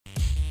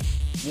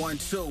1,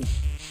 2.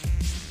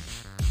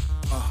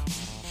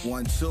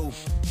 1, 2.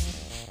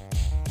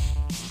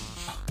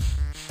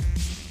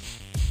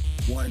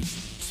 1,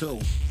 2.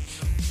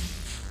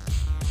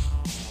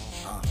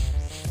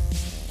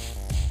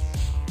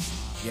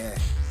 Yeah.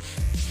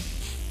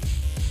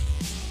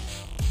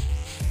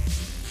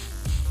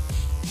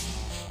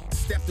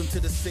 Stepped into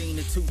the scene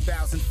in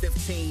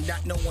 2015,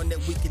 not knowing that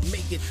we could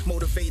make it,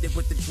 motivated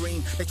with the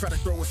dream. They try to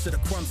throw us to the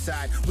crumb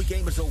side. We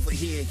gamers over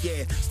here,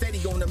 yeah. Steady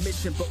on a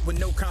mission, but with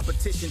no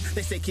competition.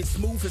 They say Kid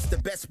Smooth is the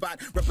best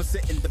spot,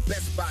 representing the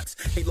best box.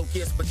 Halo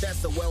Gears, but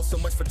that's well, so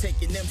much for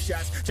taking them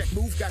shots. Check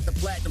Move got the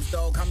platinum,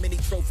 dog. How many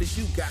trophies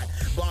you got?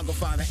 Blonde will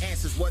find the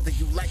answers, whether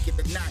you like it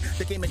or not.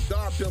 The gaming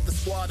guard built the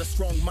squad of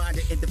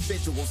strong-minded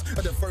individuals.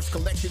 A diverse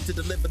collection to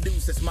deliver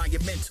news that's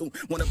monumental.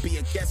 Wanna be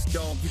a guest,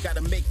 dog? You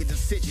gotta make a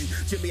decision.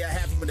 Jimmy, I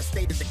have you in a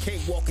state of decay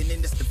walking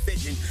in this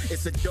division.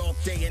 It's a dark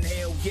day in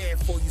hell, yeah,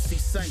 before you see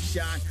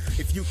sunshine.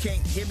 If you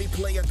can't hear me,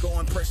 player, go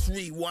and press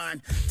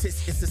rewind.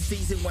 It's the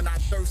season when I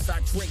thirst, I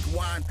drink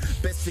wine.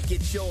 Best to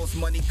get yours,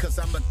 money, cause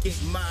I'ma get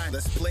mine.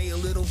 Let's play a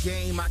little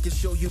game, I can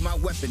show you my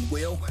weapon,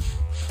 Will.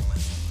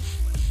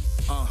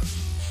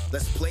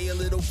 Let's play a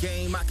little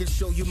game, I can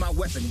show you my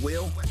weapon,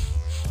 Will.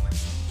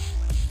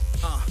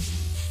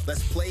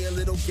 Let's play a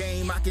little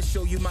game, I can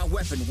show you my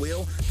weapon,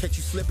 Will. Catch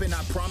you slipping,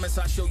 I promise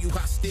I'll show you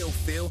how I still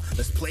feel.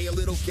 Let's play a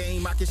little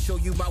game, I can show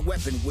you my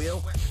weapon,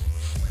 Will.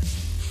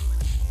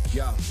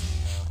 Yo,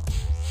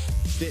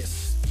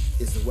 this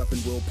is the Weapon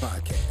Will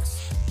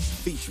Podcast,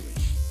 featuring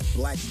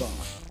Black Bond,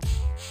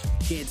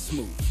 Kid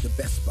Smooth, the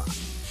best spot,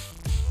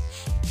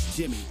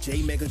 Jimmy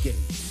J Mega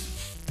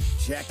Games,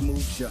 Jack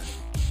Move Johnny,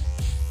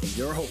 and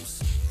your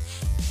host,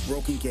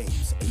 Broken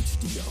Games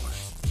HDR.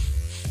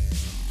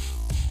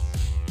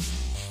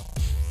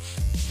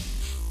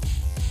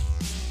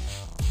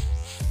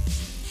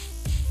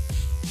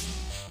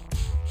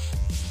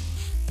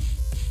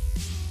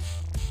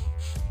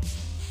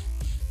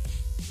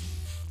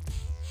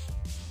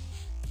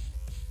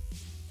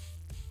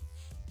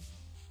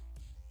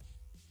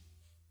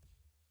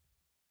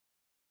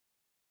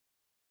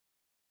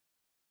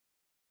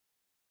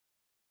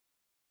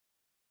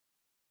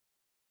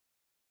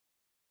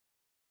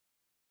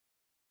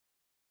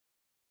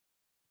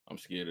 I'm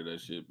scared of that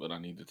shit, but I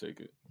need to take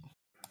it.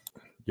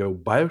 Yo,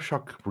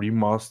 Bioshock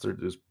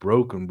Remastered is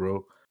broken,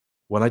 bro.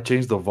 When I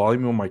change the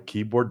volume on my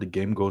keyboard, the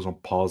game goes on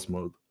pause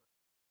mode.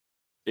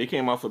 It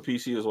came out for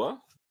PC as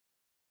well?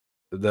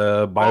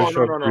 The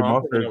Bioshock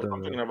Remastered.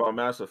 I'm thinking about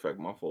Mass Effect,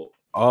 my fault.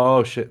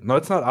 Oh, shit. No,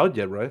 it's not out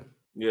yet, right?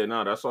 Yeah,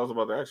 no, that's what I was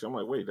about to ask you. I'm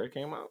like, wait, that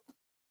came out?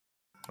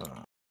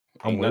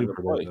 I'm waiting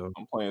for play. that, though.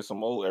 I'm playing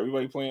some old,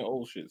 everybody playing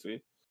old shit,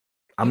 see?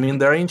 I mean,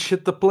 there ain't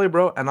shit to play,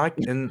 bro, and I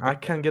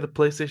can't get a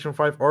PlayStation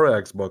 5 or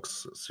an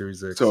Xbox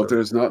Series X. So if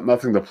there's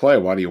nothing to play,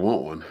 why do you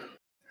want one?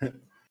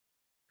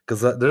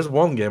 Because there's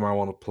one game I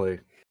want to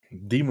play,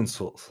 Demon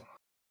Souls.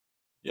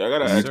 Yeah, I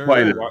gotta ask.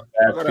 Playing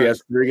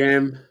that PS3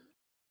 game?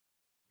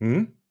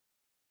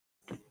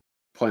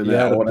 Playing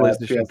that old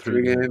PlayStation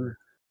 3 game?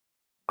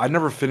 I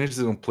never finished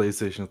it on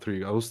PlayStation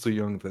 3. I was too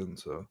young then,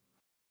 so.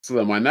 So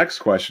then my next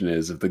question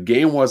is, if the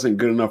game wasn't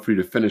good enough for you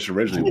to finish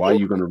originally, why are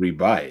you going to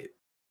rebuy it?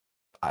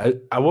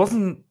 It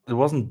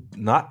wasn't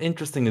not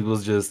interesting. It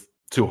was just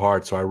too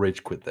hard, so I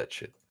rage quit that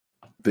shit.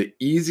 The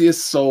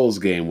easiest Souls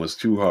game was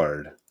too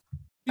hard.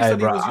 You said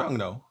he was young,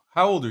 though.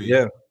 How old are you?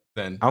 Yeah,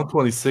 then I'm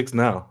 26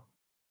 now.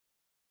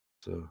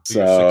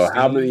 So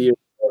how many years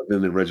ago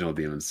than the original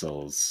Demon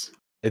Souls?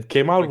 It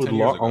came out with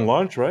on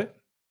launch, right?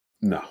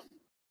 No, that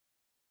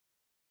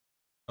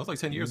was like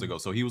 10 years ago.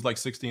 So he was like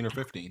 16 or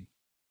 15.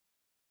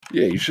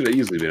 Yeah, you should have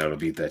easily been able to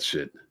beat that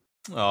shit.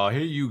 Oh, here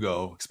you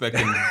go,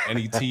 expecting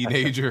any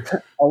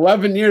teenager.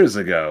 11 years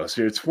ago,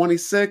 so you're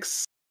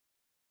 26.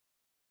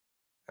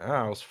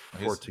 I was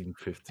 14,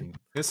 15.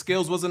 His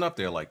skills wasn't up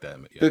there like that.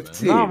 Yeah,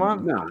 15.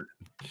 Man. No.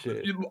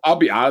 Shit. I'll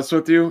be honest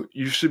with you.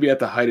 You should be at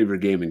the height of your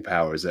gaming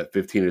powers at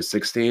 15 or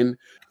 16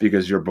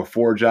 because you're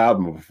before job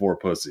and before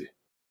pussy.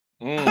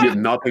 You have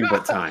nothing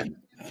but time.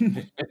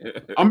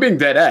 I'm being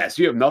dead ass.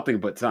 You have nothing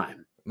but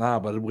time. Nah,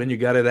 but when you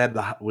got it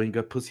when you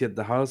got pussy at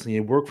the house and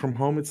you work from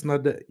home, it's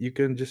not that you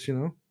can just,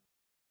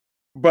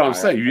 But I'm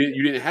saying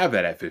you didn't have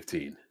that at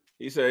 15.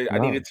 He said, I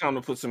needed time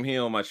to put some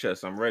hair on my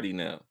chest. I'm ready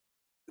now.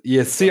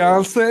 Yeah, see what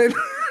I'm saying?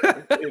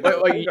 You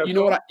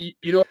know what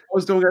I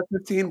was doing at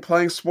 15?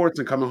 Playing sports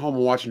and coming home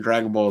and watching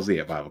Dragon Ball Z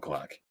at 5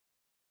 o'clock.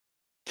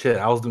 Shit,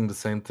 I was doing the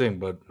same thing,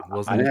 but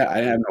I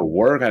had no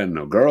work. I didn't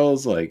know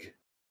girls. I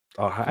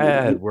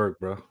had work,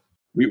 bro.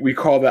 We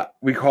call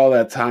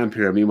that time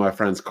period. Me and my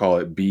friends call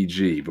it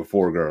BG,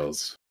 before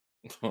girls.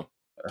 A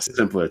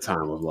simpler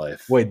time of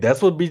life. Wait,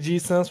 that's what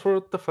BG stands for?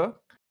 What the fuck?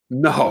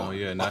 No. Oh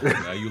yeah,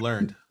 now you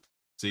learned.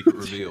 Secret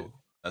reveal.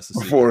 That's the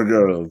secret. Before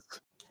girls.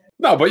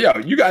 No, but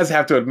you guys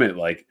have to admit,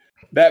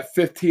 that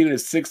 15 and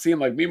 16,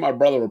 me and my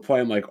brother were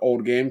playing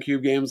old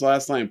GameCube games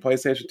last night and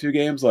PlayStation 2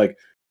 games.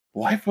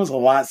 Life was a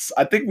lot.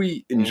 I think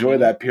we enjoy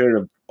that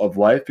period of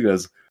life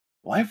because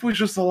life was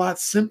just a lot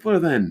simpler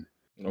then.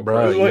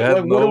 Bro, you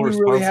had no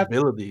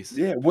responsibilities.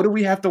 What do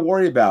we have to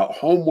worry about?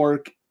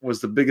 Homework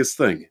was the biggest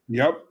thing.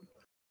 Yep.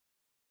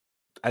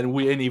 And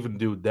we ain't even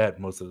do that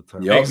most of the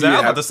time. Yup. Exactly. you I'm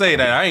about have- to say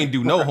that. I ain't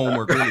do no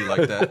homework really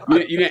like that.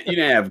 You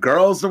didn't have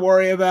girls to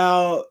worry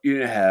about. You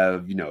didn't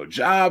have,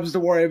 jobs to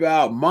worry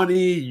about,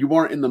 money. You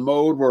weren't in the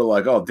mode where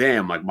like, oh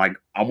damn, like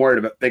I'm worried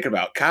about thinking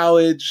about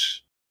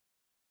college.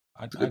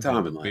 I Good did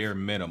time the in life. bare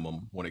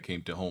minimum when it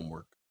came to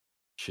homework.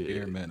 Bare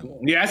Shit.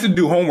 minimum. Yeah, I used to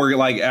do homework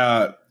like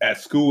at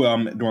school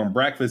during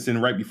breakfast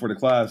and right before the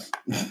class.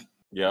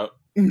 Yep.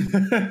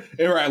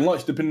 Or at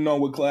lunch, depending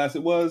on what class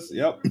it was.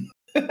 Yep.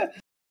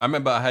 I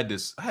remember I had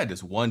this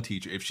one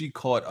teacher. If she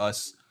caught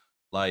us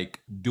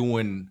like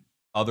doing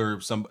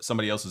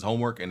somebody else's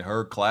homework in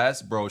her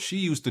class, bro, she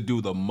used to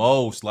do the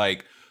most.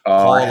 Like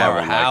call I have our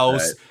one like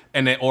house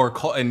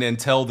that. and then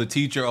tell the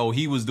teacher, oh,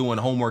 he was doing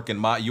your homework in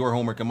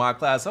my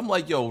class. I'm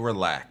like, yo,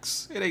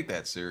 relax. It ain't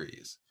that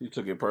serious. She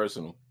took it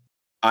personal.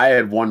 I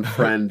had one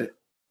friend.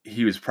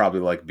 He was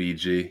probably like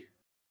BG.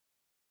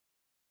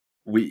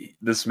 We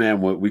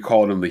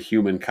called him the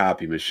human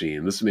copy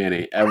machine. This man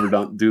ain't ever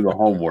do the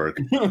homework,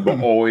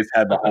 but always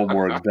had the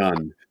homework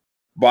done.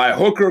 By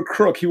hook or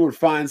crook, he would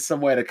find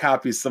some way to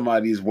copy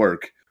somebody's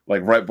work,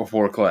 like right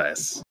before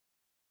class.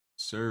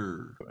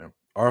 Sir.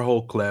 Our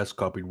whole class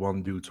copied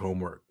one dude's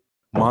homework.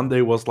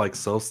 Monday was like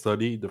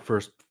self-study the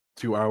first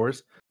 2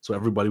 hours, so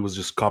everybody was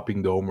just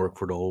copying the homework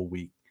for the whole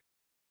week.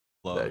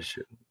 Love. That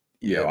shit.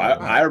 Yeah, Yeah,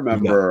 I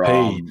remember.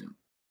 paid.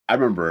 I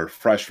remember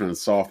freshman and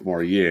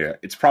sophomore year.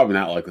 It's probably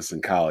not like this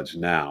in college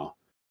now,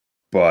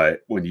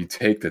 but when you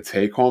take the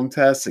take-home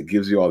test, it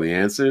gives you all the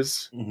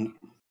answers. Mhm.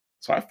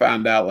 So I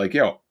found out, like,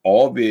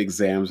 all the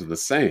exams are the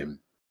same.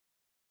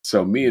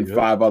 So me and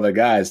 5 other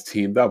guys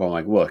teamed up. I'm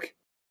like, look,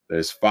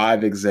 there's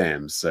 5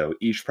 exams, so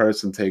each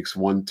person takes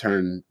one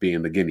turn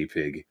being the guinea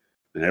pig,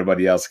 and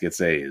everybody else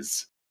gets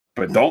A's.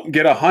 But don't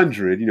get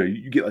 100.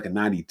 You get like a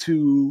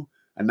 92,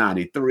 a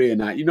 93,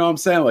 and you know what I'm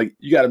saying? Like,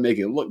 you got to make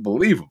it look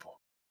believable.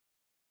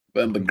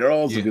 Then the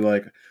girls would be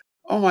like,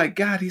 "Oh my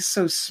God, he's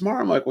so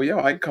smart." I'm like, "Well,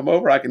 I can come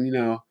over. I can,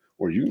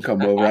 or you can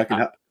come over. I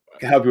can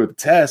help you with the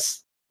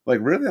test." Like,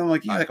 really? I'm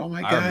like, "Oh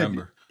my God." I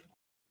remember.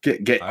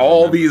 Get I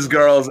all remember these those.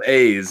 girls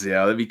A's.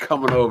 They'd be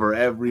coming over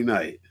every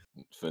night.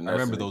 I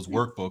remember those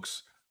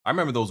workbooks.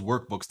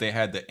 They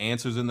had the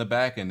answers in the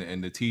back,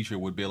 and the teacher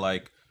would be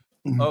like,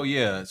 "Oh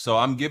yeah, so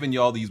I'm giving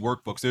you all these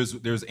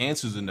workbooks. There's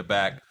answers in the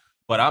back,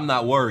 but I'm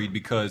not worried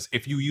because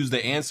if you use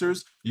the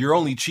answers, you're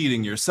only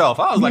cheating yourself."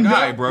 I was like, "All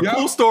right, bro,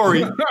 cool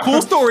story,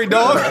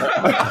 dog."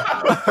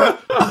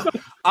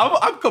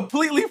 I'm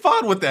completely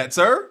fine with that,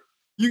 sir.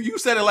 You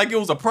said it like it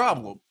was a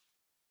problem.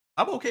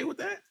 I'm okay with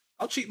that.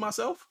 I'll cheat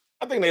myself.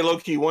 I think they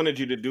low-key wanted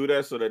you to do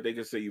that so that they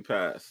could say you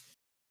passed.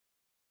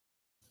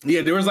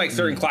 Yeah, there was like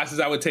certain classes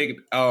I would take,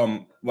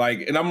 and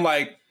I'm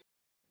like,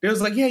 it was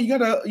like, yeah, you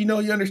gotta,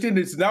 you understand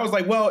this. And I was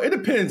like, well, it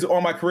depends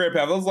on my career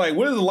path. I was like,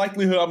 what is the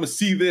likelihood I'm gonna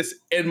see this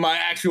in my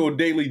actual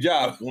daily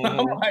job? I'm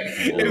like,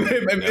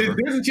 if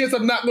there's a chance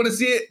I'm not gonna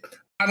see it,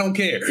 I don't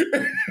care.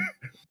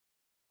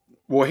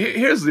 Well,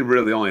 here's the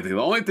only thing.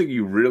 The only thing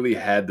you really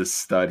had to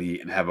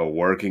study and have a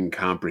working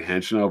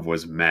comprehension of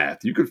was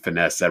math. You could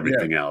finesse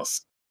everything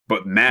else,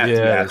 but math you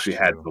actually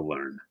had to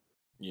learn.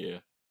 Yeah.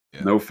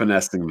 No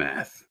finessing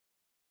math.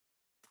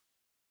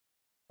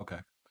 Okay.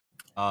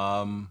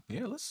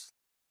 Let's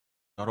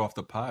start off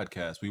the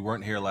podcast. We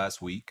weren't here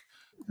last week.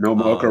 No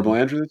Mocha or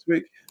Blandrew this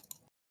week?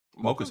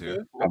 Mocha's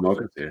here. Oh,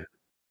 Mocha's here.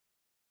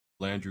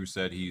 Blandrew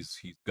said he's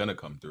gonna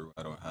come through.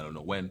 I don't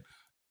know when.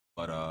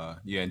 But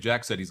and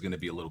Jack said he's gonna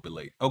be a little bit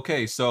late.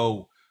 Okay,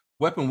 so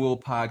Weapon Wheel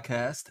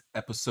Podcast,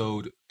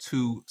 episode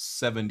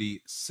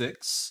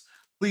 276.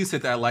 Please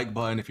hit that like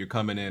button if you're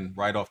coming in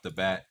right off the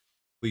bat.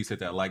 Please hit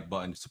that like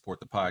button to support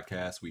the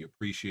podcast. We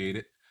appreciate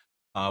it.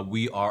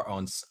 We are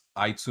on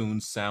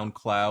iTunes,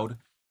 SoundCloud,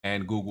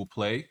 and Google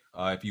Play.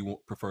 If you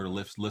prefer to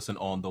listen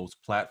on those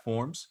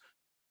platforms,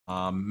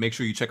 make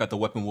sure you check out the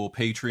Weapon Wheel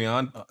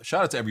Patreon.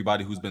 Shout out to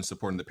everybody who's been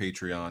supporting the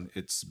Patreon.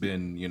 It's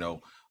been,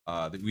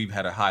 we've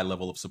had a high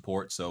level of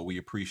support, so we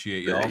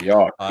appreciate y'all.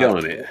 Y'all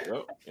killing it.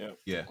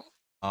 Yeah.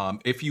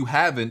 If you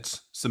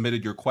haven't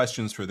submitted your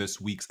questions for this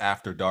week's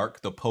After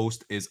Dark, the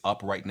post is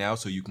up right now,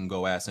 so you can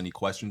go ask any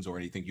questions or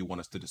anything you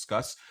want us to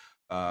discuss.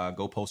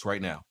 Go post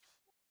right now.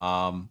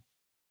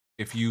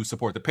 If you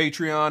support the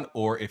Patreon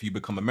or if you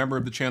become a member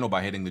of the channel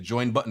by hitting the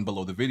join button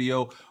below the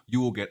video, you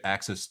will get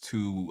access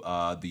to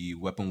the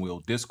Weapon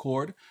Wheel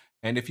Discord.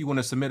 And if you want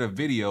to submit a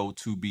video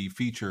to be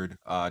featured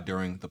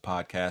during the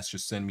podcast,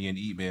 just send me an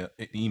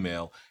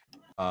email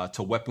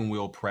to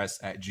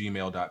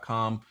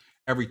weaponwheelpress@gmail.com.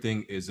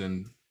 Everything is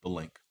in the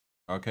link.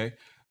 Okay,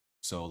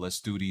 so let's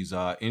do these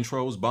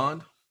intros.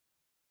 Bond.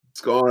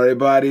 What's going on,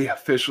 everybody?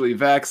 Officially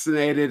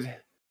vaccinated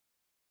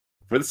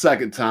for the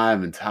second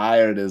time and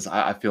tired as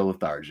I feel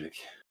lethargic.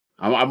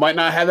 I might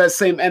not have that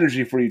same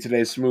energy for you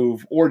today,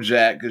 Smooth or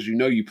Jack, because you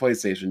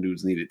PlayStation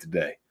dudes need it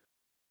today.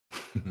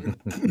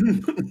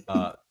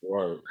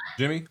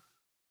 Jimmy.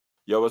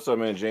 Yo, what's up,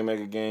 man? J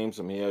Mega Games.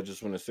 I'm here. I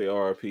just want to say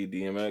RIP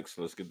DMX.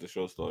 Let's get the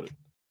show started.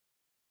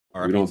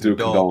 We don't do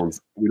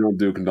condolences. We don't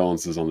do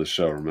condolences on the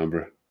show.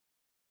 Remember,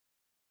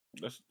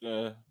 That's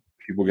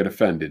people get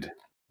offended.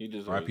 He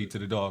just RIP to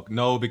the dog.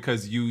 No,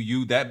 because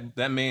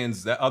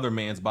that other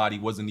man's body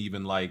wasn't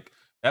even like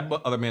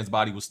other man's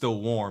body was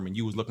still warm, and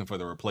you was looking for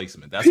the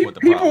replacement. That's what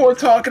the problem People were was.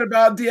 talking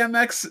about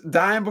DMX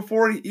dying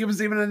before he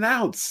was even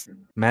announced.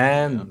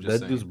 Man, I'm just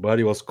that dude's saying.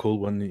 body was cool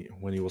when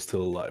he was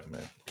still alive,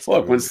 man. It's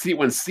Look, when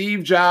crazy.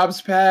 Steve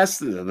Jobs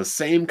passed, the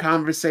same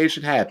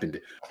conversation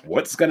happened.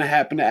 What's going to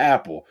happen to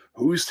Apple?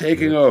 Who's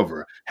taking Yeah.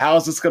 over? How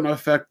is this going to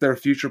affect their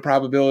future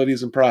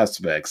probabilities and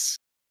prospects?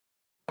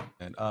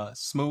 And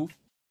Smooth.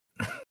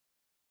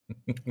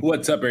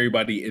 What's up,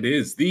 everybody? It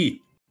is the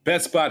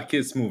Best Spot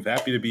Kid Smooth.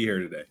 Happy to be here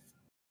today.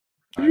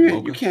 All right, You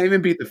Mocha. can't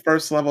even beat the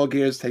first level of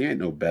Gears 10. You ain't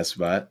no Best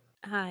Spot.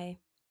 Hi.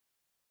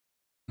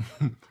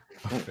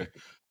 Okay.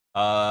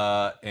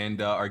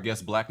 And our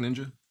guest Black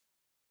Ninja.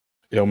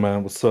 Yo,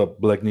 man, what's up,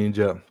 Black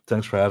Ninja?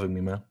 Thanks for having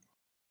me, man.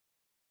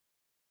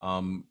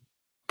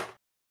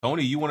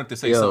 Tony, you wanted to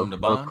say something to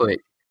Bond?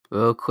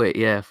 Real quick.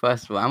 Yeah,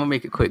 first of all, I'm gonna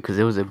make it quick because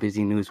it was a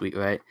busy news week,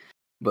 right?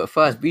 But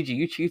first, BG,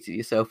 you cheated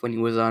yourself when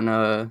you was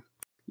on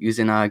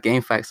using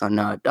game facts on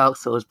Dark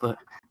Souls, but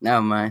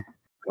never mind.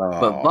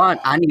 But Bond,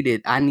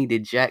 I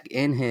needed Jack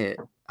in here.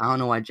 I don't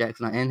know why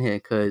Jack's not in here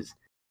because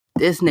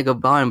this nigga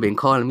Bond been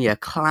calling me a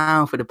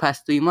clown for the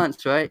past 3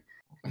 months, right?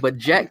 But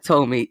Jack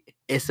told me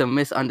it's a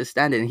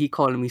misunderstanding. He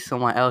calling me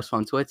someone else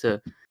from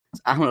Twitter.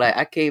 So I'm like,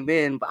 I came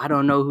in, but I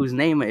don't know whose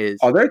name it is.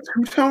 Are there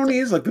two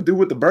Tonys, like the dude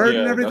with the bird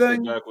and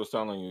everything? That's what Jack was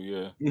telling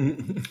you.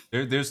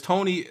 Yeah. There's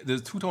Tony.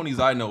 There's two Tonys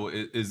I know.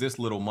 Is this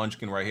little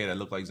munchkin right here that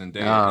look like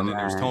Zendaya, Oh, and then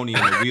there's man. Tony in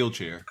the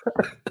wheelchair.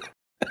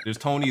 There's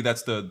Tony.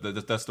 That's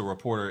the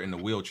reporter in the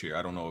wheelchair.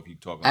 I don't know if you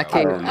talking I about. I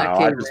came- don't know. I I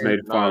came just in- made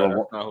fun of.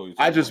 That's not who he's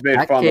I talking just about.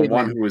 made fun of the came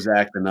one in- who was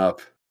acting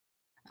up.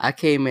 I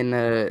came in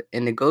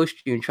the ghost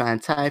stream trying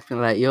to type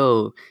and like,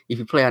 yo, if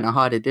you play on a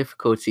harder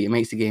difficulty, it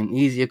makes the game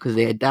easier because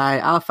they had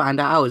died. I found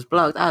out I was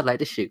blocked. I was like,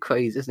 this shit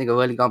crazy. This nigga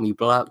really got me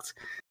blocked.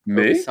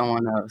 Over Me?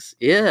 someone else.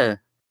 Yeah.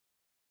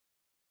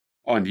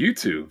 On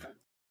YouTube.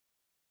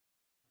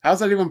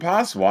 How's that even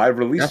possible? I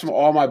released from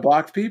all my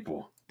blocked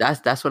people.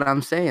 That's what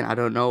I'm saying. I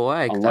don't know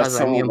why. 'cause I Unless was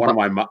like, me and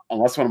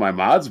unless one of my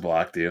mods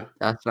blocked you.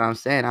 That's what I'm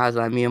saying. I was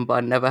like, me and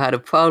Bud never had a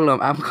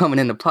problem. I'm coming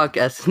in the podcast.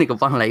 This nigga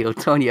Bud like, yo,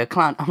 Tony, a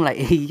clown. I'm like,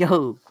 hey,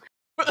 yo.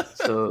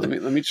 So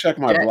Let me check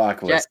my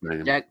block list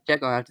name. Jack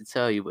gonna have to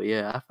tell you, but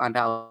yeah, I found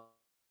out.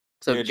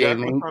 So Yeah, Jack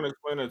was trying to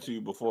explain it to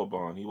you before,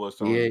 Bond. He was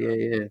telling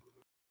you.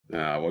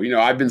 Yeah. Well,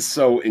 I've been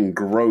so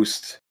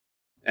engrossed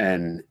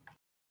and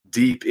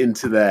deep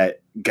into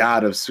that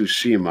God of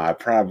Tsushima, I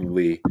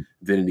probably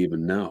didn't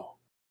even know.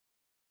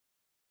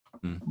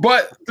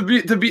 But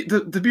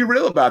to be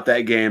real about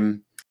that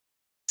game,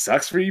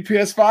 sucks for you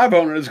PS5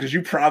 owners because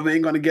you probably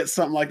ain't gonna get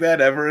something like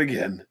that ever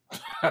again.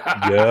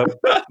 Yeah.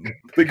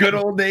 The good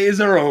old days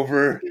are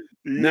over.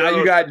 Now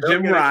you got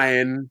Jim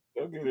Ryan.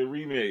 They'll get a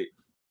remake.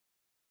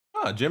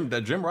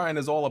 Jim Ryan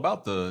is all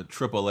about the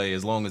AAA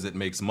as long as it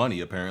makes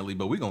money, apparently.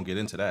 But we're gonna get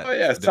into that. Oh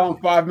yeah, selling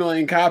 5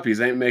 million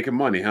copies ain't making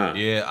money, huh?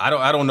 Yeah,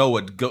 I don't know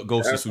what Ghost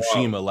of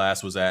Tsushima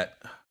last was at.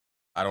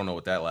 I don't know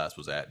what that last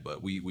was at,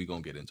 but we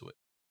gonna get into it.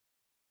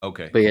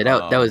 Okay. But yeah,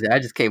 that was it. I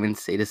just came in to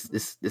say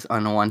this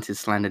unwanted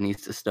slander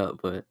needs to stop.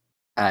 But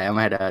I'm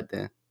gonna head out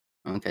there.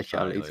 I'm gonna catch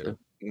y'all later.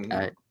 Mhm. All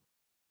right.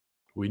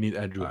 We need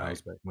Andrew All right. House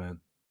back, man.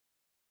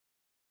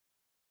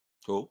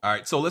 Cool. All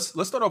right, so let's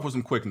start off with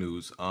some quick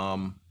news.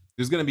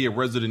 There's going to be a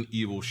Resident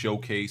Evil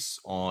showcase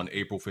on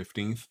April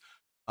 15th.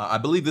 I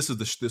believe this was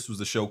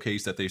the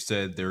showcase that they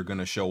said they're going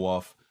to show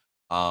off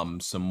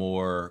some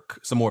more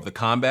of the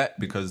combat,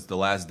 because the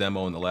last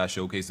demo and the last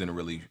showcase didn't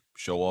really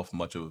show off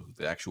much of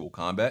the actual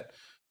combat.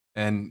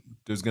 And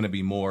there's going to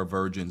be more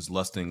virgins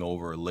lusting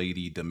over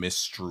Lady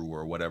Demistru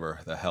or whatever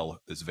the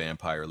hell this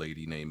vampire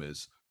lady name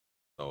is.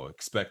 So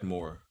expect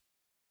more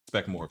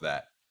of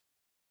that.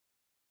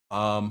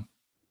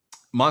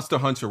 Monster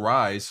Hunter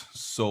Rise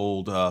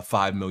sold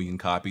 5 million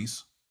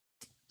copies.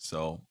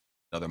 So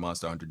another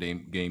Monster Hunter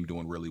game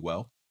doing really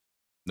well.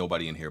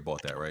 Nobody in here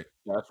bought that, right?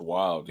 That's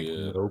wild,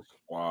 yeah. Nope.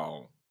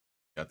 Wow.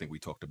 I think we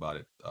talked about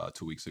it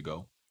 2 weeks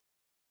ago.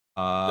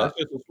 That's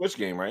just a Switch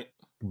game, right?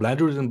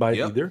 Blandrew didn't buy it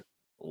Yep. either.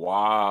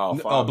 Wow.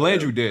 Oh,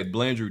 Blandrew did.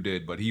 Blandrew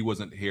did, but he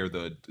wasn't here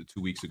the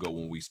 2 weeks ago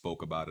when we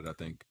spoke about it, I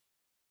think.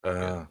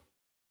 Yeah.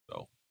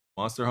 So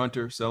Monster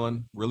Hunter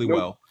selling really Nope.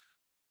 well.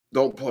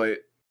 Don't play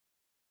it.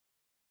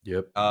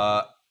 Yep.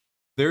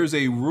 There's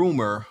a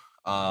rumor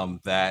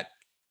that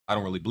I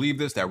don't really believe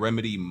this, that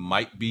Remedy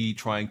might be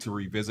trying to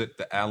revisit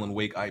the Alan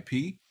Wake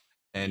IP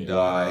and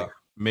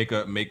make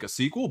a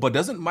sequel. But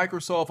doesn't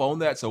Microsoft own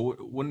that? So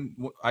wouldn't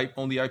I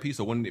own the IP?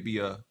 So wouldn't it be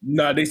a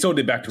No, they sold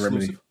it back to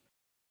Remedy. exclusive?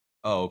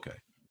 Oh, okay.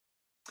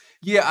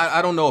 Yeah,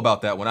 I don't know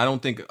about that one. I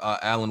don't think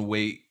Alan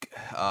Wake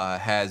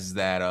has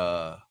that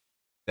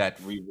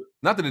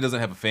not that it doesn't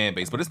have a fan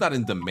base, but it's not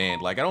in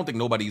demand. Like, I don't think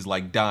nobody's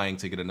like dying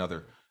to get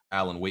another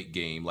Alan Wake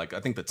game. Like,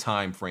 I think the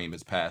time frame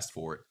is passed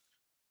for it.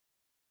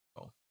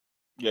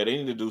 Yeah, they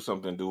need to do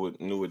something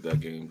new with that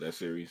game, that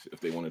series, if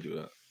they want to do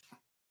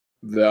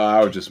that.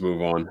 I would just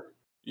move on.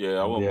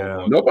 Yeah, I will Yeah. move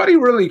on. Nobody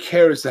really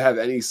cares to have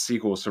any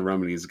sequels to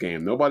Remedy's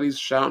game. Nobody's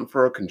shouting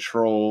for a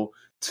Control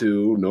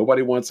 2.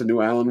 Nobody wants a new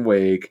Alan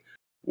Wake.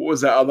 what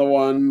was that other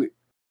one?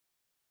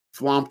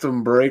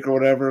 Quantum Break or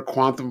whatever,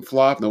 Quantum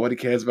Flop. Nobody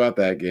cares about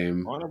that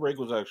game. Quantum Break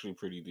was actually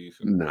pretty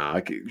decent.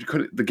 Nah, you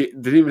couldn't. The game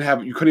didn't even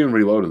have. You couldn't even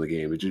reload in the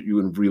game. You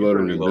would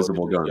reload an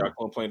invisible gun. Yeah, I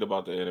complained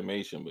about the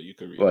animation, but you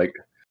could reload.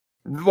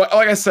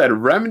 Like I said,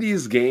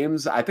 Remedy's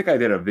games. I think I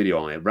did a video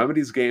on it.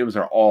 Remedy's games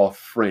are all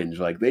fringe.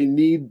 Like they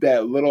need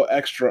that little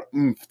extra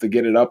oomph to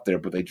get it up there,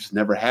 but they just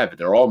never have it.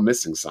 They're all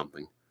missing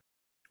something.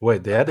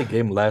 Wait, they had a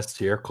game last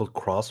year called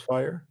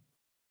Crossfire.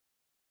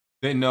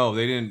 They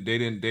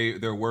didn't.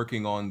 They're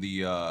working on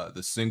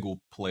the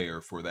single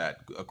player for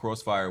that.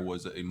 Crossfire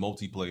was a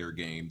multiplayer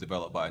game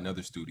developed by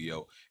another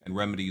studio, and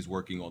Remedy is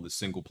working on the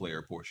single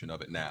player portion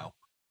of it now.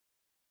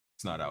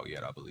 It's not out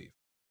yet, I believe.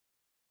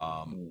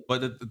 But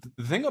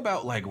the thing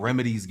about like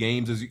Remedy's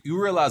games is you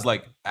realize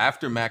like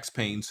after Max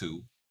Payne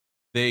 2,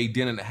 they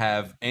didn't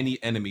have any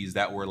enemies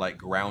that were like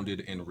grounded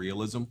in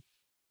realism.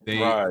 They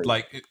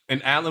like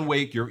in Alan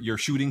Wake, you're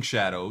shooting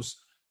shadows.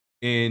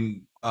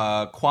 In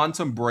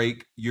Quantum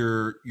Break,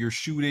 you're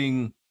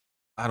shooting.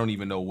 I don't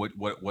even know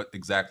what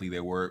exactly they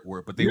were,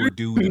 but they were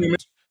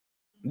dudes.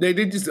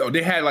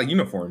 They had like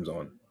uniforms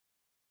on.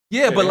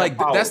 Yeah, but like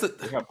that's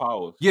they had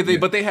powers. Yeah,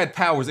 but they had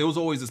powers. It was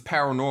always this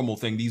paranormal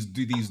thing. These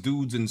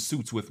dudes in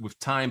suits with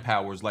time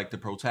powers, like the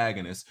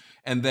protagonist.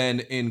 And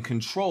then in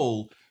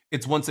Control,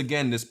 it's once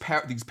again these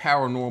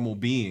paranormal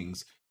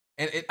beings.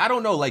 And I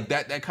don't know, like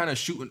that kind of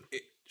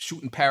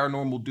shooting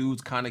paranormal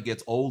dudes kind of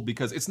gets old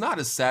because it's not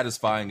as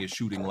satisfying as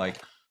shooting like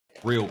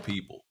real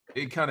people.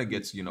 It kind of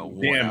gets,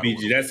 worn Damn, out.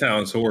 BG, that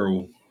sounds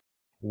horrible.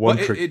 One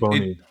trick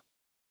pony.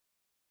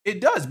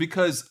 It does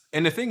because,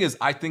 and the thing is,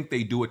 I think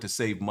they do it to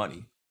save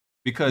money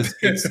because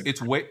that's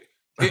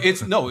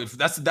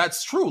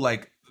true.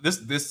 Like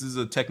this is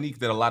a technique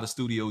that a lot of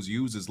studios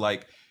use. Is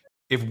like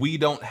if we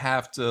don't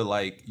have to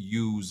like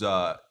use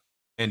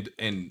and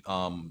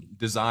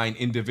design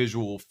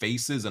individual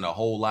faces and a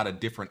whole lot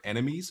of different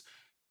enemies,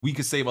 we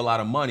could save a lot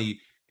of money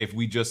if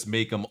we just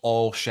make them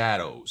all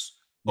shadows.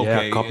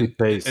 Okay, yeah, copy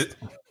paste.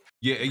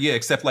 Yeah,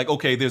 except like,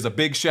 okay, there's a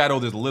big shadow,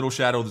 there's a little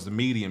shadow, there's a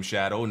medium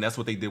shadow, and that's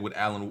what they did with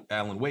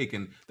Alan Wake,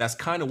 and that's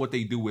kind of what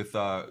they do with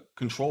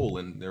Control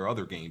and their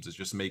other games, is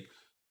just make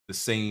the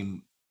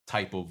same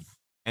type of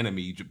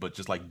enemy, but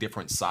just like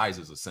different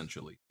sizes,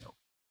 essentially.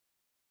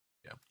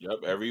 Yeah. Yep,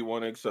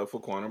 everyone except for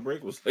Quantum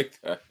Break was like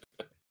that.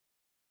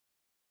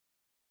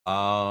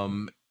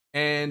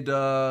 And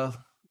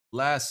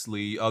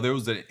lastly, there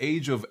was an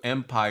Age of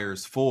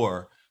Empires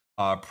 4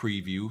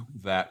 preview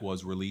that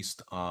was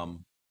released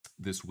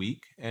this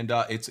week, and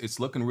it's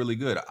looking really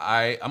good.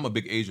 I'm a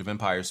big Age of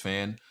Empires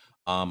fan.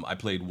 I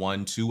played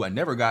 1, 2. I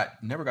never got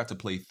to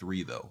play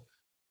 3 though.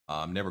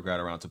 Never got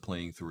around to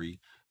playing 3.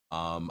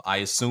 I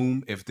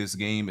assume if this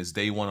game is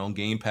day one on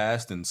Game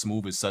Pass, then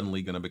Smooth is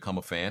suddenly going to become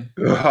a fan.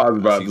 I was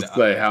about to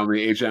say how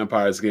many Age of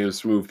Empires games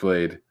Smooth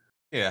played.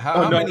 Yeah,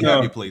 how many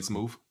have you played,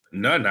 Smooth?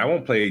 None. I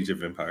won't play Age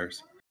of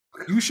Empires.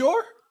 You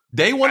sure?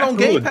 Day one on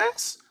Game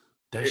Pass?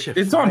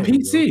 It's on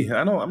PC.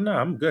 Bro.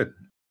 I'm good.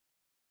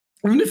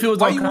 Even if it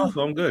was on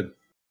console, I'm good.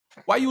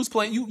 Why you was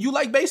playing? You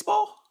like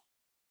baseball?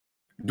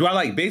 Do I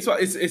like baseball?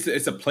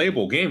 It's a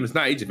playable game. It's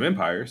not Age of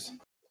Empires.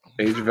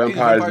 Age of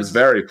Empires is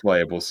very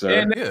playable,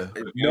 sir. Yeah.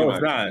 No,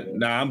 it's not.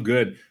 Nah, I'm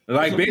good.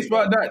 Like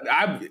baseball,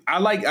 I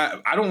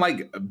don't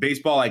like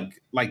baseball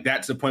like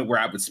that to the point where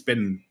I would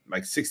spend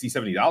like $60,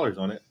 $70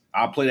 on it.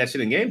 I'll play that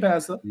shit in Game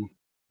Pass though.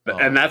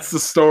 And that's the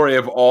story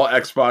of all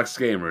Xbox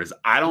gamers.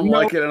 I don't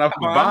like it enough to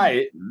buy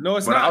it. No,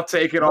 it's but not. I'll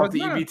take it off the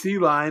EBT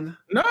line.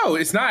 No,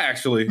 it's not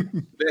actually.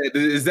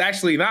 It's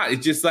actually not.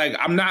 It's just like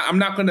I'm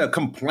not going to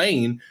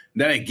complain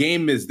that a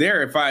game is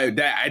there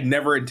that I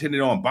never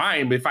intended on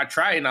buying. But if I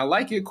try it and I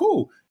like it,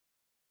 cool.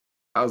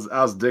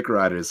 How's Dick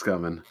Riders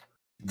coming?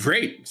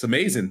 Great. It's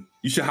amazing.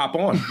 You should hop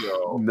on.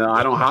 No,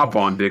 I don't hop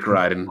on Dick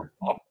Riding.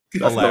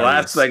 That's the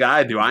last thing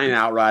I do. I ain't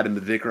out riding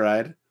the Dick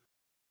Ride.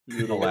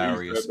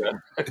 Hilarious.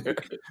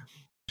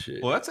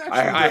 Well, that's actually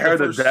I heard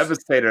the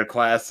Devastator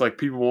class, like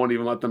people won't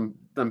even let them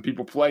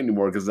people play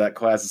anymore because that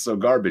class is so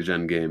garbage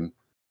end game.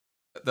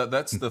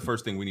 That's the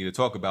first thing we need to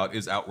talk about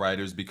is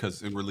Outriders,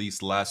 because it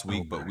released last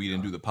week, but we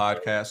didn't do the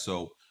podcast.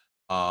 So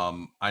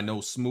I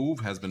know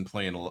Smooth has been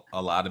playing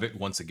a lot of it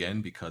once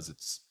again because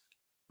it's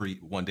free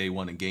day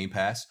one in Game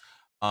Pass.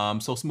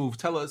 So Smooth,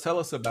 tell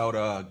us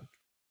about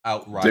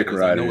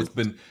Outriders.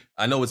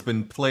 I know it's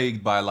been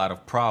plagued by a lot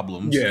of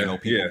problems. Yeah,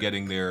 people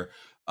getting their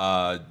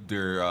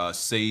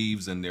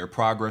saves and their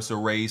progress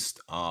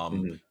erased,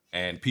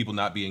 and people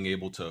not being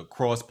able to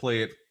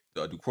cross-play it,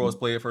 do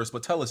cross-play at first.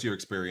 But tell us your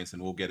experience,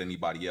 and we'll get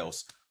anybody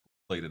else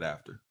played it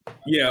after.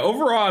 Yeah,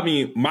 overall, I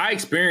mean, my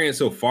experience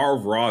so far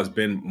overall has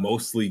been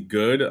mostly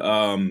good.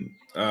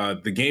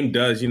 The game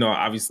does,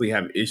 obviously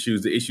have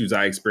issues. The issues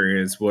I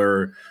experienced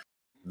were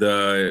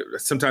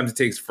sometimes it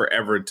takes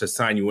forever to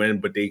sign you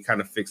in, but they kind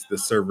of fix the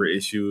server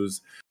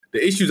issues.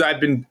 The issues I've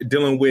been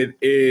dealing with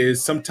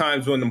is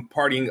sometimes when I'm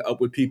partying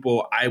up with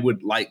people, I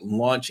would like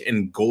launch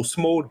in ghost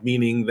mode,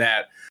 meaning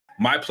that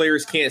my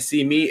players can't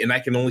see me and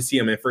I can only see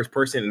them in first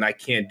person and I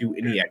can't do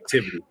any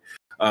activity.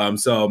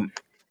 So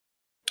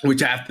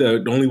which I have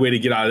to. The only way to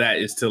get out of that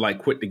is to like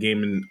quit the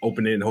game and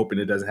open it and hoping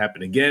it doesn't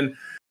happen again.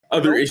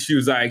 Other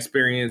issues I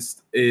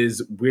experienced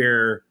is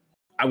where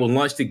I will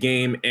launch the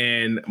game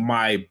and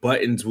my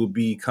buttons will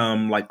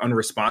become like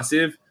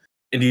unresponsive.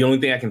 And the only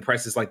thing I can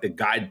press is like the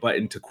guide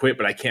button to quit,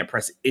 but I can't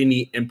press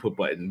any input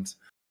buttons.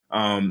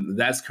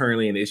 That's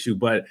currently an issue.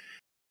 But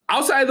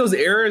outside of those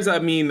errors, I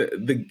mean,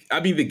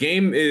 the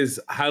game is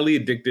highly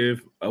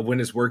addictive when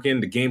it's working.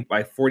 The game,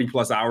 like 40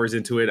 plus hours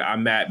into it,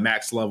 I'm at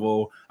max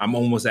level. I'm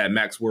almost at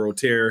max world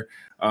tier.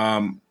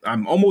 I'm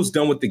almost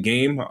done with the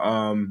game,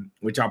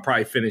 which I'll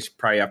probably finish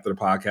after the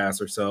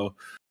podcast or so.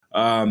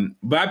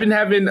 But I've been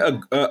having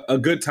a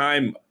good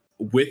time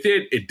with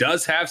it. It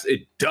does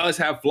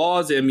have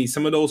flaws. I mean,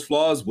 some of those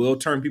flaws will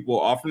turn people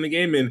off from the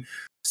game, and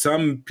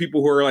some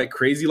people who are like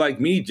crazy like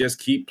me just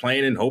keep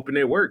playing and hoping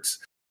it works.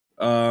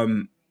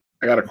 I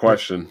got a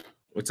question.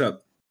 What's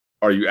up?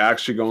 Are you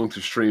actually going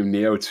to stream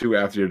Neo 2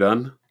 after you're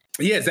done?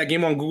 Yeah, is that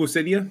game on Google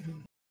Stadia?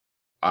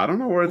 I don't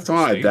know where it's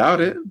on. I doubt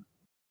it.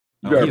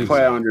 You better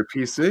play it on your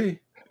PC.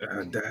 My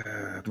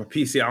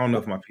PC. I don't know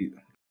if my PC.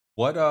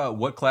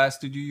 What class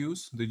did you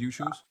use? Did you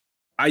choose?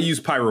 I use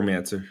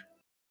Pyromancer.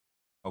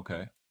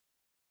 Okay.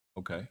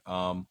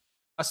 I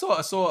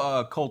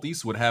saw Colt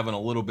Eastwood having a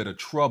little bit of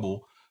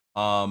trouble,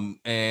 and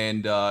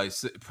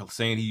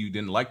saying he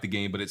didn't like the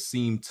game, but it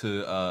seemed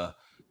to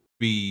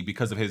be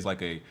because of his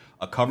like a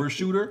cover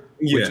shooter,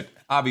 which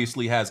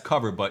obviously has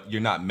cover, but you're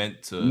not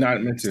meant to.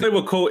 Not meant to. Stay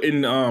with Colt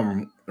in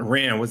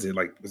Ran. Was it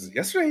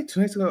yesterday?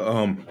 2 days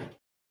ago?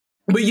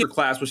 But your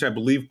class, which I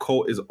believe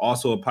Colt is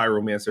also a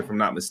Pyromancer, if I'm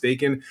not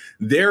mistaken.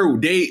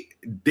 They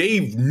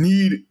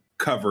need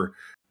cover.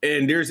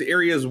 And there's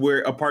areas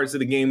where parts of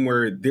the game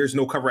where there's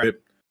no cover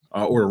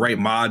or the right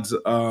mods.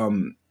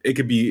 It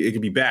could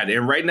be bad.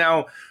 And right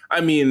now, I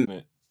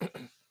mean,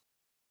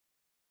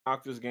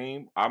 knock this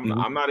game.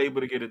 I'm not able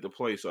to get it to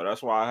play, so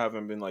that's why I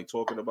haven't been like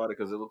talking about it,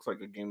 because it looks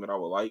like a game that I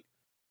would like.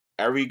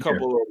 Every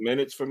couple of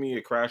minutes for me,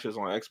 it crashes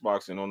on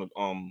Xbox, and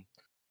on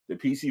the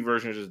PC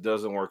version just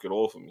doesn't work at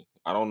all for me.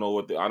 I don't know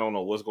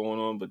what's going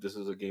on, but this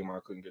is a game I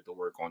couldn't get to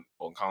work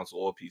on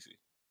console or PC.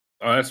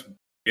 Oh, I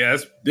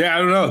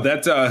don't know.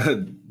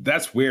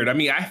 That's weird. I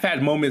mean, I've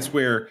had moments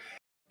where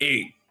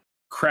it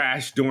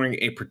crashed during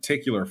a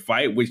particular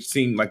fight, which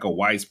seemed like a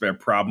widespread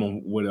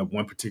problem with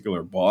one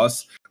particular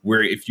boss,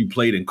 where if you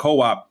played in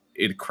co-op,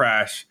 it'd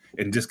crash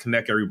and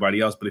disconnect everybody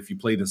else. But if you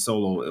played in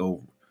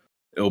solo,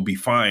 it'll be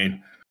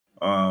fine.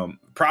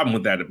 Problem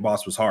with that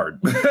boss was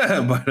hard.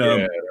 But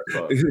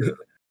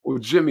well,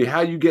 Jimmy,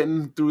 how you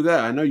getting through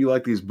that? I know you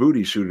like these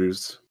booty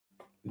shooters.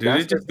 Dude,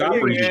 that's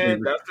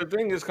the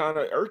thing is kind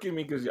of irking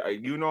me, because I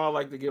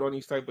like to get on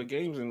these type of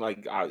games, and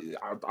like I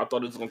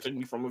thought it was gonna take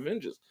me from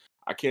Avengers.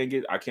 I can't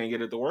get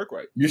it to work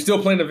right. You're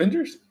still playing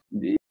Avengers?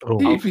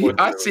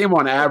 I see him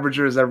on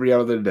Averagers every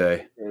other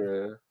day.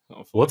 Yeah.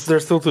 What's there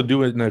still to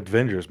do in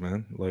Avengers,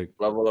 man? Like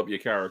level up your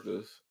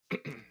characters.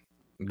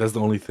 That's the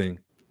only thing.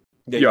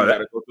 Yeah, you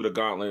gotta go through the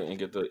gauntlet and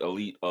get the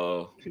elite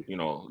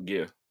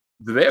gear.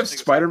 Do they have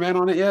Spider-Man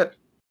on it yet?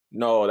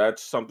 No,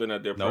 that's something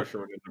that they're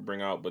pressuring them to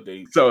bring out, but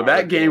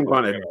that game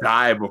gonna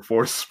die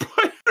before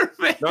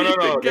Spider-Man.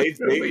 No.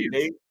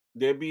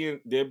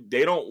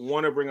 They don't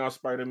want to bring out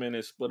Spider-Man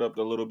and split up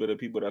the little bit of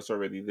people that's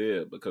already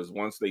there, because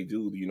once they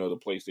do, the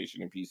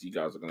PlayStation and PC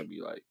guys are gonna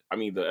be like, I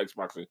mean, the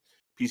Xbox and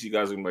PC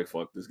guys are gonna be like,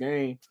 fuck this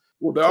game.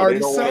 Well, they're already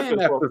saying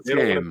that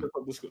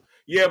this game.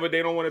 Yeah, but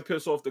they don't want to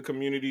piss off the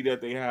community that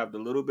they have, the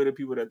little bit of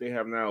people that they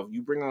have now. If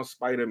you bring out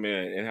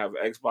Spider-Man and have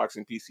Xbox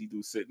and PC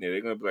dudes sitting there,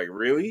 they're gonna be like,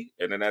 really?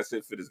 And then that's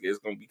it for this game. It's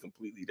gonna be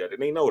completely dead,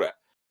 and they know that.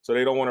 So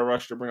they don't want to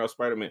rush to bring out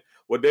Spider-Man.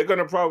 What they're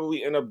gonna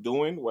probably end up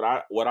doing, what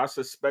I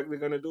suspect they're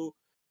gonna do,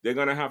 they're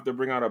gonna have to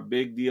bring out a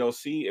big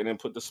DLC and then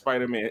put the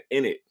Spider-Man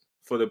in it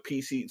for the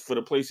PC, for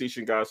the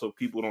PlayStation guys, so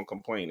people don't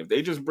complain. If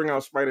they just bring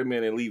out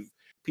Spider-Man and leave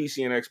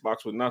PC and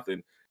Xbox with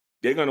nothing,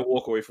 they're gonna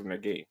walk away from their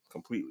game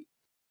completely.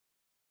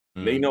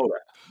 They know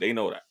that.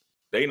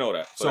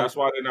 So that's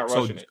why they're not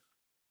rushing it.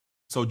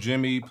 So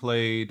Jimmy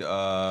played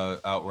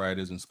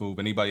Outriders and Smooth.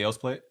 Anybody else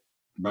play it?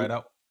 Try it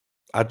out?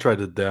 I tried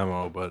the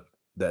demo, but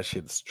that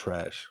shit's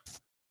trash.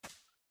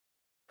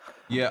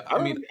 Yeah, I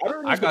don't think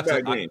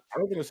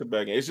it's a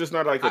bad game. It's just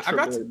not like a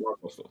AAA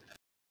blockbuster.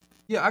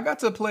 Yeah, I got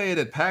to play it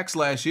at PAX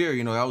last year.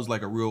 That was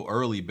like a real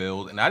early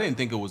build, and I didn't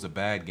think it was a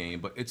bad game,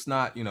 but it's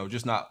not,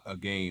 just not a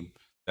game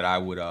that I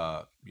would,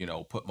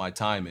 put my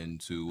time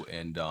into.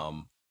 And,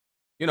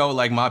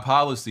 like my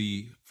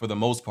policy for the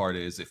most part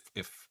is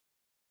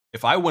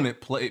if I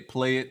wouldn't play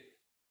it,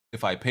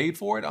 if I paid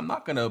for it, I'm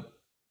not going to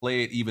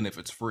play it even if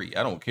it's free.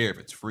 I don't care if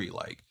it's free.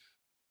 Like,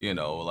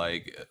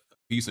 like a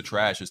piece of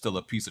trash is still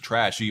a piece of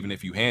trash, even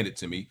if you hand it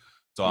to me.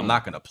 So I'm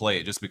not going to play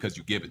it just because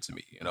you give it to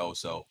me,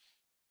 so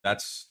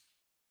that's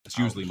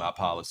usually my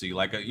policy.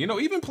 Like,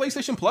 even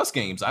PlayStation Plus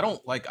games,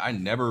 I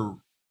never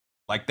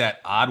like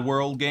that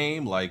Oddworld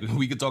game. Like,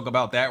 we could talk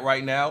about that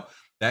right now.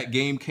 That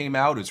game came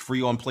out. It's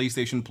free on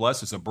PlayStation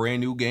Plus. It's a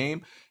brand new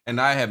game. And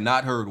I have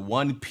not heard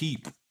one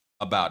peep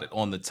about it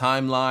on the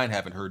timeline.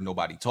 Haven't heard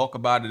nobody talk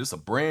about it. It's a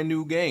brand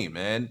new game,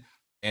 man.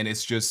 And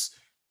it's just,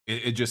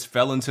 it just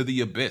fell into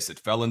the abyss. It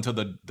fell into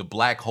the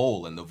black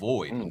hole and the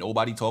void.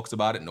 Nobody talks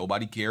about it.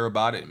 Nobody care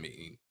about it. I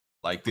mean,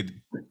 like, did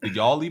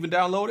y'all even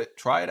download it?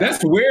 Try it out.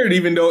 That's weird,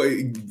 even though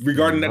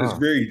regarding that it's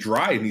very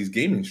dry in these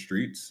gaming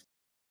streets.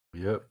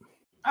 Yep.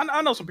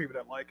 I know some people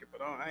that like it,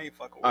 but I ain't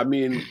fucking with I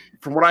mean,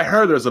 from what I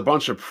heard, there's a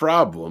bunch of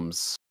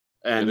problems.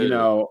 And, It you is.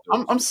 know,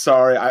 I'm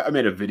sorry. I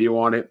made a video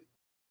on it.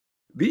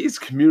 These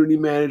community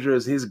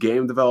managers, these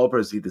game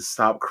developers need to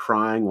stop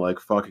crying like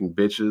fucking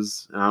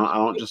bitches. And I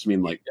don't just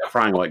mean like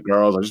crying like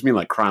girls. I just mean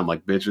like crying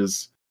like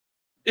bitches.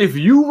 If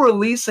you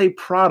release a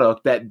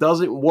product that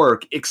doesn't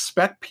work,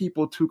 expect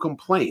people to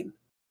complain.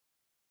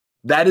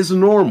 That is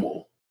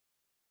normal.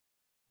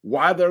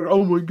 Why they're,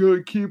 oh my God,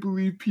 I can't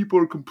believe people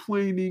are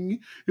complaining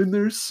and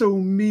they're so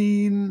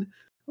mean.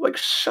 Like,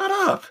 shut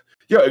up.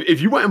 Yo,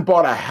 if you went and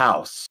bought a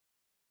house,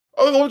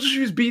 oh, let's just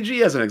use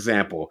BG as an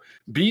example.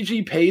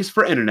 BG pays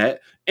for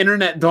internet.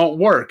 Internet don't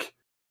work.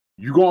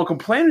 You going to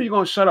complain or you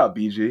going to shut up,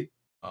 BG?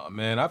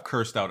 Man, I've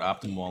cursed out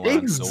Optimal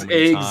Online so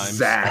many times.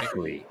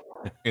 Exactly.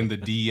 In the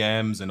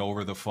DMs and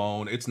over the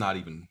phone. It's not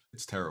even,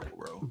 it's terrible,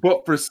 bro.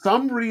 But for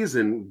some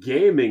reason,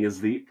 gaming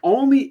is the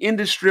only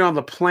industry on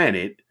the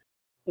planet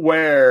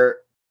where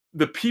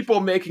the people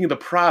making the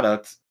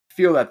product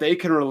feel that they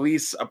can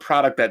release a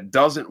product that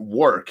doesn't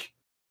work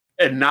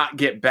and not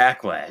get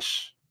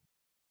backlash.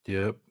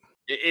 Yep.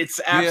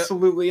 It's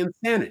absolutely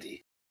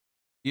insanity.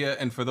 Yeah,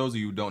 and for those of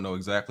you who don't know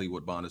exactly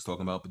what Bond is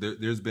talking about, but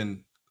there's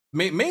been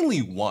mainly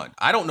one.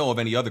 I don't know of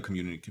any other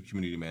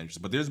community managers,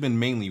 but there's been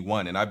mainly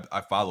one, and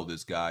I follow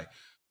this guy,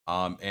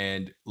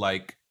 and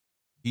like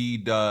he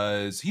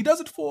does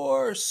it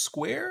for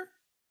Square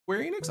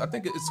Enix. I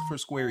think it's for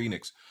Square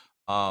Enix.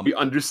 You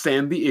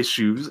understand the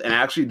issues and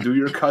actually do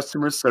your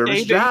customer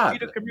service job.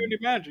 He's a community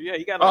manager. Yeah,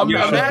 you got.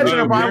 Imagine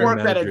if I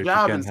worked at manager a if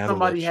job you and can't handle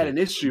somebody that had shit. an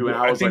issue, and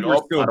I was think like, we're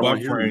 "Oh, still I don't want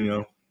to hear buffering, you."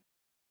 yo.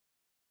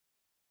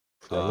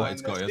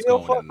 It's going in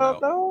and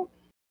out.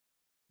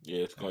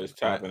 Yeah, it's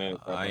chopping in.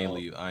 I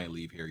ain't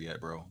leave here yet,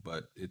 bro.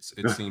 But it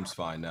seems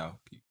fine now.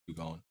 Keep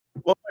going.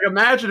 Well, like,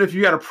 imagine if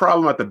you had a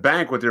problem at the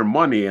bank with your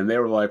money, and they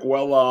were like,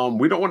 "Well,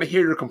 we don't want to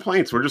hear your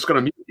complaints. We're just going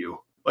to mute you."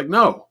 Like,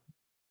 no,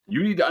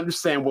 you need to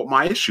understand what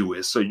my issue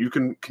is so you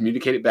can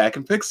communicate it back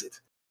and fix it.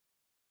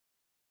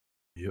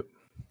 Yep.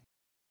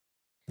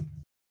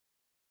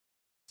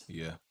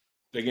 Yeah.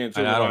 They get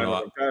into I don't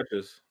know.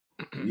 practice.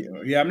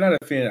 Yeah, I'm not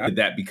a fan. Did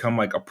that become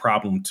like a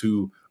problem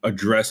to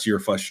address your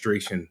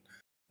frustration?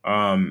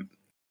 When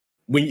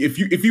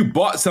if you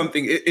bought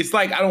something, it's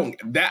like I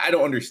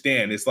don't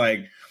understand. It's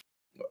like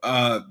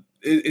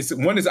it's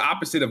one is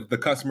opposite of the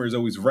customer is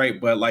always right,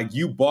 but like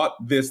you bought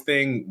this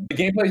thing, the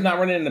gameplay's not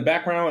running in the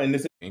background, and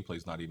this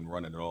Gameplay's not even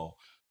running at all.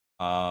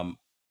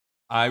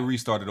 I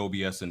restarted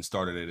OBS and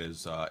started it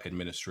as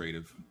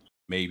administrative.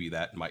 Maybe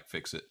that might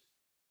fix it.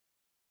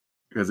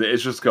 Because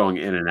it's just going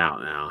in and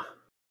out now.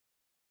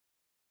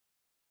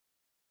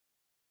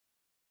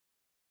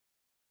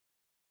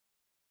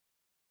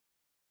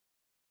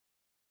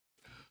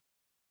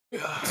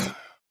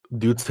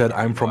 Dude said,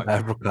 I'm from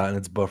Africa and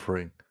it's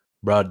buffering.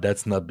 Bro,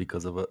 that's not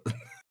because of it.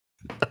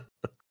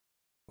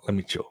 Let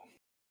me chill.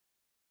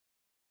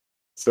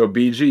 So,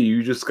 BG,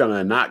 you just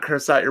gonna not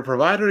curse out your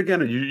provider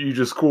again, or you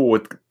just cool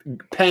with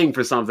paying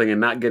for something and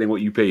not getting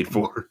what you paid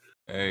for?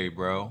 Hey,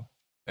 bro.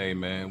 Hey,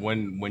 man.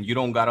 When you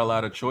don't got a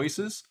lot of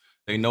choices,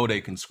 they know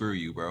they can screw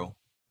you, bro.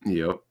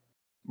 Yep.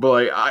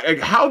 But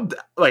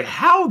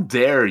how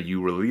dare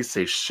you release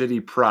a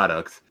shitty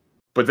product,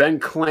 but then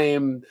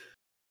complain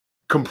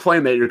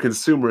that your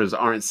consumers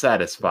aren't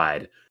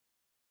satisfied?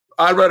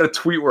 I read a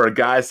tweet where a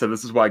guy said,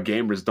 "This is why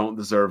gamers don't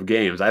deserve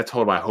games." I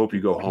told him, "I hope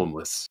you go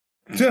homeless."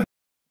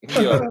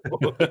 Yo.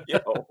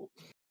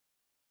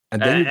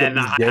 And then you get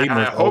these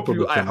gamers.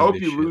 I hope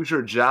you lose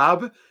your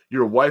job,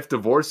 your wife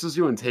divorces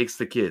you, and takes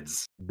the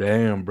kids.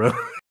 Damn, bro.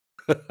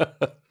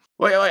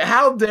 Like,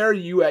 how dare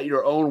you at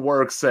your own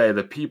work say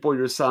the people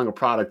you're selling a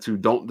product to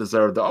don't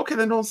deserve the? Okay,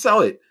 then don't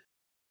sell it.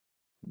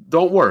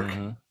 Don't work.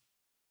 Mm-hmm.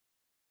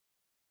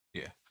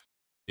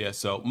 Yeah.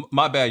 So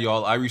my bad,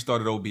 y'all. I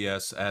restarted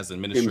OBS as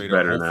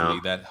administrator.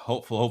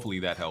 Hopefully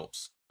that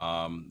helps.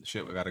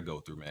 Shit, we got to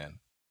go through, man.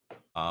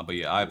 But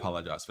yeah, I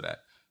apologize for that.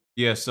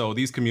 Yeah. So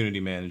these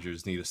community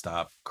managers need to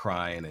stop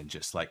crying and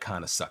just like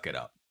kind of suck it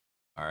up.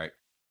 All right.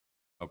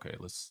 Okay.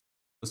 Let's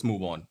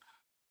move on.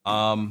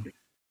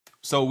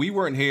 So we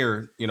weren't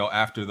here,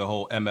 after the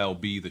whole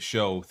MLB The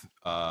Show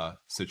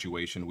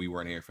situation. We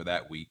weren't here for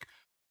that week.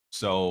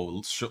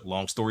 So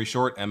long story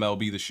short,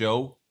 MLB The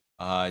Show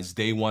is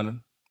day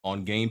one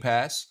on Game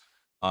Pass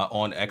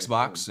on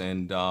Xbox,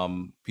 and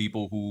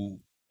people who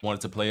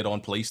wanted to play it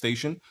on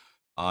PlayStation.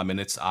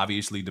 And it's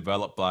obviously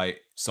developed by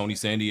Sony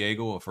San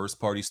Diego, a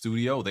first-party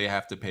studio. They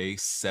have to pay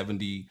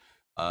 $70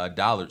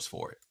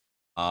 for it.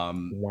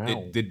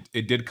 Wow.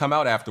 It did come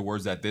out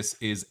afterwards that this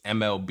is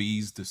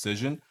MLB's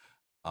decision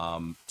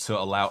to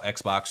allow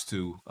Xbox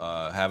to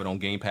have it on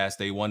Game Pass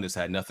day one. This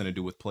had nothing to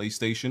do with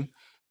PlayStation.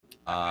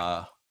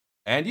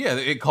 And yeah,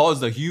 it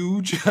caused a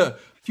huge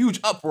huge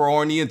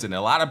uproar on the internet.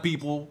 A lot of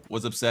people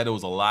was upset. It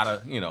was a lot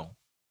of,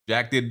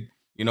 Jack did,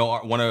 You know,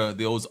 one of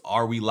those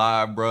 "Are We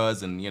Live,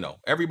 bruhs?" And you know,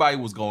 everybody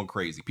was going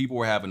crazy. People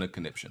were having a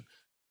conniption.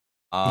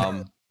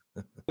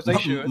 They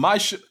should.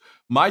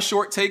 My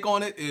short take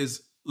on it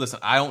is: listen,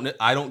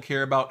 I don't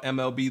care about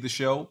MLB The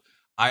Show.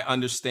 I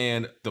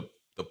understand the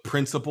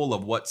principle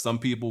of what some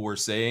people were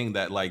saying,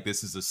 that like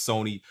this is a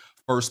Sony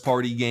first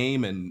party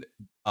game, and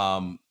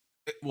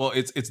well,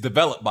 it's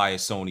developed by a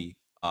Sony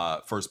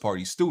first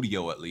party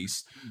studio, at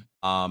least.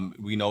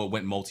 We know it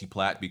went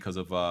multi-plat because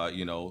of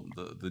you know,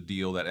 the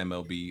deal that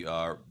MLB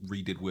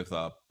redid with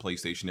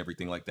PlayStation,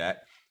 everything like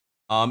that.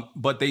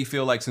 But they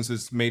feel like since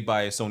it's made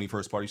by a Sony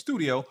first party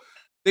studio,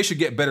 they should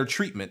get better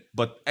treatment.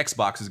 But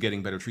Xbox is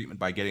getting better treatment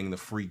by getting the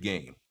free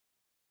game.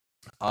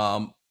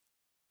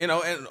 You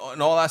know,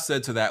 and all I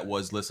said to that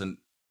was, listen,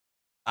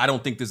 I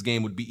don't think this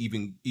game would be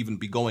even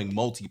be going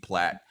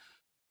multi-plat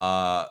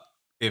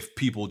if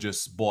people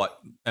just bought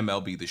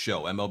MLB The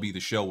Show. MLB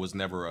The Show was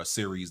never a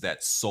series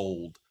that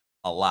sold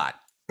a lot,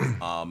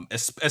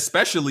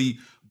 especially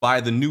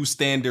by the new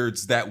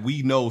standards that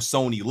we know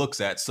Sony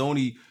looks at.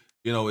 Sony,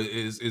 you know,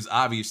 is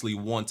obviously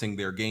wanting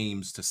their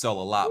games to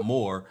sell a lot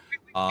more.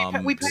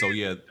 So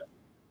yeah,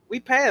 we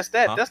passed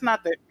that. Huh? That's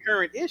not the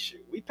current issue.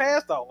 We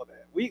passed all of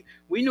that. We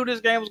knew this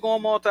game was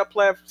going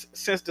multi-plat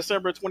since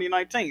December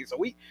 2019.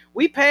 So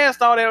we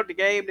passed all that. The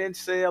game didn't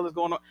sell. Is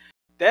going on.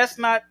 That's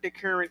not the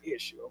current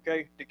issue.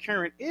 Okay, the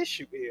current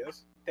issue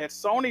is that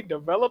Sony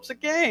develops a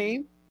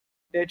game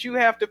that you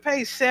have to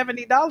pay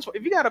 $70 for.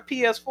 If you got a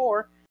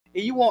PS4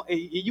 and you want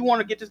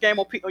to get this game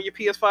on your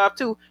PS5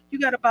 too, you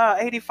got to buy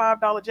an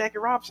 $85 Jackie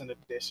Robinson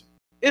edition.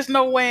 There's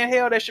no way in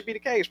hell that should be the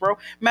case, bro.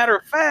 Matter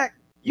of fact,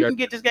 you can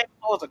get this game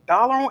as $1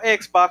 on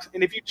Xbox,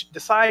 and if you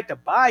decide to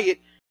buy it,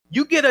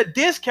 you get a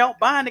discount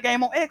buying the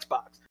game on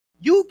Xbox.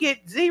 You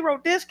get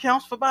 0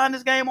 discounts for buying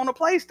this game on the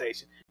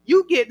PlayStation.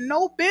 You get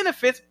no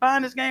benefits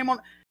buying this game on.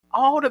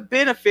 All the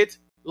benefits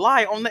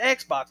lie on the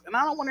Xbox. And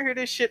I don't want to hear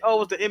this shit,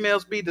 oh, it's the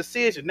MLB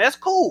decision. That's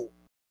cool.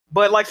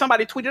 But like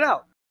somebody tweeted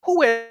out,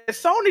 who has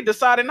Sony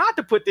decided not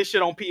to put this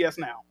shit on PS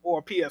Now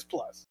or PS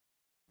Plus?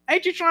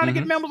 Ain't you trying to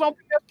get members on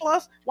PS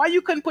Plus? Why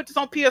you couldn't put this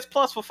on PS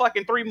Plus for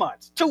fucking 3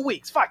 months, 2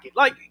 weeks? Fuck it.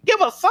 Like,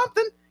 give us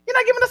something. You're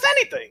not giving us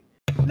anything.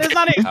 There's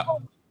not any.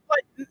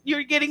 Like,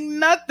 you're getting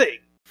nothing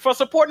for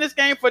supporting this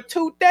game for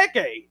 2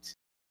 decades.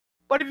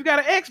 But if you got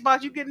an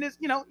Xbox, you're getting this,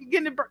 you know, you're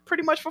getting it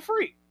pretty much for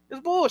free. It's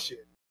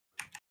bullshit.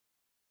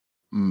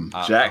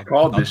 Jack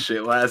called this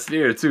shit last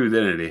year too,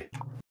 didn't he?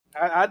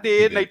 I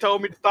did, and they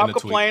told me to stop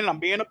complaining. I'm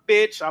being a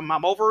bitch. I'm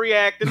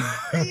overreacting.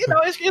 You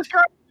know, it's crazy.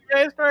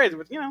 Yeah, it's crazy,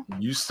 but you know.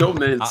 You still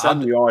didn't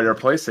send me all your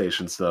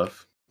PlayStation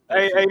stuff.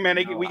 Hey, man,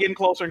 we getting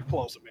closer and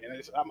closer,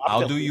 man.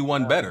 I'll do you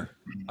one better.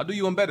 I'll do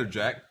you one better,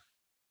 Jack.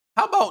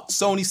 How about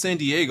Sony San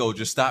Diego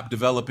just stop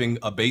developing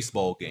a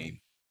baseball game?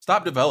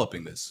 Stop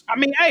developing this. I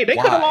mean, hey, they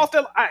could have lost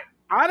their.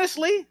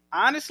 Honestly,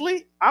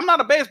 I'm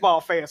not a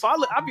baseball fan, so I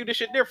view this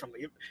shit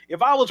differently.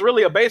 If I was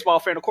really a baseball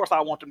fan, of course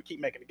I want them to keep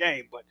making the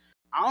game, but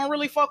I don't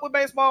really fuck with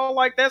baseball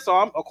like that. So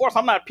of course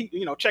I'm not,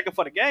 you know, checking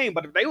for the game.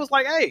 But if they was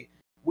like, hey,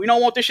 we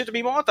don't want this shit to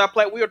be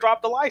multi-plat, we'll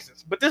drop the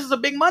license. But this is a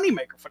big money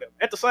maker for them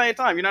at the same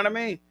time. You know what I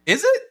mean?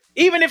 Is it?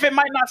 Even if it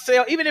might not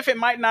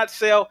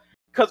sell,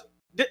 because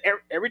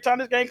every time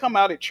this game come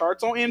out, it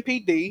charts on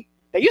NPD.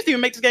 They used to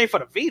even make this game for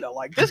the Vita.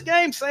 Like, this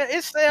game,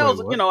 it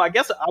sells, you know, I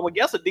would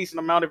guess a decent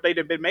amount if they'd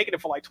have been making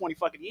it for like 20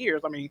 fucking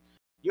years. I mean,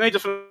 you ain't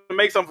just gonna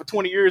make something for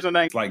 20 years and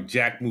then. It's like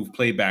Jack moved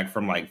playback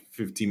from like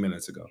 15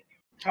 minutes ago.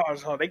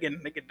 Oh, they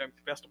getting the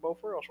best of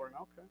both worlds right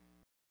now. Okay.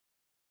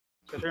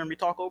 So hearing me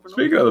talk over.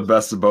 Speaking of the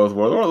best of both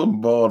worlds, what are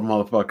them bald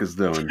motherfuckers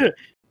doing?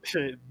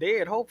 Shit,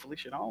 dead, hopefully.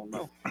 Shit, I don't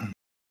know.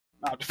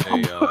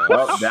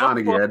 Well, down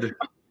again.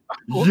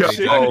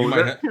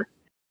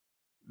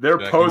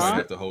 They're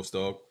posting the host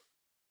dog.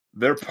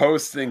 They're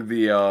posting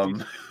the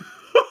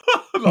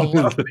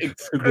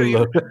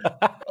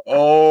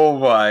oh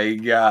my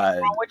god!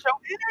 What's wrong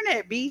with your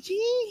internet, BG?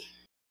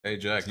 Hey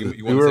Jack,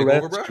 you want to take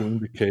over, bro?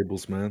 The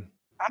cables, man.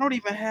 I don't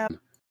even have.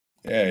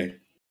 Hey.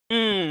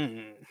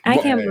 I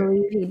can't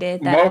believe he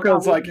did that.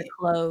 Mocha's like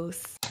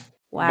close.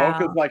 Wow.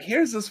 Mocha's like,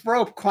 here's this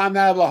rope. Climb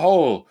out of the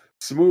hole.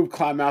 Smooth,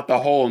 climb out the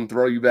hole and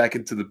throw you back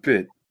into the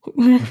pit.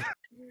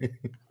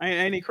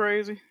 Ain't he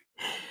crazy?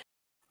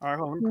 All right,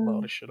 hold on. Let me pull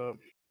all this shit up.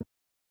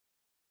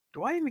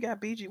 Do I even got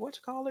BG? What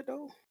you call it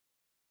though?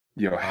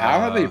 Yo,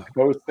 how are they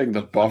posting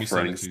the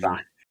buffering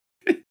sign?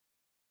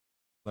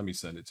 Let me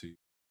send it to you.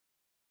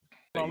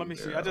 No, let me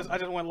see. I just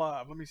went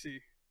live. Let me see.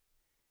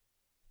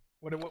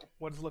 What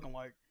it's looking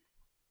like.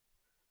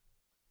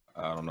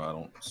 I don't know. I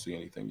don't see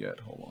anything yet.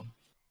 Hold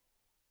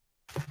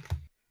on.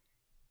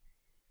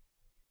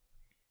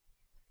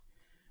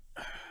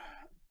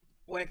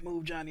 Whack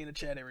move Johnny in the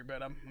chat,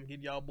 everybody. I'm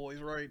getting y'all boys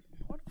right.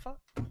 What the fuck?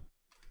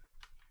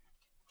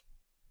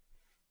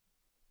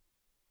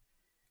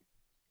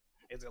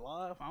 Is it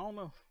live? I don't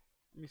know.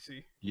 Let me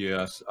see.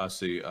 Yes, I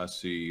see.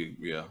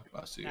 Yeah,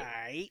 I see it. All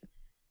right.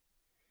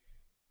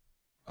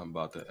 I'm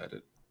about to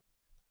edit.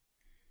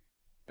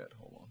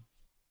 Hold on.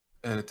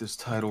 Edit this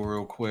title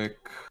real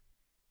quick.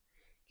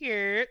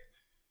 Here.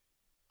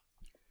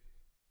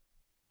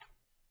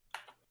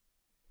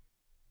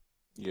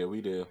 Yeah,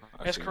 we did.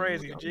 That's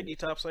crazy. Jiggy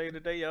top save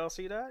today. Y'all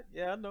see that?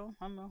 Yeah, I know.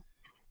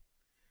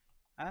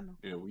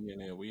 Yeah, we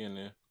in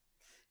there.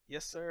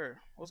 Yes, sir.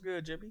 What's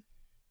good, Jimmy?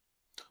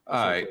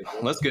 All right,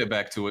 let's get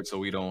back to it so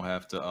we don't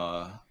have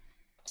to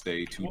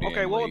stay too damn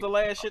Okay, what was late. the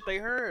last shit they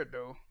heard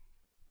though?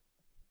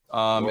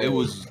 It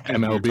was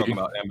MLB. We were talking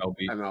about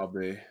MLB.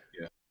 MLB.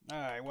 Yeah.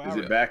 All right. Well, Is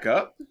it back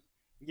up?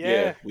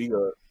 Yeah. We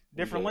got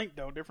Different link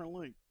though. Different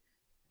link.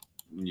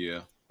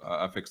 Yeah,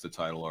 I fixed the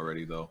title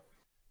already though.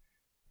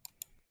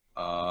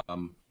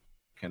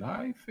 Can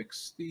I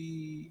fix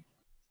the?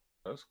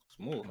 That's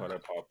smooth how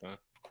that popped in.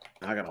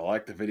 I gotta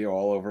like the video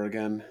all over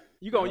again.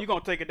 You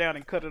gonna take it down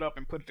and cut it up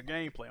and put the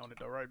gameplay on it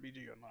though, right,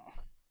 BG or no?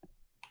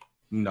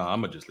 No,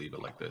 I'm gonna just leave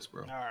it like this,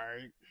 bro. All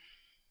right.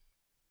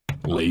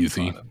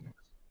 Lazy.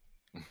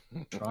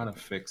 Trying to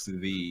fix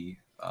the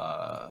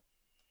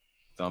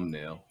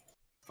thumbnail.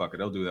 Fuck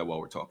it, I'll do that while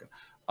we're talking.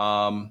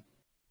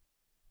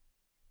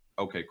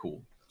 Okay,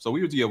 cool. So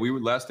we were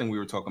last thing we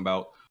were talking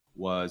about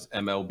was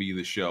MLB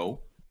The Show,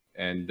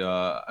 and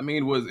I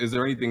mean, is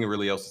there anything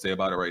really else to say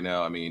about it right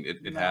now? I mean,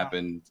 it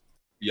happened.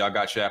 Y'all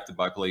got shafted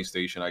by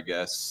PlayStation, I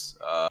guess.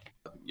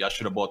 Y'all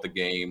should have bought the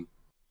game.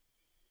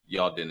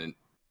 Y'all didn't.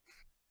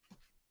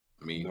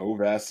 I mean, no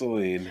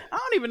Vaseline. I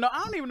don't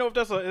even know if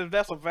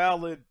that's a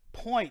valid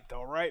point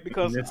though, right?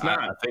 Because it's not.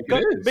 I think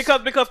it is.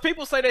 Because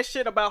people say that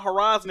shit about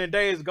Horizon and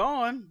Days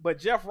Gone, but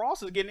Jeff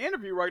Ross is getting an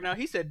interview right now.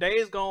 He said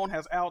Days Gone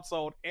has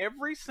outsold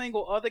every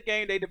single other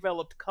game they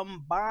developed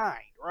combined,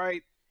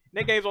 right? And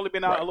that game's only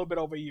been out a little bit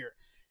over a year.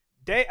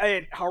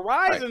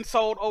 Horizon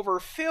sold over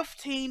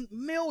 15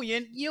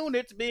 million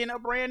units, being a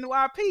brand new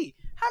IP.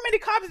 How many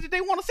copies did they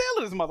want to sell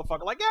to this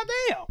motherfucker? Like,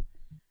 goddamn.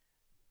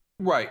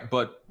 Right,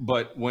 but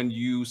when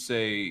you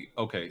say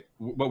okay,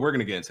 but we're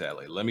gonna get into that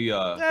later. Let me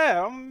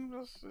I'm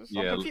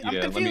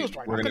confused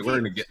right now.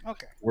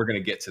 We're gonna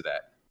get to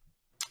that.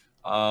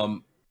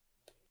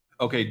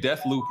 Okay,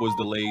 Deathloop was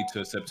delayed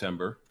to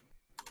September.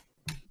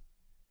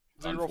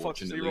 Zero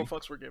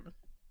fucks were given.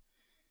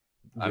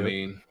 I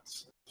mean,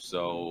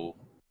 so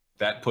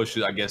that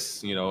pushes, I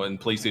guess, and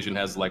PlayStation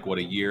has like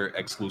a year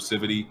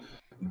exclusivity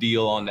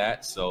deal on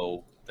that,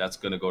 so that's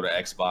gonna go to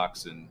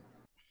Xbox and.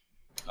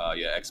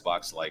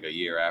 Xbox like a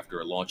year after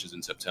it launches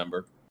in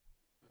September.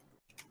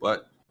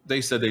 But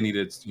they said they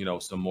needed,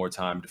 some more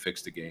time to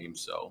fix the game.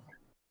 So,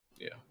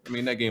 yeah. I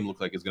mean, that game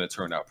looked like it's going to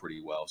turn out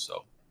pretty well.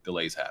 So,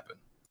 delays happen.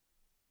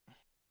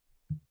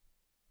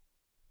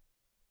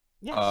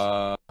 Yes.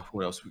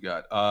 What else we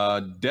got?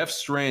 Death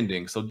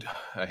Stranding. So,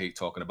 I hate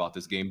talking about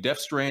this game. Death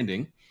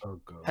Stranding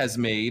has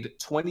made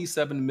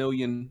 $27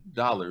 million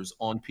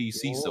on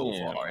PC so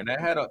far. And I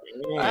had a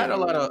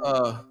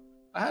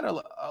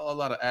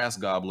lot of ass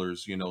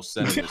gobblers, sending this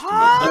to me.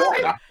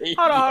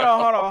 Hold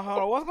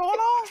on. What's going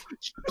on?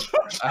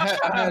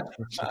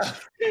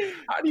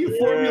 How do you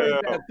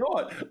formulate that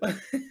thought?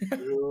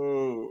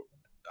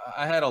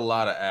 I had a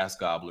lot of ass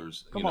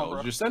gobblers,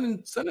 just sending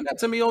that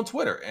to me on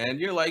Twitter. And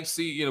you're like,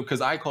 see,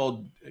 because I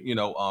called,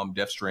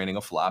 Death Stranding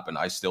a flop, and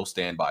I still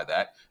stand by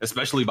that,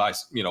 especially by,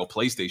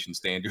 PlayStation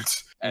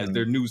standards. As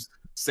their new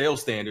sales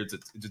standards,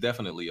 it's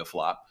definitely a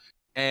flop.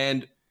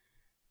 And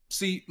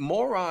see,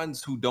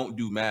 morons who don't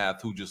do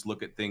math, who just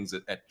look at things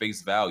at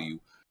face value,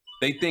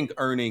 they think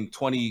earning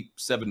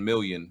 $27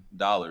 million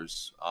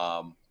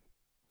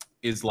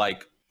is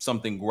like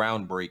something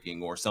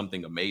groundbreaking or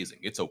something amazing.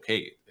 It's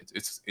okay.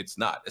 It's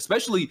not.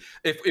 Especially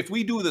if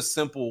we do the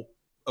simple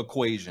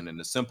equation and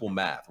the simple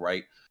math,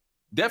 right?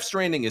 Death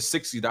Stranding is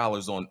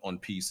 $60 on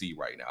PC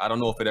right now. I don't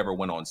know if it ever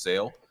went on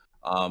sale,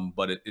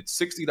 but it's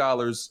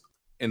 $60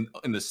 in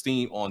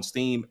on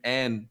Steam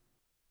and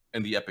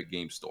in the Epic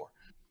Game Store.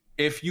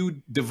 If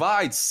you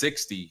divide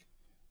 60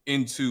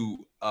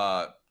 into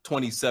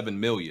 27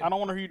 million, I don't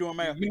want to hear you doing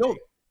math. You know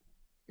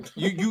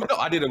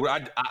I did it.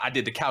 I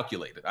did the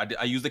calculator.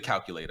 I used the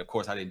calculator. Of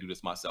course, I didn't do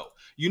this myself.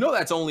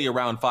 That's only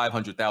around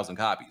 500,000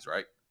 copies,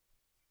 right?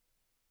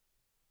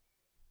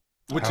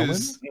 Which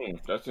is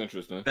that's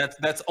interesting.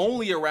 That's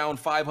only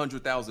around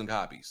 500,000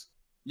 copies.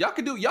 Y'all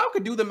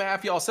could do the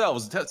math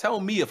yourselves.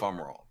 Tell me if I'm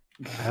wrong.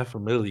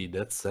 500,000.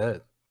 That's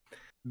sad.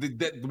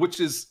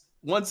 Which is.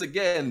 Once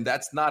again,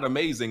 that's not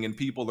amazing, and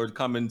people are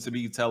coming to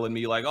me telling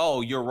me like,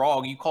 "Oh, you're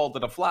wrong. You called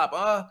it a flop."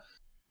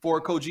 For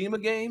a Kojima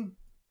game,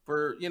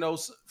 for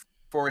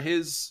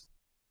his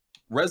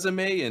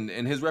resume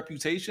and his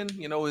reputation,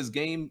 his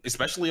game,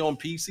 especially on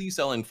PC,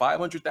 selling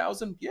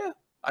 500,000. Yeah,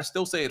 I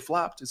still say it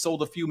flopped. It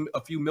sold a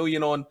few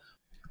million on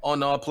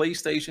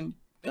PlayStation.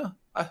 Yeah,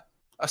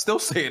 I still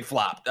say it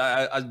flopped.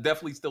 I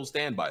definitely still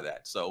stand by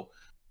that. So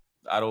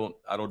I don't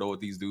know what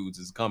these dudes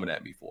is coming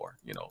at me for.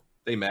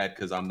 They mad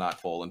because I'm not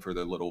falling for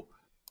their little,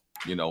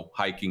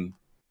 hiking,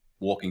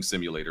 walking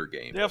simulator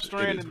game. Death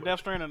Stranding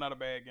not a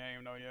bad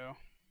game, though, yo.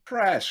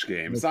 Trash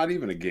game. It's not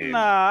even a game.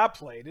 Nah, I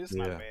played it. It's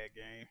not a bad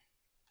game.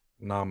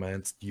 Nah, man,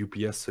 it's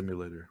UPS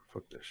simulator.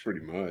 Fuck that shit.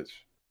 Pretty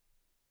much.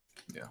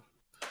 Yeah.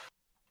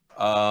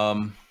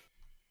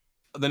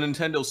 The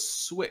Nintendo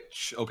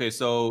Switch. Okay,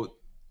 so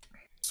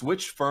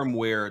Switch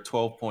firmware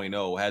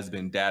 12.0 has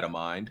been data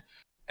mined,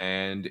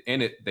 and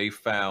in it they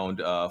found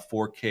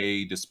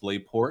 4K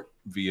DisplayPort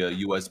via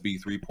USB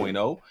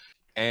 3.0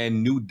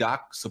 and new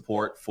dock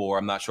support for,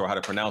 I'm not sure how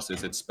to pronounce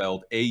this, it's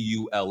spelled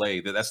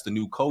AULA. That's the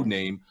new code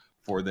name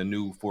for the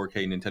new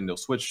 4K Nintendo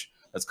Switch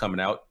that's coming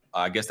out.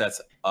 I guess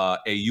that's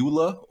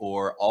AULA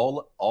or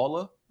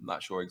AULA. I'm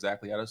not sure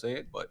exactly how to say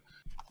it, but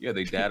yeah,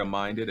 they data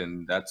mined it,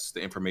 and that's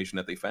the information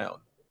that they found.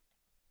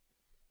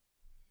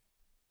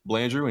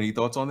 Blandrew, any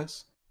thoughts on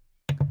this?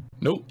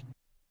 Nope.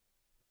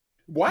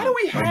 Why do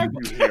we have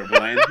you here,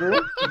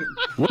 Blandrew?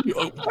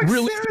 Like,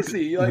 Really?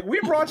 seriously, like we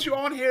brought you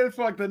on here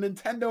for like the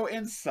Nintendo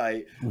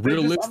Insight.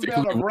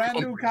 Realistically, a brand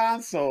new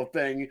console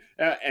thing.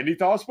 Any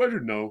thoughts,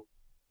 Blandrew? No.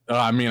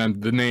 I mean,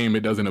 the name,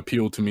 it doesn't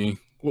appeal to me.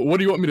 What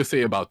do you want me to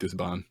say about this,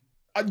 Bond?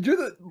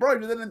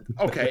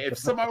 Okay, if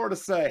somebody were to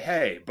say,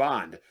 hey,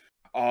 Bond,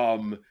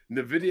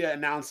 NVIDIA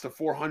announced a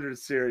 400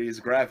 series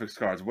graphics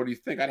cards, what do you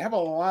think? I'd have a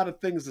lot of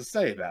things to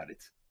say about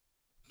it.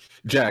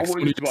 Jax,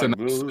 when you just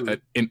announced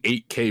an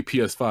 8K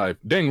PS5.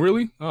 Dang,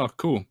 really? Oh,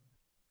 cool.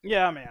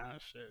 Yeah, I mean,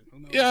 shit.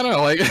 Yeah, I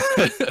know. Like,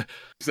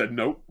 said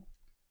nope.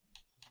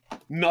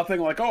 Nothing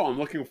like, oh, I'm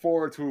looking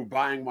forward to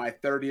buying my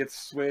 30th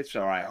Switch,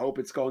 or I hope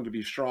it's going to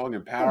be strong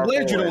and powerful. I'm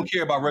glad you don't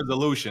care about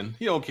resolution.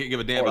 You don't give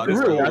a damn about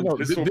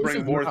this. This will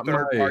bring more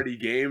third-party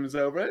games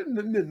over it.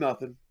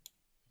 Nothing.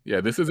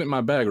 Yeah, this isn't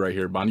my bag right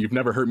here, Bond. You've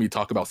never heard me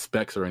talk about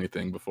specs or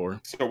anything before.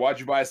 So why'd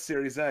you buy a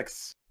Series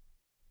X?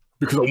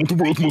 Because I want the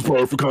world's most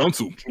powerful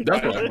console.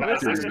 That's why.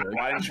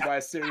 Why didn't you buy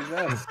a Series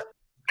S?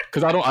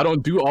 Because I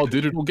don't do all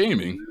digital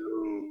gaming.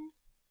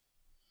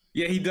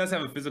 Yeah, he does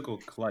have a physical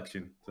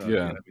collection. So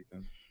yeah.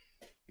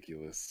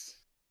 Ridiculous.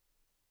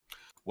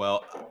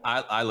 Well,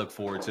 I look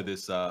forward to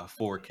this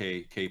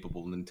 4K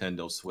capable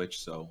Nintendo Switch,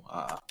 so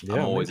Yeah,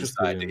 I'm always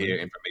excited to hear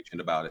information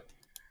about it.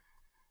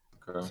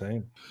 Okay.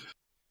 Same.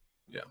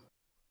 Yeah.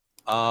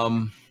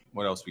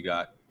 What else we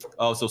got?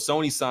 Oh, so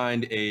Sony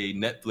signed a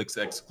Netflix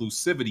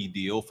exclusivity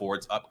deal for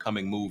its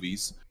upcoming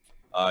movies.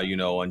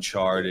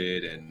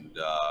 Uncharted, and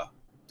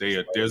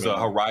there's a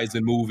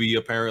Horizon movie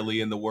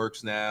apparently in the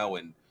works now.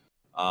 And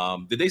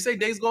did they say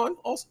Days Gone?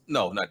 Also,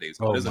 no, not Days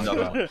Gone. Oh, There's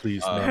another one.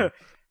 Please, no.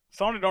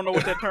 Sony don't know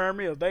what that term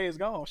is. Days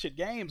gone. Shit,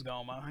 game's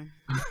gone, man.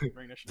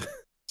 Bring that shit.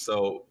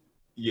 So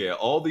yeah,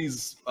 all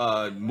these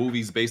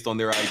movies based on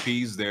their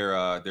IPs,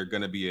 they're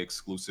gonna be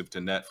exclusive to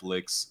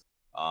Netflix.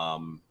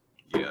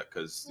 Yeah,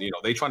 because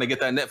they trying to get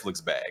that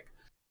Netflix bag.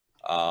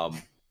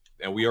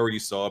 And we already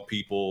saw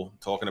people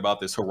talking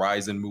about this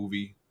Horizon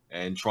movie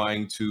and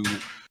trying to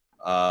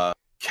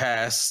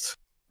cast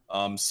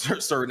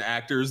certain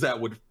actors that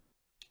would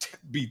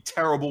be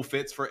terrible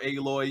fits for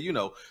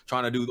Aloy,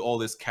 trying to do all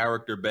this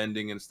character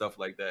bending and stuff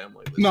like that. I'm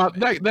like, no,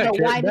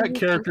 that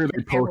character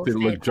they posted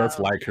looked just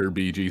like her.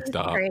 BG,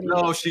 stop.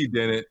 No, she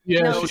didn't.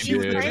 Yeah, no, she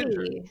was did. a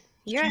ginger.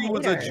 She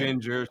was a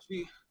ginger.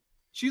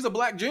 She's a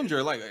black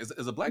ginger, like is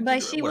a black but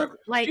ginger. She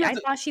looked like I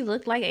thought she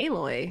looked like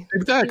Aloy.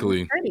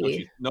 Exactly.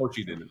 No,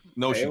 she didn't.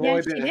 No, she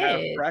Aloy didn't. didn't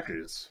have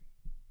freckles.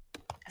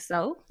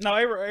 So?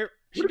 No,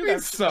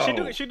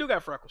 she do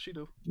got freckles. She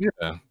do.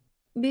 Yeah.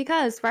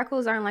 Because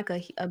freckles aren't like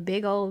a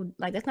big old,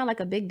 like that's not like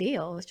a big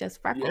deal. It's just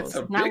freckles. It's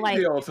a not big like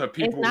deal to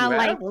people. it's not who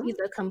like have them. she's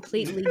a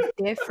completely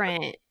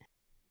different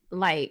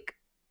like.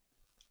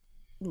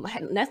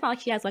 That's not like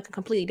she has like a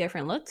completely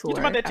different look to You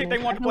her. talking about that chick they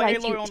want to play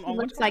Aloy she on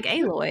looks like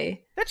Aloy.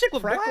 That chick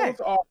was Freckles black.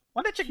 are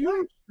Why that chick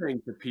huge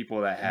thing to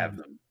people that have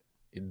them.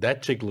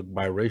 That chick looked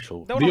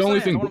biracial.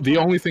 The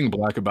only thing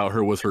black about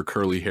her was her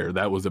curly hair.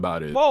 That was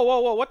about it.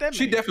 Whoa, what that mean?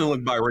 She definitely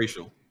looked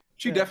biracial.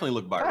 She definitely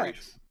looked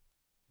biracial.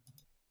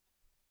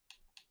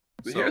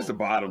 But here's the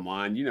bottom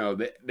line.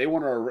 They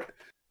want to,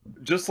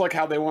 just like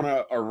how they want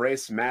to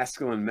erase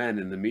masculine men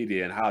in the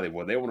media in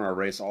Hollywood, they want to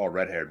erase all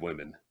red-haired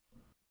women.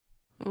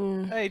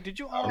 Hey, did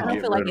you? I don't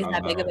feel like it's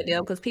that big of a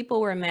deal because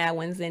people were mad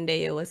when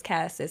Zendaya was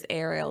cast as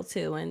Ariel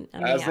too, and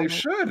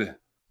should.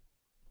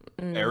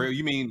 Ariel,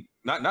 you mean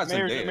not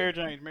Zendaya? Mary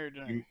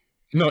Jane.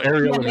 No,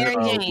 Ariel. Mary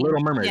Jane.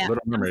 Little Mermaid. Yeah,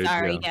 Little Mermaid.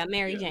 Sorry,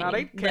 Mary Jane. No,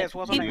 they cast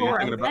what's her people name?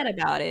 were upset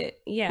about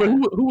it. Yeah. But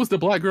who was the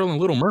black girl in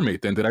Little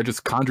Mermaid then? Did I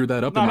just conjure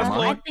that up in my I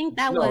mind? think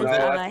that was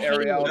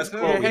Ariel. That's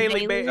Chloe.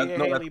 Haley.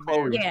 That's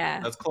Chloe.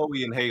 Yeah. That's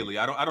Chloe and Haley.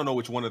 I don't know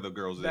which one of the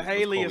girls The is.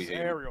 Haley Chloe is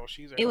Ariel.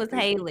 She's It was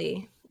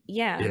Haley.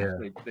 Yeah.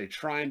 They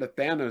trying to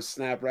Thanos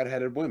snap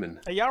redheaded women.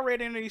 Hey, y'all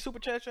read any of these super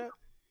chats yet?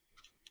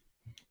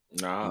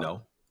 Nah.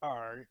 No. All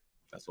right.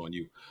 That's on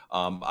you.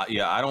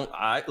 I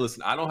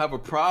don't have a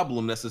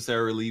problem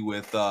necessarily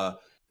with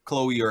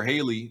Chloe or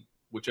Haley,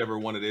 whichever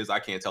one it is. I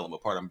can't tell them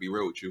apart. I'm gonna be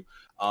real with you.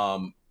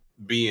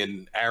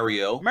 Being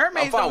Ariel,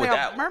 mermaids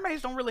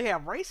don't really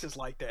have races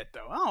like that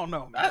though. I don't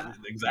know, man.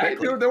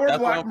 Exactly. There were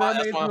black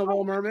mermaids in the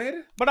Little Mermaid.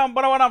 But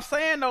what I'm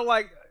saying though,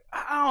 like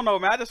I don't know,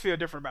 man. I just feel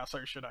different about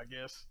certain shit. I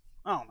guess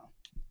I don't know.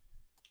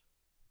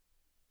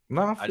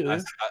 No,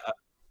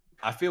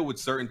 I feel with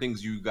certain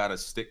things you got to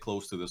stick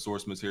close to the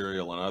source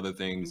material, and other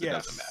things it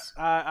doesn't matter.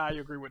 I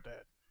agree with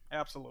that.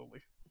 Absolutely.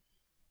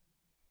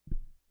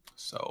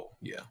 So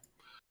yeah,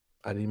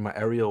 I need my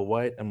Ariel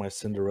white and my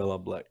Cinderella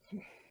black.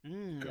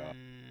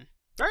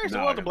 There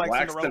actually was a Black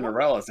Cinderella.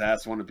 Cinderella's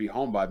ass want to be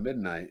home by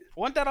midnight.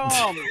 Wasn't that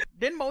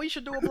didn't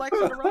Moesha do a Black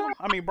Cinderella?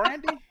 I mean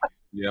Brandy.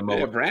 Yeah,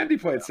 Brandy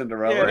played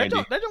Cinderella. Yeah,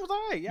 that was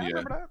alright. Yeah, I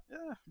remember that.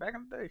 Yeah, back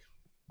in the day.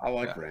 I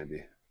like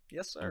Brandy.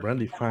 Yes, sir.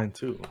 Brandy fine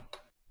too.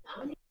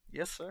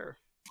 Yes, sir.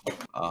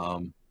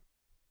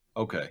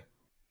 Okay.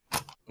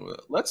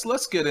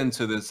 Let's get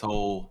into this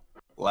whole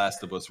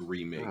Last of Us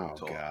remake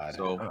talk. God.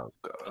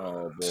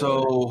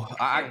 So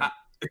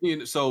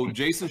so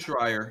Jason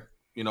Schreier,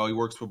 he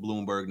works for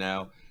Bloomberg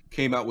now,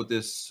 came out with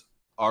this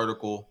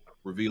article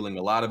revealing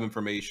a lot of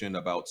information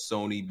about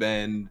Sony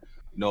Bend,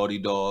 Naughty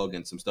Dog,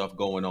 and some stuff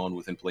going on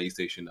within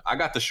PlayStation. I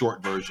got the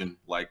short version,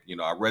 I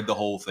read the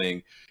whole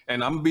thing,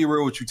 and I'm gonna be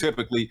real with you.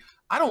 Typically,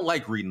 I don't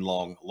like reading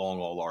long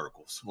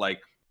articles. Like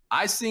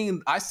I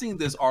seen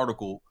this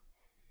article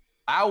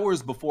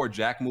hours before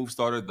Jack Move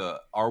started the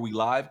Are We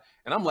Live,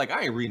 and I'm like,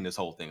 I ain't reading this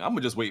whole thing. I'm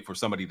gonna just wait for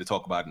somebody to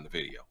talk about it in the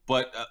video.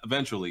 But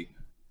eventually,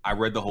 I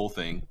read the whole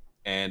thing,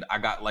 and I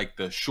got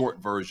the short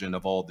version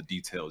of all the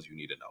details you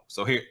need to know.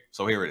 So here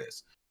it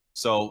is.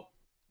 So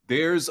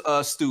there's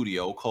a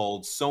studio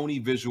called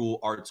Sony Visual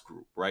Arts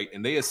Group, right?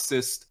 And they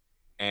assist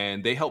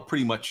and they help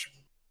pretty much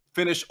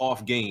finish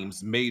off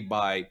games made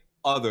by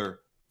other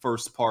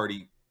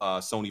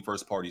Sony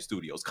first party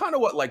studios. Kind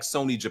of what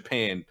Sony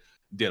Japan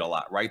did a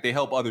lot, right? They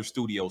help other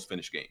studios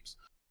finish games.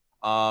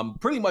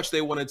 Pretty much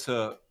they wanted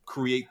to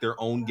create their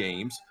own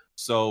games.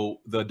 So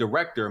the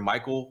director,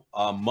 Michael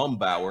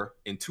Mumbauer,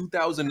 in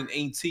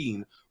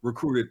 2018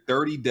 recruited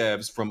 30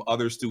 devs from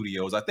other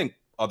studios. I think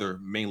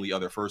mainly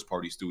other first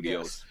party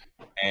studios.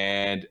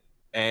 Yes.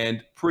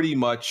 And pretty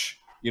much,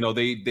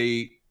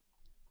 they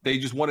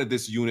just wanted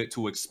this unit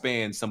to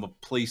expand some of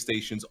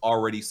PlayStation's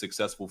already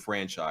successful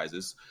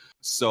franchises.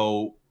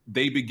 So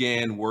they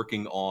began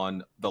working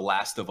on The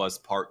Last of Us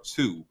Part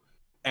 2.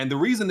 And the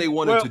reason they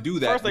wanted to do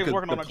that, first they were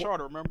working on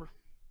Uncharted, remember?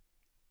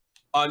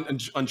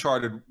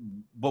 Uncharted,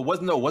 but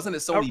wasn't it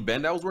Sony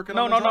Bend that was working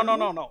on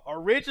Uncharted? No.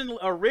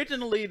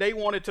 Originally they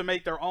wanted to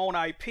make their own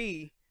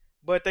IP,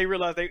 but they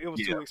realized it was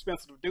too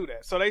expensive to do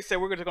that. So they said,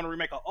 we're just going to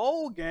remake an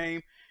old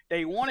game.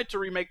 They wanted to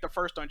remake the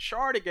first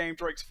Uncharted game,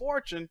 Drake's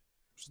Fortune,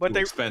 but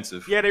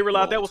expensive. Yeah, they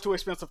realized that was too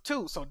expensive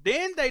too. So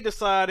then they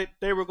decided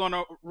they were going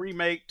to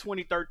remake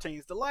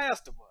 2013's The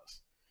Last of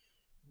Us.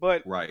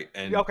 But right,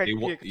 and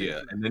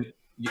and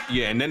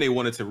then they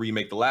wanted to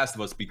remake The Last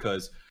of Us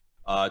because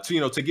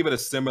to give it a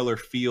similar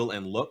feel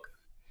and look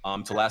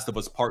to Last of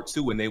Us Part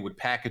 2, and they would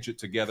package it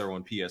together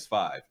on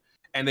PS5.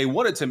 And they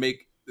wanted to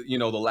make The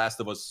Last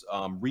of Us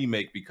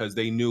remake because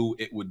they knew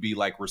it would be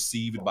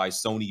received by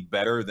Sony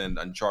better than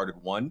Uncharted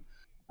 1,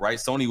 right?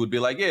 Sony would be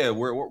like, yeah,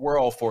 we're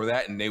all for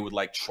that, and they would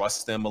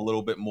trust them a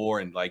little bit more,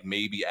 and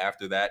maybe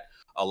after that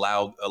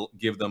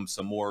give them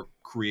some more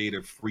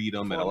creative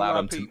freedom and allow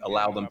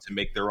them to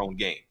make their own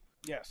game.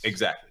 Yes,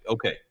 exactly.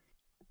 Okay,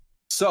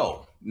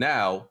 so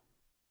now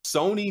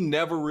Sony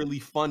never really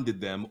funded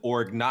them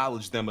or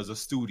acknowledged them as a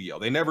studio.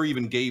 They never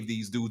even gave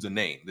these dudes a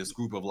name. This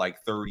group of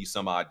 30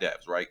 some odd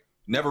devs, right?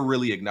 Never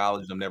really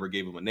acknowledged them, never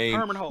gave them a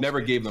name,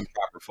 never gave them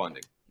proper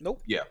funding.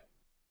 Nope. Yeah.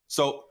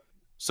 So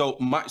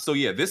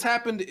this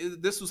happened.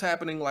 This was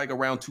happening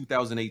around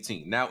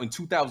 2018. Now in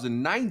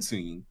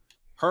 2019,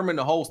 Herman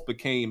Hulst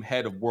became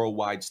head of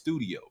Worldwide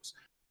Studios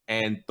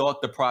and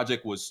thought the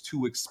project was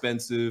too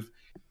expensive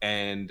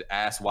and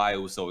asked why it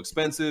was so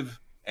expensive.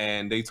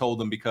 And they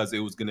told him because it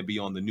was going to be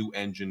on the new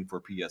engine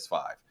for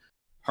PS5.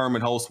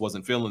 Herman Hulst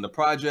wasn't feeling the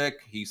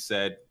project. He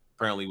said,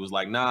 apparently was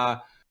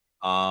nah.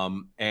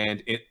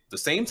 And at the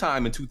same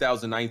time in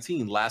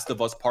 2019, Last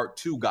of Us Part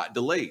 2 got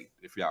delayed,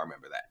 if y'all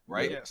remember that,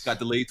 right? Yes. Got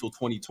delayed till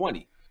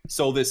 2020.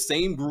 So this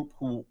same group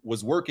who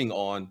was working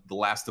on The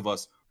Last of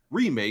Us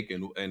remake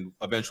and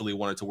eventually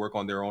wanted to work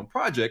on their own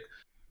project,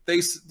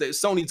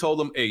 Sony told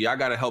them, hey, y'all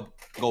got to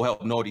go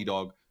help Naughty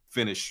Dog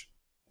finish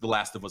The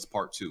Last of Us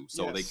Part 2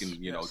 so they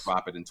can,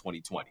 drop it in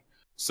 2020.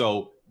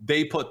 So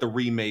they put the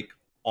remake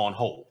on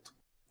hold,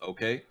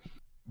 okay?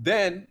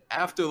 Then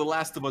after The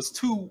Last of Us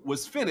 2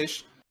 was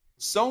finished,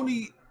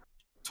 Sony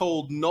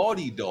told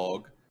Naughty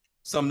Dog,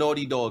 some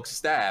Naughty Dog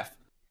staff,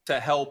 to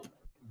help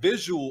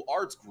Visual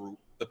Arts Group,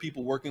 the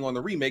people working on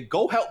the remake,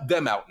 go help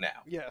them out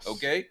now. Yes.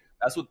 Okay?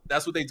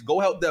 That's what they go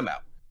help them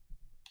out.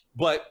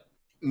 But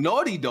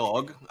Naughty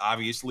Dog,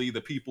 obviously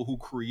the people who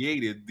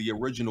created the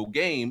original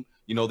game,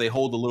 they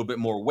hold a little bit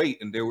more weight,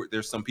 and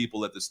there's some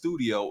people at the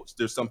studio,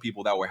 there's some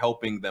people that were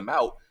helping them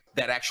out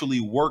that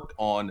actually worked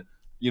on,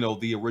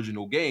 the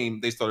original game.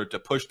 They started to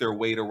push their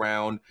weight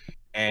around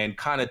and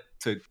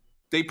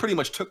they pretty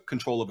much took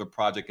control of the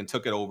project and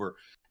took it over.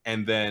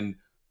 And then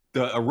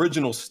the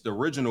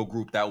original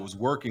group that was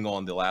working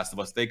on The Last of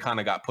Us, they kind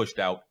of got pushed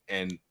out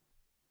and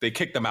they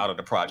kicked them out of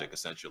the project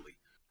essentially,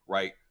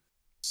 right?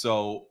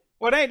 So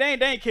they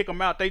ain't kick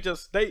them out. They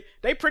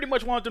pretty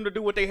much wanted them to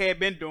do what they had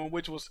been doing,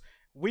 which was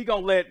when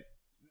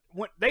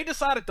they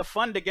decided to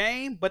fund the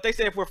game, but they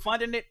said if we're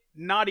funding it,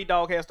 Naughty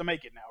Dog has to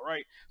make it now,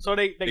 right? So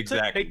they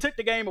took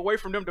the game away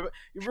from them.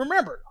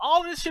 Remember,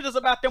 all this shit is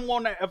about them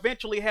wanting to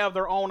eventually have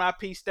their own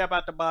IP, step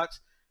out the box.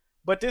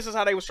 But this is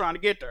how they was trying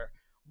to get there.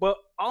 But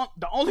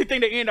the only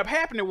thing that ended up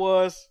happening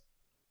was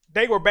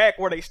they were back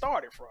where they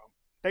started from.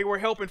 They were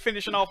helping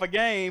finishing off a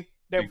game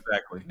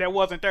that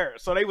wasn't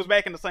theirs. So they was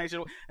back in the same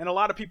shit, and a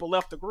lot of people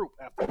left the group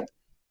after that.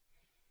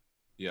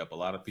 Yep, a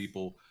lot of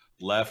people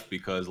left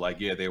because, like,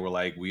 yeah, they were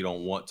like, we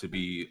don't want to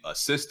be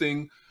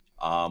assisting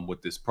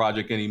with this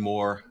project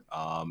anymore.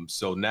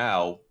 So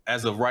now,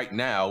 as of right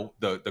now,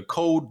 the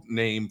code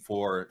name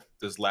for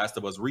this Last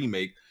of Us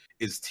remake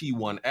is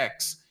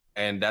T1X,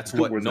 and that's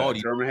what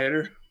Naughty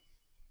Terminator.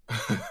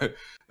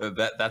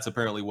 That's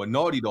apparently what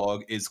Naughty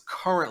Dog is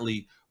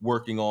currently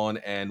working on,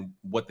 and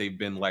what they've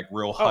been like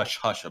real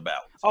hush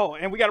about. Oh,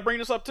 and we got to bring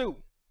this up too.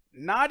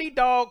 Naughty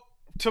Dog,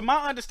 to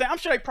my understanding, I'm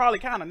sure they probably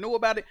kind of knew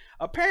about it.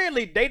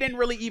 Apparently, they didn't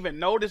really even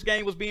know this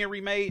game was being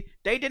remade.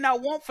 They did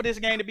not want for this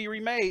game to be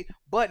remade,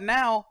 but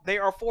now they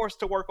are forced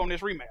to work on this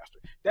remaster.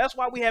 That's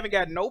why we haven't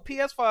got no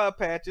PS5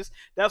 patches.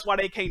 That's why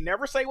they can't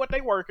never say what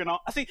they working on.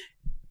 I see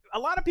a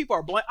lot of people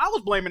are I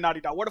was blaming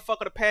Naughty Dog. Where the fuck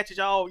are the patches,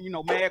 y'all?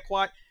 Mad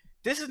quiet.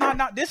 This is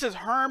not. This is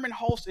Herman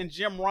Host and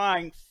Jim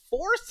Ryan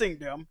forcing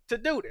them to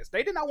do this.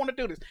 They did not want to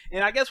do this,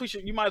 and I guess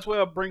you might as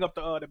well bring up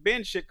the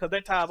Ben shit because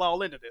that ties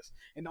all into this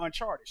and the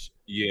Uncharted shit.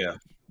 Yeah.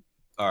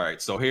 All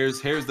right. So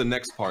here's the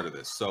next part of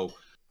this. So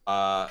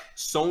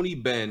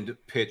Sony Bend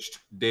pitched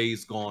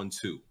Days Gone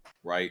 2,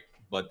 right?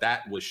 But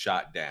that was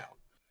shot down.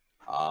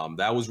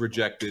 That was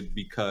rejected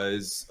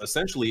because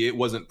essentially it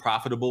wasn't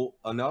profitable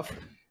enough.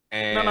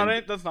 And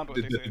no, that's not what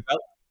they said.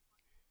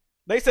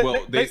 They said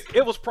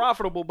it was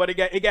profitable, but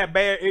it got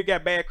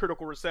bad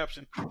critical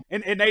reception,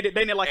 and they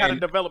didn't like how the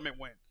development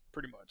went,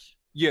 pretty much.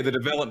 Yeah,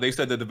 they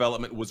said the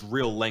development was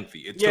real lengthy.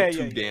 It took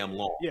too damn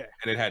long. Yeah,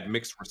 and it had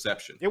mixed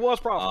reception. It was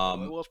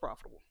profitable. It was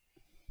profitable.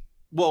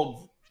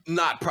 Well,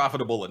 not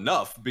profitable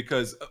enough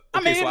because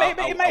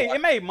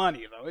it made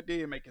money though. It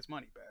did make its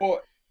money back.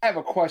 Well, I have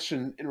a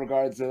question in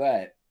regards to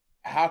that.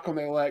 How come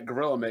they let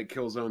Guerrilla make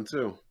Killzone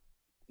 2?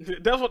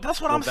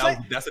 That's what I'm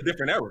saying. That's a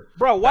different era,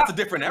 bro. That's a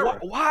different era.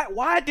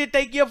 Why did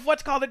they give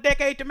what's called a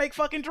decade to make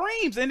fucking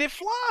Dreams and it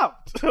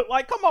flopped?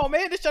 Like, come on,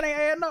 man, this shit ain't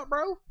adding up,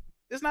 bro.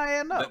 It's not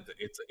adding up.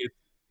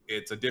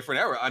 It's a different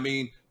era. I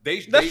mean,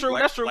 that's true.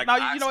 Like now,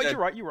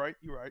 you're right.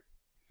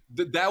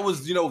 That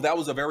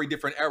was a very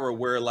different era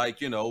where, like,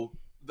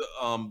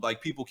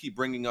 like people keep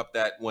bringing up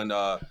that when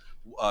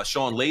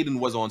Sean Layden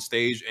was on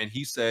stage and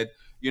he said,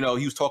 he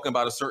was talking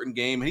about a certain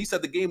game, and he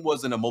said the game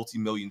wasn't a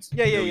multi-million seller.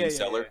 Yeah.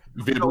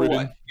 So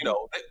what?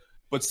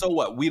 But so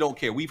what? We don't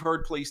care. We've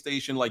heard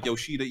PlayStation, like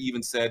Yoshida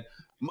even said,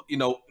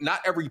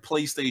 not every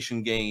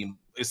PlayStation game,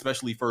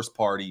 especially first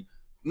party,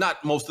 I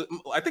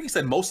think he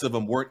said most of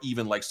them weren't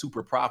even like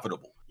super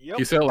profitable. Yep.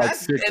 He said like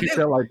six. He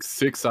said like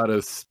 6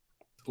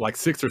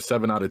 or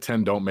 7 out of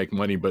 10 don't make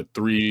money, but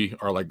 3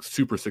 are like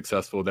super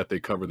successful that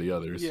they cover the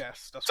others.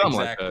 Yes, that's something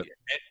exactly. Like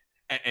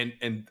that.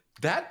 And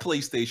that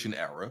PlayStation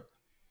era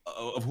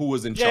of who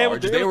was in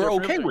charge, they were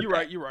okay with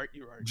it. You're right.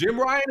 Jim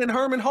Ryan and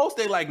Herman Host,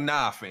 they like,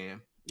 nah,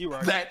 fam. You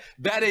right.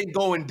 That ain't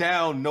going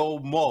down no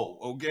more.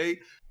 Okay,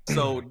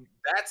 so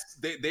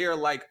they are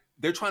like,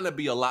 they're trying to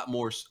be a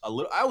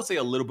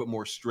little bit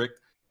more strict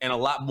and a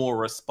lot more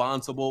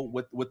responsible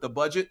with the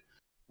budget,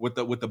 with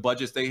the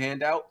budgets they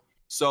hand out.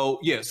 So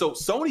yeah, so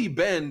Sony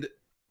Bend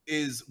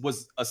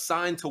was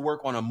assigned to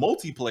work on a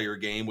multiplayer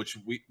game, which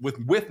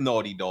with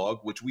Naughty Dog,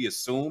 which we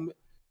assume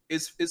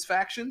is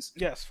Factions.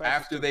 Yes,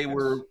 Factions.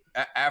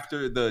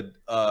 After the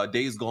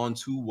Days Gone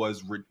 2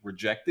 was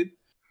rejected,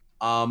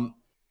 and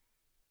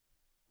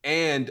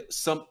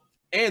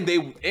they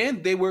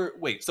were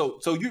so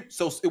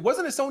it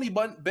wasn't a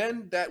Sony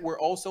Bend that were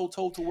also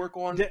told to work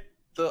on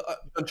the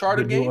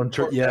Uncharted game.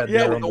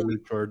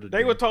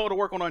 They were told to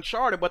work on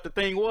Uncharted, but the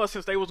thing was,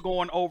 since they was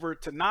going over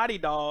to Naughty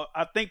Dog,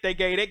 I think they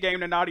gave that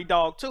game to Naughty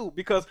Dog too,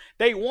 because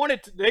they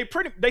wanted to,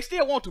 they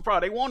still want to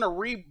probably, they want to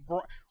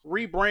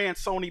rebrand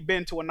Sony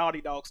Bend to a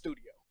Naughty Dog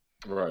studio,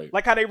 right?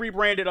 Like how they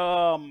rebranded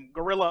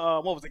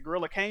Guerrilla, what was it,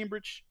 Guerrilla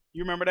Cambridge?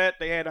 You remember that?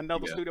 They had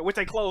another studio, which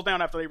they closed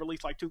down after they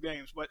released like 2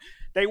 games, but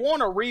they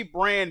want to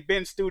rebrand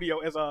Bend Studio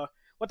as a,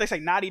 what they say,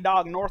 Naughty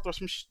Dog North or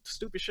some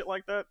stupid shit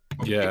like that.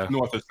 Yeah,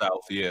 North or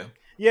South.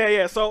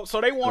 Yeah. So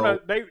they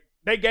want to,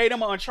 they gave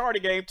them an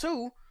Uncharted game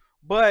too,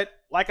 but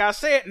like I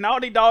said,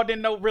 Naughty Dog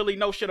didn't really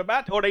know shit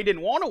about it, or they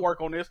didn't want to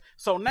work on this.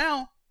 So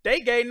now they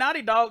gave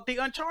Naughty Dog the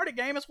Uncharted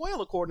game as well,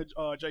 according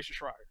to Jason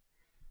Schreier.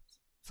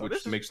 So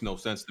which makes no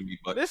sense to me.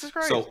 But this is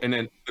crazy.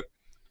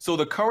 So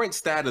the current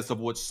status of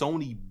what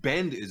Sony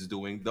Bend is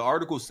doing, the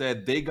article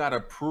said they got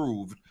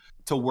approved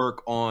to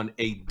work on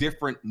a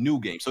different new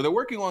game. So they're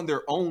working on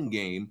their own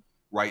game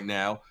right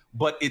now,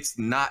 but it's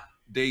not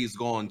Days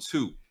Gone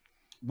 2,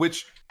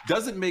 which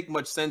doesn't make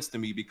much sense to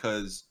me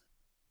because,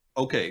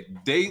 okay,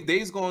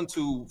 Days Gone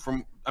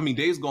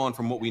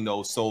from what we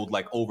know sold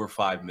like over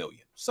 5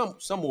 million,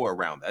 somewhere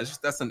around that.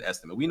 That's an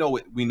estimate. We know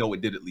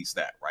it did at least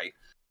that, right?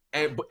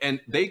 And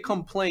they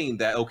complained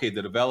that, okay,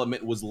 the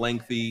development was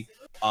lengthy.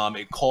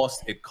 It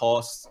cost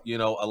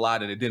a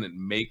lot, and it didn't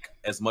make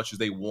as much as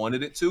they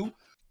wanted it to.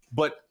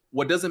 But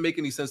what doesn't make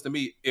any sense to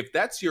me, if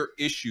that's your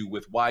issue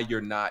with what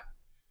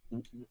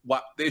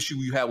the issue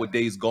you had with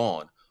Days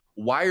Gone,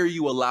 why are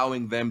you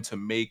allowing them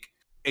to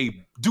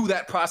do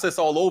that process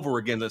all over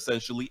again,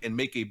 essentially, and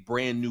make a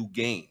brand new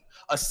game?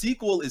 A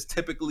sequel is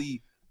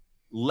typically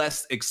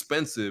less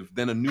expensive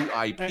than a new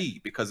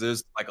IP because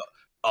there's like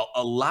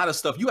a lot of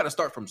stuff you got to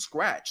start from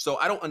scratch. So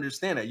I don't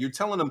understand that. You're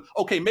telling them,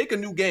 okay, make a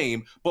new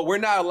game, but we're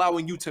not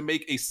allowing you to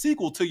make a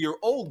sequel to your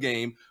old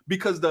game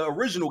because the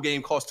original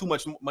game cost too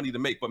much money to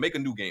make, but make a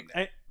new game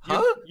now.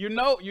 You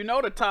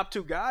know the top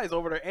two guys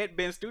over there at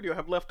Ben Studio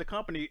have left the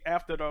company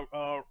after the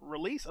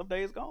release of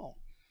Days Gone.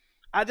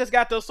 I just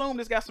got to assume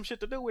this got some shit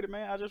to do with it,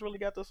 man. I just really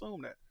got to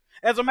assume that.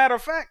 As a matter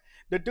of fact,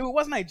 the dude,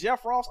 what's his name?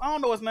 Jeff Ross? I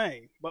don't know his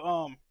name, but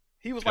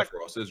he was Jeff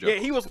Ross,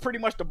 he was pretty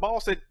much the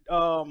boss at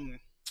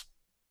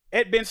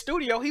Ben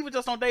Studio. He was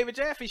just on David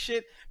Jaffe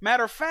shit.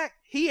 Matter of fact,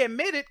 he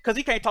admitted, because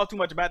he can't talk too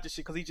much about this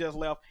shit because he just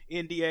left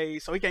NDA,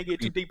 so he can't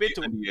get too deep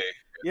into it.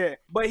 Yeah,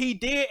 but he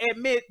did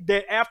admit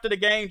that after the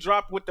game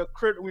dropped with the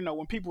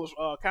when people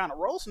was kind of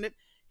roasting it,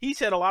 he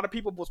said a lot of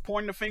people was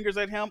pointing the fingers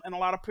at him, and a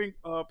lot of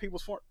people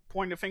was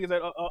pointing the fingers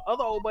at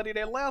other old buddy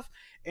that left.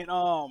 And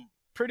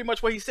pretty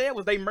much what he said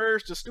was they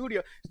merged the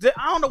studio.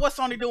 I don't know what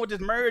Sony doing with this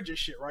merger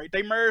shit, right?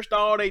 They merged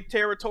all their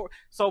territory.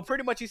 So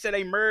pretty much he said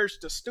they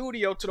merged the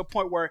studio to the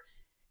point where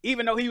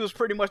even though he was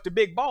pretty much the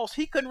big boss,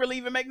 he couldn't really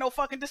even make no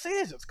fucking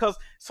decisions because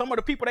some of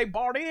the people they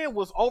brought in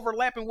was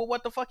overlapping with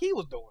what the fuck he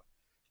was doing.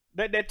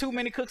 That too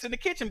many cooks in the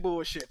kitchen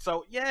bullshit.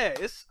 So yeah,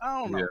 I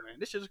don't know, man.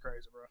 This shit is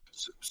crazy, bro.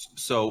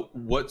 So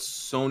what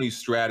Sony's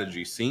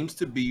strategy seems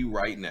to be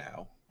right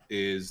now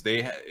is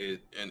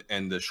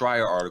and the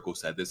Schreier article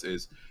said this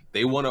is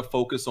they want to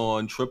focus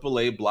on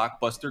AAA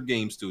blockbuster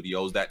game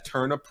studios that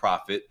turn a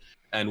profit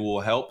and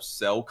will help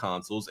sell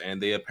consoles,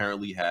 and they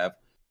apparently have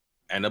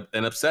an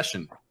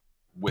obsession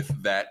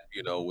with that,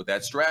 with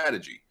that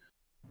strategy.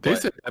 They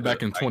said that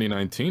back in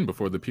 2019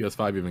 before the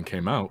PS5 even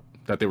came out,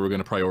 that they were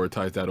going to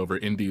prioritize that over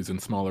indies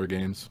and smaller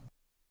games.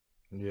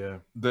 Yeah.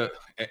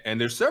 And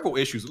there's several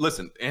issues.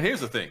 Listen, and here's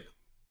the thing.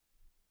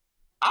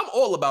 I'm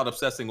all about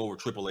obsessing over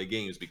AAA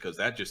games because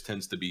that just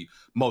tends to be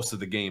most of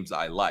the games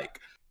I like.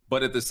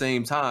 But at the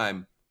same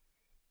time,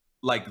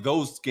 like,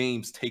 those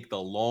games take the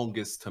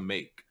longest to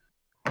make.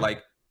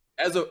 Like,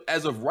 as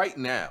of right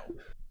now,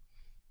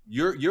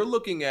 you're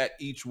looking at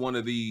each one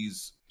of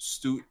these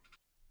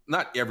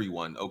not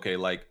everyone, okay,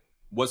 like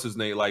what's his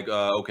name? Like,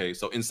 okay,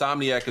 so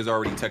Insomniac has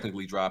already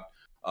technically dropped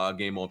a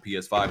game on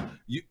PS5.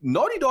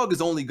 Naughty Dog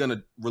is only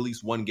gonna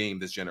release one game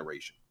this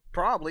generation.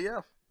 Probably,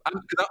 yeah.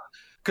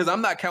 Because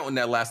I'm not counting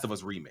that Last of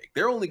Us remake.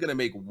 They're only gonna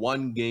make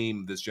one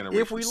game this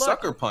generation. If we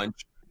Sucker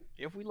Punch.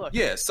 If we lucky.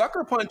 Yeah,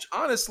 Sucker Punch,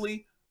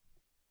 honestly,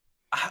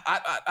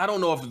 I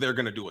don't know if they're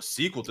gonna do a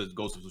sequel to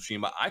Ghost of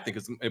Tsushima. I think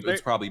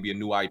it's probably be a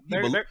new IP.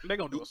 They're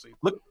gonna do a sequel.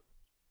 Look,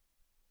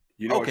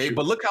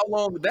 but look how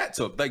long that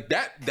took. Like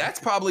that's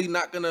probably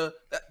not gonna.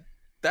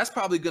 That's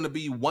probably gonna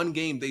be one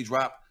game they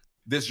drop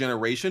this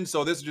generation.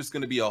 So this is just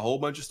gonna be a whole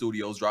bunch of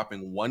studios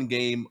dropping one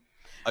game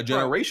a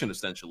generation,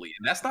 essentially,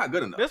 and that's not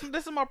good enough.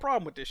 This is my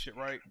problem with this shit,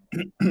 right?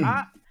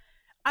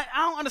 I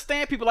don't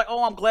understand people like,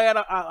 oh, I'm glad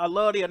I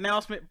love the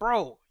announcement,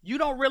 bro. You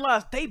don't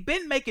realize they've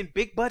been making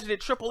big budgeted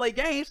AAA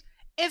games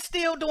and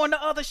still doing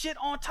the other shit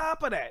on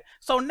top of that.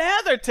 So now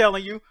they're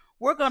telling you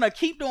we're gonna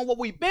keep doing what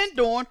we've been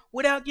doing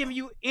without giving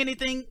you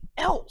anything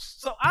else.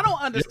 So I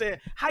don't understand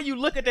how you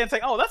look at that and say,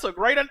 oh, that's a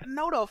great.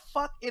 No, the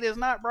fuck it is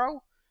not,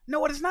 bro.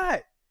 No, it is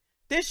not.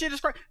 This shit is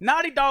crazy.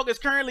 Naughty Dog is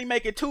currently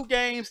making 2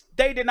 games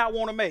they did not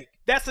want to make.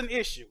 That's an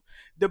issue.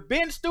 The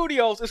Ben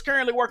Studios is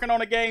currently working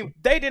on a game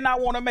they did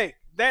not want to make.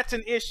 That's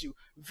an issue.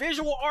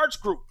 Visual Arts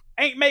Group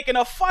ain't making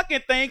a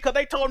fucking thing because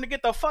they told them to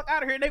get the fuck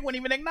out of here and they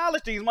wouldn't even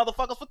acknowledge these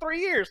motherfuckers for 3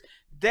 years.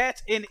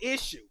 That's an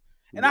issue.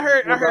 And I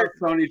heard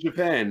Sony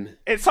Japan.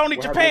 And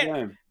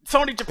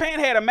Sony Japan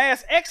had a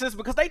mass exodus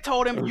because they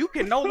told him you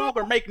can no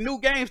longer make new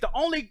games. The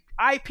only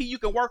IP you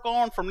can work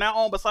on from now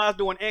on besides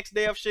doing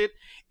XDev shit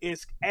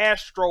is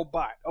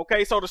Astrobot.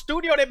 Okay, so the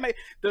studio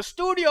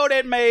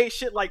that made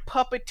shit like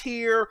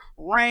Puppeteer,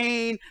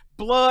 Rain,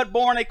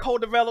 Bloodborne, they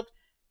co-developed,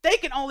 they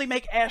can only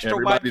make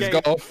Astrobot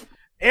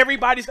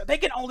games. They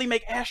can only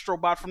make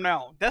Astrobot from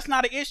now on. That's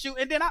not an issue.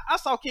 And then I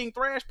saw King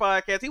Thrash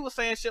podcast. He was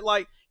saying shit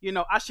like,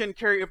 I shouldn't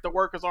care if the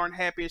workers aren't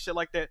happy and shit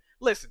like that.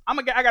 Listen,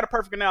 I got a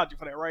perfect analogy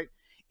for that, right?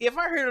 If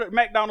I hear that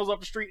McDonald's up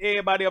the street,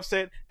 everybody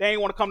upset, they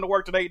ain't want to come to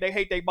work today, they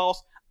hate their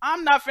boss,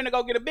 I'm not finna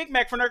go get a Big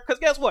Mac from there because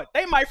guess what?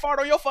 They might fart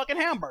on your fucking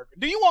hamburger.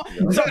 Do you want?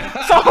 So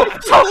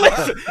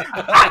listen,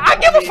 I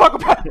give a fuck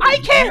about. I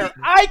care.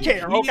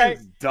 Okay.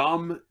 It's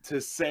dumb to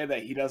say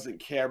that he doesn't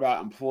care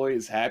about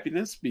employees'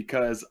 happiness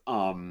because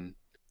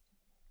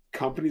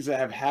companies that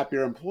have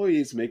happier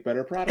employees make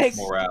better products.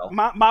 Morale.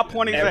 My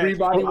point is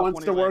everybody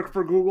wants to work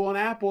for Google and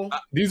Apple.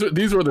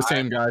 These were the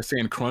same guys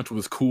saying Crunch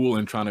was cool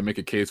and trying to make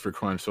a case for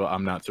Crunch, so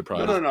I'm not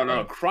surprised.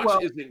 No.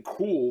 Crunch isn't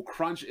cool.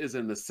 Crunch is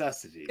a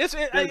necessity. There's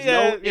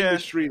no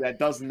industry that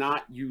does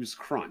not use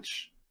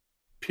Crunch.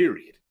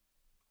 Period.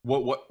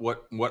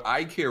 What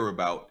I care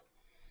about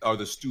are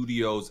the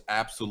studios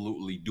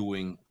absolutely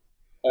doing.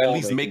 At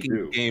least making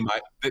the game.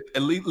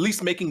 At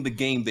least making the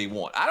game they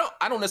want.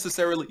 I don't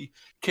necessarily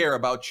care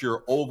about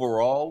your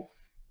overall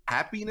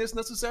happiness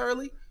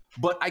necessarily,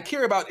 but I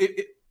care about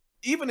it.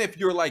 Even if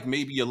you're like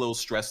maybe a little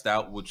stressed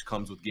out, which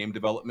comes with game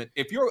development,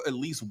 if you're at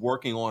least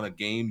working on a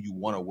game you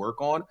want to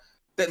work on,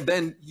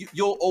 then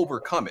you'll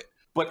overcome it.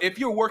 But if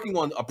you're working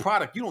on a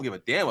product you don't give a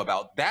damn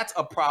about, that's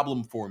a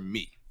problem for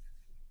me,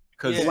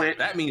 because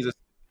that means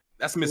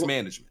that's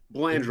mismanagement.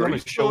 Blandrew,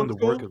 It's showing the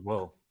work as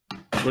well.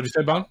 What'd you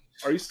say, Bon?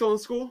 Are you still in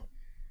school?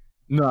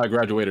 No, I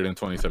graduated in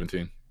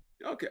 2017.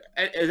 Okay.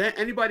 Is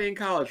anybody in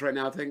college right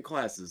now taking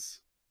classes?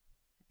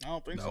 I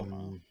don't think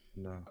so.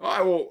 No. All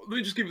right, well, let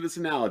me just give you this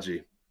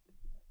analogy.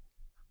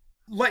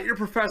 Let your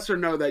professor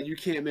know that you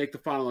can't make the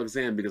final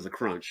exam because of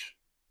crunch.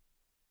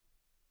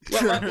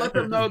 Let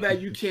them know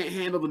that you can't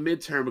handle the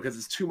midterm because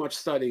it's too much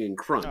studying and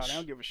crunch. No, they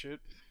don't give a shit.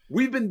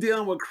 We've been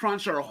dealing with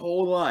crunch our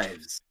whole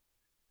lives.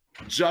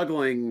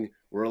 Juggling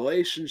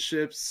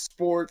relationships,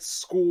 sports,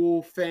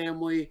 school,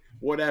 family,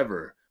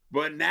 whatever.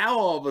 But now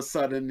all of a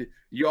sudden,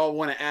 y'all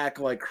want to act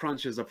like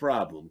crunch is a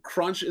problem.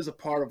 Crunch is a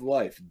part of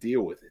life.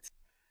 Deal with it.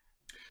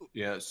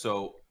 Yeah.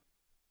 So,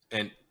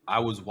 and I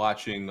was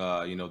watching,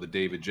 the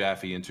David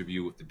Jaffe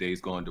interview with the Days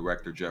Gone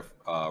director Jeff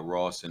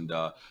Ross, and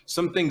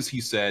some things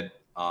he said.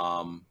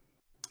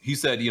 He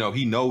said,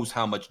 he knows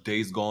how much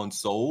Days Gone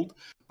sold,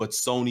 but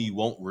Sony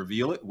won't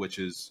reveal it, which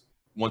is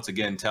once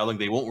again telling.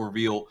 They won't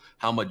reveal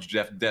how much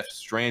Death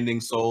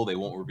Stranding sold. They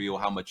won't reveal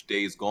how much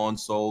Days Gone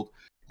sold.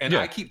 And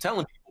I keep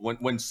telling people,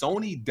 when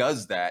Sony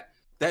does that,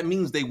 that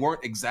means they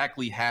weren't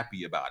exactly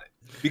happy about it.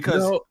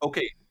 Because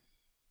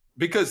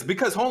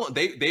because hold on,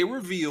 they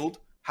revealed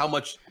how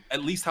much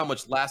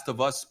Last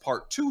of Us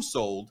Part 2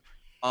 sold,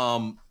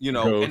 and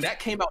that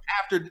came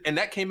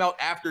out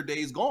after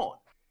Days Gone.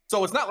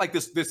 So it's not like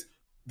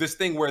this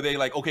thing where they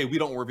like, okay, we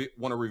don't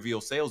want to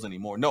reveal sales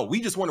anymore. No, we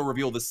just want to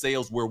reveal the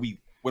sales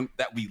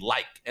that we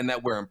like and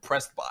that we're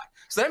impressed by.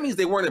 So that means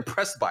they weren't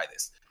impressed by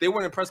this. They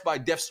weren't impressed by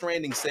Death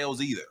Stranding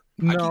sales either.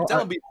 I keep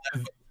telling people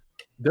that.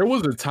 There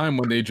was a time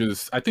when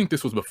I think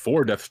this was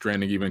before Death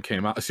Stranding even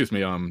came out.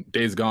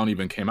 Days Gone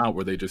even came out,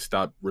 where they just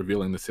stopped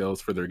revealing the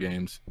sales for their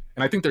games.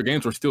 And I think their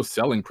games were still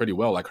selling pretty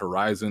well. Like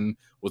Horizon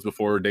was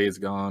before Days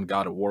Gone,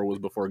 God of War was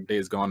before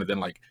Days Gone, and then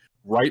like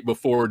right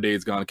before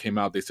Days Gone came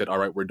out, they said, "All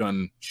right, we're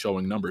done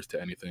showing numbers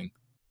to anything,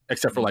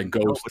 except for like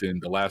Ghost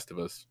and The Last of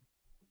Us."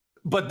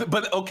 But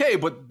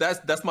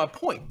that's my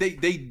point.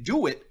 They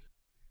do it.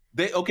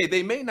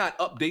 They may not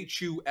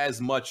update you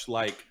as much.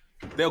 Like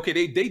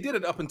they did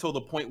it up until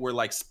the point where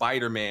like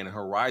Spider-Man and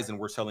Horizon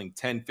were selling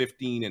 10,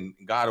 15, and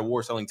God of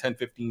War selling 10,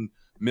 15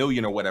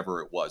 million or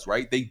whatever it was.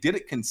 Right? They did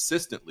it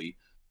consistently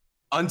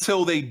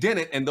until they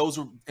didn't, and those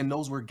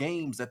were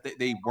games that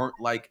they weren't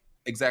like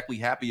exactly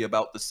happy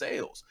about the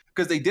sales,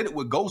 because they did it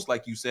with Ghost,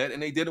 like you said,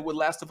 and they did it with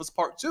Last of Us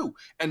Part 2,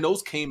 and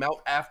those came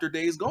out after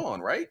Days Gone,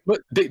 right?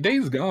 But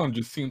Days Gone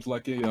just seems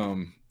like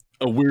a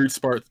weird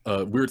spot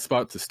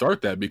to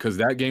start that, because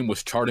that game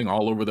was charting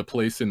all over the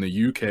place in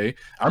the UK.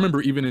 I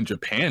remember even in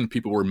Japan,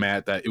 people were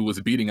mad that it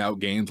was beating out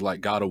games like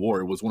God of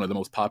War. It was one of the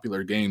most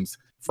popular games,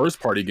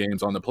 first-party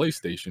games on the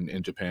PlayStation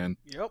in Japan.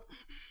 Yep.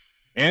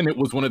 And it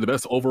was one of the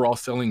best overall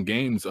selling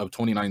games of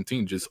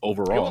 2019, just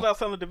overall. It was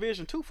outselling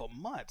Division 2 for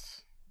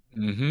months.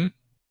 Mm-hmm.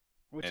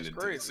 Which is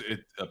crazy. It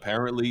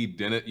apparently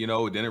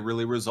didn't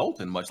really result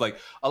in much. Like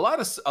a lot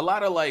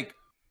of like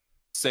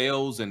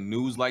sales and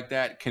news like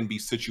that can be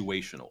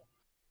situational,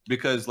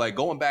 because like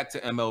going back to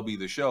MLB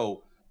The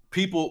Show,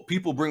 people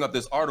bring up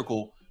this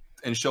article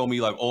and show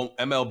me like, oh,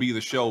 MLB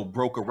The Show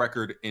broke a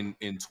record in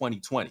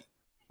 2020,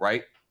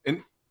 right?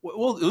 And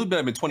well, it would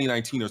have been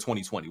 2019 or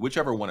 2020,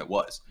 whichever one it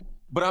was.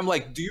 But I'm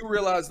like, do you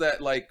realize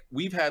that like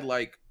we've had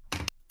like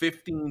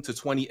 15 to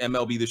 20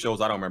 MLB The Shows?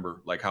 I don't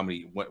remember like how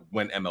many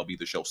when MLB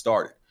The Show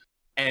started,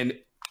 and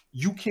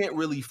you can't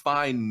really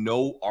find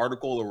no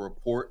article or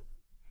report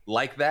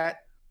like that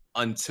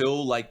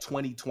until like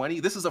 2020.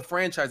 This is a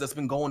franchise that's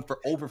been going for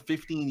over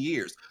 15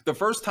 years. The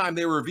first time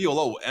they reveal,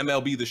 oh,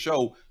 MLB The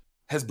Show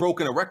has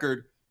broken a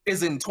record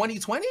is in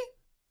 2020.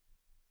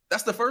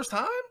 That's the first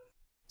time.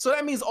 So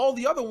that means all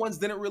the other ones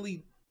didn't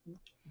really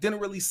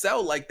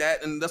sell like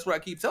that, and that's what I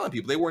keep telling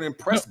people. They weren't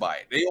impressed by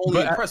it. They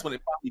only impressed when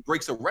it finally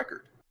breaks a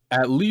record.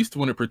 At least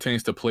when it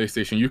pertains to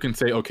PlayStation, you can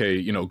say,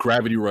 okay,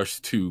 Gravity Rush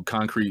 2,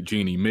 Concrete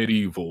Genie,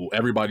 Medieval,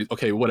 everybody's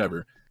okay,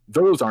 whatever.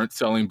 Those aren't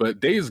selling, but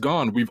Days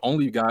Gone, we've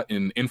only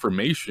gotten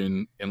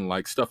information and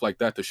like stuff like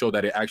that to show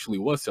that it actually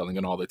was selling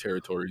in all the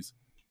territories.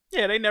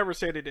 Yeah, they never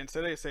said it didn't.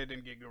 So they said it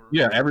didn't get good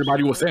reviews. Yeah,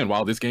 everybody was saying,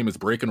 wow, this game is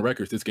breaking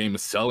records. This game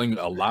is selling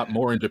a lot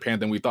more in Japan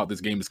than we thought.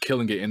 This game is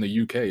killing it in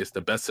the UK. It's the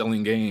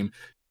best-selling game.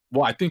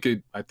 Well, I think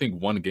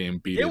one game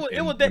beat it.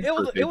 It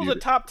was a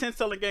top 10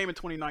 selling game in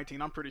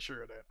 2019. I'm pretty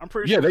sure of that. I'm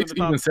pretty sure. Yeah,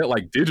 they even said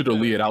like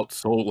digitally it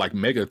outsold like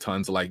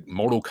megatons, like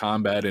Mortal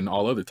Kombat and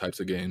all other types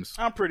of games.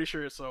 I'm pretty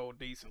sure it sold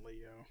decently,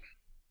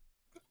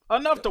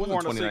 enough to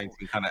warrant a sequel.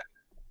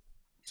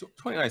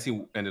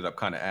 2019 ended up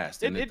kind of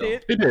ass. It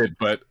did. It did,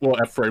 but well,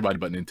 for everybody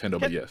but Nintendo.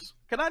 But yes.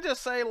 Can I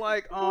just say,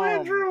 like,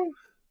 Andrew?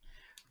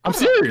 I'm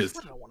serious.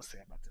 What do I want to say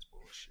about this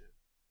bullshit?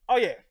 Oh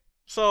yeah.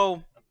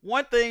 So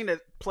one thing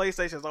that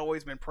PlayStation has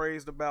always been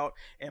praised about,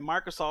 and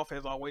Microsoft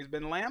has always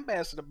been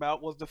lambasted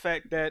about, was the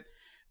fact that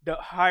the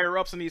higher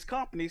ups in these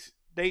companies,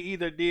 they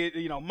either did,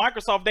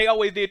 Microsoft, they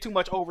always did too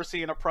much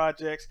overseeing of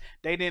projects.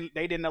 They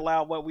didn't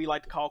allow what we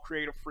like to call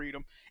creative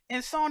freedom.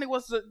 And Sony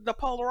was the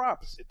polar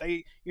opposite.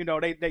 They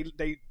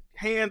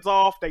hands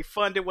off, they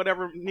funded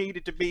whatever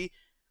needed to be.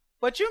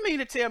 But you mean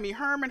to tell me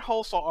Hermen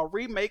Hulst saw a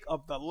remake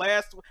of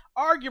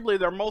arguably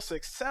their most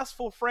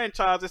successful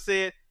franchise, and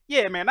said,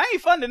 yeah, man, I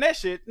ain't funding that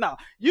shit. No,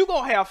 you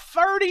gonna have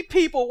 30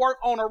 people work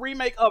on a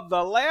remake of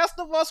The Last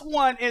of Us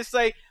 1 and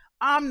say,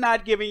 I'm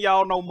not giving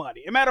y'all no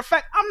money. As a matter of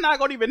fact, I'm not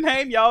gonna even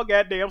name y'all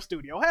goddamn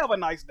studio. Have a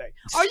nice day.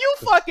 Are you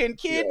fucking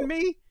kidding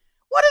me?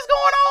 What is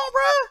going on,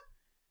 bruh?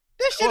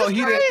 This shit is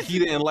crazy.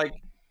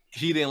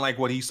 He didn't like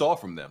what he saw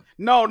from them.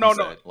 No.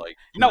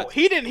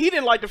 He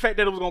didn't like the fact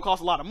that it was gonna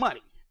cost a lot of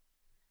money.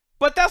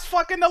 But that's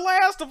fucking The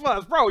Last of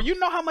Us, bro. You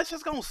know how much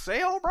it's gonna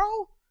sell,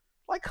 bro?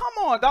 Like, come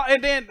on, dog.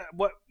 And then,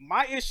 what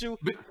my issue?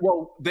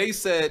 Well, they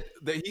said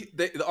that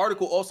the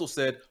article also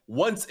said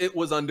once it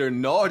was under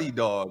Naughty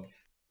Dog,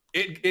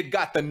 it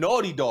got the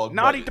Naughty Dog.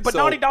 Naughty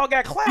Dog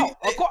got clout.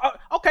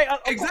 Okay,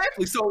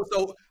 exactly. So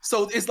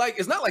it's like,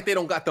 it's not like they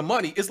don't got the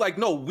money. It's like,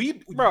 no,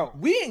 we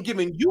ain't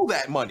giving you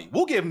that money.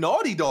 We'll give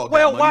Naughty Dog.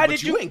 Well, that money,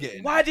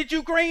 why did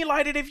you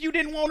greenlight it if you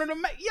didn't want it to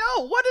make?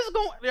 Yo, what is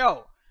going?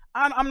 Yo.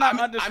 I'm not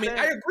understanding.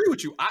 I agree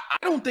with you. I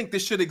don't think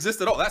this should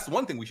exist at all. That's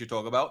one thing we should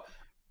talk about.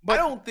 But I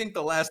don't think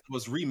The Last of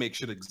Us remake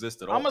should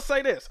exist at all. I'm gonna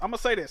say this.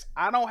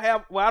 I don't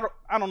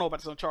know about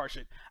this Uncharted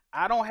shit.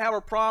 I don't have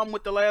a problem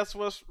with The Last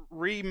of Us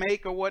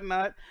remake or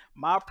whatnot.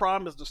 My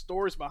problem is the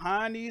stories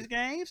behind these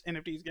games. And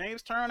if these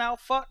games turn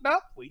out fucked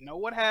up, we know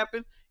what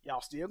happened.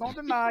 Y'all still gonna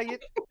deny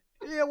it.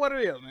 Yeah, what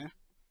it is, man.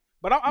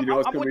 But I'm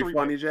what's with gonna the be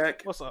funny,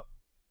 Jack? What's up?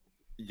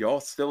 Y'all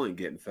still ain't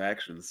getting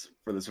factions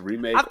for this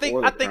remake. I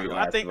think that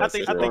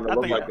shit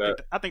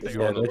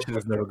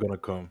is never gonna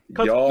come.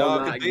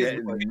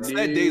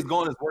 Days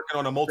Gone is working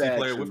on a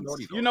multiplayer with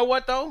Naughty Dog. You know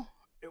what though?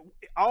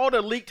 All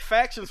the leaked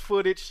factions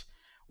footage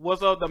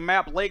was of the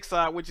map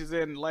Lakeside, which is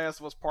in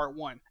Last of Us Part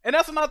 1. And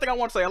that's another thing I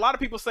want to say. A lot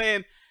of people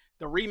saying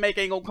the remake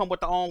ain't gonna come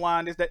with the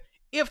online. Is that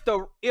if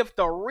the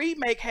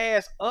remake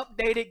has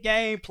updated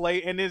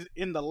gameplay and is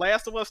in the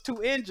Last of Us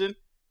 2 engine,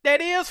 that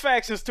is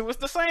factions too. It's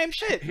the same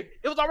shit.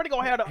 It was already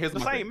gonna have the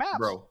same maps,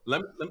 bro.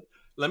 Let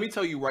me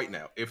tell you right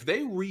now. If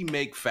they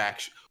remake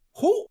faction,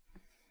 why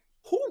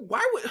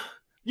would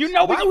we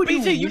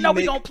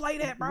gonna play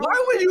that, bro?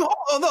 Why would you?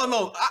 Oh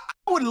no! I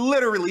would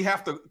literally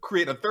have to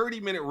create a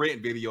 30-minute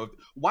rant video.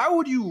 Why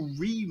would you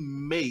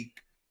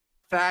remake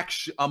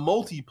faction a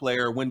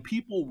multiplayer when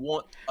people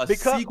want a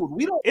sequel?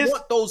 We don't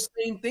want those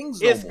same things.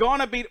 It's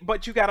gonna be,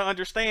 but you gotta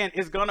understand,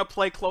 it's gonna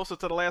play closer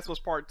to The Last of Us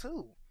Part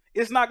 2.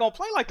 It's not gonna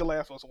play like The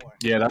Last of Us 1.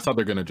 Yeah, that's how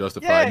they're gonna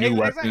justify new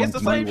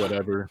weapons, new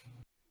whatever.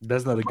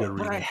 That's not a good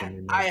reason for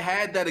me. I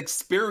had that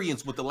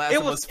experience with The Last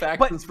of Us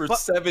factions for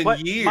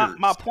 7 years.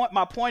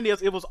 My point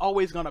is, it was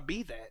always gonna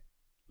be that.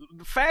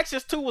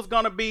 Factions 2 was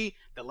gonna be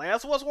The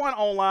Last of Us 1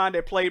 online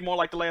that played more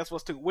like The Last of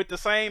Us 2 with the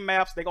same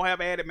maps. They're gonna have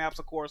added maps,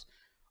 of course.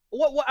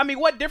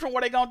 What different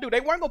were they gonna do?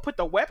 They weren't gonna put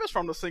the weapons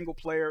from the single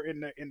player in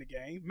the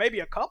game.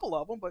 Maybe a couple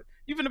of them, but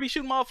you're gonna be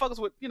shooting motherfuckers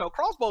with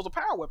crossbows, a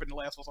power weapon in The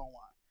Last of Us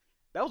Online.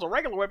 That was a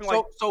regular weapon.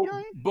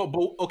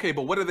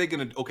 But what are they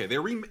gonna? Okay,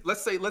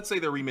 let's say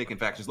they're remaking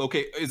factions.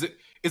 Okay, is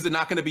it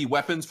not gonna be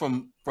weapons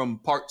from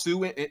Part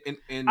 2 in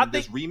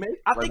this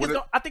remake? I think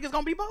it's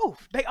gonna be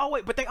both. They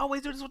always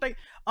do this.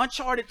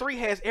 Uncharted 3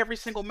 has every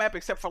single map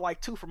except for like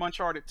 2 from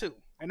Uncharted 2,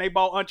 and they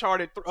bought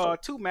Uncharted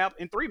 2 map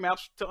and 3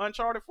 maps to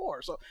Uncharted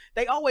 4. So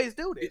they always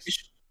do this.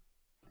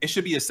 It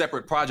should be a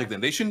separate project. Then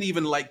they shouldn't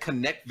even like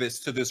connect this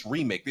to this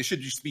remake. This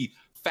should just be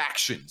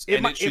factions.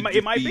 It might be.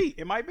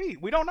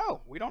 We don't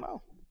know.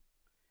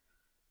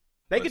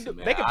 They can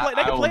play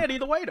it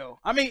either way though.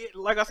 I mean,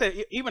 like I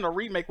said, even a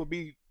remake would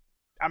be.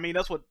 I mean,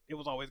 that's what it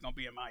was always going to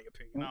be, in my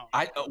opinion.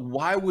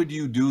 Why would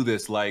you do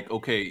this? Like,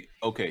 okay,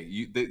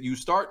 you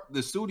start,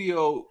 the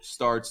studio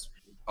starts,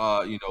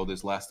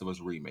 this Last of Us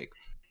remake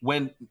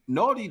when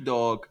Naughty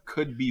Dog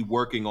could be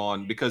working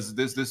on, because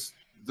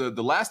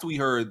the last we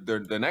heard,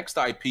 the next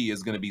IP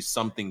is going to be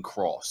Something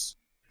Cross.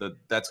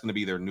 That's going to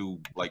be their new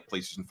like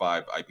PlayStation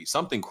 5 IP,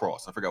 Something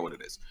Cross. I forgot what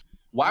it is.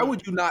 Why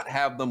would you not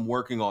have them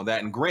working on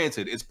that? And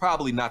granted, it's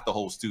probably not the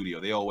whole studio.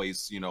 They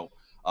always,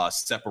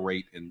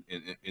 separate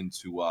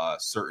into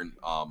certain,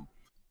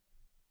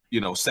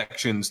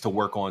 sections to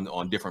work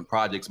on different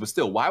projects. But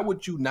still, why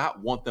would you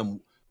not want them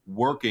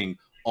working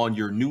on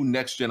your new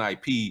next gen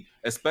IP,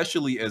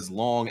 especially as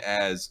long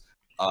as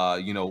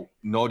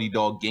Naughty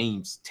Dog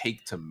games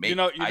take to make?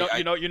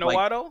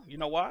 Why though? You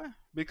know why?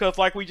 Because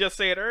like we just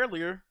said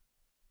earlier,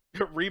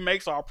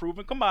 remakes are a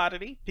proven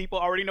commodity. People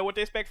already know what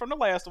they expect from The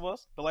Last of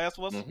Us. The Last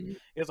of Us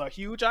is a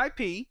huge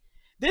IP.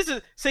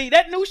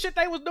 That new shit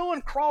they was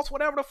doing, cross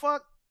whatever the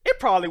fuck, it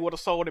probably would have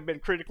sold and been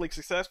critically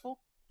successful.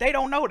 They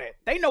don't know that.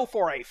 They know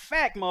for a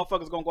fact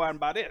motherfuckers gonna go out and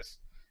buy this.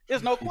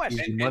 There's no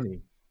question.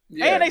 Money.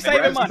 Yeah, and they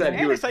saving money. And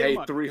they paid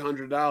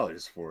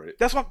 $300 for it.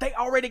 That's what they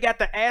already got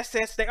the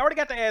assets. They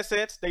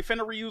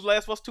finna reuse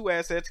Last of Us 2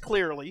 assets,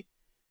 clearly.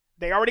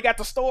 They already got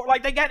the store,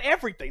 like they got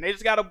everything. They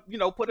just gotta,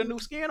 put a new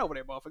skin over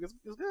there, motherfuckers.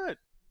 It's good.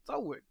 It's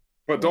over with.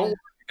 But don't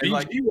And BG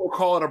like, will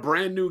call it a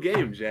brand new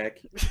game, Jack.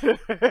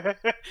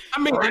 I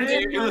mean, Brand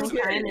listen,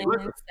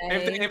 new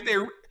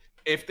game.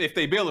 if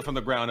they build it from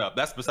the ground up,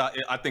 that's beside.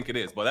 I think it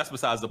is, but that's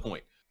besides the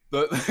point.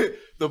 The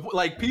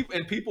like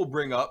people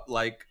bring up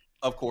like,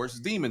 of course,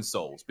 Demon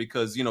Souls,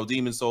 because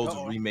Demon Souls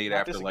was remade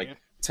after like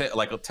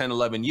 10,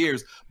 11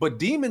 years. But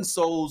Demon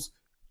Souls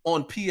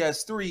on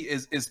PS3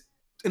 is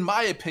in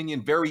my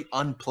opinion very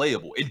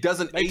unplayable. It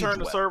doesn't. They turn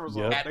the servers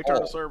off. They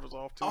turn the servers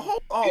off too. No!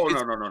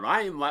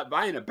 I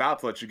ain't about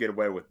to let you get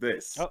away with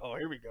this.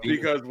 Here we go.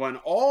 Because when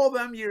all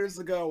them years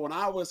ago, when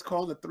I was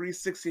calling the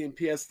 360 and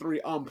PS3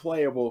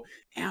 unplayable,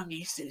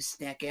 he's so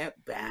stuck up,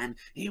 Ben.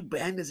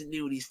 Ben doesn't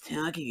know what he's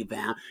talking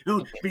about.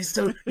 Oh, he's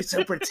so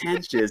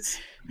pretentious.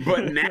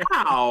 But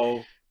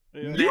now,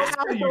 you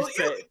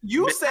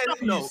say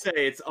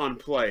it's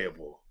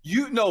unplayable.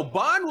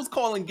 Bond was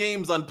calling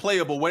games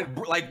unplayable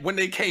when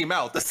they came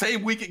out, the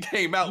same week it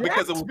came out,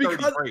 because it was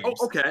 30 frames.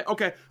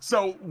 Okay.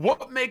 So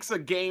what makes a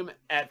game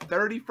at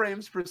 30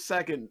 frames per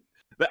second,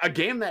 a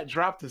game that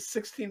dropped to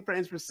 16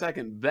 frames per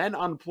second, then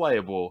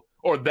unplayable,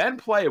 or then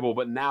playable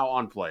but now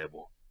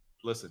unplayable?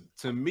 Listen,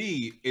 to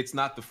me, it's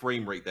not the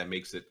frame rate that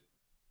makes it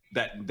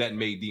that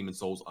made Demon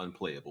Souls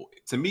unplayable.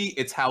 To me,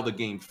 it's how the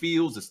game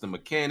feels, it's the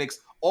mechanics,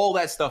 all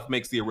that stuff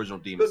makes the original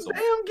Demon Souls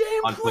damn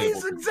game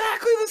unplayable. plays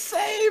exactly the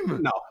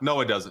same.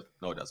 No, it doesn't.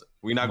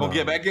 We're not gonna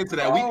get back into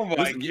that.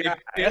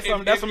 That's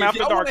some after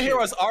dark.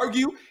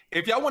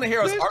 If y'all want to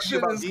hear us argue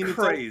about Demon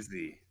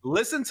crazy. Souls,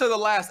 listen to the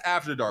last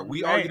After Dark.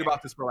 We argued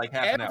about this for like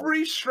half an hour.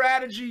 Every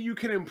strategy you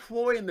can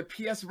employ in the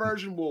PS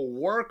version will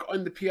work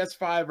on the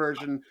PS5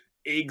 version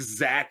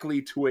exactly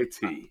to a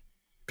T.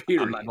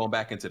 Period. I'm not going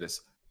back into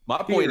this. My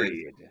point is,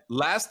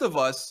 Last of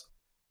Us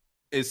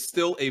is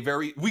still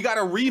we got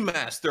a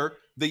remaster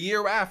the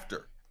year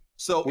after.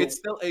 So it's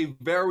still a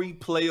very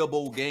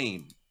playable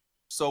game.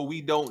 So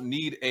we don't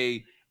need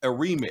a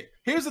remake.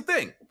 Here's the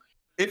thing.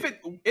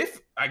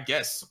 If I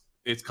guess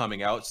it's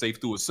coming out, safe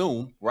to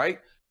assume, right?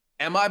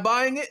 Am I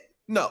buying it?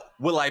 No.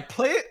 Will I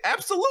play it?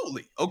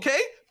 Absolutely.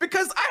 Okay?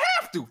 Because I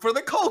have to for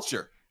the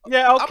culture.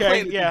 Yeah,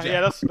 okay.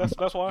 Yeah,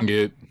 that's why.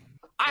 Good.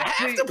 I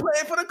have to play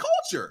it for the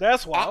culture.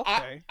 That's why.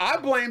 Okay. I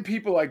blame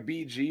people like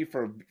BG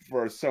for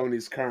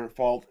Sony's current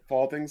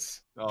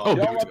faultings.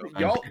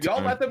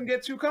 Y'all let them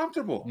get too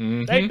comfortable.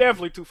 Mm-hmm. They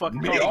definitely too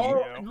fucking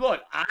comfortable.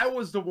 Look, I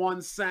was the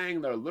one saying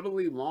they're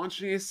literally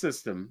launching a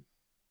system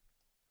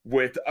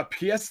with a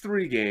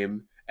PS3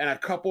 game and a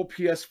couple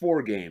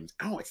PS4 games.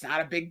 Oh, it's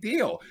not a big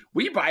deal.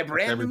 We buy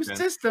brand new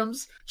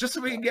systems just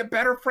so we can get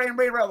better frame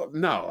rate.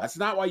 No, that's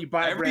not why you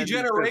buy every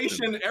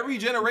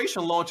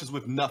generation launches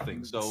with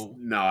nothing. So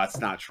no, that's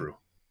not true.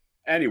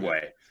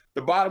 Anyway,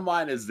 the bottom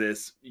line is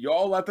this: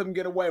 y'all let them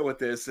get away with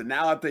this, and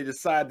now that they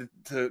decide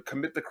to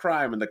commit the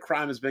crime and the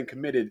crime has been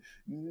committed,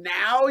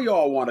 now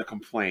y'all want to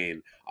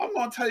complain. I'm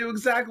gonna tell you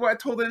exactly what I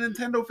told the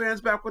Nintendo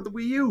fans back with the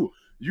Wii U.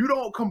 You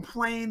don't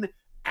complain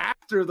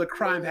after the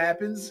crime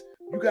happens.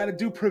 You got to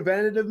do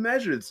preventative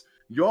measures.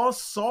 Y'all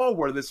saw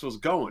where this was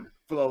going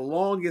for the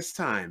longest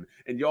time,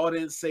 and y'all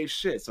didn't say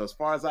shit. So as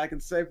far as I can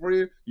say for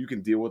you, you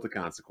can deal with the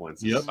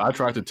consequences. Yep, I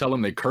tried to tell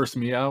them. They cursed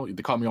me out.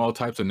 They called me all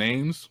types of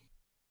names.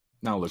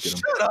 Now look at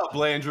them. Shut up,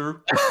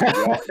 Blandrew.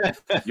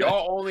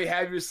 y'all only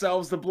have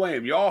yourselves to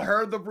blame. Y'all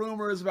heard the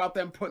rumors about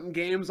them putting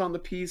games on the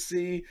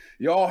PC.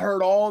 Y'all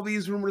heard all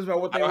these rumors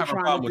about what they were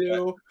trying to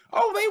do.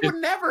 Oh, they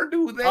would never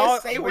do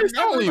this. They would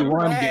never only do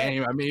one that.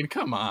 game. I mean,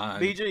 come on.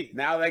 BG.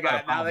 Now they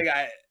got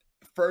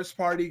first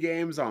party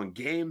games on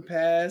Game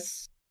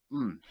Pass.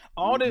 None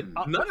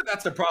of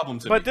that's a problem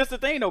to me. But this the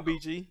thing though,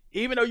 BG.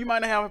 Even though you might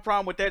not have a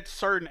problem with that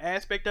certain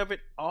aspect of it,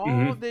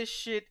 all this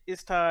shit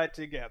is tied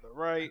together,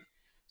 right?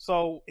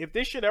 So if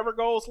this shit ever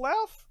goes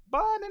left,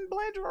 Bond and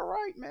Blandrew are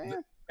right,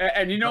 man.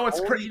 And you know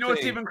what's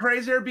what's even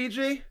crazier,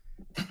 BG?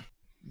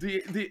 Do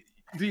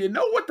you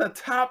know what the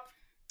top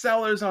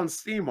sellers on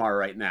Steam are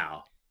right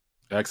now?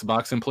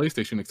 Xbox and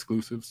PlayStation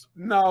exclusives.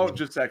 No,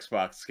 just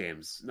Xbox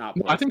games. Not.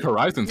 I think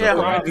Horizon's.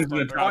 Horizon's.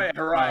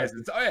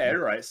 Horizon's. Oh yeah,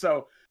 you're right.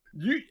 So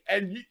you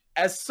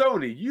as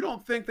Sony, you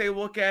don't think they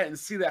look at it and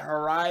see that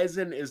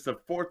Horizon is the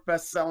 4th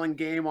best-selling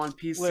game on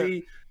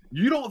PC?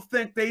 You don't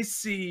think they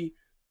see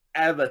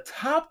out of the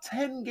top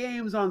 10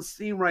 games on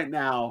Steam right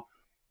now,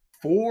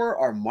 4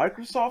 are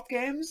Microsoft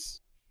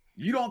games?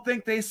 You don't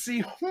think they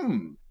see,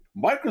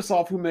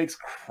 Microsoft, who makes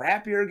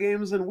crappier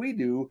games than we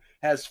do,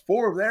 has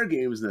 4 of their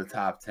games in the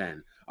top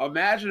 10.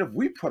 Imagine if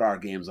we put our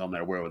games on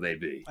there, where would they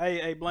be?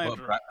 Hey,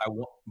 Blandrew.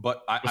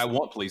 I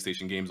want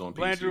PlayStation games on PC.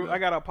 Blandrew, I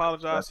gotta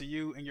apologize to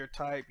you and your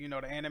type. You know,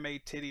 the anime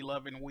titty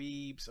loving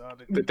weebs.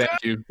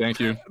 Thank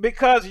you.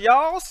 Because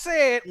y'all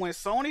said when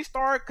Sony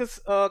started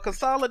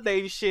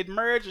consolidating shit,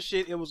 merging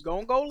shit, it was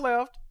gonna go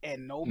left,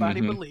 and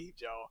nobody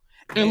believed y'all.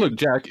 And look,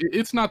 Jack,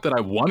 it's not that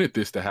I wanted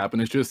this to happen.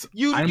 It's just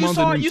I'm on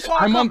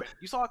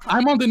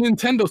the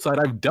Nintendo side.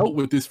 I've dealt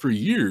with this for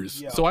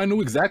years, so I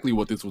knew exactly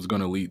what this was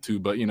going to lead to.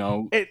 But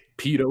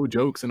pedo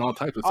jokes and all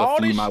types of stuff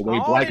flew my way,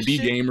 Black B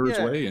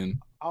Gamers way,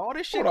 and all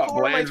this shit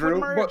correlates with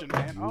merging,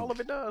 man. All of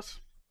it does.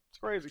 It's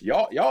crazy.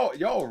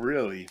 Y'all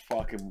really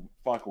fucking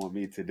with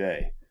me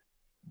today.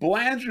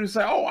 Blandrew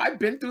say, "Oh, I've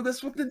been through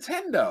this with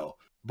Nintendo."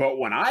 But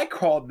when I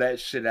called that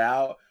shit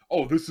out,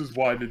 "Oh, this is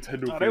why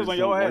Nintendo they was fans on don't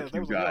your like ass. They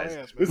you was on your guys.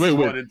 ass, This man. is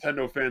Wait, why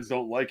Nintendo fans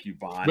don't like you,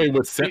 Vaughn." Wait,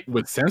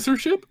 with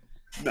censorship?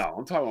 No,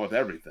 I'm talking about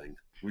everything.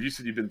 Well, you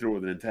said you've been through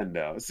it with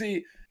Nintendo.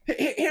 See,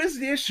 here's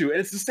the issue, and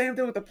it's the same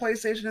thing with the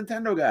PlayStation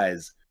Nintendo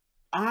guys.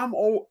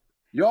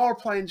 Y'all are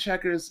playing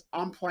checkers.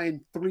 I'm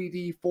playing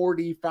 3D,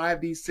 4D,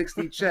 5D,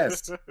 6D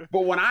chess.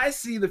 But when I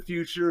see the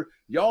future,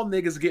 y'all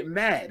niggas get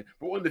mad.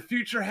 But when the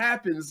future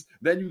happens,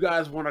 then you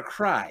guys want to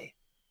cry.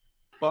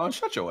 Bon,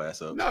 shut your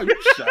ass up. No, you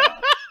shut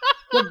up.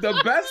 But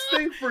the best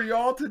thing for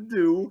y'all to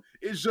do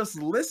is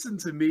just listen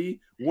to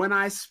me when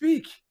I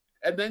speak.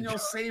 And then you'll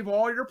save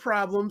all your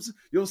problems,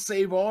 you'll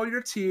save all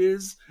your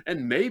tears,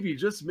 and maybe,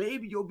 just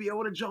maybe, you'll be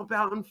able to jump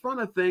out in front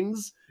of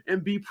things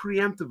and be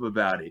preemptive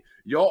about it.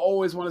 Y'all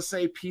always want to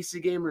say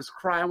PC gamers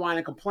cry, whine,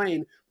 and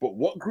complain, but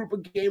what group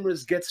of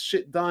gamers gets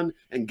shit done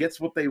and gets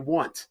what they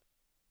want?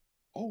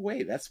 Oh,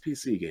 wait, that's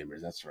PC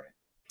gamers. That's right.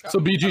 So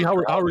BG, how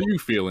are you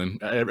feeling?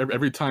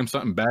 Every time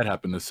something bad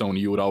happened to Sony,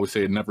 you would always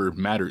say it never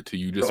mattered to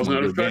you. Just Doesn't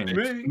wanted your affect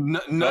game. me.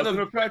 None of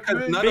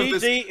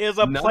BG is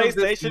a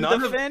PlayStation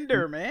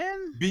defender,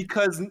 man.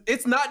 Because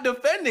it's not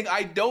defending.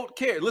 I don't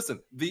care. Listen,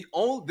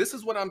 this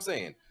is what I'm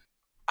saying.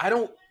 I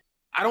don't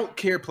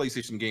care.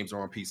 PlayStation games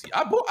are on PC.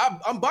 I'm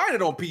buying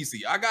it on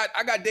PC. I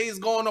got Days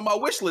Gone on my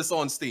wish list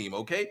on Steam.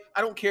 Okay,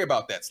 I don't care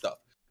about that stuff.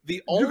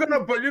 You're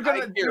gonna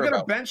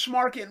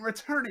benchmark it and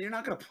return it. You're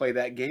not gonna play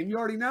that game. You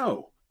already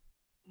know.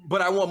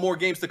 But I want more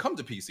games to come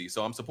to PC,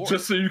 so I'm supporting.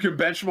 Just so you can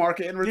benchmark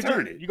it and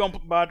return it. You gonna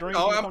buy Dreams?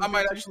 Oh, I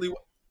might actually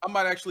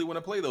want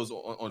to play those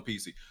on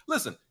PC.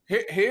 Listen,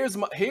 here's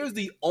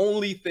the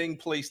only thing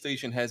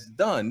PlayStation has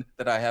done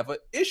that I have an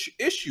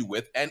issue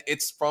with, and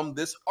it's from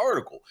this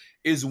article,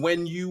 is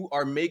when you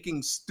are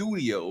making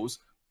studios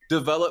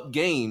develop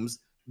games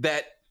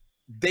that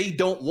they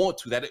don't want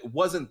to, that it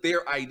wasn't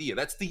their idea.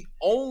 That's the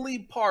only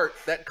part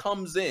that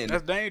comes in.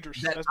 That's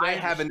dangerous. That I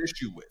have an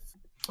issue with.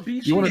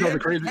 BG, you want to know the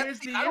crazy? I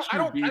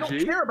don't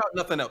care about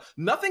nothing else.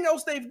 Nothing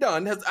else they've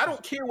done has. I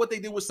don't care what they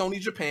did with Sony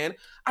Japan.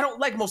 I don't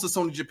like most of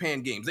Sony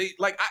Japan games.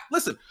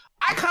 Listen.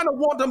 I kind of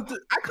want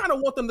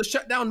them to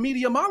shut down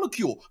Media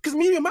Molecule, because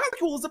Media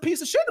Molecule is a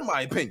piece of shit in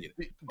my opinion.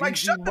 Like,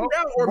 shut them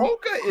down. Or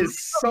Mocha is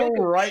so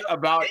right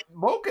about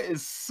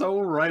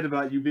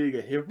you being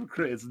a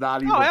hypocrite. It's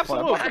not even. Oh,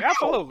 absolutely,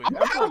 absolutely. I'm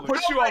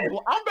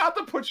about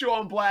to put you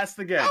on blast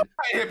again.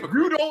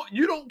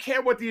 You don't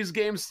care what these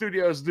game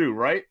studios do,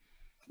 right?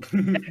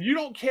 You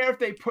don't care if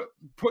they put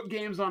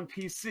games on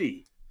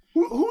PC.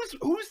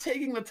 Who's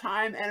taking the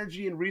time,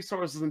 energy, and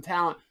resources and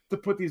talent to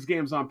put these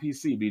games on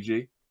PC,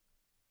 BG?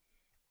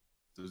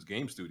 Those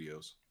game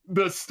studios.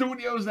 The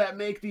studios that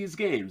make these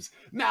games.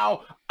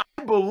 Now, I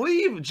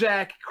believe,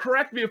 Jack,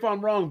 correct me if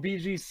I'm wrong,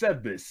 BG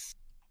said this.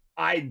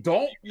 I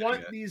don't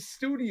want these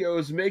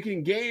studios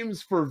making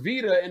games for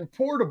Vita and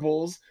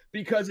portables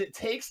because it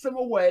takes them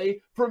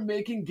away from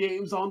making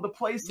games on the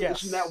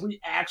PlayStation that we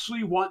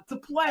actually want to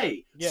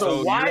play. Yes.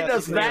 So why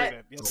does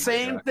that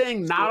same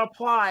thing not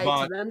apply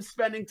to them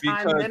spending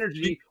time and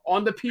energy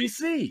on the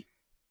PC?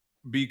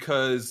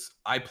 Because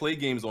I play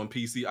games on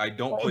PC. I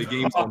don't play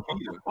games on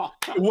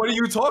Vita. What are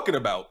you talking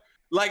about?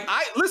 Like,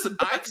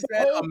 I've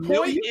said a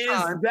million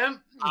times.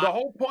 The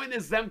whole point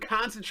is them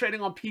concentrating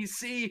on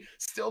PC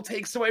still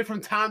takes away from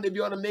time to be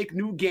able to make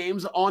new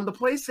games on the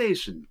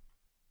PlayStation.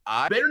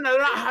 They're not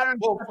hiring.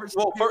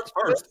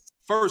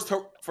 First,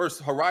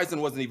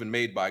 Horizon wasn't even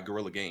made by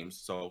Guerrilla Games,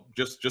 so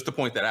just to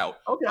point that out.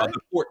 Okay.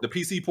 The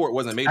PC port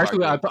wasn't made.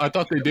 Actually, by I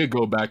thought they did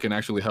go back and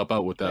actually help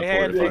out with that.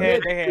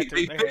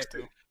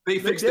 They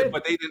fixed it,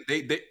 but they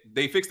didn't.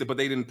 They fixed it, but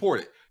they didn't port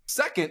it.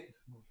 Second,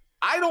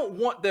 I don't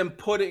want them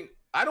putting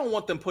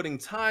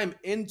time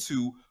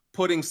into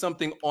putting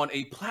something on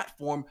a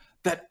platform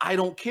that I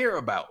don't care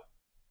about.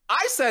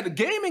 I said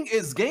gaming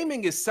is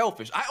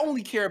selfish. I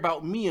only care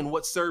about me and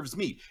what serves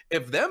me.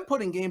 If them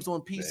putting games on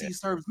PC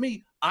serves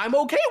me, I'm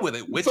okay with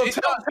it. Which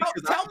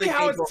tell me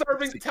how it's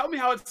serving. Tell me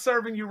how it's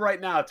serving you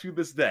right now to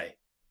this day.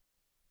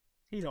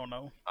 He don't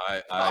know.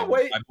 I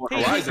bought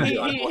Horizon. He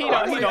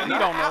don't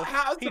know.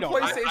 How's the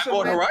PlayStation? I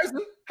bought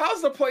Horizon.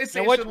 How's the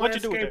PlayStation what you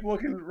do with landscape it?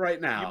 looking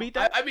right now? You beat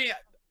that? I mean,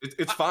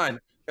 It's fine.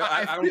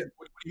 I don't.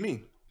 What do you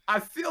mean? I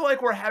feel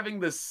like we're having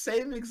the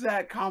same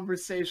exact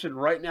conversation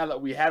right now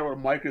that we had with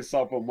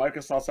Microsoft when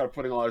Microsoft started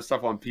putting all their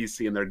stuff on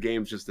PC and their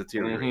games just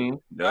deteriorate.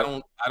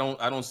 I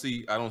don't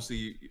see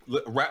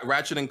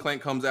Ratchet and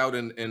Clank comes out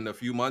in a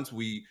few months.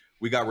 We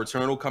got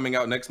Returnal coming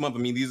out next month. I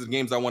mean, these are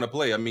games I want to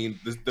play. I mean,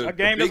 a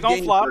game is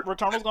gonna flop.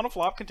 Returnal's gonna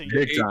flop. Continue.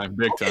 Big time.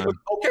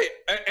 Okay,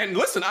 and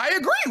listen, I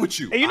agree with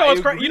you. And you know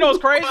what's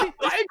crazy?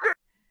 I agree.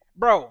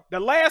 Bro, the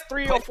last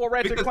 3 or 4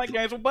 Ratchet and Clank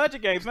games were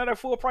budget games. Now they're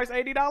full price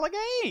 $80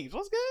 games.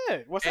 What's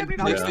good? What's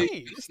 $70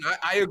 games? Listen,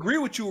 I agree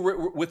with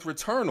you with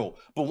Returnal,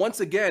 but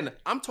once again,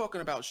 I'm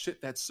talking about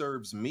shit that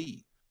serves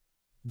me.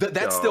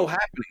 That's still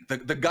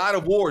happening. The God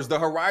of Wars, the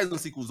Horizon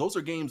sequels, those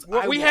are games.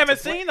 We haven't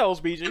seen those,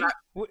 BG.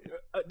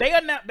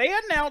 They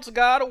announced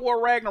God of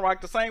War Ragnarok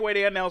the same way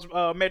they announced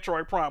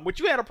Metroid Prime, which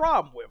you had a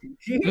problem with.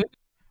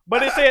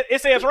 But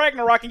it says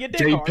Ragnarok in your dick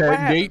card. What JPEG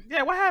happened? gate?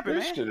 Yeah, what happened,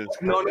 This man? shit is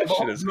No, this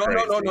shit is no.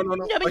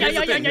 Yeah, But here's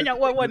the thing.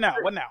 What now?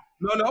 What now?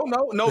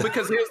 No,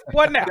 because here's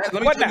What now? let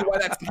me What tell now? you why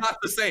that's not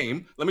the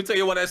same. Let me tell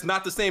you why that's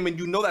not the same, and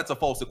you know that's a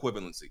false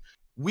equivalency.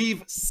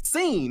 We've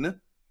seen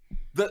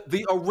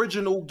the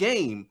original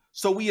game,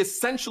 so we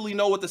essentially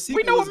know what the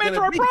sequel We know what is gonna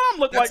Metroid be. Prime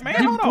look like, man.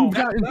 Hold We've on.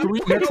 gotten 3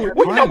 Metroid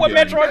We know Prime what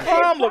games. Metroid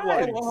Prime look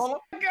like.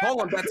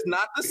 Hold on. That's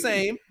not the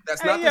same.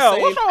 That's Hey, not the yo,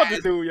 same what's wrong with as,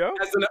 this dude, yo?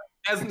 that's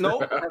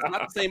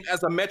not the same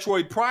as a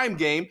Metroid Prime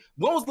game.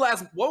 What was the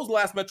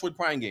last Metroid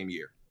Prime game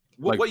year?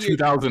 Like What year?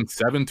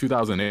 2007,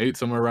 2008,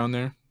 somewhere around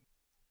there.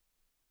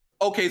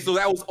 Okay, so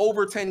that was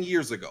over 10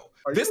 years ago.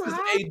 This is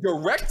a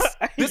direct.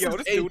 This Yo, is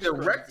this a dude is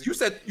direct. You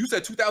said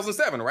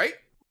 2007, right?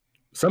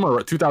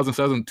 Somewhere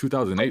 2007,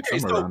 2008, Okay,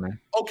 somewhere so- around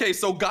there. Okay,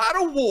 so God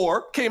of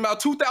War came out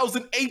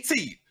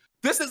 2018.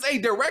 This is a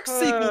direct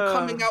sequel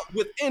coming out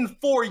within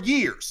 4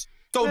 years.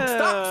 So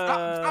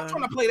stop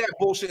trying to play that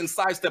bullshit and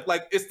sidestep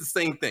like it's the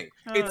same thing.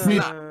 It's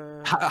not.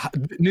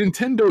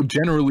 Nintendo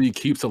generally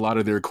keeps a lot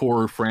of their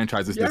core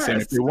franchises the same.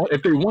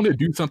 If they want to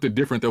do something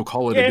different, they'll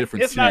call it a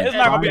different it's not series.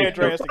 gonna be that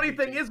The drastic. funny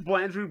thing is,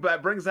 Blandrew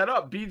that brings that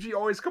up. BG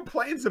always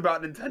complains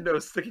about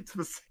Nintendo sticking to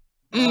the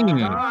same.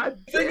 God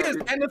The thing is,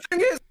 damn it.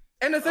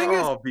 and the thing is,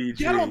 Oh, BG.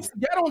 y'all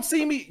don't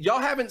see me. Y'all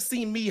haven't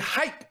seen me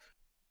hype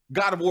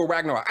God of War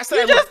Ragnarok. I said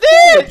You I just look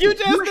forward did. to You it.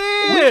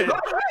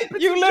 just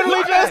did. You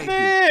literally just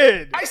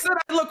did. I said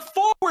I look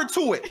forward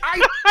to it.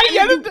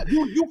 Yeah,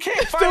 You can't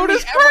this find dude me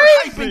is ever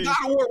crazy. hyping God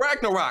of War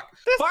Ragnarok.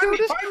 This Find me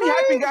dude is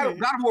hyping God crazy.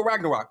 of War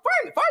Ragnarok.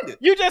 Find it.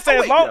 You just said Oh,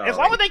 as wait, long, no. as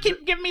long as they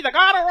keep giving me the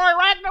God of War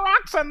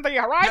Ragnaroks and the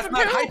Horizon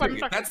That's not 2,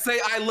 hyping it. That's say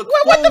I look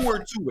What the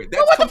forward to it.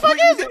 That's what the fuck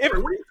completely is it?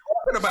 different. What are you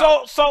talking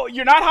about? so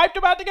you're not hyped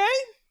about the game?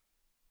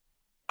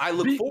 I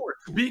look forward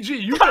to it.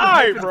 BG, you've All been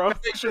right, hyping bro.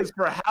 predictions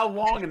for how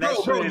long, and that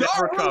shit Bro, ain't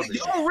ever coming.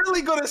 y'all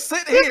really gonna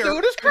sit This here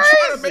dude is and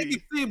try to make crazy.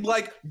 it seem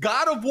like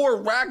God of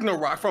War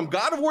Ragnarok from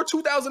God of War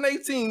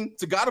 2018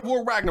 to God of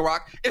War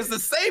Ragnarok is the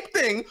same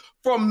thing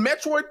from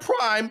Metroid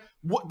Prime,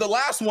 the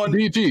last one,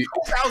 BG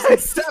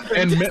 2007.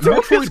 and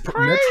Metroid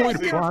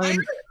Prime.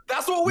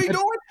 That's what we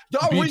doing?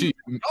 Y'all BG,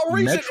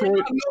 reaching.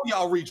 Metroid- I know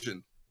y'all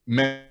reaching.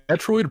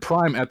 Metroid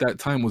Prime at that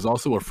time was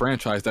also a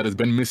franchise that has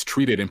been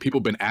mistreated, and people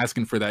been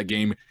asking for that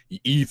game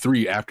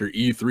E3 after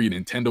E3,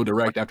 Nintendo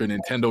Direct after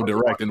Nintendo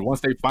Direct, and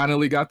once they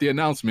finally got the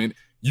announcement,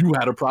 you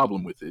had a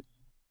problem with it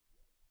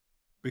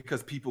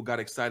Because people got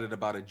excited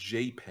about a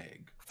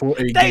JPEG. for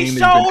a They game they've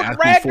showed been asking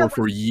Ragnarok-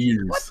 for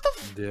years. What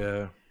the?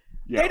 Yeah.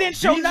 Yeah. They didn't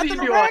show BG nothing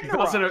be to like,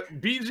 Ragnarok.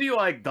 BG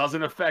like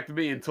doesn't affect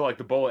me until like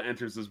the bullet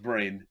enters his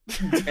brain.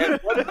 And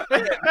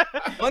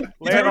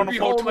Laying You're on the be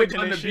floor holding like twitching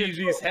on the and shit.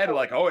 BG's head,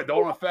 like, oh, it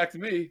don't affect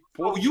me.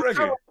 Pull the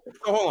trigger.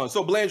 So hold on.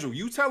 So Blandrew,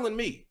 you telling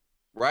me,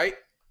 right,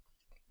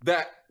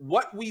 that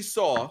what we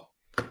saw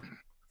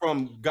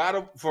from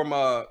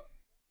Metroid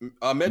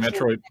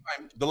Metroid.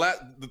 Prime,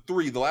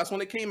 the last one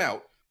that came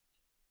out.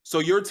 So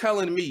you're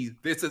telling me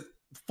this is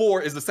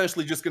 4 is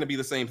essentially just going to be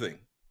the same thing.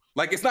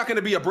 Like it's not going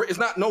to be it's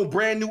not no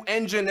brand new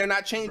engine. They're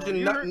not changing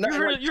You nothing.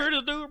 heard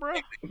this dude, bro?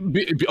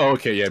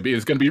 Okay, yeah,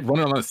 it's going to be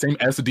running on the same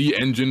SD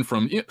engine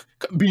from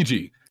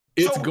BG.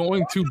 It's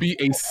going to be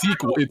a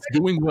sequel. It's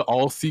doing what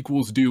all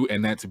sequels do,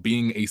 and that's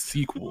being a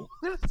sequel.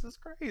 This is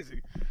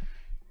crazy.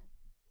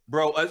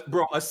 Bro,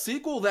 a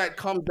sequel that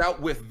comes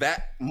out with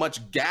that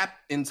much gap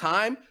in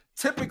time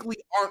typically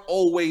aren't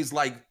always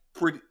like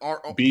pretty.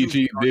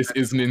 BG, this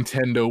is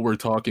Nintendo we're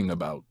talking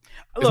about.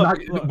 It's Look,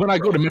 not, when I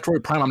go to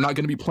Metroid Prime, I'm not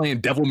going to be playing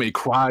Devil May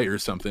Cry or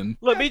something.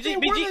 Look, BG,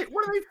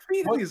 What are they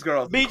feeding these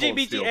girls?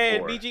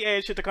 BG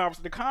add shit to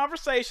conversation. The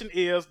conversation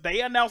is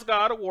they announced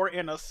God of War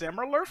in a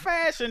similar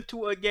fashion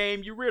to a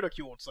game you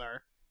ridiculed,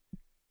 sir.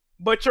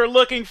 But you're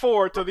looking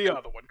forward to the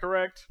other one,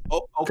 correct?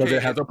 Oh, Because okay.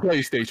 it has a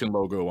PlayStation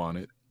logo on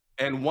it.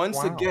 And once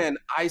Wow. again,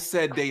 I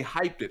said they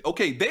hyped it.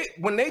 Okay,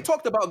 when they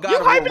talked about God You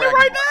of War hyping it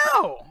right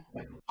now.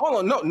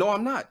 Hold on, no,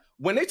 I'm not.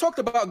 When they talked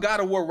about God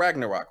of War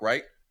Ragnarok,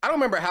 right? I don't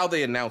remember how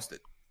they announced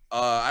it.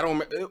 I don't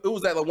remember. It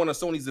was at like one of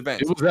Sony's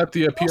events. It was at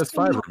the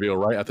PS5 reveal,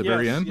 right? At the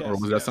very end? yes, or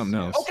was that something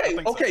else?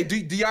 Okay. Do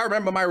y'all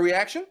remember my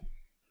reaction?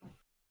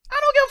 I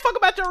don't give a fuck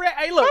about your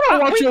reaction. Hey, look, I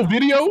don't watch your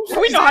videos.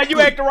 We know how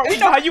you acting right. We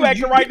know how you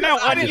acting right now.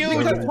 I didn't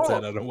Unused. because-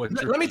 hold on.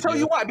 Let me tell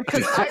you why.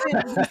 Because I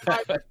didn't lose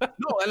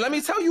and let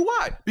me tell you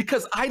why.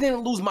 Because I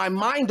didn't lose my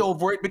mind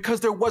over it because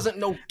there wasn't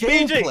no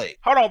gameplay. BG,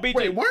 hold on, BG.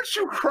 Wait, weren't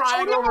you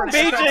crying over the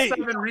BG.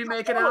 FF7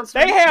 remake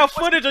announcement? They have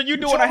footage of you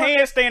doing a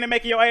handstand and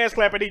making your ass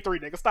clap at E3,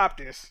 nigga. Stop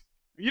this.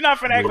 You're not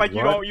finna act like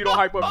you don't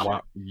hype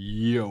up shit.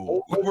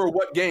 Yo. Over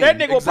what game? That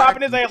nigga was Exactly.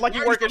 popping his ass like he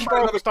working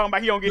Strokers talking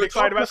about he don't get You're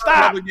excited about. talking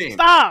Stop. another game.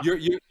 Stop.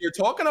 You're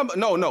talking about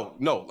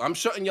no. I'm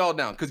shutting y'all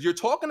down because you're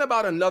talking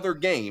about another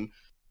game,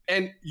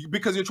 and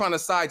because you're trying to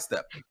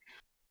sidestep.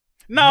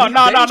 No.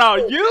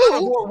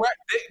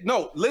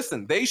 You.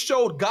 Listen. They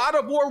showed God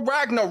of War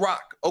Ragnarok.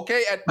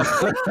 Okay, at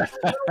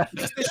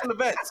PlayStation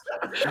events.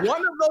 One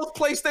of those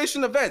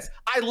PlayStation events,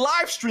 I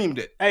live streamed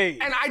it. Hey,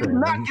 and I did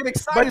not get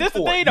excited. But this for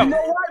the thing, it. though. You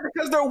know why?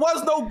 Because there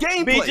was no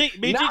gameplay.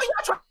 BG. Now y'all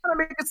trying to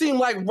make it seem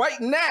like right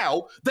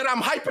now that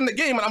I'm hyping the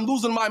game and I'm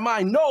losing my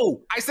mind.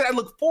 No, I said I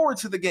look forward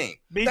to the game.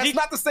 That's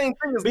not the same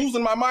thing as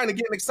losing my mind and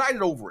getting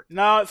excited over it.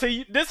 No,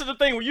 see, this is the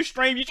thing. When you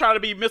stream, you try to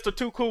be Mr.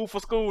 Too Cool for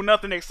School.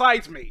 Nothing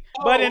excites me.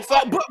 But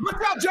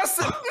y'all just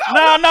said,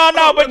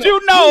 no. But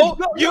you know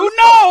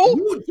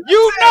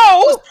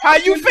how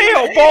you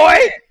feel, boy.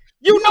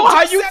 You know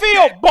how you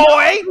feel,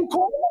 boy.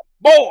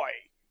 Boy.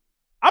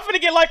 I'm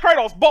finna get like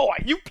Kratos, boy.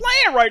 You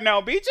playing right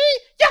now, BG?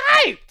 You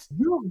hyped.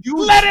 You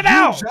let it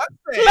out.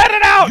 Let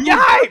it out. You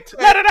hyped.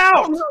 Let it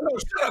out. No,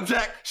 shut up,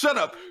 Jack. Shut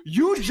up.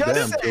 You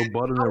just said Joe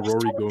Budden and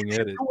Rory going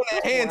at it.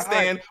 doing a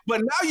handstand,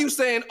 but now you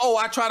saying, "Oh,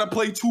 I try to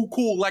play too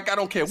cool, like I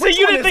don't care." See,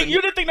 you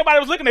didn't think nobody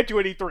was looking at you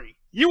at E3.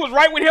 You was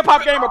right with Hip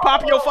Hop Gamer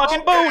popping your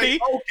fucking booty.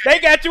 Okay. They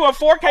got you a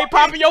 4K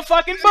popping your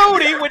fucking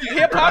booty with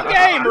Hip Hop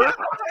Gamer.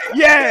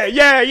 Yeah.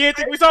 You didn't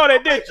think we saw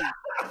that, did you?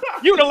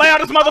 You the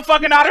loudest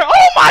motherfucking out here.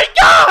 Oh my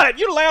God!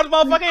 You the loudest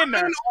motherfucker in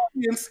there.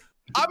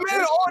 I'm in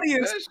the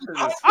audience.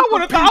 I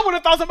would have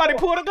thought somebody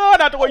pulled a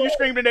gun out the way you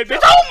screamed in that bitch.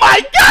 Oh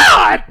my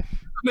God!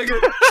 Nigga,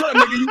 shut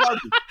up, nigga. You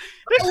ugly.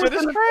 This shit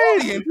is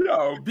crazy.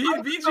 Yo,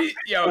 BG,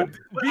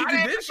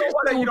 didn't you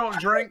say you don't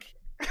drink?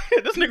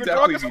 This nigga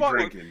drunk as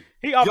fuck.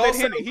 He off that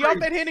Henny. He off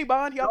that Henny,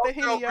 Bond. He off that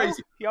Henny, yo.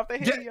 He off that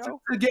Henny, yo.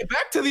 To get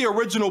back to the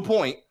original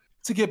point.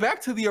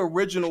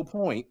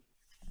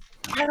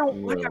 I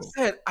don't, like I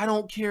said, I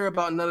don't care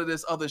about none of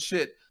this other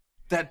shit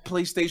that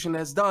PlayStation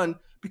has done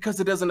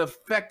because it doesn't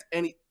affect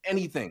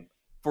anything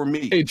for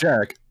me. Hey,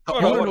 Jack, you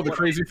want to know the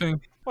crazy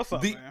thing? What's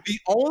up, man? The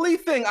only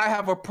thing I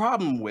have a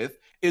problem with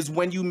is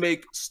when you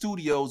make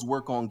studios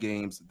work on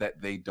games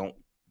that they don't.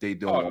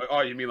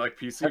 Oh, you mean like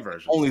PC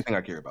versions? Only thing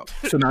I care about.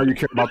 So now you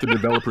care about the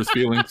developers'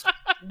 feelings?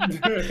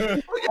 That's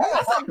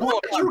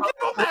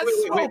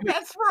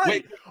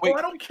right. Wait,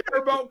 I don't care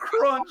about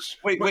crunch.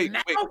 Wait. We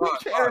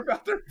care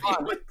about their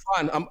feelings.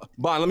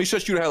 Bond, let me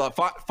shut you the hell up.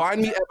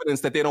 Find me evidence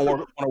that they don't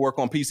want to work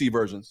on PC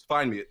versions.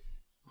 Find me it.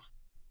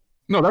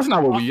 No, that's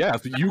not what we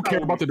asked. You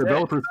care about the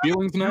developers'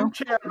 feelings now?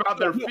 You care about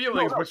their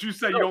feelings, but you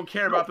said you don't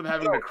care about them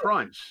having to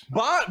crunch.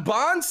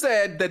 Bond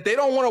said that they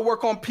don't want to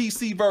work on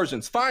PC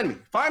versions. Find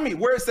me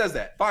where it says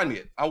that. Find me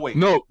it. I'll wait.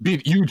 No,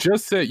 you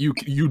just said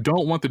you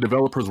don't want the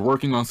developers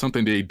working on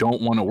something they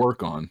don't want to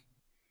work on.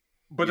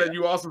 But then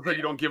you also said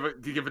you don't give a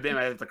damn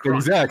if it's a crunch.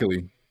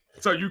 Exactly.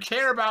 So you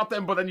care about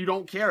them, but then you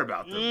don't care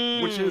about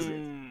them. Which is it?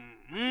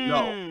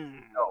 No.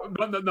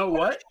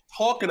 What?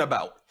 Talking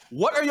about.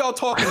 What are y'all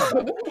talking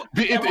about?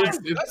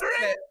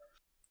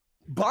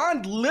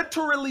 Bond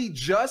literally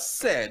just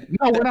said.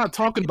 No, we're not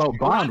talking about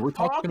Bond. We're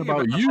talking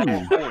about you.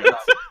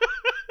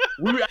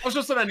 I was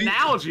just an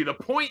analogy. The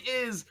point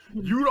is,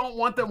 you don't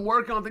want them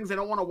working on things they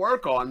don't want to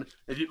work on.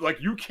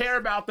 You care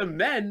about them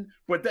then,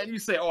 but then you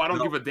say, "Oh, I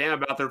don't give a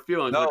damn about their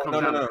feelings." When it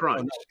comes down to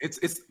crunch.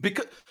 It's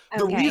because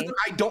the reason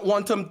I don't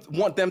want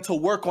them to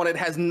work on it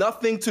has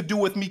nothing to do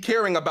with me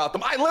caring about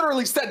them. I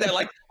literally said that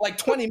like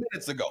 20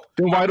 minutes ago.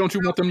 Then why don't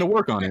you want them to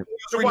work on it?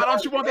 So why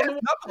don't you want them to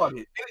work on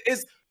it?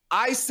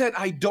 I said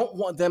I don't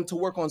want them to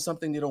work on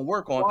something they don't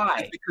work on.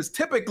 Why? Because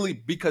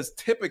typically,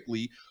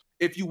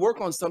 if you work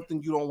on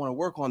something you don't want to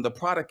work on, the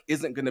product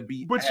isn't going to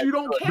be. But you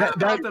don't care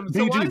about them.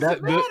 So why does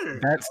it matter?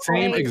 That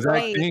same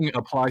exact thing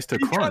applies to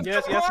crunch.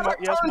 The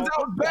product turns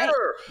out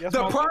better.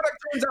 The product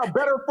turns out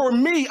better for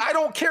me. I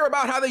don't care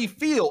about how they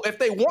feel. If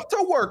they want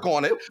to work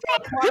on it,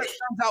 the product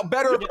turns out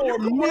better for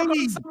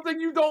me.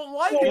 Something you don't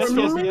like. For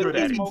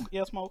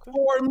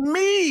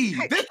me,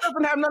 this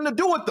doesn't have nothing to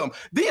do with them.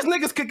 These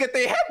niggas could get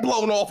their head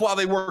blown off while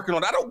they working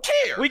on it. I don't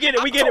care. We get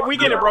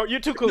it, bro. You're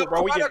too cool,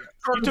 bro. We get it.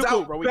 You're too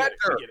cool, bro. We get it.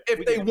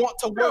 If they want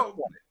to work on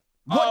it.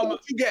 What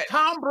don't you get?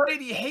 Tom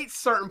Brady hates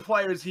certain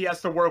players he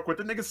has to work with.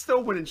 The nigga's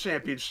still winning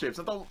championships.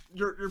 I don't.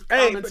 Your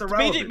comments are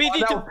relevant.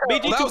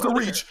 That was a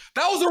reach.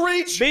 That was a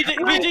reach.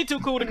 BG too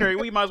cool to carry.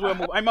 We might as well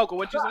move. Hey, Mocha,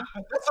 what you say?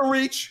 That's a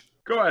reach.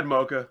 Go ahead,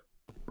 Mocha.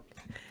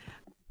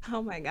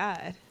 Oh my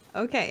God.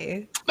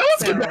 Okay.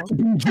 Let's get back to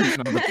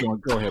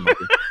BG. Go ahead,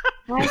 Mocha.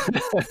 I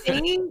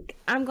think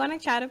I'm gonna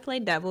try to play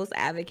devil's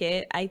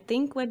advocate. I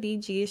think what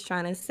BG is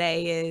trying to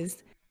say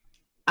is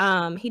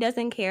he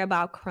doesn't care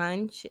about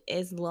crunch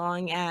as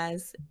long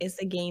as it's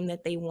a game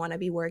that they want to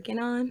be working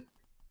on.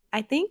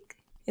 I think.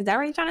 Is that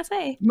what you're trying to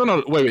say?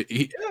 No, wait.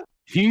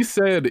 He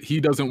said he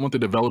doesn't want the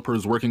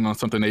developers working on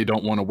something they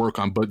don't want to work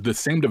on, but the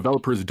same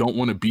developers don't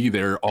want to be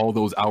there all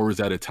those hours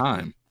at a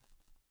time.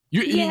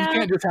 You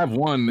can't just have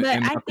one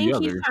and not the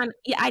other.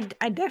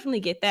 I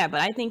definitely get that,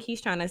 but I think he's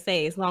trying to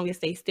say as long as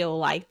they still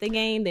like the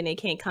game, then it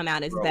can't come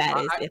out as bad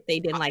as if they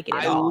didn't like it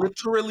at all. I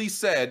literally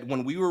said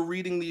when we were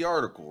reading the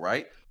article,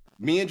 right?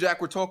 Me and Jack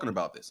were talking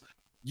about this.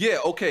 Yeah,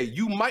 okay,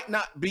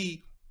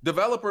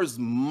 developers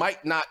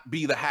might not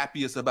be the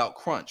happiest about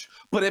crunch,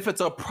 but if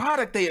it's a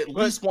product they at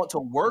least want to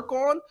work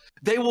on,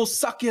 they will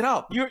suck it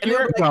up.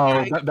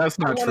 That's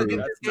not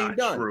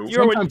true.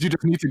 Sometimes you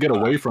just need to get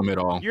away from it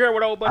all. You heard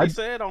what old buddy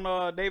said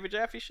on David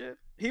Jaffe shit?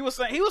 He was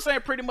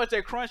saying pretty much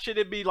that crunch shit,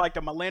 it'd be like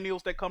the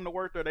millennials that come to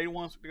work, or they the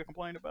ones to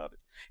complain about it.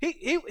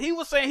 He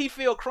was saying he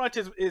feel crunch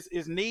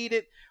is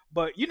needed,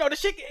 but you know the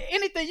shit,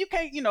 anything you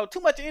can't,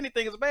 too much of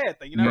anything is a bad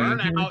thing. You know,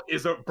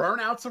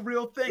 burnout's a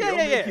real thing. Yeah, It'll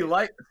make you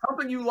like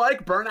something you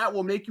like. Burnout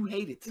will make you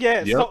hate it.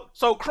 Yeah. Yep.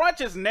 So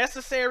crunch is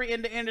necessary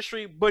in the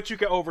industry, but you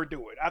can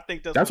overdo it. I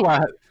think that's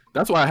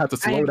why I had to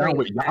slow down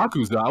with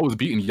Yakuza. I was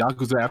beating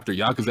Yakuza after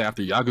Yakuza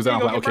after Yakuza. I'm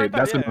like, okay,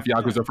 that's enough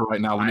Yakuza for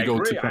right now. Let me go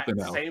to something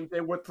else. Same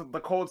thing with the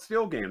Cold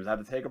Steel games. I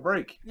had to take a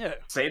break. Yeah.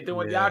 Same thing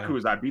with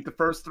Yakuza. I beat the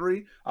first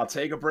 3. I'll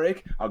take a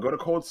break. I'll go to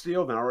Cold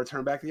Steel. Then I'll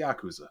return back to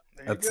Yakuza.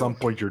 At some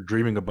point, you're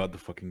dreaming about the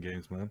fucking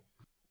games, man.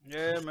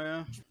 Yeah,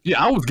 man.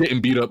 Yeah, I was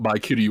getting beat up by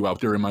Kiryu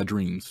out there in my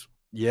dreams.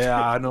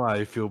 Yeah, I know how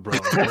you feel, bro.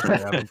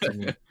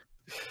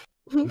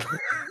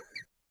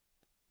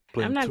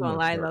 I'm not gonna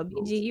lie though,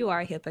 BG, you are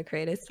a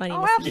hypocrite. It's funny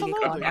Oh, to see you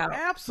get called out.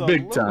 absolutely.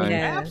 Big time.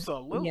 Yeah.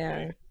 Absolutely.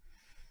 Yeah.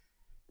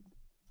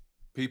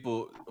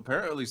 People,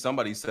 apparently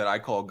somebody said I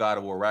call God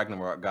of War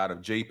Ragnarok God of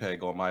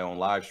JPEG on my own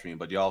live stream,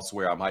 but y'all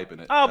swear I'm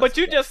hyping it. Oh, but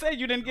you just said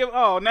you didn't give.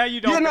 Oh, now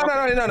you don't. Yeah,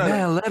 no.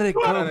 Man, let it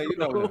go.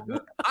 No.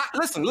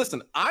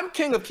 Listen. I'm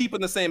king of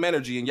keeping the same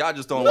energy, and y'all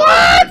just don't.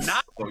 What? So,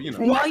 No,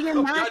 you're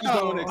not.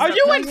 Though. Are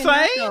you No,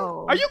 insane? you're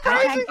not, Are you I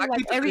crazy? ask you,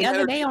 like every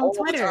other day on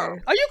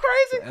Twitter. Are you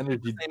crazy?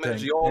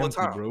 Energy all the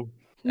time, bro.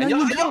 No,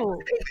 you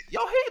don't.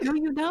 Y'all hate it. No,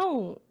 you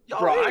don't.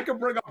 Bro, I could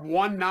bring up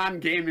one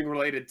non-gaming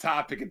related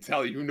topic and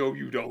tell you, no,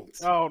 you don't.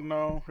 Oh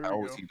no! I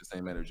always keep the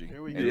same energy.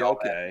 Here we And go.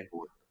 Okay.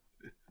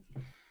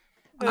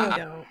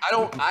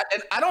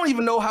 I don't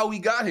even know how we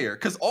got here,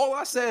 because all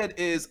I said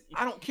is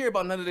I don't care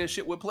about none of this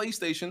shit with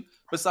PlayStation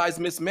besides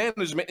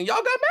mismanagement, and y'all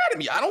got mad at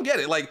me. I don't get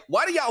it. Like,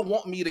 why do y'all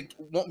want me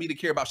to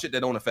care about shit that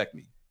don't affect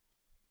me?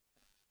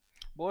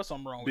 Boy,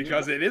 something wrong.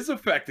 Because it is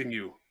affecting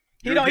you.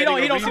 He don't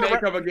see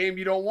remake of a game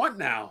you don't want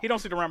now. He don't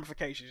see the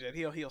ramifications yet.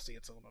 He'll see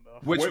it soon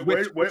enough. Which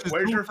where's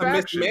your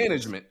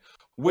mismanagement?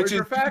 Which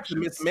is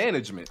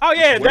mismanagement. Oh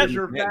yeah, where's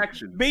your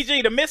factions?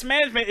 BG, the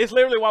mismanagement is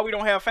literally why we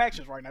don't have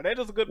factions right now. That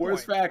is a good point.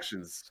 Where's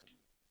factions?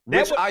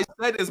 Which I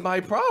said is my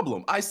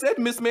problem. I said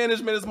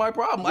mismanagement is my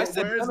problem. I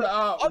said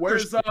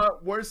where's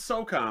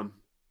SOCOM?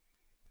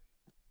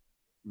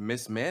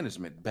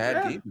 Mismanagement,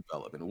 bad game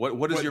development.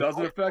 What is your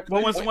doesn't affect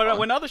But me?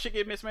 when other shit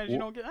get mismanaged, you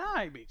don't get. All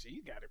right, BG,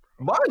 you got it,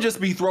 bro. Mine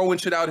just be throwing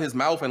shit out his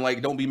mouth and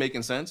like don't be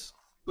making sense.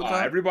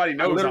 Everybody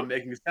knows I'm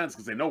making sense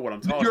because they know what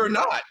I'm talking about. You're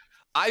not.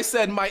 I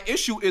said my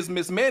issue is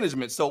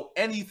mismanagement, so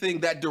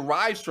anything that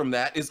derives from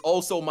that is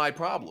also my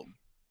problem.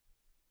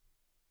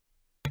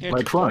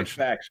 Like crunch.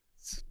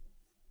 Factions.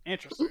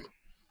 Interesting.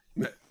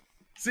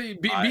 See,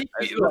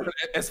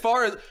 as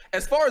far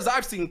as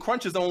I've seen,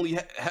 crunch has only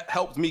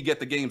helped me get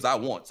the games I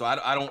want. So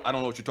I don't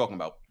know what you're talking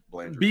about,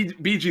 Blandrew.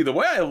 BG, the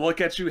way I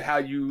look at you, how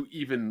you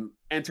even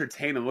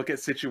entertain and look at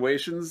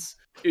situations,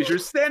 is you're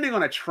standing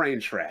on a train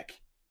track.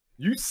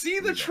 You see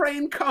the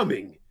train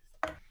coming.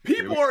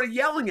 People are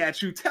yelling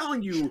at you,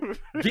 telling you,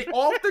 get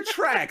off the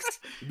tracks.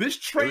 This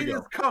train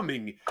is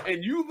coming.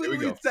 And you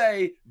literally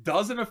say,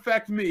 doesn't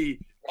affect me,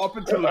 up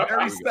until the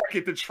very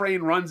second the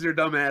train runs your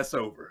dumb ass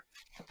over.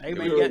 Hey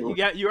man, you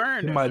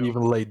earned it. You might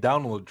even lay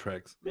down on the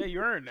tracks. Yeah, you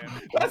earned it.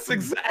 That's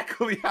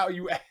exactly how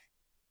you act.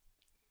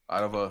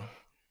 Out of a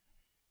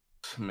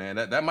man,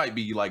 that might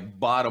be like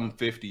bottom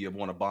 50 of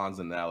one of Bond's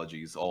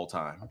analogies all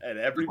time. And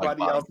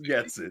everybody else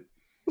gets it.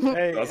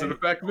 Doesn't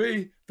affect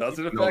me.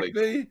 Doesn't affect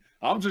me.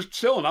 I'm just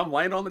chilling. I'm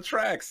laying on the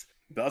tracks.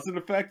 Doesn't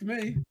affect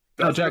me.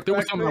 Now, Jack, there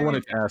was something I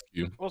wanted to ask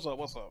you. What's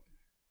up?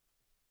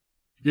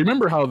 You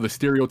remember how the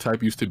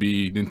stereotype used to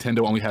be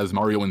Nintendo only has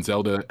Mario and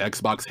Zelda,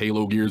 Xbox,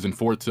 Halo, Gears, and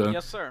Forza?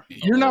 Yes, sir.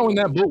 You're now in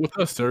that boat with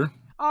us, sir.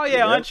 Oh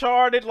yeah,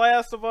 Uncharted,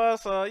 Last of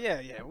Us.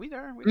 We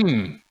there.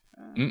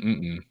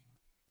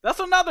 That's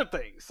another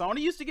thing.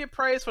 Sony used to get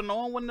praised for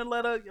knowing when to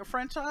let a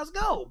franchise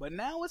go, but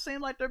now it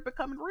seems like they're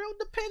becoming real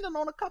dependent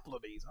on a couple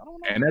of these. I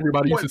don't know. And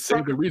everybody used to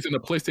say the reason the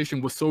PlayStation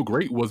was so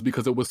great was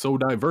because it was so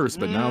diverse,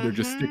 but now they're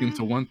just sticking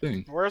to one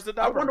thing. Where's the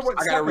I diversity? wonder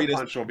what I gotta read Sucker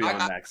Punch will be on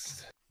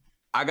next.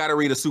 I gotta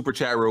read a super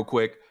chat real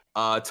quick.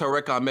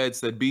 Tarek Ahmed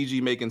said BG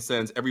making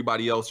sense,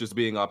 everybody else just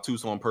being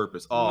obtuse on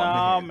purpose.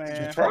 Oh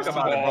man. Talk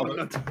about it,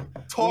 brother.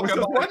 Talk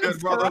about it, good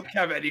brother.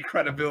 Have any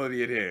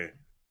credibility in here?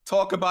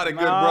 Talk about it, good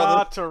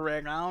brother.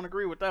 Tarek, I don't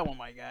agree with that one,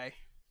 my guy.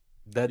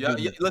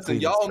 Listen,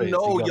 y'all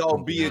know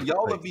y'all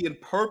are being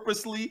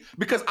purposely,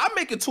 because I'm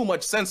making too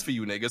much sense for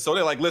you niggas. So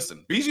they're like,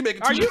 listen, BG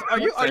making too much sense.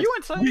 Are you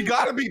insane? We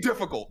gotta be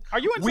difficult. Are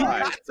you insane? We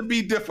got to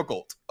be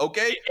difficult,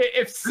 okay?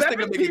 If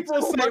seven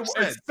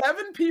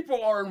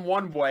people are in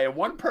one way and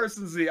one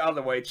person's the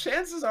other way,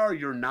 chances are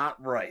you're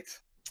not right.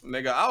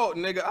 Nigga,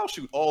 I'll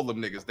shoot all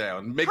them niggas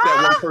down. Make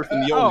that one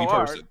person the only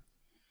person.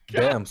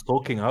 Damn,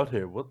 Soul King out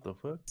here. What the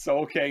fuck?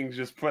 Soul King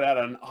just put out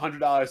a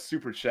 $100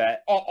 super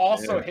chat.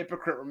 Also,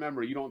 hypocrite,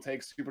 remember, you don't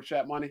take super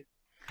chat money.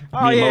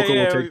 Oh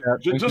yeah.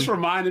 Just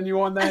reminding you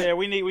on that. Yeah,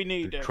 we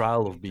need The that.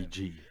 Trial of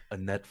BG, a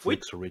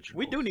Netflix original.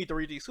 We do need to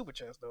read these super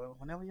chats though.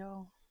 Whenever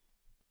y'all.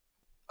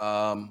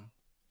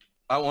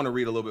 I want to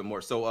read a little bit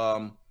more.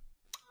 So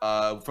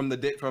from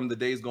the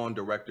Days Gone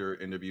director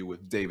interview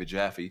with David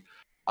Jaffe.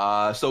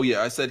 So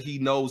yeah, I said he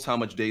knows how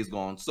much Days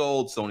Gone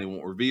sold. Sony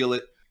won't reveal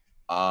it.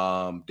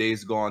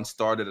 Days Gone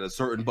started at a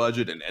certain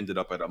budget and ended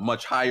up at a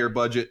much higher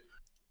budget.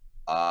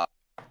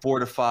 4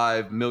 to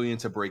 5 million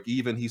to break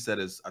even. He said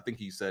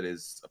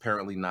is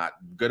apparently not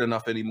good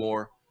enough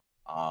anymore.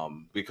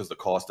 Because the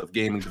cost of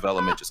gaming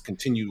development just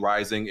continued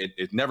rising.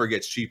 It never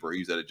gets cheaper.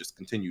 He said it just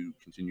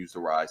continues to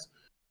rise.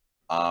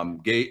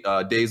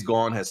 Days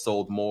Gone has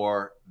sold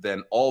more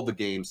than all the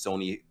games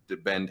Sony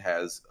Bend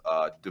has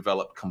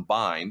developed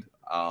combined.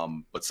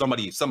 But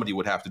somebody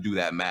would have to do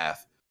that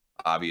math,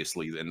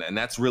 obviously, and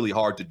that's really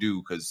hard to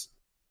do because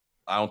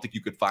I don't think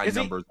you could find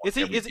numbers. Is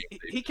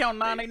he count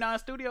 989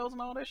 Studios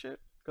and all that shit?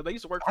 Because they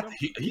used to work for them.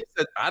 He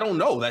said, I don't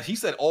know that. He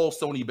said all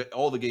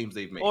the games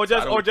they've made, or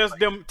just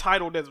them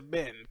titled as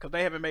Ben, because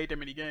they haven't made that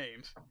many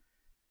games.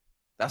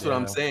 That's what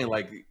I'm saying.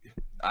 Like,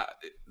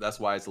 that's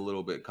why it's a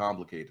little bit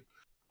complicated.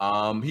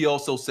 He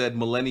also said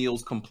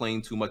millennials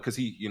complain too much because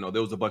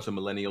there was a bunch of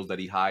millennials that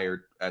he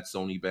hired at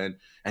Sony Bend,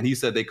 and he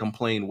said they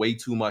complain way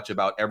too much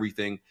about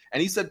everything.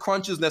 And he said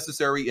crunch is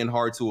necessary and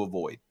hard to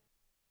avoid.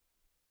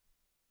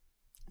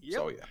 Yep.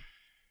 So yeah.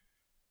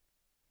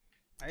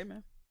 Hey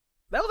man,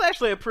 that was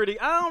actually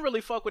I don't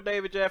really fuck with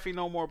David Jaffe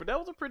no more, but that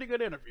was a pretty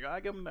good interview. I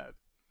give him that.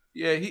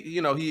 Yeah,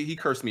 he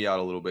cursed me out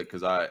a little bit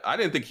because I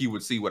didn't think he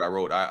would see what I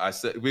wrote. I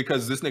said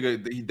because this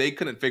nigga they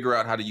couldn't figure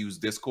out how to use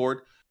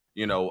Discord.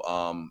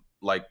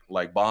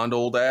 Like Bond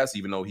old ass,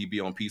 even though he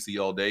be on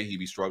PC all day, he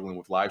be struggling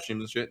with live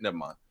streams and shit. Never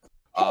mind.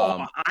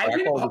 Hold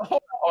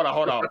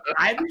on.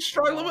 I be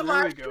struggling with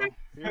live streams.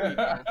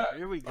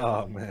 Here we go.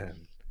 Oh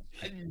man.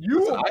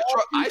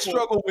 I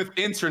struggle with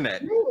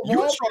internet.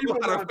 You struggle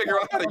how to figure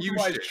out how to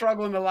use shit.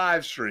 Struggling to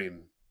live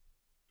stream.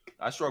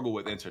 I struggle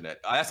with internet.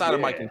 That's out of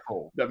my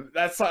control.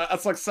 That's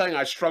like saying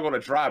I struggle to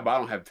drive, but I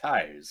don't have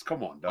tires.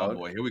 Come on, dog. Oh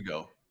boy, here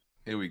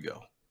we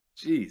go.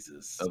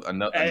 Jesus.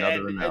 Another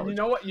and you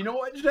know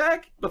what,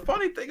 Jack? The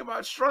funny thing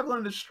about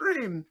struggling to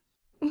stream,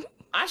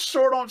 I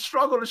sure don't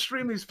struggle to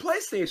stream these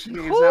PlayStation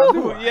games now,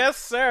 do I? Yes,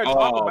 sir.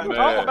 Talk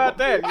about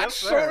that. I Yes,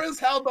 sir. sure as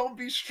hell don't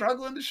be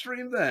struggling to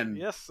stream then.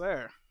 Yes,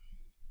 sir.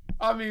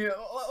 I mean,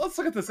 let's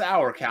look at this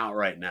hour count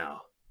right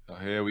now. Oh,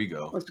 here we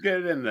go. Let's get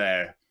it in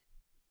there.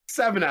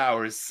 7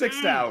 hours,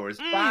 6 hours,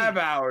 5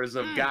 hours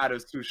of God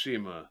of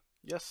Tsushima.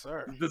 Yes,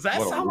 sir. Does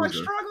that sound like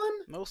struggling?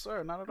 No,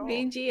 sir, not at all.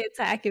 BG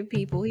attacking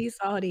people. He's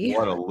salty.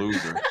 What a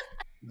loser.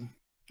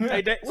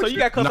 Hey, so you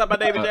got cussed out by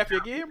David Jaffe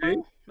again,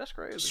 bro? That's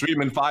crazy.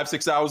 Streaming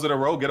 5-6 hours in a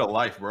row, get a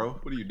life, bro.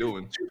 What are you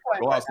doing?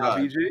 Go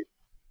outside. BG?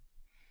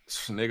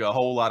 Nigga, a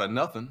whole lot of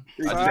nothing.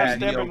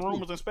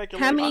 Rumors and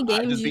speculation. How many games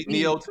I just you beat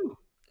Neo 2.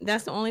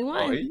 That's the only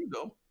one. Oh, here you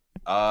go.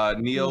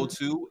 Neo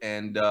 2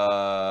 and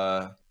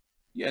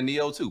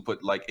Neo 2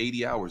 put like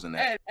 80 hours in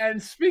that.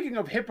 And speaking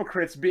of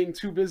hypocrites being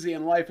too busy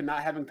in life and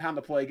not having time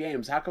to play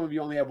games, how come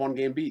you only have one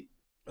game beat?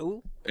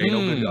 Ooh. Ain't no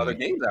good other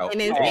games out.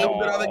 And Ain't no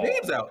good other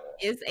games out.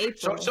 It's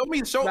April. Show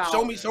me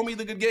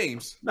the good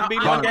games. Y'all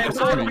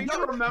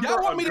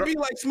want me to be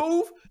like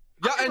Smooth?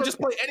 Y'all and just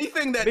play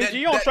anything that. BG,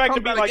 you don't track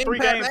to be like 3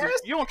 games.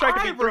 You don't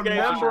track to be 3 games.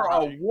 I remember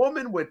a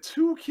woman with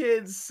 2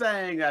 kids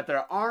saying that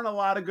there aren't a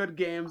lot of good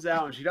games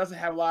out, and she doesn't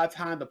have a lot of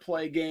time to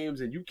play games,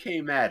 and you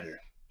came at her.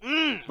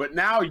 But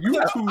now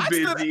you're too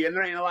busy, and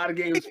there ain't a lot of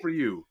games for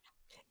you.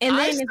 And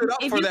then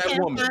if you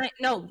can't find,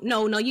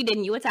 no, you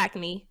didn't. You attacked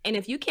me. And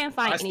if you can't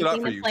find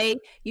anything to play,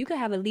 you could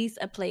have at least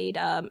played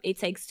It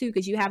Takes Two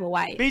because you have a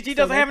wife. BG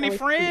doesn't have any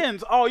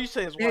friends. Oh, you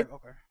say his wife.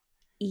 Okay.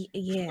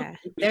 Yeah,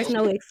 there's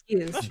no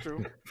excuse. That's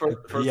true. First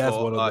of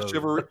all,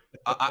 Shiver,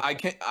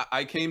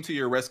 I came to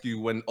your rescue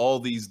when all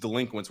these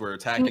delinquents were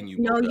attacking you.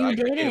 No, you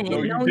didn't.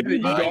 No, you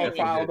didn't. You all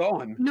filed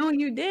on. No,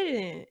 you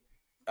didn't.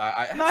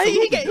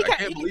 He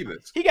can't believe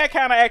it. He got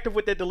kind of active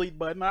with that delete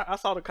button. I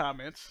saw the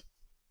comments.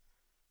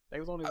 They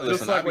was only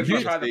just like when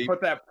you tried to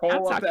put that poll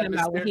I'm up. talking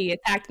about when he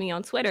attacked me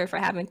on Twitter for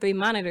having 3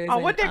 monitors. Oh,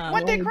 what that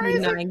crazy?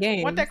 9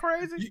 games. What that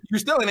crazy? You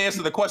still didn't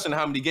answer the question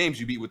how many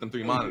games you beat with them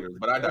 3 monitors,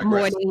 but I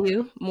digress.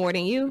 More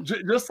than you.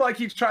 Just like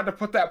he tried to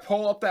put that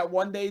poll up that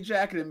one day,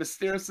 Jack, and it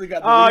mysteriously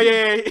got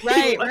deleted. Oh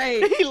yeah,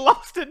 right. He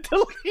lost it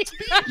deleted.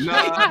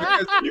 Nah,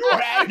 you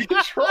were out of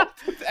control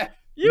with that.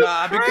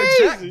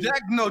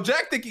 Because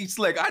Jack think he's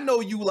slick. I know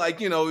you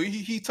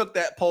he took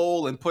that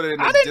poll and put it in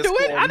his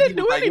Discord. I didn't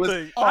do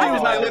anything. He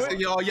was like, listen,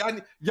 y'all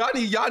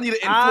need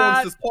to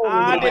influence this poll.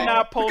 I did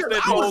not post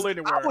that poll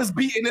anywhere. I was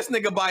beating this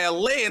nigga by a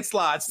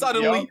landslide.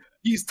 Suddenly,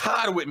 he's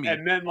tied with me.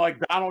 And then, like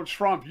Donald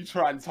Trump, you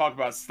tried to talk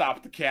about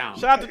stop the count.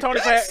 Shout out to Tony.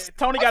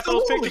 Tony got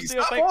those pictures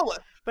still.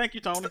 Thank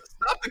you, Tony.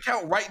 Stop the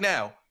count right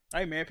now.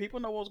 Hey, man,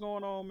 people know what's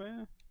going on,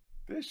 man.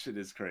 This shit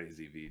is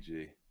crazy,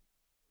 VG.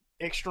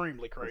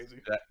 Extremely crazy.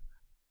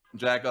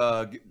 Jack,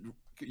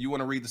 you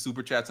want to read the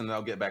super chats and then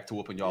I'll get back to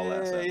whooping y'all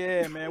ass.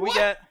 Yeah, man. We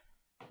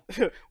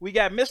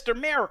got Mr.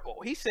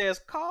 Miracle. He says,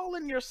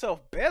 calling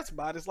yourself Best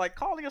Bot is like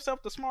calling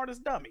yourself the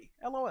smartest dummy.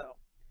 LOL.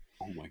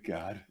 Oh my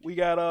god. We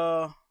got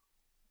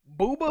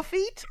Booba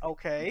Feet.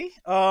 Okay.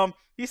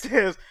 He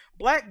says,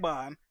 Black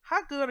Bond,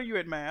 how good are you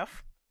at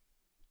math?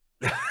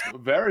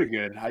 Very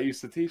good. I used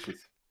to teach it.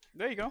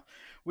 There you go.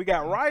 We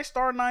got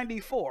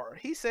Rystar94.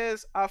 He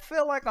says, I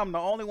feel like I'm the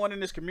only one in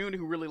this community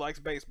who really likes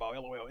baseball.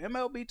 LOL.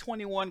 MLB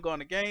 21 going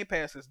to Game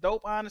Pass is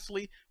dope,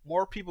 honestly.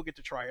 More people get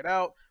to try it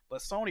out.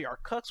 But Sony are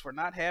cucks for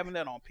not having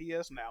that on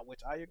PS Now,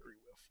 which I agree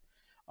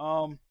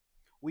with.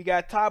 We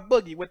got Todd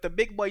Boogie with the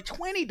big boy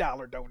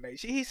 $20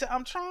 donation. He said,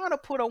 I'm trying to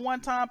put a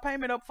one-time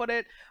payment up for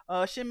that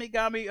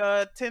Shimigami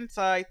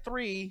Tensei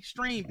 3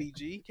 stream,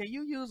 BG. Can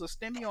you use a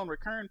stimmy on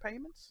recurring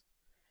payments?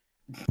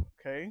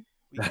 Okay.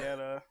 We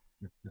got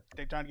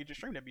they're trying to get your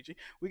stream there, BG.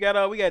 We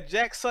got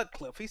Jack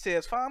Sutcliffe. He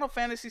says Final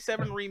Fantasy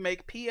VII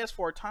Remake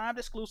PS4 timed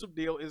exclusive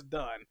deal is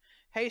done.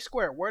 Hey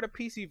Square, where the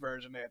PC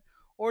version at?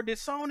 Or did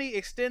Sony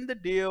extend the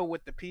deal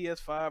with the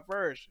PS5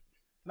 version?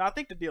 No, I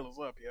think the deal is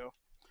up, yo.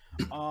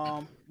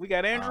 We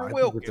got Andrew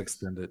Wilkins. It's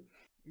extended.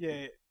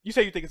 Yeah, you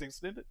say you think it's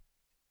extended?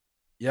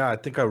 Yeah, I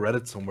think I read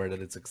it somewhere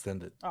that it's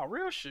extended. Oh,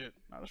 real shit.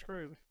 No, that's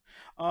crazy.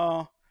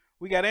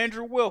 We got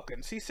Andrew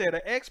Wilkins. He said,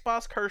 "An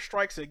Xbox curse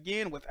strikes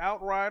again with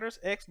Outriders.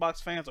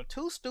 Xbox fans are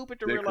too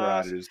stupid to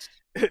realize."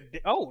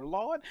 Oh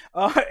Lord,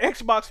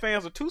 Xbox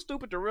fans are too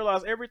stupid to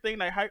realize everything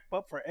they hype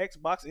up for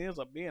Xbox ends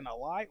up being a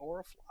lie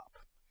or a flop.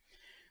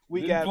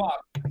 We got.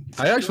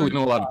 I actually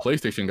know a lot of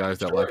PlayStation guys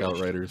that like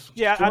Outriders.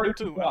 Yeah, I do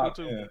too.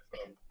 Yeah.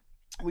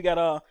 We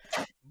got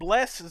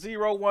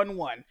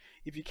Bless011.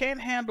 If you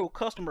can't handle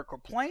customer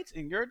complaints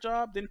in your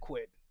job, then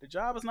quit. The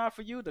job is not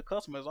for you. The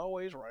customer is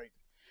always right.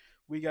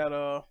 We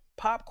got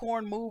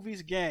Popcorn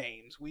Movies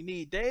Games. We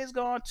need Days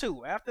Gone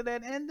 2. After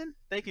that ending,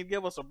 they can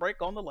give us a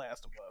break on The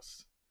Last of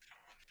Us.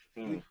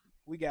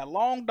 We got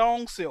Long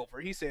Dong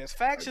Silver. He says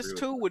Factions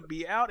 2 would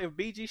be out if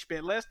BG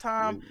spent less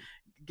time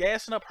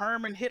gassing up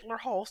Herman Hitler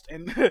Holst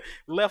and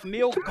left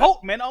Neil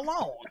Goatman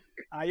alone.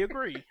 I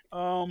agree.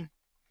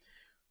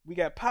 We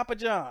got Papa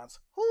John's.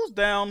 Who's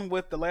down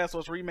with The Last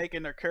of Us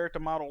remaking their character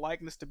model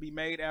likeness to be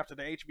made after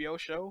the HBO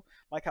show?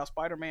 Like how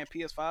Spider-Man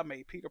PS5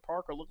 made Peter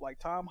Parker look like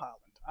Tom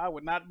Holland. I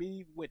would not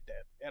be with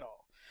that at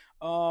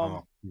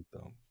all.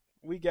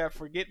 We got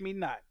Forget Me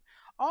Not.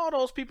 All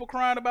those people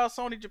crying about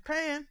Sony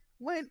Japan.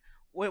 When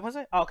was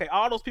it? Okay,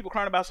 all those people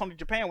crying about Sony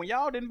Japan when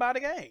y'all didn't buy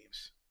the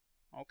games.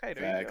 Okay,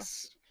 there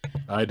Facts. You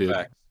go. I did.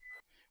 Facts.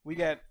 We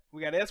got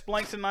S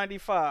Blanks in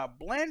 95.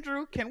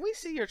 Blandrew, can we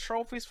see your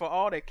trophies for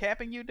all that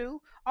capping you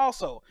do?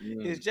 Also,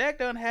 is Jack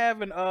done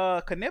having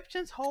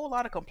conniptions? Whole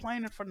lot of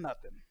complaining for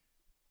nothing.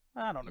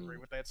 I don't agree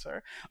with that,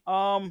 sir.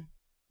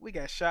 We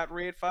got Shot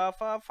Red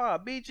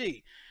 555.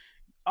 BG,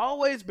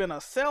 always been a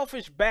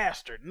selfish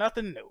bastard.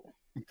 Nothing new.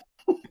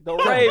 The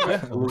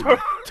Raven,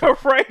 the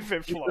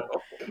Raven flow.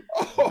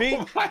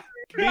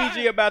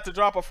 BG about to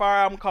drop a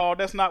fire album called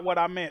 "That's Not What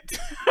I Meant."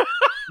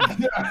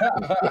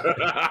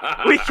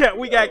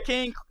 we got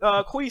King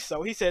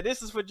Quiso. He said,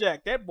 "This is for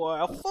Jack. That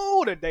boy a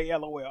fool today."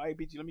 LOL. Hey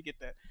BG, let me get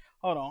that.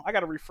 Hold on, I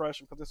gotta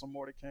refresh him because there's some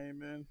more that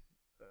came in.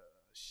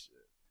 Shit.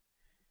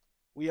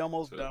 We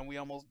almost done. We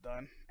almost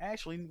done.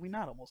 Actually, we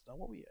not almost done.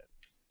 Where we at?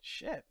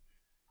 Shit.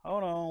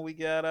 Hold on. We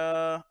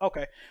got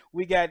okay.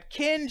 We got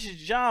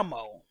Kenj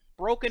Jamo,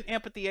 Broken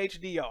Empathy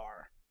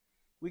HDR.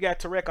 We got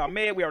Tarek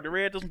Ahmed. We already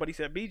read this one, but he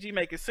said BG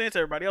making sense.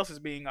 Everybody else is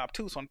being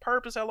obtuse on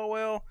purpose.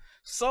 LOL.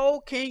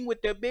 Soul King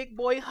with the big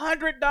boy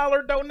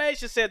 $100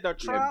 donation said the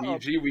trial. Yeah,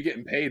 BG, we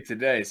getting paid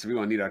today, so we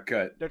gonna need our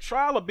cut. The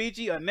trial of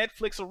BG, a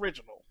Netflix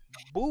original.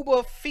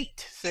 Booba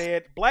Feet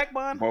said Black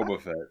Bond. Boba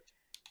Fett.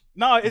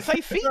 No, it say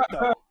feet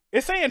though.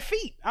 It's saying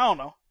feet. I don't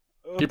know.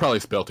 He probably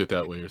spelt it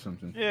that way or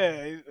something.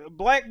 Yeah.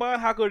 Black Bun,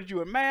 how good are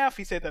you at math?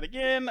 He said that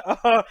again.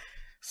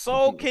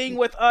 Soul King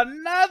with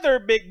another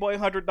big boy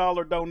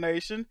 $100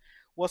 donation.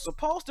 Was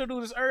supposed to do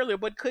this earlier,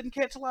 but couldn't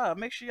catch live.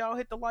 Make sure y'all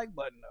hit the like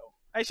button, though.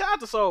 Hey, shout out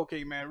to Soul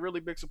King, man. Really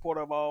big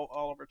supporter of all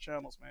of our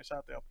channels, man. Shout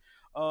out to him.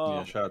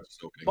 Yeah, shout out to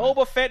Soul King.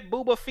 Boba Fett,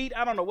 Booba Feet.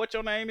 I don't know what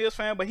your name is,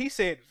 fam, but he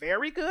said,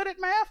 very good at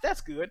math.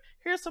 That's good.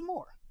 Here's some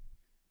more.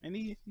 And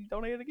he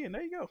donated again.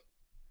 There you go.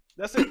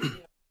 That's it.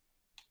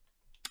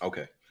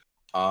 Okay.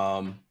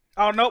 Oh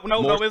no!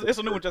 It's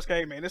a new one just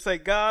came in. It say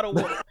God of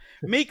War.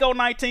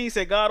 Miko19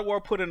 said God of War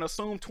put an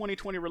assumed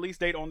 2020 release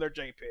date on their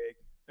JPEG.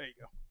 There you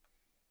go.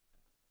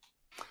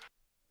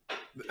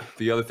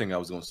 The other thing I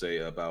was going to say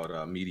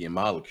about Media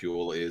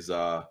Molecule is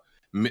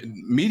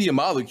Media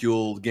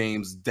Molecule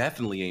games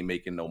definitely ain't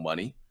making no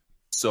money.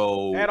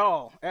 So at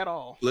all.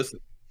 Listen,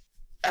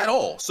 at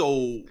all.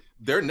 So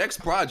their next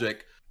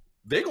project,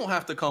 they're gonna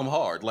have to come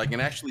hard, like,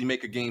 and actually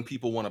make a game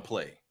people want to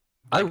play.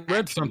 I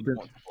read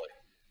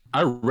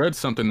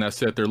something that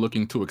said they're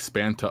looking to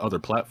expand to other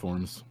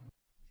platforms.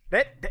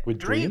 That with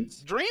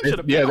Dreams should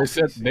have been. Yeah,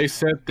 they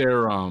said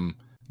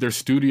their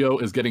studio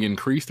is getting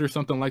increased or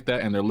something like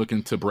that, and they're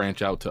looking to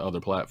branch out to other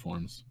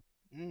platforms.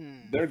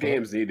 Their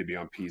games need to be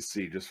on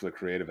PC just for the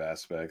creative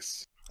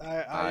aspects.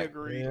 I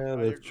agree. Yeah,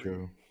 that's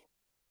true.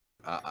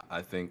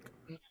 I think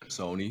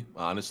Sony,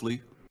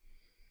 honestly,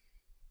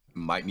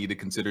 might need to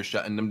consider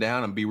shutting them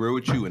down and be real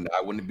with you, and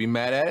I wouldn't be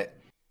mad at it.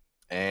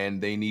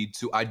 And they need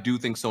to. I do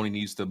think Sony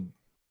needs to,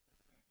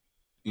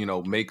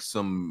 make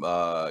some,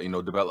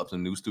 develop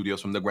some new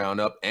studios from the ground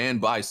up and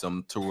buy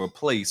some to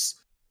replace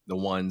the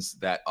ones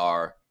that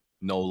are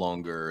no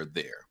longer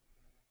there.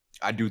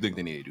 I do think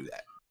they need to do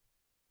that.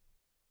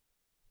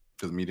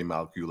 Because Media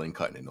Molecule ain't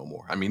cutting it no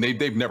more. I mean,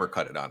 they've never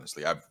cut it,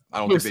 honestly. I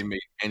don't think they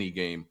made any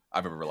game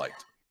I've ever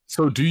liked.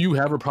 So do you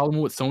have a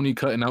problem with Sony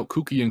cutting out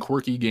kooky and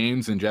quirky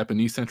games and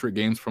Japanese-centric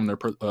games from their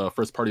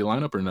first-party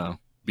lineup, or no?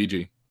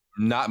 BG?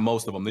 Not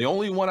most of them. The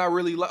only one I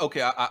really like.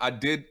 Okay, I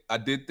did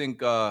think.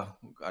 God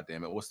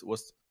damn it!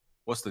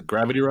 What's the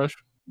Gravity Rush?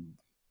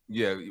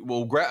 Yeah,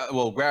 well,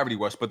 Gravity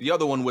Rush. But the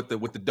other one with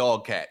the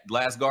dog cat,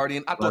 Last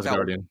Guardian. I thought that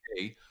was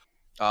okay.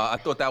 I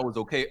thought that was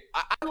okay.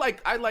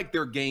 I like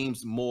their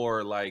games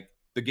more like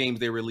the games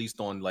they released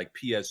on like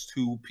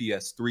PS2,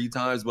 PS3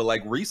 times. But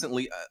like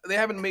recently, they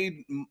haven't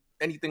made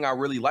anything I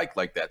really like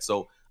that.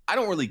 So I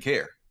don't really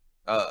care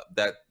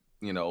that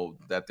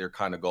they're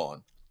kind of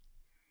gone.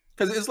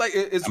 Because it's like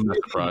it's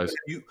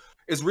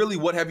really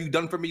what have you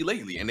done for me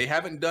lately, and they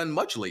haven't done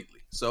much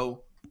lately.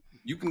 So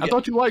you can. I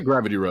thought you liked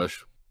Gravity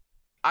Rush.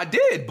 I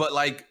did, but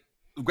like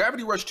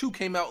Gravity Rush 2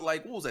 came out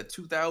like what was that?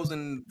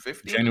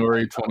 2015,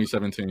 January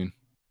 2017.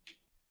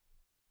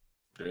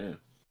 Yeah,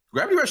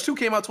 Gravity Rush 2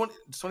 came out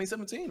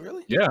 2017.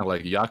 Really? Yeah,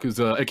 like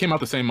Yakuza. It came out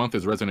the same month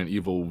as Resident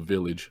Evil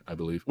Village, I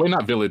believe. Wait,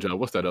 not Village.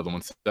 What's that other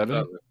one? 7.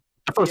 The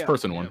first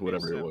person one,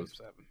 whatever it was.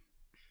 7.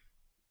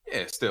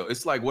 Yeah, still,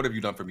 it's like, what have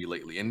you done for me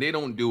lately? And they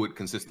don't do it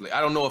consistently.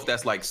 I don't know if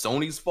that's like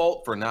Sony's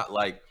fault for not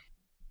like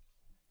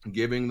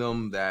giving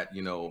them that,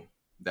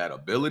 that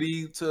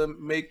ability to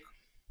make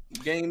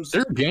games.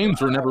 Their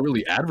games were never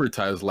really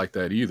advertised like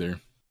that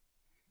either.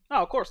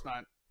 No, of course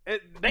not.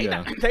 They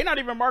not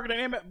even marketing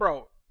MLB.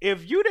 Bro,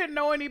 if you didn't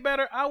know any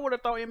better, I would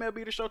have thought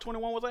MLB The Show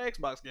 21 was an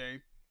Xbox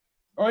game.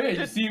 Oh yeah,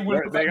 you see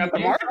they got the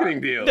marketing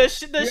deal. The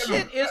shit is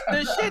crazy.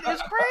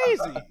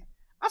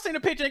 I seen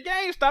a picture of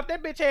GameStop.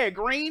 That bitch had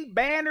green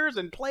banners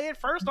and play it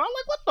first. I'm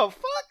like, what the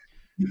fuck?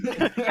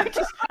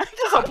 just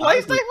a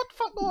PlayStation? What the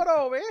fuck going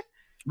on, man?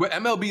 With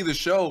MLB The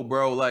Show,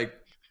 bro, like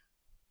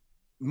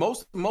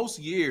most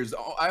years,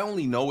 I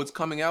only know it's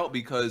coming out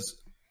because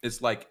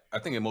it's like I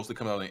think it mostly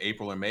comes out in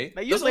April or May.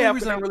 They usually have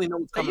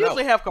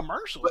have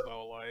commercials but,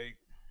 though, like.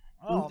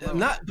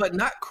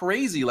 Not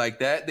crazy like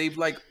that.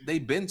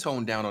 They've been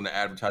toned down on the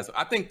advertising.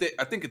 I think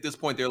at this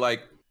point they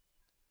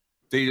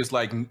just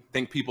like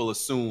think people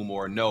assume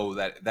or know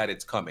that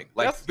it's coming.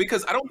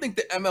 Because I don't think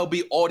the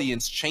MLB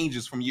audience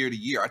changes from year to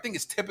year. I think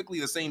it's typically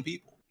the same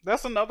people.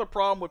 That's another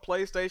problem with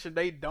PlayStation.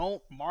 They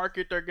don't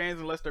market their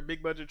games unless they're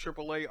big budget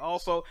AAA.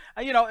 Also,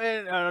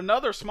 and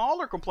another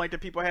smaller complaint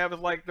that people have is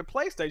like the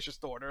PlayStation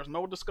Store. There's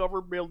no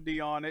discoverability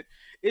on it.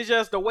 It's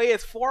just the way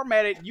it's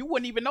formatted. You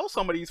wouldn't even know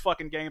some of these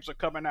fucking games are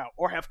coming out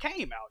or have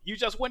came out. You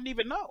just wouldn't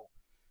even know.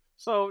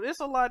 So it's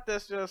a lot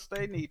that's just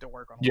they need to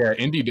work on. Yeah,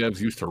 indie devs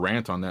used to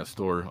rant on that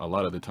store a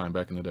lot of the time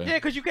back in the day. Yeah,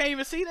 because you can't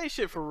even see that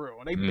shit for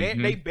real.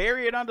 They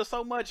bury it under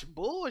so much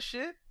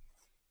bullshit.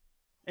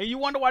 And you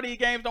wonder why these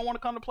games don't want to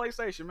come to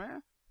PlayStation,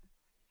 man.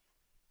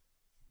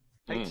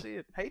 Hate to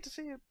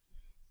see it.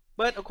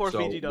 But of course,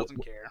 BG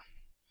doesn't care.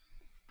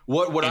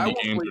 What I want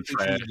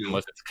PlayStation to do,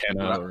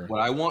 what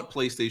I want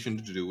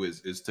PlayStation to do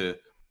is to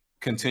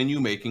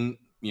continue making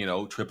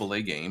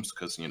AAA games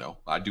because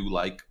I do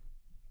like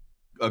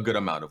a good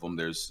amount of them.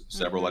 There's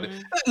several.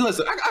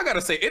 Listen, I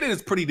gotta say it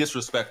is pretty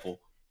disrespectful.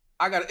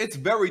 It's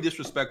very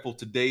disrespectful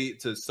today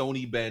to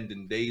Sony Bend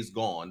and Days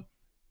Gone.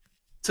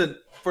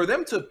 For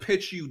them to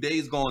pitch you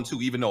Days Gone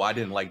 2, even though I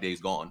didn't like Days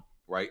Gone,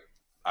 right?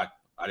 I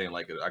didn't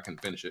like it. I couldn't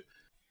finish it.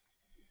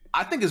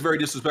 I think it's very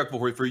disrespectful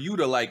for you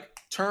to like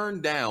turn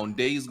down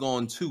Days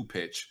Gone 2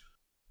 pitch,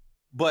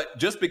 but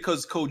just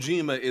because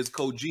Kojima is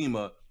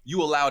Kojima,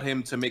 you allowed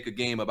him to make a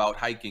game about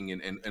hiking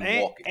and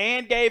walking.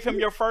 And gave him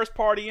your first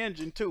party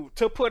engine too,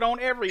 to put on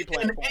every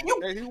platform.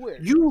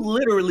 You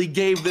literally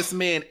gave this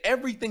man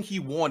everything he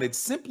wanted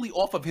simply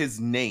off of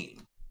his name.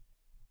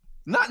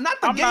 Not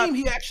the game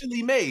he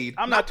actually made.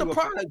 I'm not the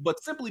product,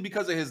 but simply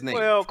because of his name.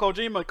 Well,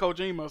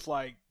 Kojima's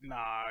like,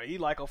 nah, he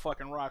like a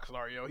fucking rock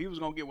star, yo. He was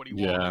gonna get what he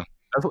wanted.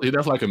 Yeah,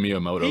 that's like a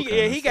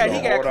Miyamoto. He got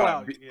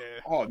clout. Yeah.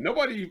 Oh,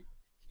 nobody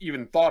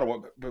even thought of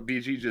what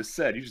BG just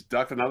said. You just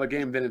ducked another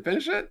game, didn't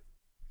finish it.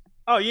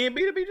 Oh, you ain't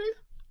beat it, BG?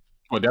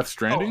 What, Death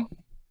Stranding?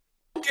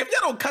 If y'all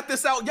don't cut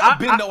this out, y'all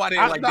been know I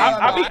didn't like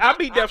that. I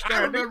beat Death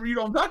Stranding. I remember you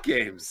don't duck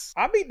games.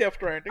 I beat Death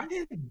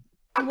Stranding.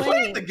 I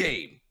played the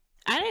game.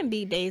 I didn't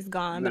beat Days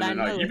Gone, but I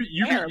know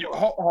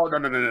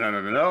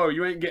no,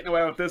 you ain't getting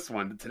away with this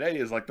one. Today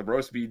is like the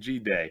roast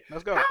BG day.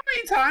 Let's go. How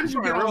many times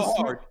you get on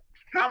hard?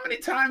 How many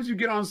times you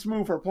get on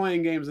smooth for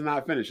playing games and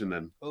not finishing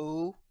them?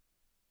 Ooh.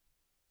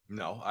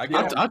 No, I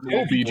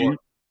told BG.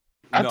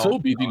 I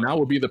told BG now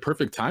would be the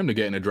perfect time to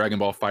get into Dragon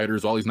Ball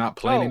FighterZ while he's not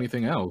playing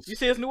anything else. You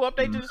see his new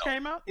update that just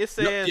came out? It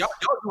says y'all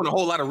doing a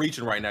whole lot of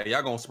reaching right now.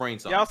 Y'all gonna sprain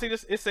something. Y'all see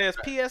this? It says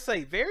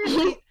PSA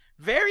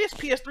various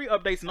PS3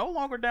 updates no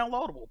longer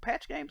downloadable.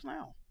 Patch games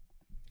now.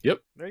 Yep.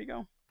 There you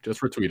go. Just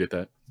retweeted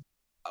that.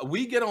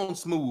 We get on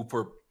smooth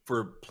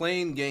for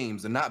playing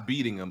games and not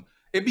beating them.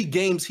 It'd be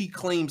games he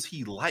claims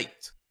he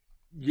liked.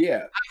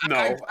 Yeah.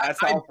 No,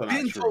 that's also not true.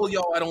 I've been told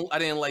y'all I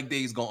didn't like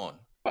Days Gone.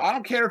 I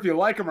don't care if you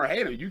like them or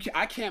hate them.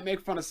 I can't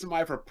make fun of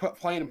somebody for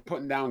playing and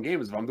putting down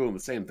games if I'm doing the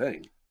same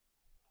thing.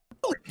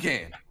 You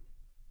can.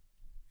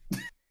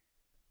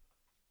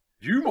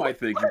 You might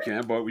think you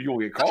can, but you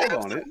won't get called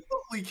on it.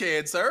 Absolutely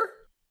can, sir.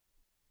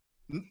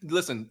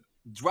 Listen,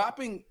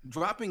 dropping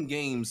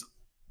games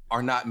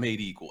are not made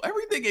equal.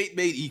 Everything ain't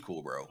made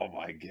equal, bro. Oh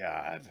my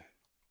god.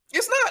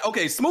 It's not.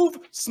 Okay, Smooth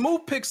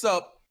picks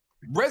up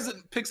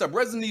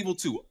Resident Evil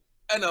 2,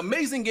 an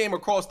amazing game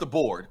across the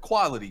board,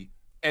 quality,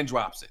 and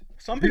drops it.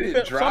 Some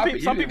people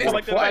feel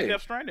like they like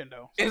Death Stranding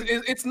though.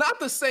 It's not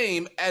the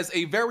same as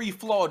a very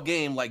flawed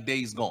game like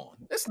Days Gone.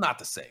 It's not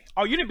the same.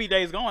 Oh, you didn't beat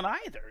Days Gone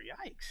either.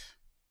 Yikes.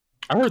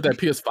 I heard that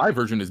PS5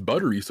 version is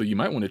buttery, so you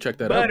might want to check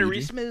that out.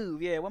 Buttery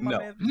smooth, yeah. What my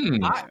man?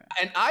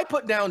 I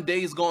put down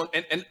Days Gone,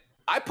 and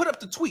I put up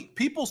the tweet.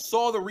 People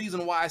saw the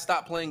reason why I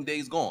stopped playing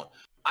Days Gone.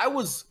 I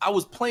was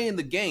playing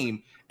the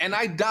game, and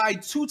I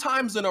died 2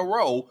 times in a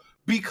row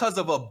because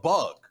of a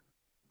bug.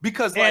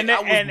 Because I was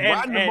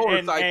riding the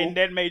motorcycle, and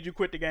that made you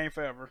quit the game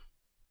forever.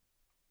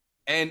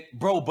 And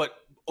bro, but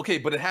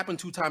it happened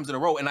 2 times in a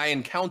row, and I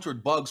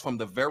encountered bugs from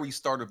the very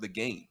start of the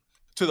game.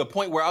 To the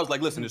point where I was like,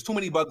 listen, there's too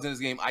many bugs in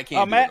this game. I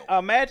can't do it.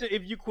 Imagine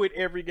if you quit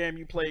every game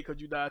you played because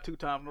you died 2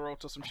 times in a row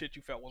to some shit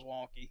you felt was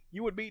wonky.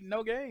 You would beat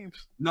no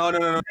games. No. It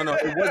wasn't. It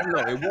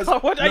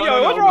wasn't. What's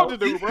wrong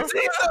with you, bro? You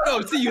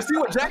see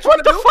what Jack's trying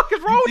to do? What the fuck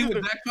is wrong with you? See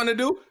what Jack's trying to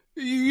do?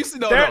 You see?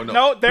 No,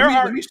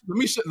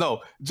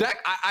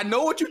 Jack, I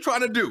know what you're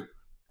trying to do.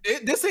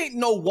 This ain't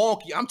no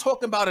wonky. I'm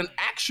talking about an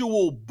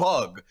actual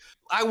bug.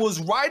 I was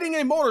riding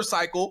a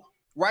motorcycle,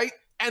 right?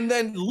 And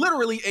then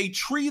literally a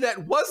tree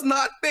that was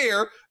not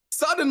there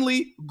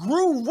suddenly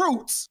grew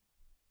roots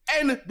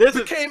and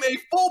became a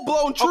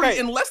full-blown tree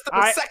in less than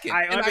a second.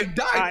 And I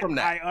died from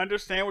that. I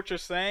understand what you're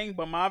saying,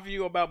 but my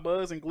view about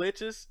bugs and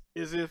glitches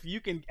is if you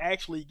can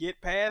actually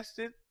get past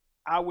it,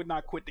 I would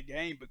not quit the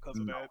game because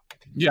of that.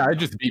 Yeah, I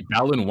just beat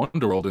Balan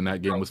Wonderworld, and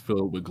that game was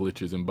filled with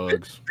glitches and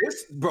bugs.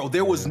 Bro,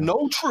 there was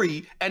no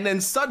tree, and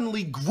then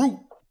suddenly Groot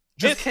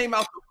just came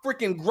out the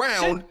freaking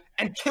ground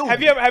and killed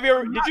me.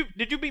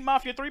 Did you beat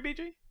Mafia 3,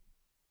 BG?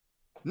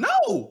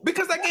 No,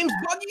 because that game's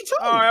buggy too.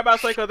 Oh, I'm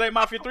about to say because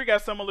Mafia 3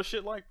 got similar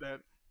shit like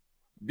that.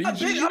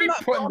 BG, you be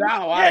putting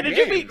down a lot of games.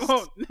 Did you beat?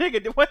 Oh,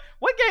 nigga,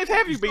 what games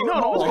have you beat?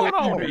 No, what's going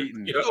on?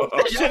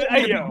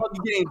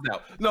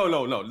 No.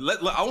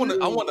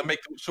 I want to make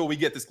sure we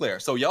get this clear.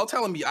 So y'all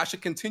telling me I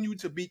should continue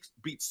to beat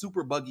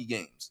super buggy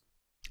games?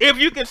 If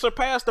you can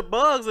surpass the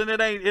bugs and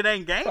it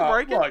ain't game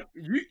breaking. Look,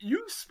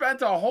 you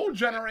spent a whole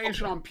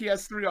generation on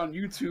PS3 on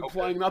YouTube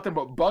playing nothing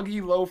but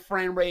buggy, low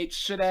frame rate,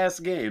 shit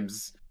ass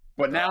games.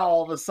 But now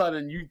all of a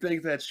sudden you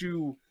think that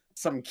you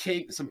some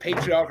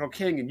patriarchal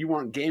king and you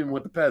weren't gaming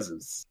with the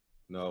peasants.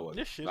 No, I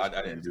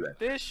didn't do that.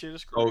 This shit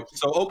is crazy.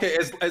 So okay,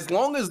 as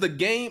long as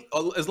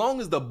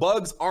the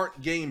bugs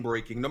aren't game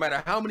breaking, no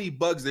matter how many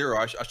bugs there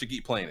are, I should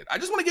keep playing it. I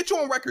just want to get you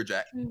on record,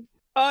 Jack.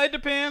 It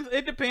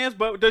depends.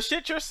 But the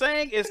shit you're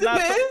saying is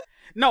not.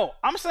 No,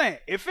 I'm saying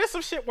if it's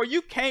some shit where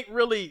you can't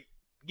really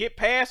get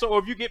past, or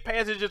if you get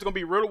past, it's just gonna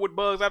be riddled with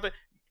bugs after.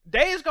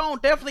 Days Gone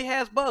definitely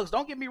has bugs.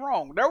 Don't get me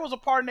wrong. There was a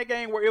part in the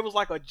game where it was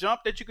like a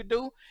jump that you could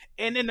do,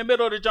 and in the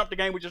middle of the jump, the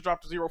game would just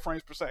drop to 0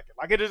 frames per second.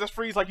 Like it just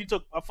freeze, like you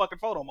took a fucking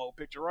photo mode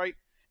picture, right?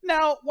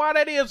 Now, while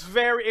that is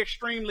very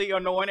extremely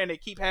annoying and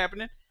it keep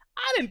happening,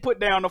 I didn't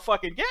put down the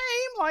fucking game.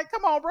 Like,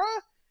 come on, bro.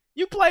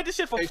 You played this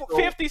shit for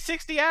 50,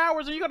 60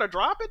 hours, and you gonna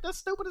drop it? That's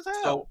stupid as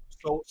hell.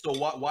 So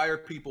why do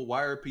people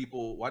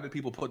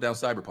put down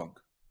Cyberpunk?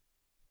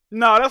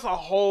 No, that's a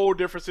whole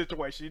different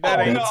situation.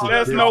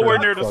 That's nowhere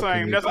near the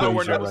same. That's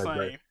nowhere near the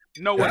same.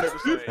 Nowhere near the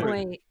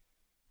same.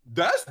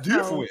 That's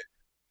different.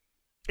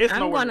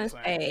 I'm gonna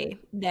say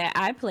that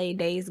I played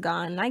Days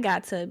Gone and I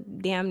got to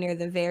damn near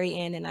the very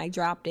end and I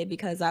dropped it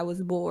because I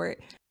was bored.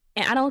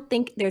 And I don't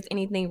think there's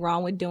anything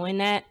wrong with doing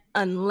that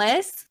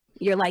unless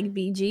you're like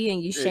BG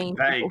and you shame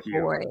people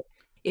for it.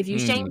 If you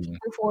shame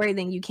people for it,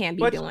 then you can't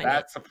be doing it.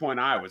 That's the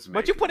point I was making.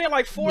 But you put in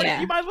like 40,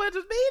 you might as well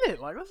just beat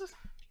it. Like, let's just.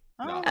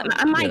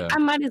 I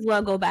might as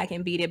well go back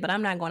and beat it, but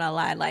I'm not gonna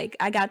lie. Like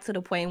I got to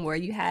the point where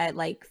you had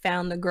like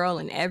found the girl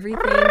and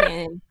everything,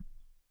 and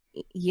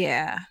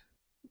yeah,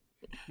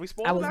 I was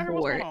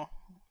bored.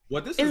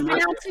 It's been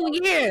out 2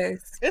 years.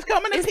 It's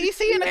coming to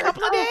PC in a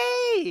couple of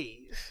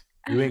days.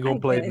 You ain't gonna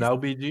play it now,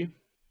 BG?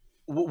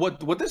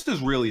 What this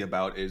is really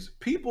about is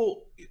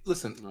people.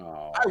 Listen,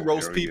 I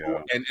roast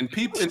people, and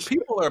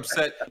people are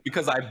upset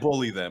because I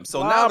bully them.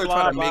 So now they're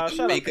trying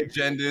to make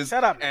agendas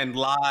and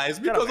lies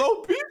because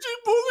PG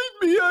bullied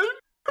me.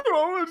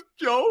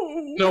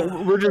 Joe.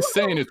 No, we're just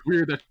saying it's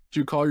weird that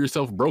you call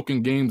yourself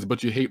Broken Games,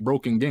 but you hate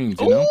broken games.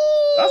 You know,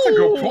 that's a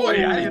good point.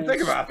 I didn't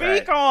think about that.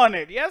 Speak on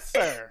it, yes,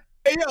 sir.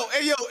 Hey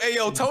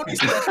yo, Tony.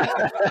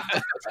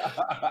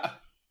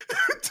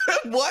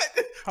 What?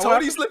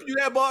 Tony slipped you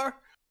that bar?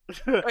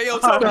 Hey yo,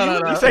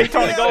 Tony, you say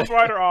Tony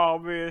Ghostwriter? Oh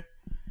man,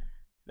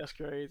 that's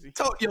crazy.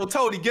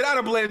 Tony, get out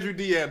of Blandrew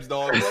DMs,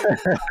 dog.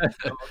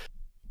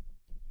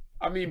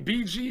 I mean,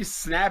 BG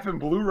snapping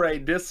Blu-ray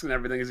discs and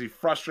everything. Is he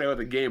frustrated with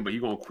the game, but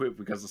you gonna quit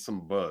because of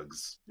some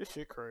bugs? This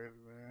shit crazy,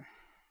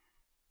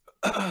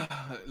 man.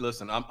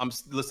 Listen,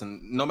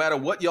 listen. No matter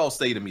what y'all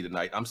say to me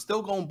tonight, I'm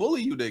still gonna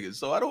bully you niggas.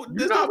 So I don't.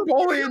 You're not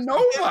bullying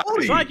nobody.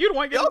 It's like you don't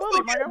want to get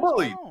bullied, man.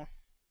 Bullied.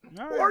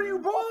 Who are you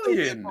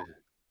bullying?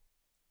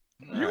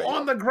 You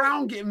on the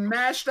ground getting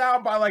mashed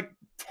out by like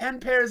 10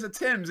 pairs of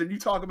Timbs, and you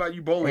talk about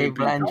you bullying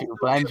people. Y'all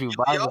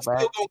still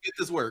gonna get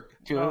this work.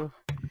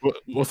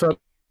 What's up,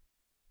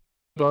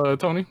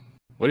 Tony?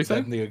 What did he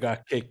say? That nigga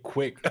got kicked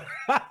quick.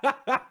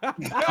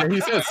 Yeah, he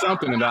said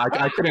something, and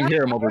I couldn't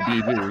hear him over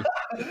BG.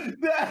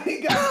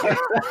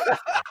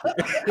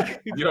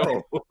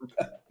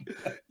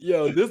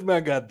 Yo, this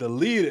man got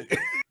deleted.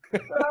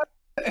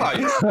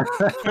 Half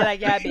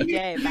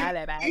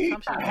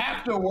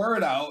the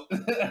word out.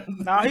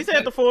 No, he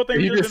said the full thing.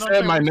 He just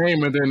said my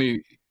name, and then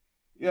he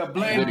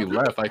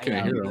left. I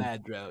couldn't hear him.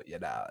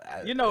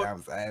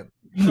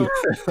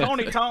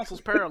 Tony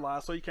Thompson's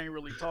paralyzed, so he can't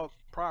really talk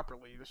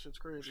properly. This shit's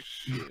crazy.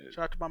 Shout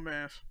out to my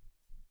man.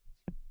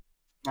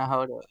 Now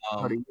hold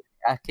up.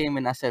 I came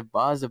in. I said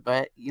bars are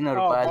back. You know the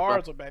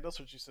bars are back. That's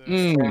what you said.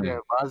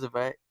 Bars are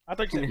back. I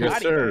thought you said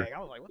yes, sir. bag. I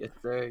was like, what? Yes,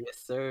 sir. Yes,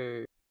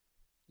 sir.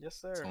 Yes,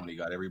 sir. Tony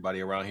got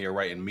everybody around here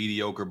writing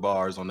mediocre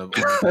bars on the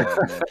pad,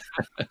 man.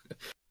 Why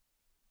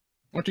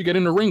don't you get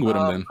in the ring with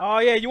him then? Oh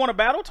yeah, you want to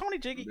battle Tony?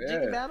 Jiggy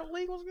Battle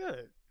League was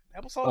good.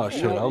 Episode 4.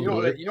 Shit,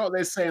 you know what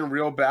they say in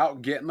real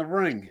bout? Get in the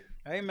ring.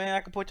 Hey man,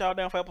 I can put y'all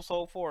down for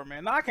episode 4,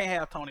 man. No, I can't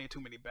have Tony in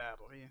too many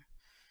battles.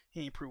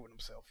 He ain't proven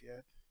himself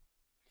yet.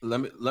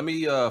 Let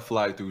me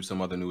fly through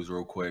some other news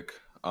real quick.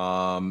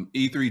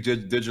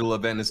 E3 digital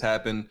event has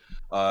happened.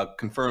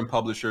 Confirmed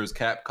publishers: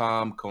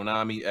 Capcom,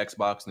 Konami,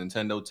 Xbox,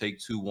 Nintendo,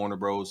 Take-Two, Warner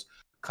Bros,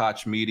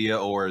 Koch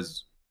Media, or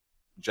as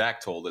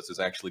Jack told us, it's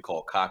actually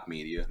called Cock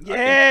Media.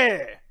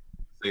 Yeah,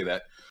 say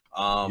that.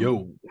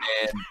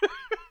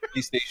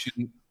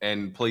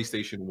 And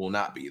PlayStation will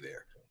not be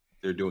there.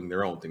 They're doing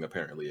their own thing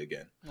apparently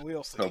again.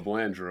 We'll see. So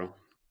Blandrew.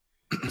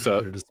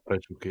 So you're the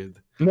special kid.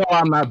 No,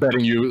 I'm not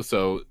betting you,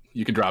 so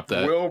you can drop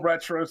that. Will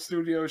Retro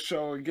Studios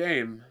show a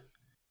game?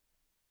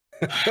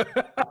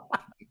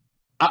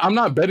 I'm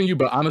not betting you,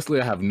 but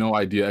honestly, I have no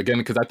idea. Again,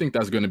 because I think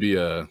that's going to be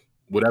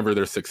whatever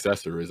their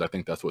successor is. I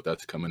think that's what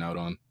that's coming out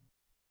on.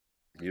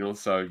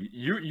 So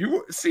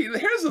you see,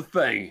 here's the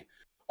thing.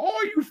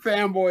 All you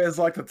fanboys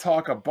like to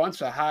talk a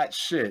bunch of hot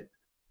shit,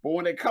 but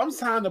when it comes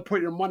time to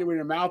put your money where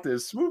your mouth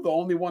is, Smooth the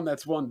only one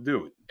that's willing to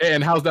do it.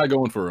 And how's that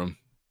going for him?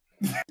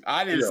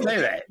 I didn't say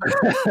that.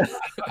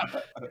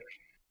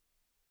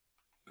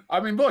 I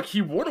mean, look,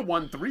 he would have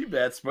won 3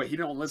 bets, but he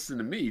don't listen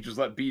to me. He just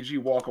let BG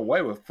walk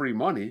away with free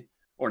money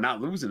or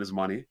not losing his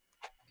money.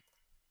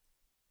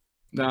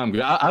 No, I'm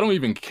good. I don't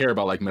even care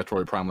about like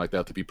Metroid Prime like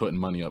that to be putting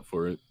money up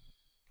for it.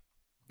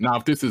 Now,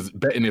 if this is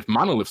betting if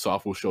Monolith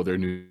Soft will show their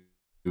new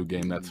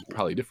game, that's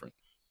probably different.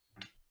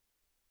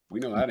 We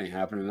know that ain't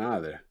happening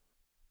either.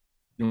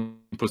 You want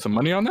to put some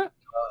money on that?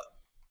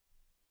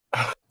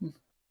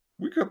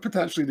 We could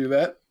potentially do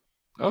that.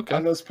 Okay.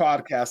 On this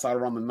podcast, I'll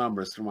run the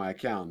numbers for my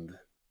accountant.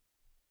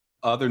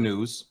 Other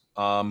news.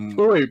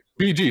 Wait,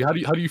 BG, how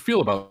do you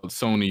feel about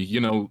Sony?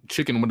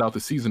 Chicken without the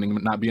seasoning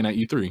not being at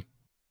E3.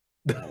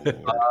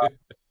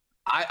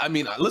 I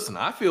mean, listen.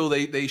 I feel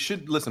they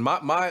should listen.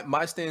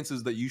 My stance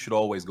is that you should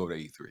always go to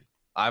E3.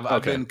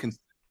 I've been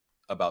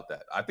about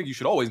that. I think you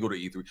should always go to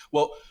E3.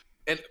 Well,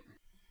 and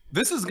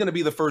this is going to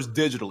be the first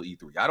digital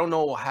E3. I don't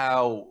know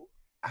how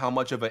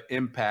much of an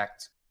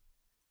impact.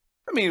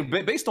 I mean,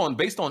 based on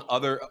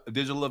other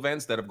digital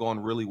events that have gone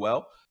really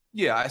well,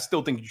 yeah, I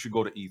still think you should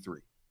go to E3.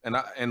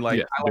 I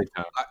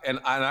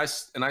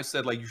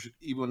said like you should,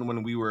 even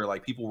when we were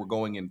like people were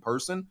going in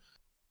person,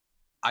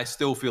 I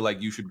still feel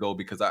like you should go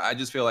because I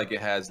just feel like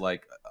it has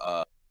like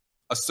a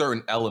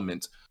certain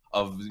element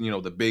of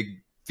the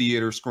big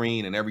theater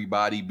screen and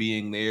everybody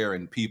being there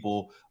and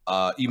people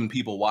even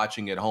people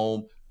watching at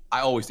home.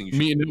 I always think you should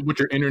meeting with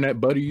your internet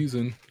buddies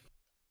and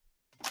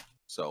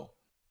so.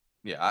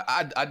 Yeah,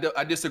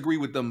 I disagree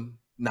with them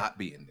not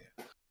being there.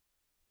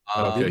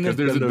 Because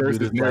there's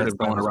this narrative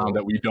going around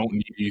that we don't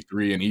need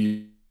E3 and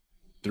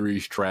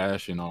E3's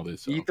trash and all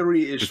this. So.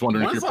 E3 is just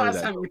wondering when's the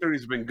last time E3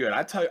 has been good?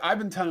 I've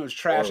been telling you it's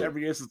trash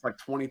every year since like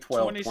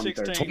 2012,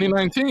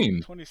 2019.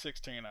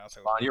 2016. I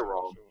said, you're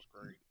wrong. It was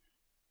great.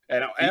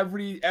 And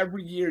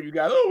every year you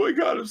got, oh my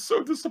god, it's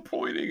so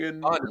disappointing.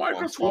 And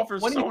Microsoft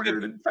is Sony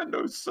and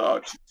Nintendo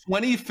sucks.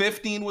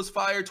 2015 was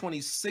fire.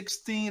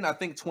 2016, I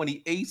think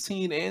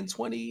 2018 and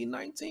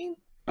 2019.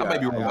 I might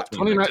be wrong.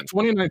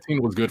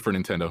 2019 was good for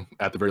Nintendo.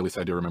 At the very least,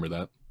 I do remember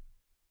that.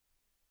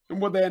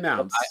 And what they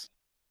announced.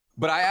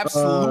 But I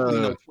absolutely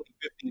know 2015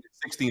 and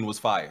 16 was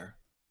fire.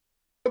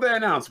 What they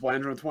announced,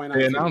 Blandrew, in 2019?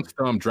 They announced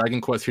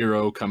Dragon Quest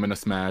Hero coming to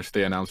Smash.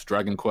 They announced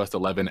Dragon Quest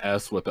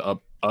 11S with the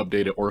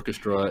updated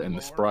orchestra and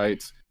the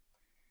sprites.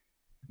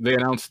 They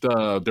announced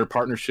their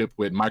partnership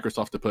with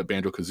Microsoft to put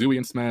Banjo-Kazooie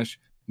in Smash.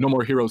 No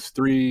More Heroes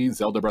 3,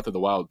 Zelda Breath of the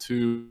Wild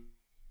 2.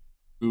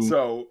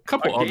 So a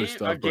couple other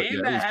stuff. A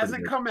game that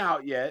hasn't come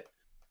out yet.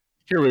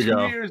 Here we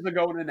go. 2 years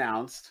ago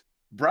announced.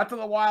 Breath of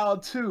the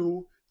Wild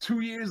 2.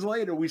 2 years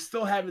later, we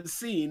still haven't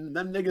seen.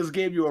 Them niggas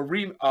gave you a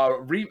 $76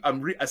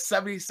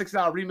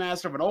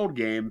 remaster of an old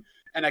game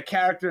and a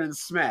character in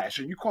Smash,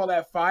 and you call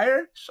that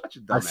fire? Shut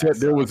your dumb ass. I said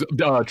there was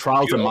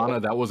Trials of Mana.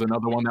 That was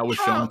another one that was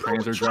shown.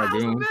 Panzer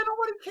Dragoon.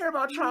 Nobody care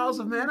about Trials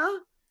of Mana.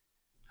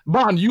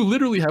 Bond, you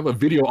literally have a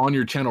video on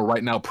your channel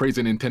right now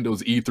praising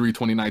Nintendo's E3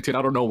 2019.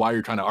 I don't know why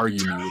you're trying to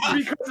argue me with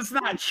this. Because it's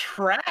not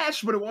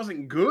trash, but it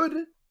wasn't good.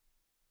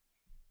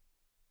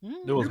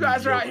 You was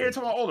guys are out mediocre. here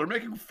talking about, oh, they're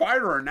making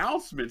fighter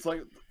announcements.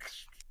 Like,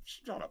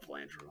 shut up,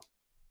 Landrew.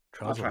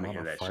 I'm not Trials trying to are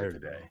hear not that on fire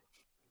shit today.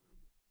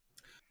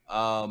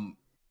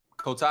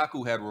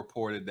 Kotaku had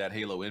reported that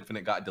Halo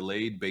Infinite got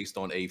delayed based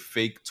on a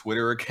fake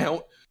Twitter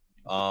account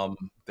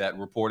that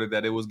reported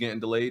that it was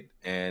getting delayed.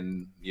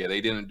 And yeah,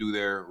 they didn't do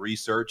their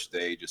research.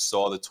 They just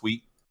saw the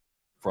tweet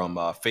from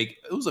it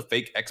was a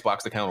fake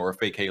Xbox account or a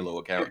fake Halo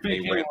account.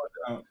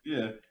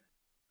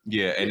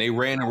 Yeah, and they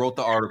ran and wrote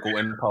the article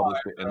and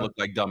published it and looked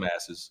like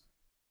dumbasses.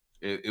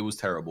 It was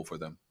terrible for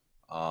them.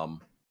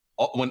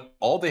 When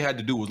all they had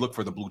to do was look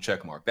for the blue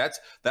check mark. That's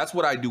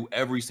what I do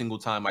every single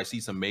time I see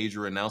some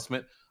major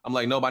announcement. I'm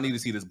like, nope, I need to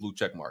see this blue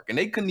check mark. And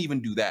they couldn't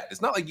even do that.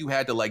 It's not like you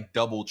had to like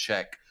double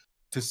check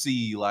to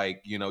see,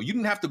 like, you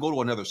didn't have to go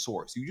to another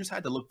source. You just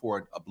had to look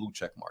for a blue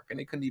check mark, and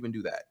they couldn't even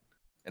do that.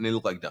 And they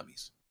look like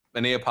dummies.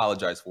 And they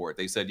apologized for it.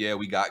 They said, yeah,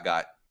 we got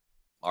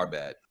our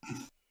bad.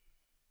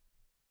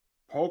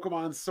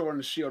 Pokemon Sword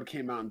and Shield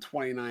came out in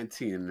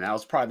 2019, and that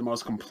was probably the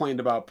most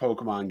complained about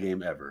Pokemon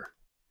game ever.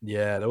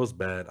 Yeah, that was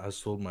bad. I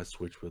sold my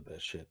Switch with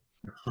that shit.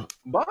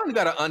 Bond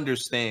got to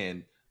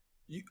understand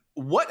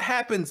what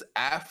happens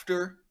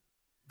after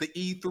the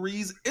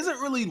E3s isn't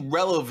really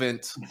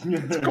relevant.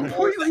 It's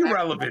completely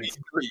relevant.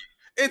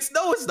 It's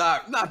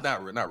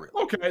not really.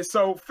 Okay,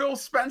 so Phil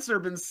Spencer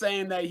been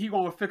saying that he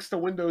gonna fix the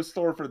Windows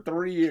Store for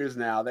 3 years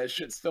now. That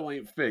shit still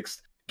ain't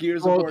fixed.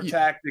 Gears of War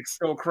Tactics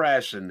still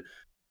crashing.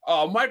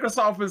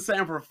 Microsoft been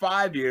saying for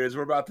 5 years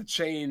we're about to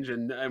change,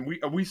 and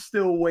we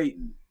still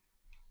waiting.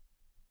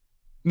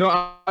 No,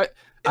 I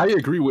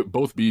agree with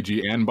both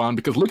BG and Bond,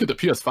 because look at the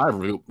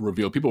PS5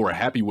 reveal. People were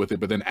happy with it,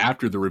 but then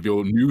after the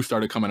reveal, news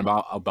started coming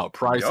about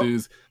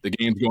prices, the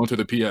game's going to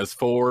the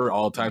PS4,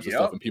 all types of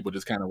stuff, and people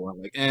just kind of went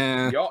like,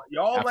 eh.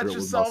 Y'all let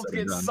yourselves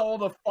get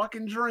sold a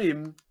fucking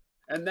dream,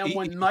 and then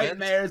when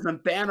Nightmares and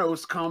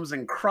Thanos comes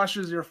and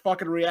crushes your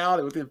fucking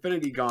reality with the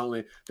Infinity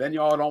Gauntlet, then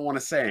y'all don't want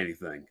to say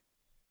anything.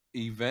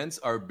 Events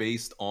are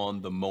based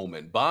on the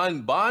moment.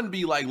 Bond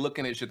be like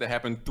looking at shit that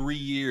happened 3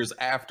 years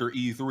after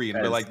E3, and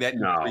they're like, that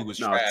E3 was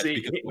trash.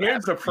 See,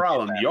 here's the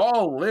problem.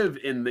 Y'all live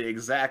in the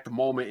exact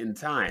moment in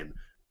time.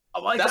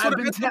 Like That's I've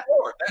what been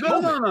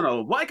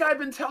No. Like I've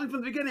been telling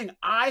from the beginning,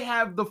 I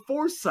have the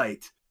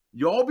foresight.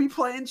 Y'all be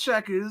playing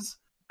checkers.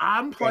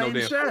 I'm playing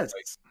chess.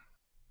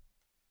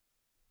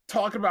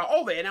 Talking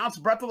about, they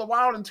announced Breath of the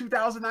Wild in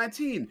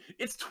 2019.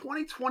 It's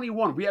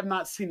 2021. We have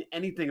not seen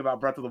anything about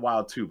Breath of the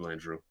Wild 2,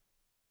 Blandrew.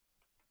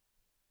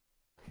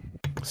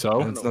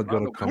 So it's not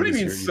gonna come. What do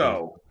you mean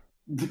so?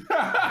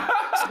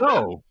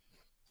 So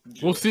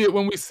we'll see it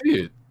when we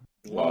see it.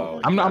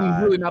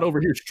 I'm really not over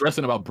here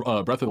stressing about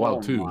Breath of the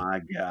Wild 2. Oh my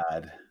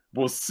god.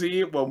 We'll see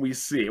it when we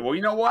see it. Well,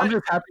 you know what? I'm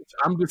just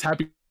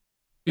happy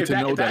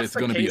to know that it's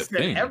going to be a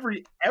thing.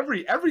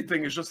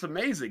 Everything is just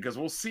amazing, because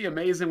we'll see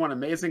amazing when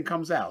amazing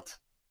comes out.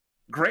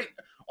 Great.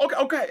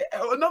 Okay.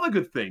 Another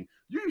good thing.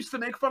 You used to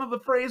make fun of the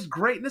phrase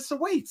 "greatness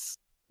awaits."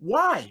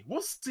 Why?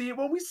 We'll see it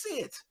when we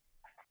see it.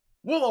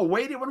 We'll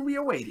await it when we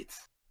await it.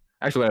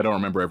 Actually, I don't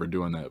remember ever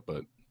doing that,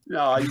 but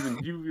no,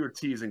 you were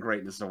teasing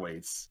greatness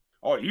awaits.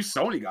 Oh, you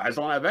Sony guys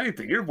don't have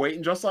anything. You're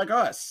waiting just like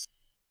us.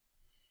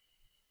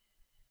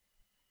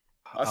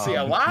 I see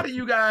a lot of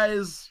you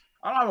guys.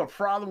 I don't have a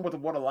problem with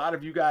what a lot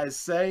of you guys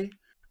say,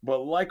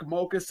 but like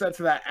Mocha said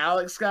to that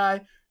Alex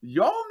guy,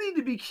 y'all need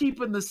to be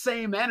keeping the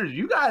same energy.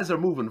 You guys are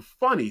moving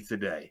funny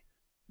today.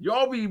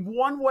 Y'all be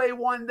one way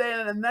one day,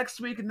 and the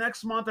next week,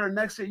 next month, or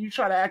next year, you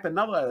try to act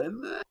another.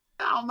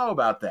 I don't know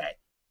about that.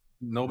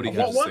 Nobody.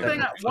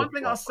 One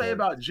thing I'll say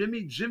about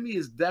Jimmy. Jimmy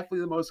is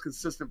definitely the most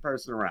consistent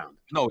person around.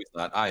 No, he's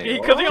not. I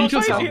am. Because he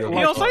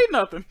don't say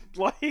nothing.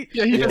 Like,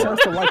 yeah, he just has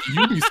to like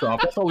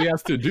Ubisoft. That's all he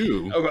has to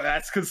do. Okay,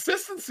 that's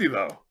consistency,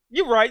 though.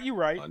 You're right.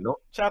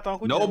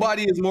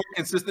 Nobody is more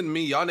consistent than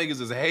me. Y'all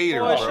niggas is haters,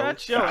 bro.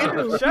 Shut your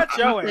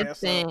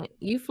ass. Listen,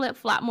 you flip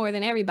flop more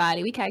than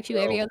everybody. We catch you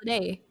every other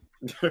day.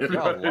 Y'all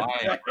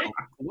lying,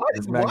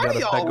 bro. Why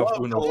y'all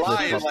love to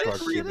lie and like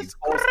create these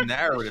false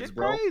narratives,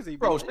 bro?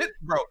 Bro,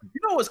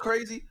 you know what's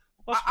crazy?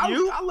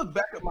 I look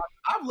back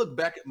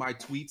at my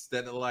tweets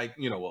that are like,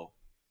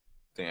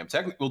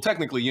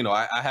 technically,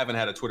 I haven't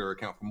had a Twitter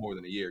account for more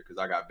than a year because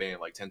I got banned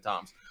like 10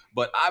 times.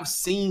 But I've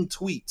seen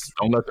tweets.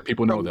 Don't let the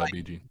people know that,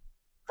 BG.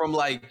 From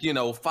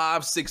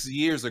 5-6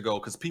 years ago,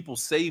 because people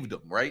saved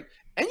them, right?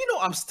 And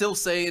I'm still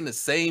saying the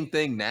same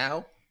thing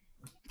now.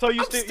 So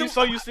you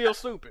still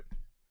stupid.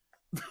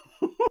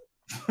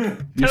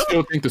 You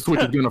still think the Switch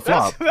is gonna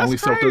flop? That's only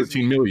sell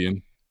 13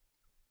 million.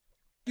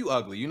 You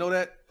ugly, you know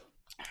that?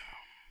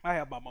 I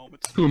have my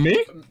moments. Who,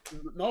 me?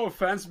 No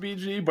offense,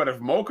 BG, but if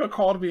Mocha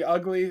called me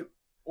ugly,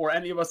 or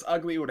any of us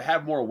ugly, it would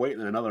have more weight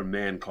than another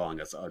man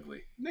calling us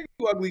ugly. Nigga,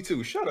 you ugly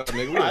too. Shut up,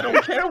 nigga. I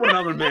don't care what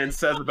another man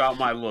says about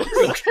my looks.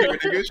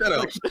 Nigga, shut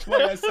up.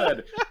 Like I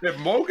said, if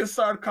Mocha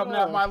started coming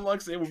at my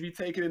looks, it would be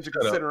taken into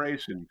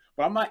consideration.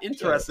 But I'm not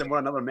interested in what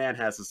another man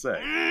has to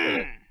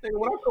say. Nigga,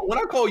 when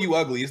I call you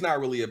ugly, it's not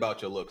really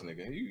about your looks,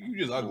 nigga. You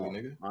just ugly,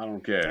 nigga. I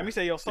don't care. Let me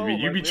say your soul. You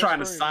be ugly. trying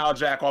to That's style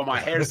jack all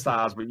my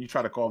hairstyles, but you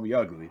try to call me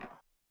ugly.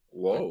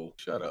 Whoa,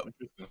 shut up.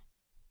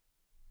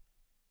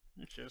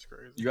 That shit's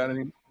crazy. You got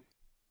any?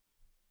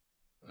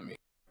 I mean,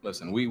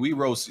 listen, we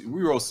roast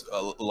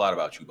a lot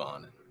about you,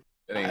 Bond.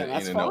 It ain't,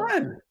 That's ain't no-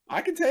 fine.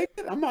 I can take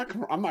it. I'm not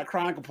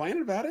crying,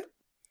 complaining about it.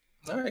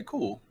 All right,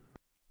 cool.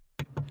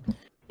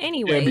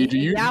 Anyway,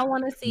 BG, if y'all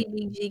want to see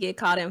BG get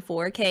caught in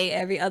 4K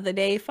every other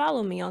day,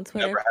 follow me on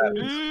Twitter. Never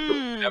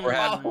happened. Never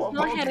happened.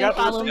 Go ahead and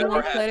follow me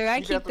on Twitter.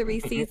 I keep the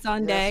receipts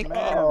on deck.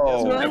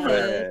 Oh, Go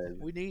ahead.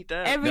 We need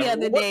that. Every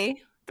other day,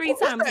 3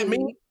 times a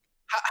week.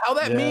 How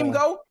that meme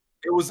go?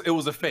 It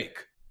was a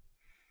fake.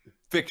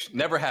 Fiction.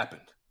 Never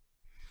happened.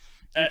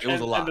 It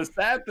was a lie. And the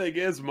sad thing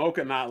is,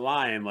 Mocha not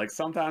lying. Like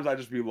sometimes I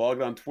just be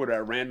logged on Twitter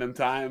at random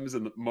times,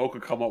 and Mocha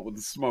come up with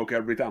the smoke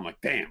every time. Like,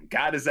 damn,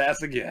 got his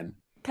ass again.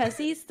 Cause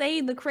he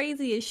say the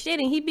craziest shit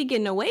and he be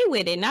getting away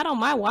with it. Not on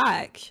my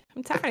watch.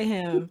 I'm tired of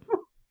him.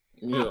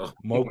 Yeah,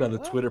 Mocha the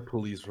Twitter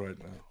police right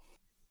now.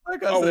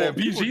 Like I said,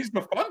 BG's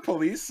the fun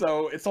police,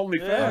 so it's only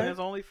fair. It's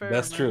only fair.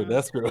 That's true.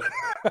 That's true.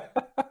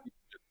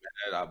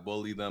 I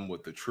bully them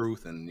with the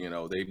truth, and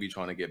they be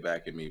trying to get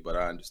back at me, but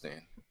I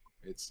understand.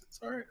 It's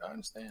all right. I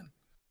understand.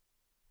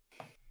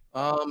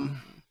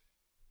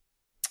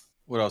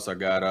 What else I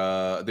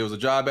got? There was a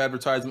job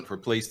advertisement for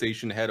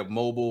PlayStation head of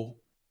mobile.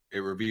 It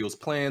reveals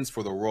plans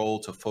for the role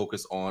to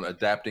focus on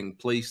adapting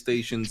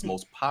PlayStation's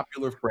most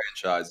popular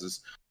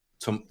franchises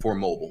for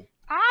mobile.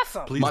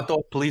 Awesome. Please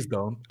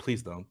don't.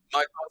 My thoughts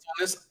on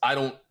this: I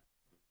don't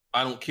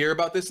care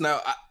about this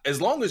now.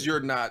 As long as you're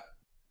not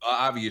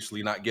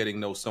obviously not getting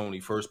no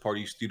Sony first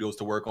party studios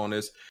to work on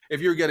this.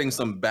 If you're getting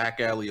some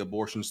back alley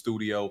abortion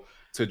studio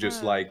to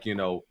just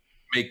wasn't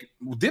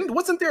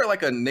there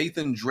like a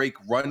Nathan Drake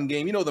run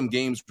game? You know them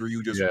games where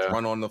you just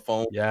run on the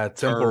phone. Yeah,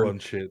 Temple Run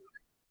shit.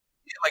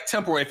 Like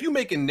Temple Run. If you're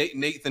making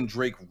Nathan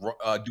Drake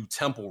do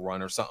Temple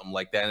Run or something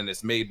like that, and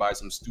it's made by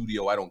some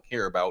studio I don't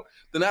care about,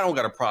 then I don't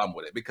got a problem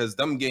with it because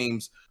them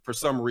games for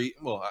some reason,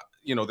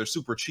 they're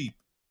super cheap,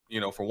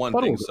 for one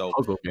thing. So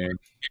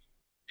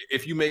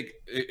if you make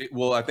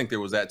I think there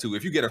was that too.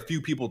 If you get a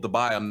few people to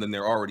buy them, then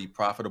they're already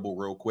profitable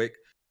real quick.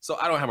 So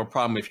I don't have a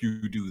problem if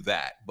you do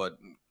that, but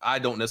I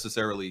don't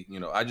necessarily,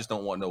 I just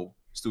don't want no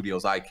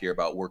studios I care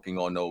about working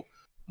on no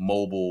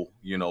mobile,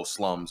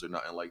 slums or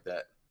nothing like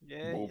that.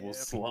 Yeah, mobile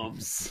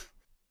slums.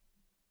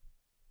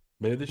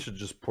 Maybe they should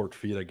just port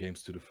Vita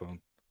games to the phone.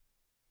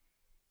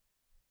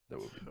 That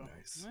would be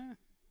nice.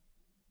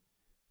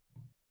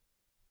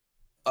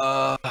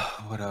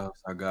 What else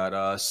I got?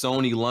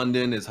 Sony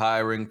London is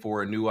hiring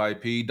for a new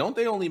IP. Don't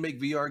they only make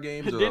VR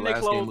games? Or Didn't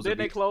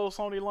they close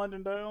Sony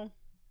London down?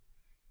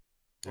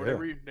 Or they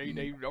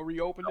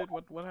reopened it?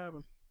 What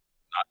happened?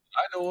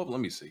 I know of. Let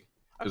me see.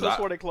 I just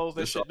swore they closed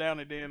that shit down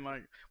and then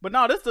but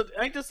no,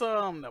 ain't this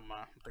never mind.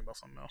 I'm thinking about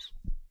something else.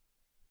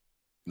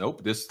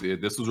 Nope. This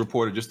was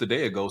reported just a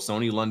day ago.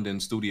 Sony London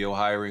studio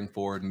hiring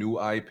for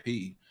new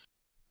IP.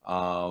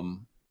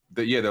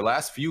 Their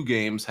last few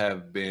games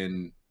have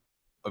been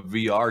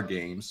VR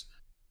games.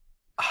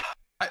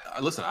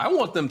 Listen, I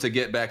want them to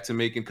get back to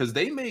making, because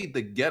they made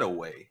The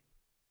Getaway,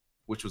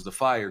 which was the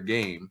fire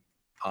game.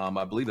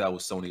 I believe that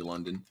was Sony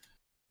London,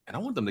 and I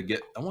want them to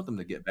get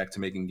back to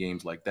making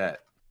games like that.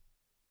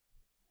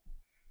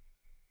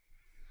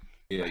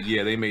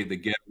 Yeah, they made The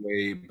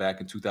Getaway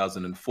back in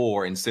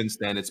 2004, and since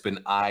then it's been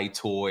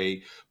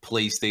iToy,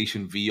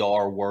 PlayStation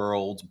VR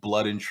World,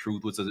 Blood and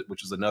Truth,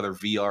 which is another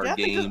VR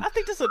game. I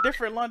think this is a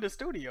different London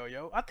studio,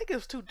 yo. I think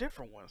it's two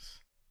different ones.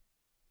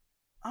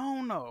 I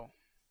don't know.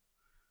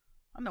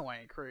 I know I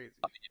ain't crazy.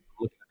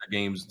 Looking at the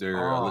games,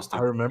 they're listed.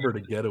 I remember The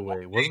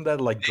Getaway. Wasn't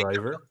that like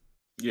Driver?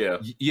 Yeah,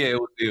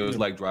 it was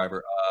like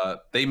Driver.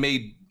 They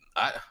made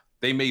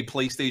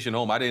PlayStation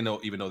Home. I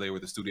didn't even know they were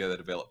the studio that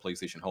developed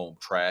PlayStation Home.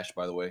 Trash,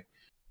 by the way.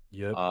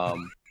 Yep. All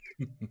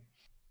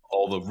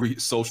the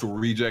social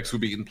rejects who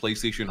be in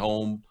PlayStation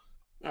Home.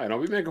 All right,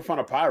 don't be making fun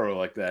of Pyro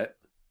like that.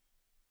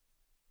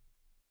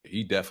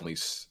 He definitely,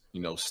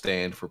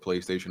 stand for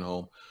PlayStation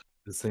Home.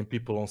 The same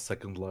people on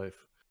Second Life.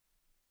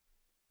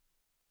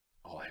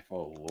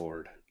 Oh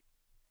Lord.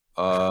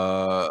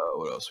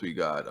 What else we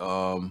got?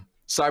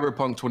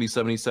 Cyberpunk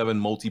 2077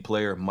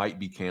 multiplayer might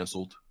be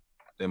canceled.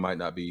 They might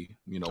not be,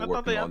 working on that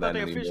anymore. I thought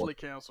they officially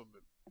canceled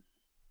it.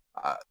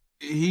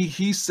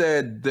 He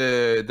said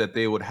that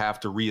they would have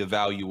to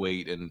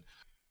reevaluate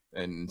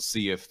and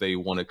see if they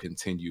want to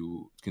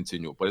continue,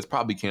 but it's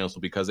probably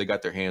canceled because they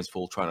got their hands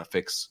full trying to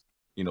fix,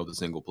 the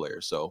single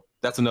player. So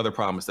that's another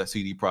promise that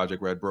CD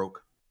Projekt Red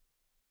broke.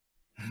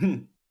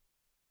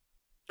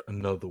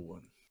 Another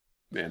one.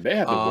 Man, they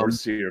have the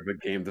worst year of a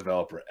game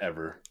developer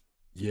ever.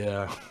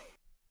 Yeah.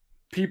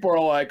 People are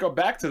like,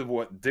 back to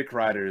what Dick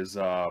Ryder's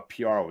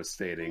PR was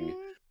stating.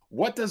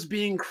 What does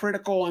being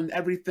critical and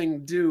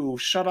everything do?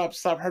 Shut up,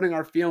 stop hurting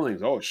our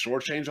feelings. Oh, it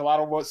shortchanged a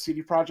lot of what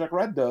CD Projekt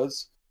Red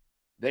does.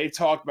 They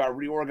talk about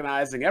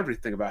reorganizing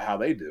everything about how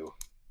they do.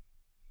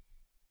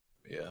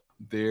 Yeah.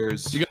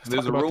 There's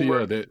a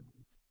rumor.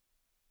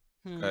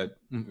 I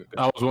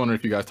was wondering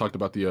if you guys talked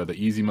about the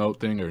easy mode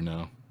thing or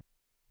no.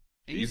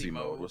 Easy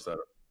mode. What's that?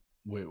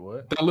 Wait,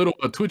 what? That little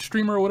Twitch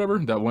streamer or whatever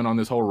that went on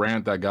this whole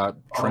rant that got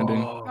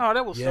trending. Oh,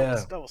 that was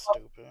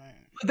stupid.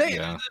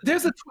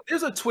 There's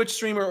a Twitch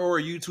streamer or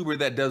a YouTuber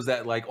that does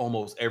that like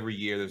almost every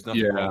year. There's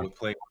nothing wrong with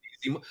playing on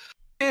easy mode.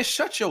 Man,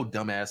 shut your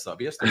dumb ass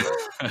up. Yes,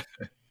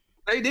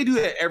 they do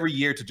that every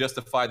year to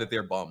justify that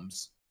they're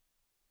bums.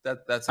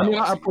 That's. How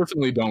I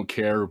personally don't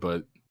care,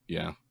 but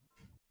yeah.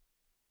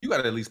 You got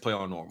to at least play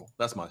on normal.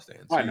 That's my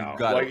stance. I know.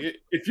 Like,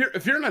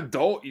 if you're an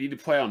adult, you need to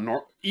play on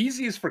normal.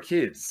 Easy is for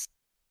kids.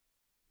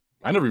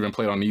 I never even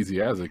played on easy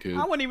as a kid.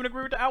 I wouldn't even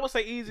agree with that. I would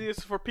say easy is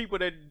for people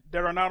that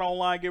are not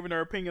online giving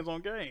their opinions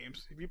on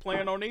games. If you're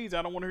playing on easy,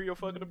 I don't want to hear your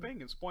fucking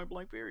opinions. Point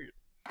blank, period.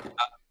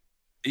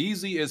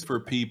 Easy is for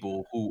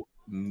people who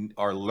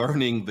are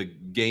learning the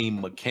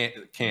game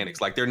mechanics.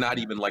 Like they're not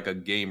even like a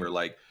gamer.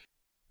 Like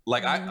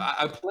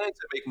I plan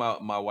to make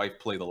my wife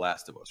play The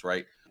Last of Us,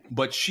 right?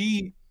 But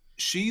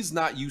she's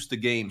not used to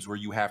games where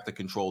you have to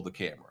control the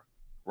camera,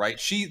 right?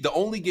 The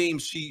only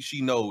games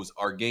she knows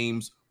are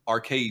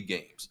arcade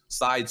games,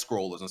 side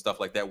scrollers and stuff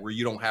like that, where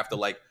you don't have to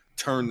like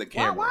turn the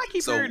camera. Why I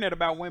keep hearing that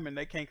about women?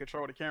 They can't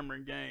control the camera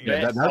in games.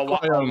 Yeah,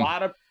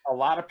 a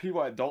lot of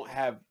people that don't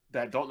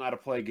know how to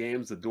play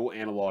games, the dual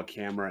analog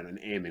camera and an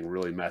aiming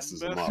really messes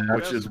them up.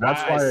 Which is why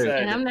I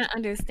said, and I'm not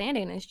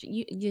understanding this.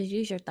 You just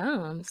use your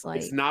thumbs. Like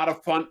it's not a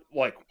fun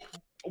like.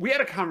 We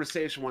had a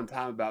conversation one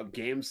time about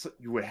games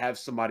you would have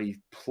somebody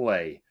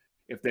play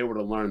if they were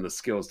to learn the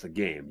skills to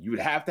game. You would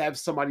have to have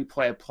somebody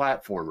play a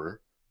platformer,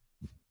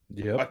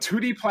 a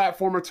 2D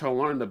platformer to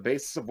learn the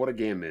basis of what a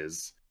game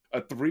is,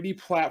 a 3D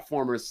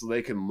platformer so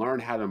they can learn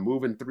how to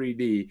move in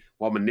 3D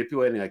while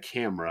manipulating a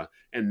camera,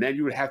 and then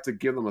you would have to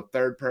give them a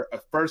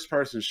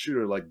first-person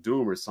shooter like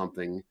Doom or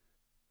something,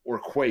 or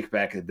Quake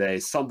back in the day,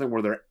 something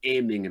where they're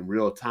aiming in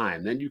real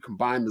time. Then you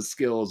combine the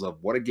skills of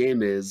what a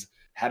game is,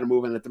 how to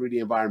move in a 3D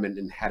environment,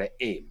 and how to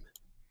aim.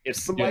 If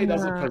somebody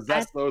doesn't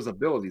possess those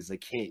abilities, they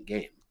can't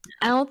game.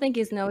 I don't think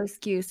it's no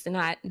excuse to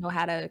not know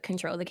how to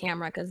control the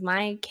camera, because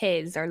my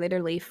kids are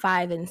literally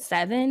 5 and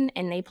 7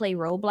 and they play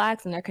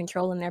Roblox and they're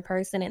controlling their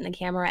person and the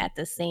camera at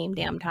the same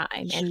damn time.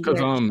 And they're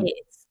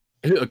kids.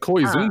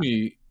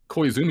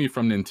 Koizumi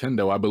from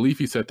Nintendo, I believe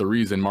he said the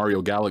reason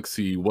Mario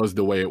Galaxy was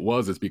the way it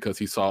was is because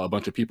he saw a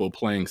bunch of people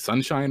playing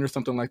Sunshine or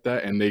something like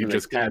that, and they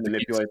just can't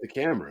manipulate the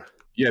camera.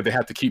 Yeah, they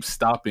had to keep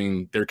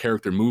stopping their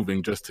character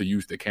moving just to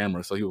use the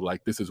camera. So he was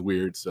like, "This is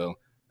weird." So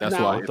that's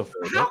why.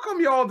 How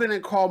come y'all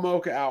didn't call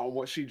Mocha out on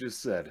what she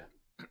just said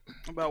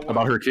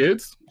about her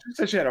kids? She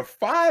said she had a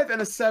 5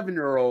 and a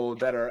 7-year-old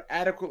that are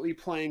adequately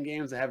playing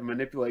games that have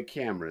manipulate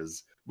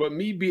cameras, but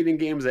me beating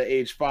games at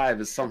age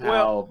 5 is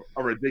somehow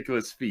a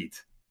ridiculous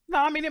feat. No,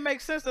 I mean it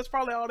makes sense. That's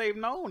probably all they've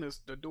known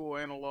is the dual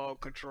analog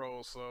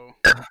control. So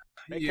but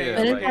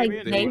it's like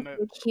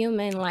basic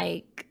human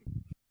like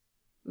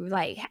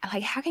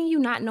how can you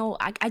not know?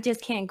 I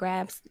just can't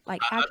grasp.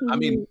 Like how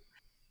can you?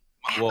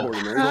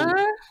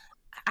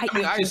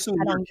 I assume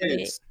your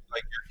kids,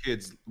 like your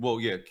kids. Well,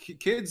 yeah,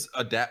 kids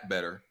adapt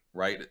better,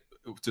 right,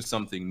 to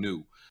something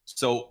new.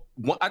 So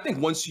I think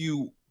once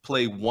you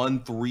play one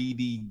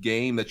 3D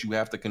game that you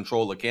have to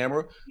control a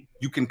camera,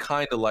 you can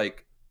kind of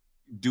like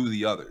do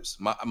the others.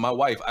 My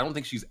wife, I don't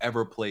think she's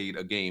ever played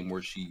a game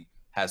where she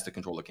has to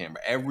control the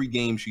camera. Every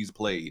game she's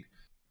played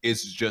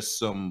is just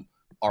some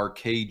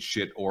arcade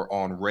shit or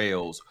on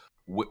rails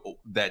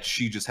that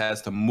she just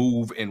has to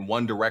move in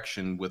one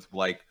direction with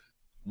like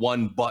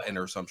one button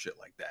or some shit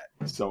like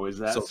that. So is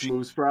that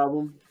Smooth's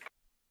problem?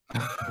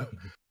 So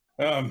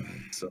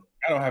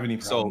I don't have any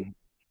problem.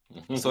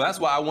 So that's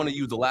why I want to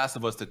use The Last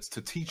of Us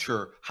to teach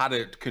her how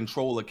to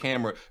control a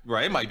camera.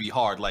 Right? It might be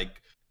hard,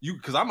 like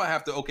because I'm gonna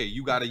have to. Okay,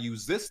 you got to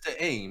use this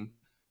to aim.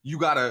 You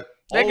gotta.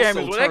 That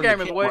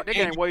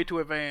game way too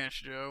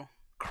advanced, Joe.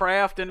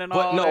 Crafting and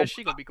all that.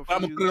 She gonna be confused.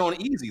 I'm gonna put it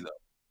on easy though.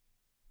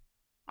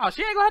 Oh,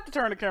 she ain't gonna have to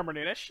turn the camera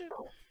in. That shit.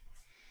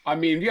 I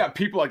mean, you got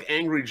people like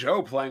Angry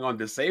Joe playing on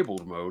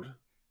disabled mode.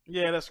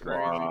 Yeah, that's crazy.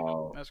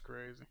 Wow. That's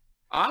crazy.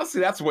 Honestly,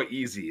 that's what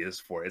easy is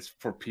for. It's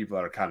for people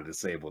that are kind of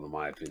disabled, in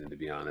my opinion, to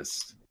be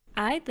honest.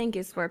 I think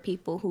it's for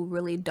people who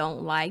really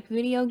don't like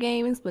video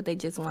games, but they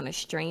just want to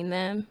stream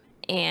them,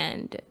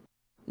 and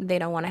they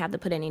don't want to have to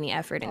put in any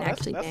effort and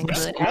actually getting good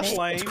at it.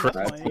 It's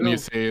correct when you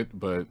say it,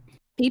 but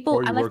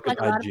people, I like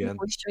a lot of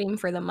people stream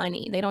for the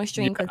money. They don't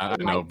stream because I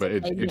know, but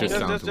it just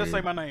sounds just weird.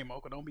 say my name,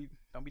 Mocha. Don't be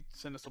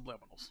sending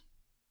subliminals.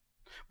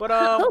 But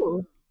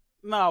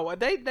no,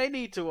 they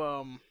need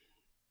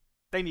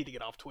to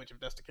get off Twitch if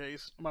that's the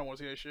case. I might want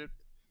to see that shit.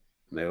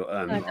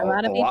 Like a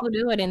lot of people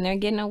do it, and they're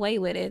getting away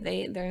with it.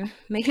 They're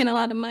making a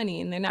lot of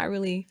money, and they're not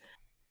really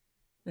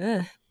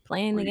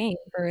playing the game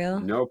for real.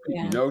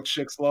 No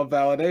chicks love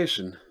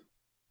validation.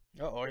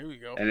 Oh, here we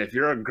go. And if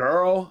you're a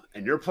girl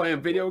and you're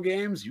playing video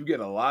games, you get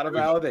a lot of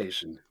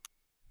validation.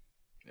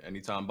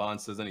 Anytime Bond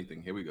says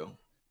anything, here we go.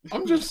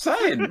 I'm just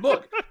saying.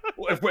 Look,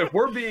 if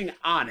we're being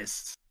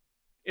honest,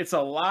 it's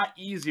a lot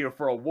easier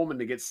for a woman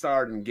to get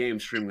started in game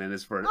streaming than it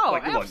is for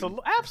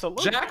absolutely.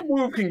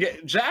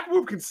 Jack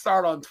Move can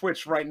start on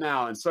Twitch right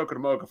now, and so could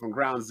Mocha from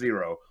Ground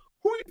Zero.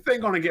 Who do you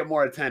think going to get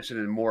more attention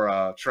and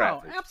more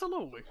traffic? Oh,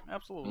 absolutely.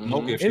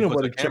 Mocha, ain't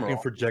nobody checking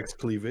for Jack's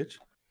cleavage.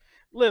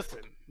 Listen,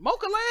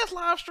 Mocha last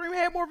live stream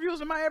had more views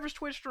than my average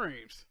Twitch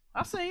streams.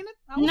 I seen it.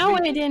 No,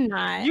 it did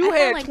not. You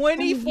had like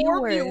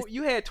 24 viewers.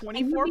 You had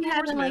 24 viewers.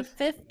 Having like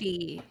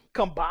 50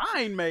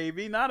 combined,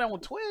 maybe not on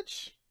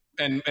Twitch.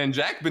 And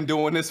Jack been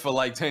doing this for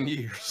like 10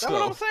 years. That's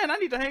what I'm saying. I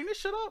need to hang this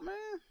shit up, man.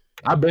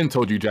 I've been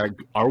told you, Jack.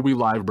 Are we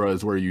live, bro?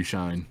 Is where you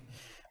shine.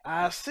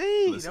 I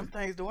see. Them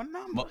things doing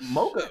numbers.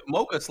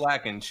 Mocha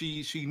slacking.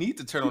 She needs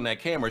to turn on that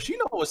camera. She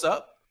know what's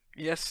up.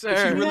 Yes, sir.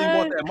 She really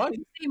want that money.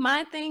 See,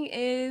 my thing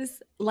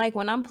is like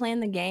when I'm playing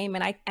the game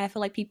and I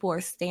feel like people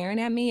are staring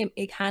at me,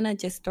 it kind of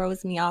just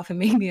throws me off and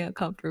makes me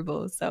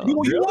uncomfortable. So you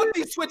want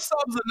these Twitch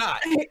subs or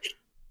not?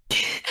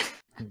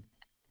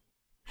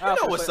 I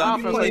know what's up.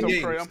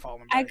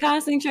 I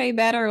concentrate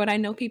better when I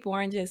know people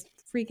aren't just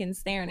freaking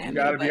staring at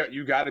me.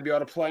 You gotta be able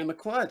to play in the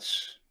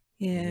clutch.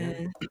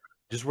 Yeah.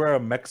 Just wear a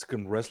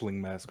Mexican wrestling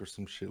mask or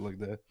some shit like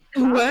that.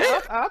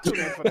 What? I'll tune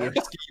in for that.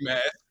 Ski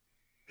mask.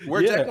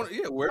 Wear Jack one.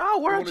 Yeah, wear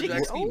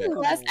Jack ski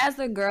mask. As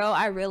a girl,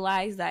 I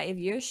realized that if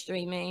you're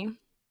streaming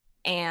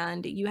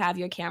and you have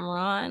your camera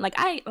on, like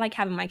I like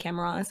having my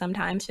camera on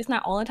sometimes, just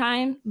not all the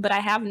time, but I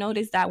have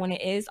noticed that when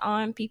it is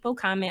on, people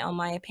comment on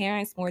my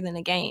appearance more than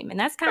the game, and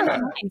that's kind of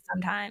annoying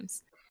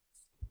sometimes.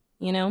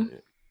 You know.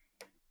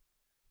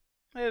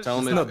 It's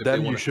not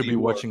them you should be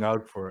watching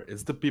out for.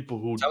 It's the people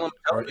who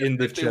are in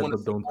the chat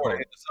that don't talk.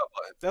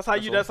 That's how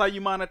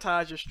you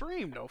monetize your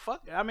stream, though.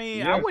 Fuck. I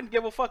mean, I wouldn't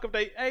give a fuck if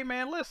they. Hey,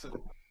 man, listen.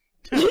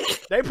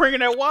 They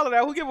bringing that wallet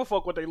out. Who give a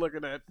fuck what they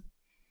looking at?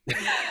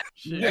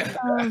 Yeah.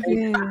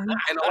 And a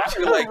lot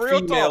of like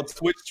female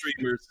Twitch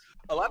streamers.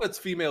 A lot of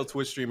female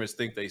Twitch streamers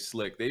think they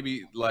slick. They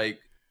be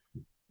like,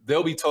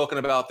 they'll be talking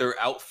about their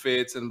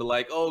outfits and be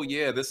like, "Oh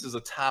yeah, this is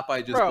a top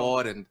I just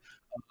bought," and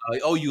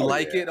 "Oh, you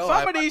like it? Oh,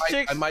 some of these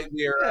chicks, I might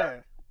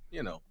wear."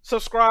 You know,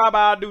 subscribe.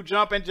 I'll do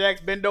jumping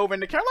jacks, bend over in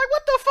the camera. Like,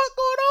 what the fuck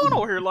going on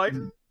over here? Like,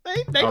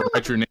 they I'll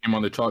write your name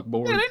on the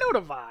chalkboard. Yeah, they know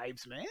the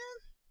vibes, man.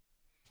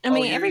 I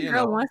mean, every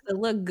girl wants to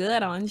look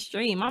good on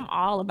stream. I'm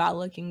all about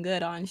looking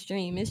good on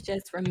stream. It's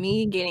just for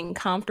me getting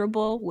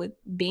comfortable with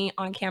being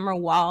on camera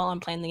while I'm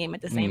playing the game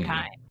at the same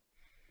time.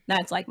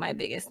 That's like my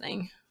biggest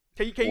thing.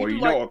 Can you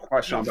know a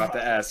question I'm about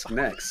to ask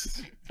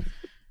next.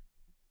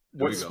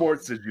 What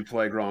sports did you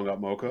play growing up,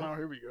 Mocha? Oh,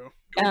 here we go.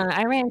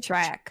 I ran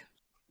track.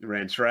 You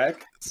ran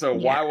track? So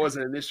why was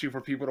it an issue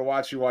for people to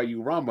watch you while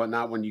you run, but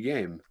not when you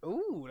game?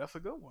 Ooh, that's a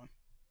good one.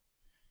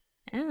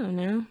 I don't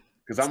know.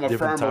 Because I'm a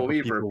firm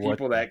believer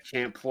people that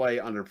can't play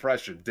under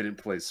pressure didn't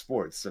play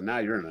sports. So now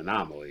you're an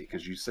anomaly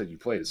because you said you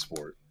played a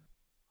sport.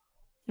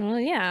 Well,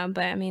 yeah,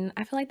 but I mean,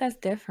 I feel like that's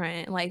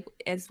different. Like,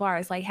 as far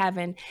as like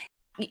having,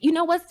 you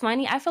know what's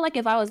funny? I feel like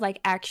if I was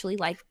like actually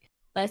like,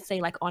 let's say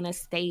like on a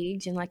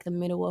stage in like the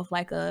middle of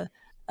like a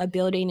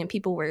building and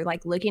people were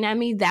like looking at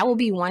me, that would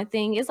be one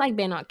thing. It's like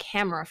being on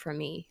camera for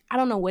me. I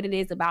don't know what it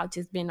is about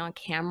just being on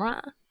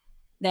camera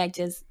that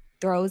just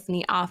throws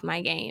me off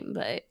my game,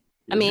 but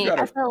I mean,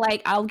 I feel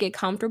like I'll get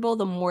comfortable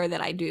the more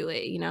that I do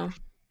it, you know? You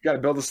got to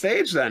build a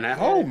stage then at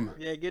home.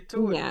 Yeah, get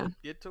to it. Yeah.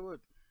 Get to it.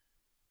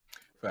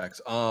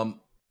 Facts. Second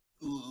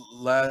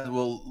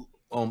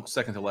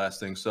to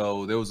last thing.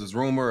 So there was this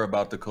rumor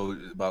about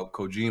about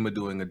Kojima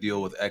doing a deal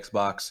with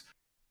Xbox.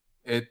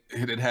 It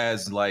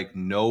has like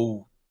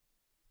no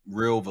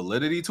real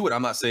validity to it.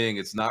 I'm not saying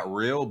it's not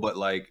real, but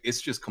like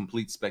it's just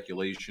complete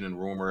speculation and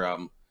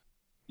rumor.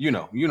 You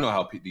know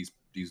how these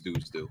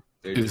dudes do.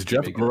 Is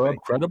Jeff Grubb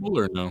credible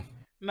or no?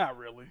 Not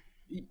really.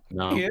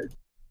 No. Yeah.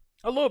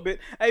 A little bit.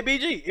 Hey,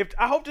 BG,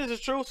 I hope this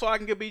is true so I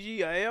can give BG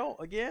a L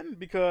again,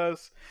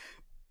 because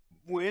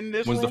when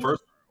this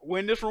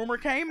rumor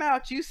came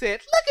out, you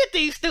said, "Look at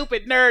these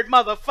stupid nerd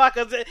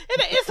motherfuckers.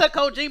 It's a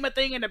Kojima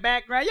thing in the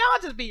background.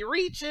 Y'all just be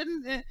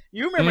reaching."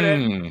 You remember that?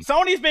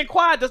 Sony's been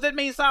quiet. Does that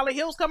mean Silent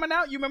Hill's coming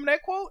out? You remember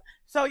that quote?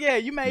 So yeah,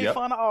 you made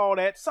fun of all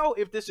that. So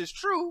if this is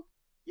true,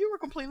 you were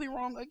completely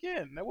wrong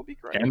again. That would be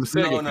crazy. And the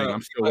Sega thing,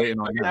 I'm still waiting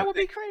on that. That would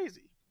be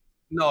crazy.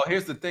 No,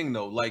 here's the thing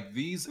though. Like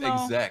these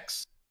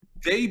execs,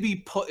 they be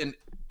putting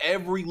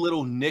every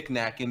little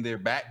knickknack in their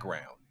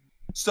background.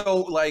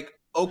 So like,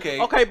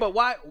 okay, but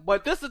why?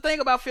 But this is the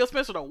thing about Phil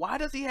Spencer though. Why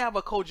does he have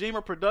a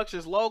Kojima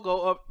Productions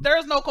logo up?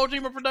 There's no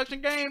Kojima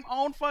Production game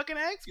on fucking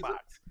Xbox.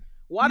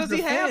 Why does he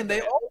have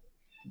that?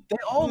 They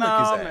all lick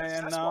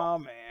his ass.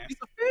 Man. He's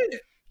a fan.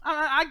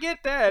 I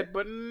get that,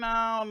 but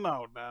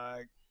no,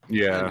 dog.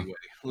 Yeah.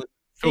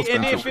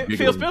 Anyway,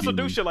 Phil Spencer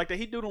do shit like that.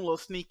 He do them little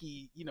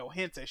sneaky,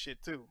 hints at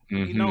shit too.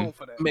 He known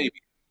for that. Maybe.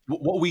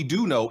 What we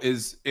do know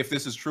is if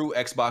this is true,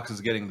 Xbox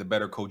is getting the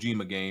better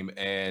Kojima game,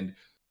 and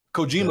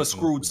Kojima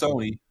screwed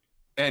Sony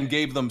and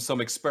gave them some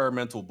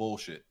experimental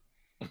bullshit.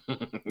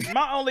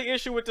 My only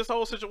issue with this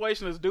whole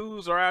situation is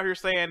dudes are out here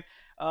saying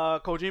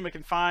Kojima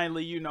can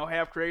finally,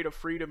 have creative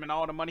freedom and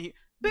all the money.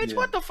 Bitch,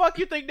 what the fuck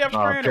you think Death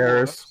Stranding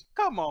was?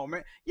 Come on,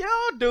 man. Y'all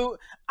do.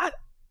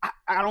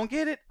 I don't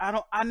get it.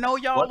 I know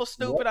y'all are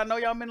stupid. I know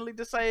y'all mentally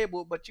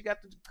disabled, but you got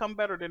to come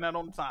better than that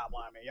on the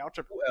timeline, man. Y'all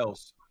tripping.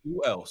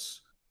 Who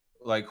else?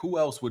 Like, who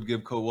else would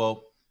give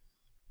well,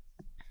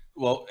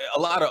 a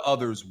lot of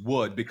others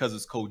would because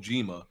it's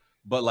Kojima,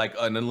 but like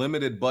an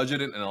unlimited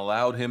budget and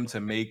allowed him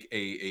to make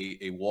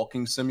a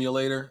walking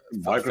simulator.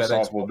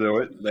 Microsoft will do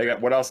it. They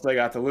got what else they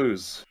got to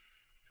lose?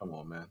 Come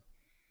on, man.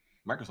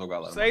 Microsoft got a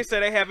lot of They money.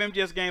 said they have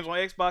MGS games on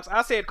Xbox.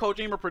 I said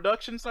Kojima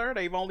Productions, sir.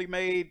 They've only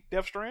made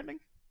Death Stranding.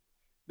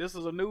 This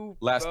is a new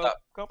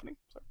company.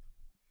 Sorry.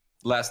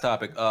 Last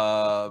topic.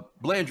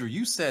 Blandrew,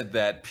 you said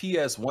that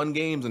PS1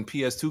 games and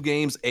PS2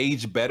 games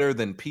age better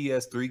than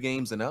PS3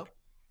 games and up.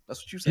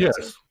 That's what you said. Yes.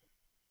 Sir?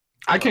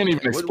 I can't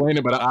even explain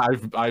it, but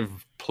I've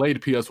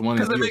played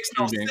PS1 and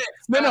PS2 games.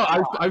 No,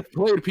 I've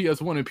played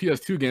PS1 and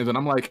PS2 games, and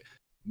I'm like,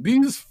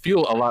 these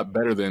feel a lot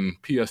better than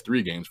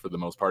PS3 games for the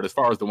most part, as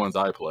far as the ones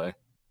I play.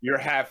 You're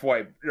half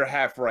right. You're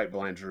half right,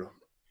 Blandrew.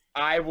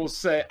 I will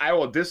say I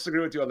will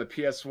disagree with you on the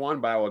PS1,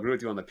 but I will agree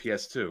with you on the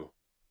PS2.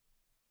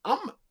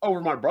 I'm over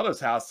at my brother's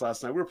house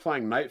last night. We were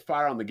playing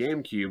Nightfire on the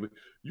GameCube.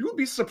 You would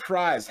be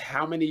surprised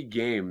how many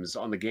games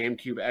on the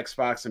GameCube,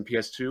 Xbox, and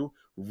PS2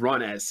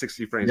 run at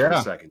 60 frames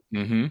per second.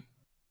 Mm-hmm.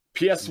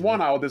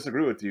 PS1, I will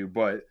disagree with you,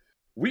 but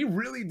we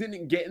really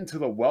didn't get into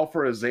the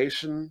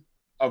welfarization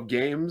of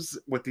games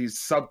with these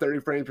sub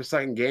 30 frames per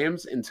second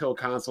games until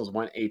consoles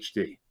went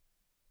HD.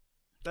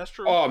 That's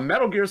true.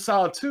 Metal Gear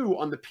Solid 2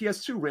 on the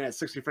PS2 ran at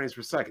 60 frames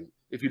per second,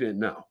 if you didn't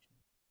know.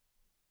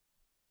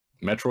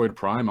 Metroid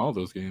Prime, all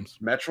those games.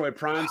 Metroid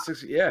Prime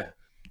 60, yeah.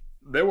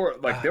 There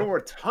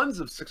were tons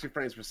of 60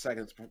 frames per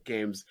second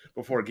games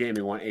before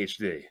gaming went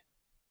HD.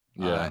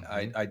 Yeah,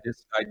 I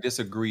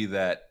disagree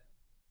that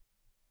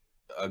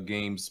a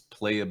game's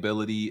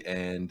playability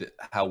and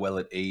how well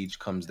it aged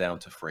comes down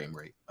to frame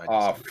rate.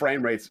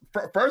 Frame rates.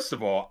 First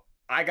of all,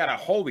 I gotta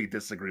wholly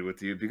disagree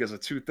with you because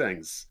of two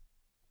things.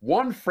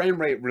 One, frame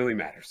rate really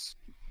matters.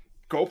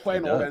 Go play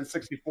an old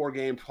N64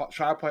 game.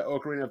 Try to play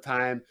Ocarina of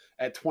Time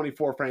at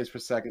 24 frames per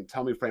second.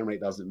 Tell me frame rate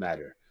doesn't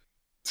matter.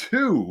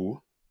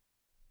 Two,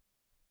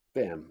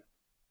 damn,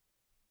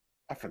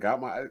 I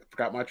forgot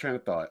my train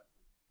of thought.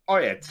 Oh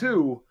yeah,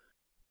 two,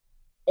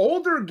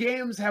 older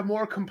games have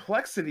more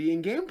complexity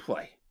in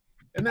gameplay,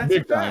 and that's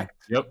a fact.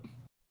 Yep.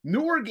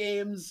 Newer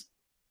games,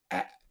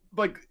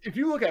 like if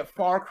you look at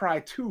Far Cry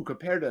 2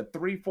 compared to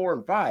 3, 4,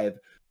 and 5,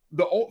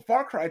 the old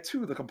Far Cry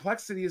 2, the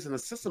complexities and the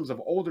systems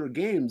of older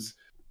games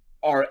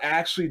are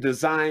actually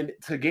designed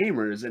to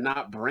gamers and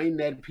not brain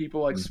dead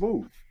people like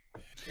Smooth.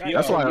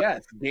 That's why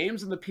yes,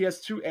 games in the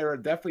PS2 era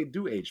definitely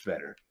do age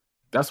better.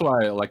 That's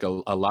why like a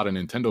lot of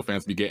Nintendo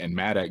fans be getting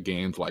mad at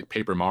games like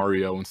Paper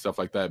Mario and stuff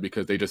like that,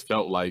 because they just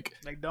felt like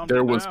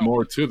there was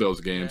more to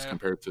those games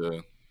compared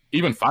to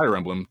even Fire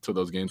Emblem to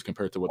those games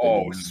compared to what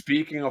they do.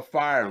 Speaking of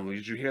Fire Emblem,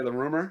 did you hear the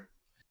rumor?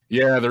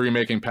 Yeah, they're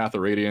remaking Path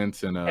of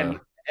Radiance and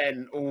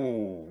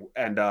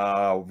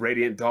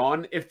Radiant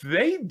Dawn. If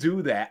they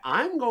do that,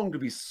 I'm going to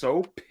be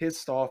so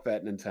pissed off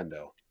at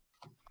Nintendo.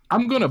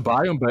 I'm gonna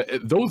buy them, but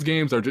those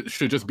games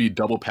should just be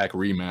double pack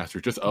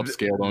remasters. Just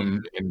upscale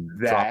them and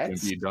drop them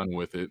and be done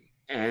with it.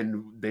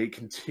 And they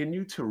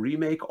continue to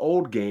remake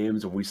old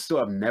games, and we still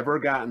have never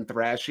gotten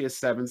Thrashia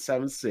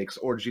 776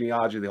 or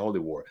Genealogy of the Holy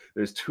War.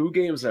 There's two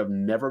games that have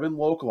never been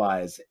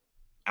localized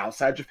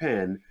outside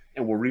Japan,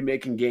 and we're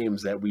remaking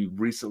games that we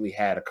recently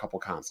had a couple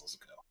consoles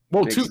ago.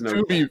 Well,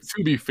 to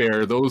be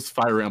fair, those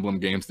Fire Emblem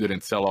games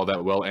didn't sell all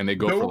that well, and they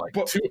go for like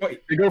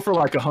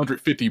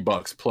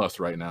 $150 plus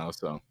right now.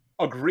 So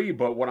agree,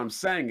 but what I'm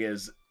saying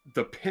is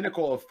the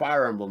pinnacle of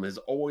Fire Emblem has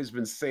always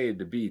been said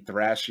to be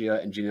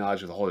Thrashia and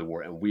Genealogy of the Holy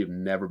War, and we have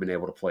never been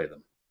able to play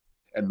them.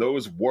 And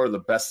those were the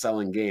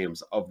best-selling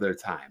games of their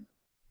time.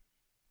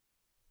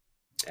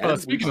 And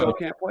we still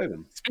can't play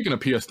them. Speaking of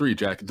PS3,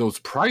 Jack, those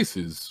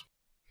prices.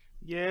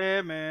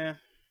 Yeah, man.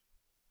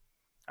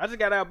 I just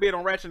got outbid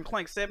on Ratchet and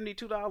Clank,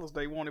 $72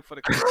 they wanted for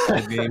the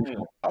game.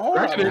 Games don't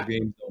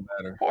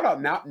matter. Hold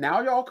up,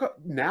 now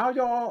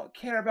y'all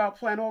care about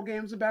playing old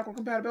games with backward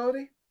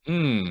compatibility?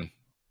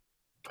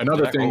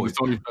 Another thing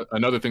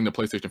the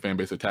PlayStation fan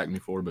base attacked me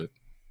for, but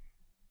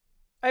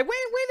hey, when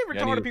did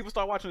retarded people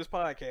start watching this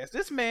podcast?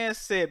 This man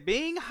said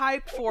being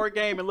hyped for a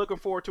game and looking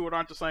forward to it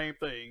aren't the same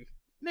thing.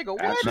 Nigga,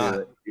 what?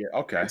 Absolutely. Yeah,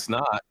 okay. It's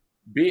not.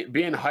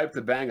 Being hyped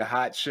to bang a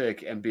hot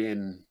chick and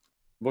being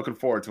looking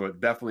forward to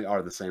it definitely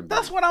are the same thing.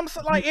 That's what I'm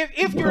saying. Like,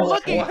 if you're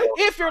looking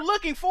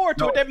forward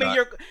to it, that means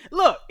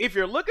if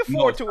you're looking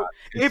forward to it,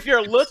 if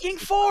you're looking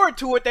forward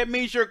to it, that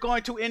means you're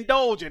going to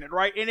indulge in it,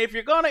 right? And if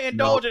you're going to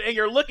indulge it and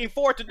you're looking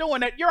forward to doing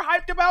that, you're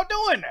hyped about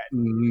doing that.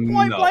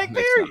 Point blank,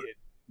 period.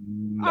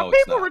 Are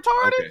people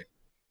retarded? Okay.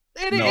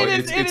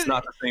 It's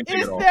not the same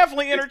thing at all. It's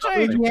definitely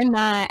interchangeable. If you're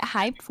not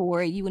hyped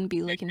for it, you wouldn't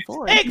be looking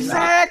forward to it.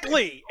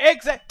 Exactly.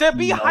 To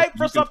be hyped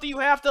for something, you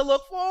have to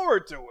look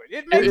forward to it.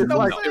 It makes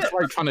no sense. It's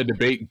like trying to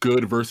debate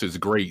good versus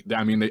great.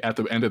 I mean, at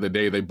the end of the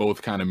day, they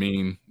both kind of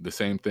mean the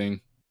same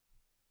thing.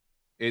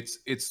 It's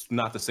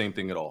not the same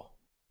thing at all.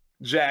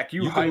 Jack,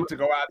 you hyped to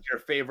go out to your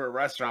favorite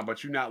restaurant,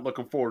 but you're not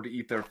looking forward to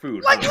eat their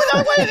food. Like,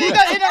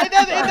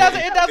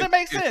 it doesn't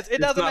make sense. It doesn't make sense. It's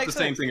not the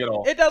same thing at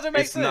all. It doesn't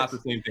make It's sense. not the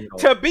same thing at all.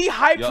 To be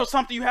hyped for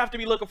something, you have to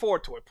be looking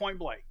forward to it. Point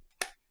blank.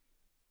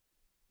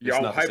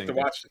 Y'all not the hyped same to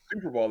thing. watch the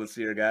Super Bowl this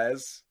year,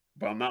 guys,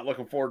 but I'm not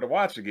looking forward to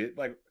watching it.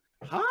 Like,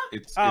 huh?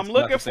 I'm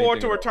looking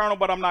forward to Returnal,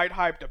 but I'm not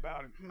hyped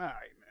about it. All right, man.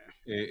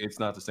 It's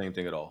not the same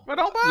thing at all. But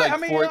don't buy it. I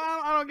mean,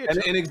 I don't get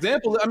you. An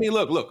example. I mean,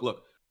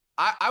 look.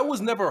 I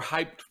was never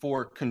hyped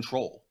for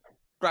Control.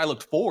 I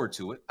looked forward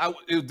to it.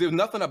 There's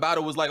nothing about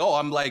it was like, oh,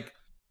 I'm like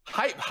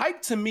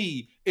hype to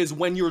me is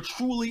when you're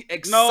truly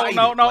excited.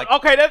 No. Like,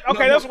 okay, that's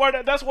where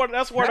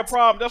the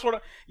problem. That's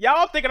what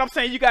y'all thinking. I'm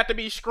saying you got to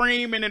be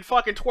screaming and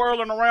fucking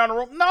twirling around the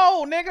room.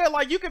 No, nigga,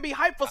 like you can be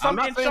hyped for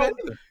something and show.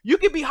 You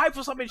can be hyped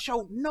for something and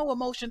show no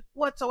emotion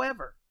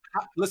whatsoever.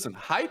 Listen,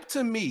 hype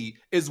to me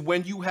is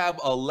when you have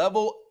a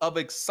level of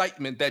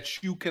excitement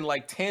that you can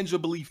like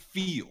tangibly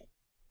feel.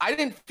 I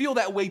didn't feel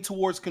that way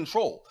towards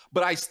Control,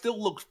 but I still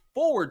looked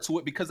forward to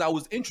it because I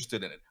was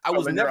interested in it. I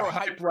was never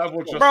hyped.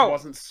 Level just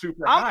wasn't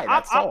super high.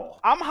 That's all.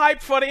 I'm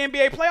hyped for the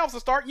NBA playoffs to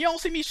start. You don't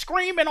see me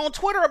screaming on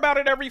Twitter about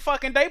it every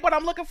fucking day, but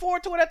I'm looking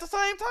forward to it at the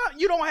same time.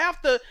 You don't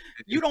have to.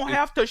 You don't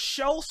have to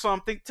show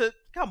something to.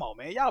 Come on,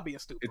 man, y'all being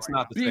stupid. It's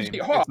not the same. BG,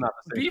 it's not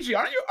the same. BG,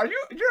 are you?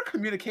 You're a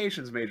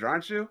communications major,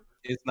 aren't you?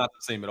 It's not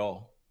the same at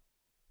all.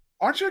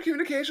 Aren't you a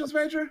communications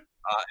major?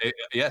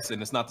 Yes, and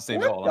it's not the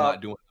same at all. I'm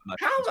not doing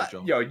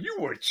it. Yo, you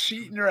were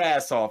cheating your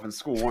ass off in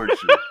school, weren't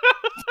you?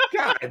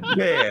 God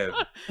damn.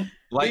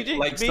 Like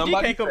BG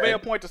somebody can't convey said, a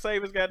point to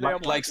save his goddamn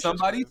life. like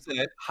somebody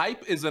said,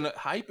 hype is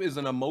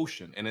an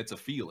emotion and it's a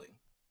feeling.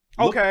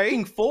 Okay.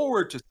 Looking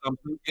forward to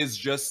something is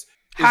just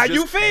how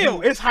you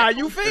feel. It's how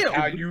you feel.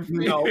 How you feel.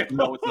 No, it's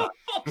not.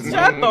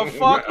 Shut the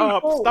fuck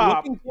up.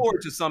 Stop. Looking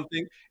forward to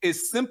something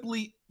is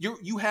simply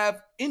you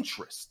have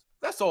interest.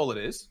 That's all it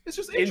is. It's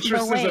just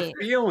interest is a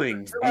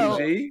feeling,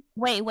 BG.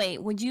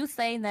 Wait. Would you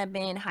say that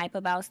being hype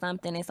about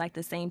something is like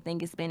the same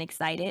thing as being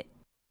excited?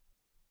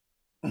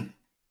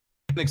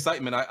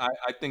 Excitement, I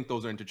think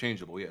those are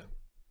interchangeable, yeah.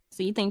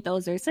 So you think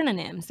those are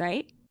synonyms,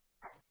 right?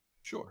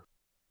 Sure.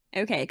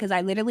 Okay, because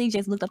I literally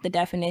just looked up the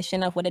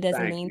definition of what it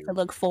doesn't mean to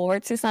look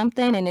forward to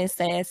something, and it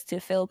says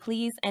to feel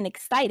pleased and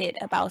excited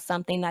about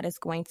something that is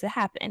going to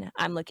happen.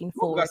 I'm looking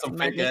forward to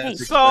my vacation.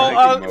 So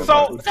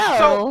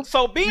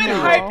being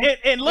hyped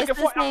and looking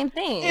for the same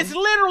thing. It's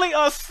literally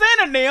a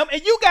synonym,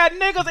 and you got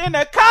niggas in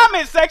the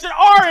comment section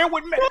arguing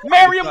with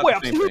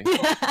Merriam-Webster.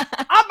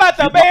 I'm about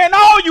to ban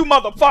all you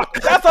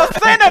motherfuckers. That's a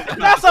synonym.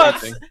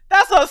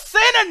 That's a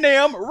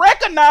synonym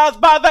recognized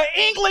by the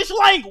English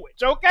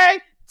language.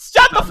 Okay.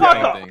 Shut the fuck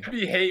up. I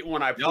hate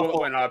when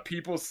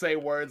people say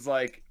words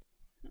like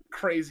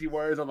crazy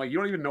words. I'm like, you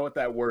don't even know what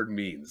that word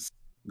means.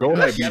 Go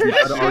ahead.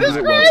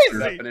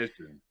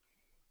 Definition.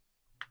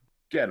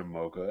 Get him,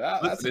 Mocha.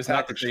 That's It's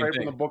not the same straight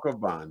thing. from the Book of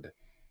Bond.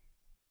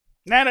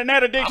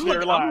 Nata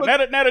dictionary line.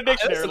 Nata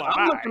dictionary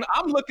line.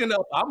 I'm looking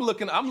up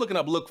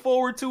look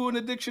forward to in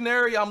the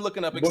dictionary. I'm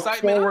looking up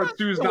excitement. Look forward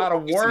to is not a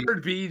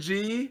word,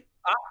 BG.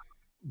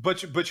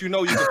 But you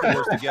know you can put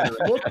words together.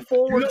 Look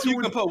forward to you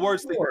can put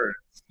words together.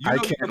 I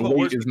can't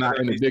wait is not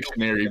in the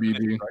dictionary,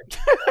 BG.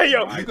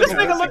 Yo, this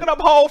nigga looking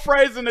up whole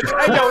phrases in the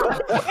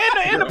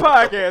in the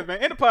podcast,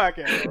 man. In the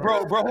podcast,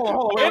 bro.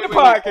 Hold on. In the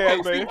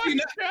podcast, man.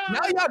 Now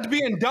y'all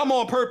being dumb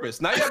on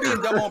purpose. Now y'all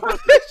being dumb on purpose.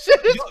 This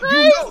shit is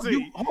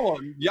crazy. Hold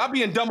on, y'all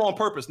being dumb on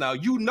purpose. Now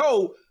you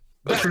know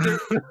that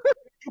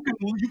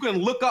you can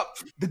look up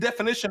the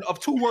definition of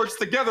two words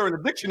together in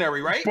the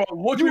dictionary, right? But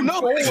looking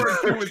forward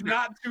to is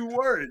not two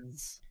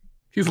words.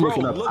 He's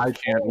looking up. I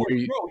can't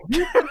wait.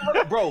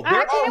 Bro,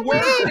 there are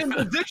words in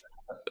the dictionary.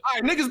 All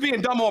right, niggas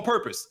being dumb on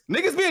purpose.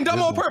 Niggas being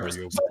dumb on purpose.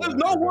 So there's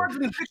no words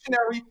in the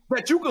dictionary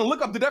that you can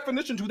look up the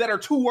definition to that are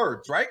two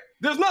words, right?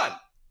 There's none.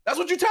 That's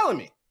what you're telling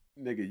me.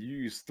 Nigga, you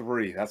use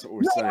three. That's what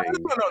we're saying.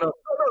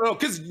 No,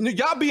 because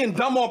y'all being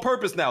dumb on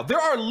purpose now. There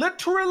are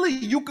literally,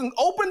 you can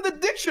open the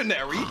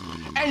dictionary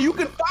and you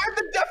can find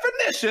the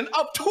definition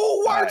of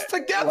two words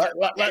together.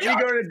 Let me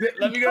go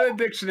to the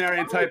dictionary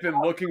and type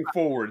in looking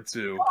forward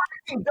to.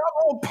 Dumb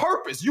on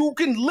purpose. You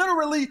can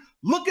literally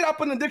look it up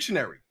in the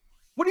dictionary.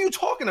 What are you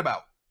talking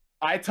about?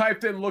 I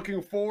typed in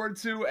looking forward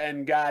to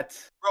and got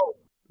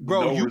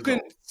bro, no you results.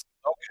 can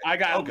I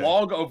got a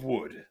log of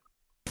wood.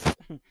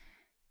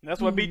 That's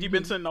what BG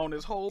been sitting on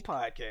this whole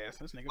podcast.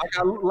 This nigga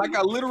like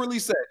I literally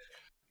said,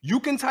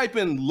 you can type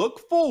in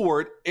look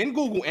forward in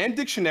Google and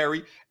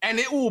dictionary and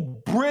it will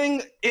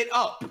bring it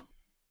up.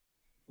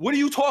 What are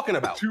you talking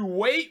about? To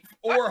wait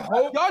or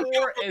hope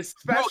for,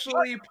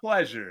 especially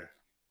pleasure.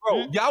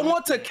 Bro, y'all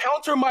want to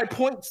counter my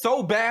point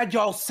so bad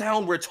y'all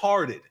sound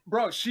retarded.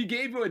 Bro, she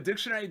gave you a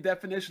dictionary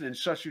definition and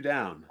shut you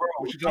down. Bro,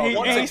 what you talking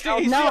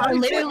about? No,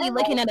 I'm literally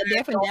looking at a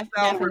different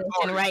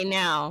definition right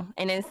now,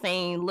 and it's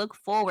saying look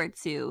forward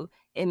to.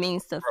 It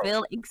means to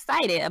feel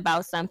excited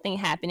about something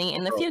happening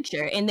in the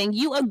future. And then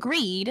you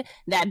agreed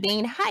that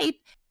being hype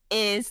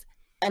is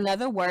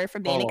another word for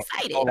being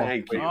excited.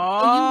 Thank you.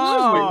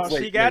 Oh,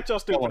 she got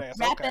your stupid ass.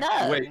 Wrap it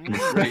up.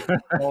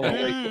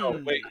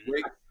 Wait.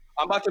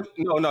 I'm about to.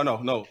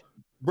 No.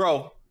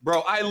 bro,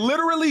 I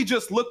literally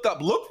just looked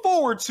up "look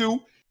forward to"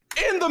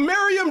 in the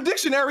Merriam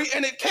dictionary,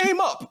 and it came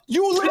up.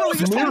 You literally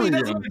just told me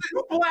that. Did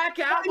you black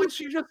out when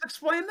she just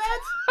explained that?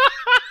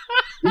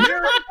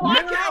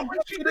 Black out when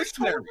she just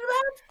told you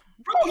that?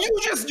 Bro,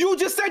 you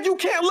just said you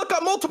can't look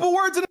up multiple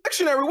words in the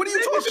dictionary. What are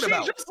you talking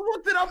about? She just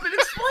looked it up and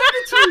explained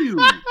it to you.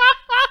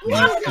 You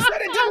just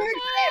said it didn't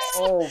exist.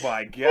 Oh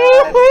my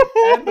god!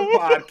 End the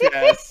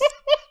podcast.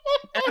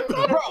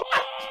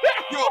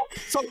 Bro,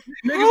 so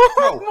niggas,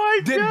 bro,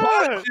 my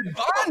God.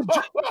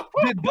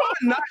 did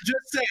Bond not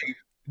just say?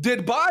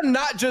 Did Bond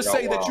not just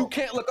say that you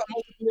can't look up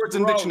multiple words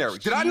in the dictionary?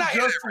 Did I not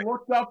just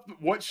looked up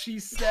what she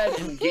said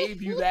and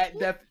gave you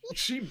that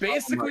she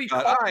basically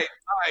all right.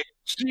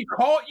 She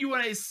caught you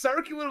in a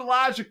circular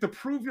logic to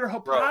prove your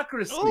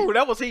hypocrisy. Ooh,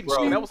 that was heat.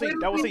 She That was heat.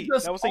 That was heat.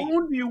 just That was heat.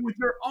 owned you with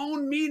your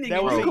own meaning.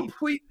 That was and you heat.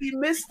 completely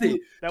missed it.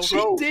 That was She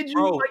heat. did you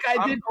Bro, like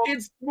I did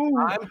Kid Smooth.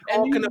 I'm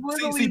And you talking about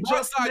literally Bond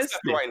just missed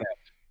sidestepping it. right now.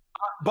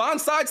 Bond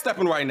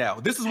sidestepping right now.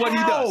 This is what he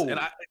does, and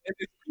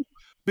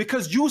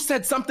because you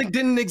said something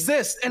didn't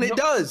exist, and it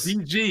does.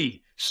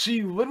 BG,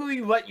 she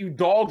literally let you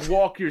dog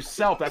walk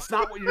yourself. That's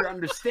not what you're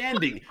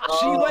understanding.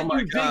 She let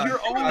you dig your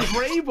own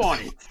grave on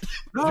it.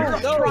 No.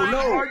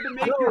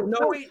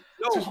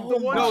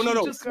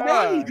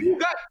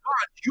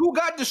 You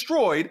got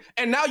destroyed,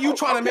 and now you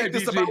trying to make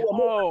this about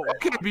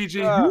okay, BG.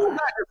 You got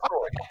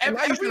destroyed, and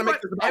now you trying to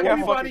make this about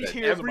everybody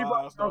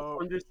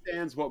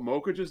understands what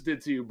Mocha just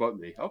did to you, but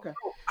me. Okay,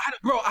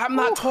 bro. I'm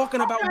not talking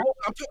about Mocha.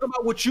 I'm talking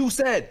about what you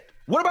said.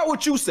 What about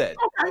what you said?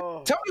 Okay.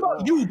 Tell me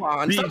about you,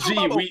 Bond.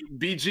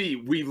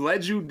 BG, we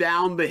led you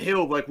down the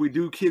hill like we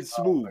do Kid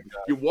Smooth.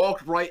 You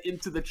walked right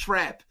into the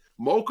trap.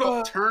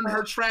 Mocha turned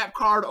her trap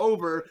card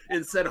over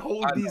and said,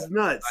 "Hold these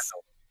nuts."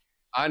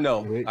 I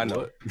know. You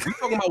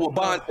talking about what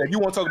Bond said? You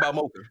want to talk about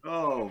Mocha?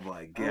 Oh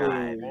my god,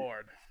 Oh,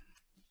 Lord.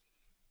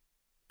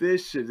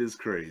 This shit is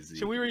crazy.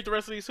 Should we read the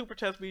rest of these super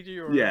chats, BG?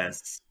 Or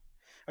Yes.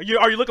 Are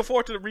you looking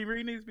forward to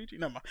rereading these, BG?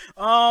 Never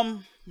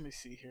mind. Let me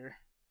see here.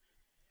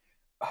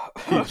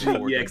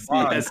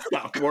 BG has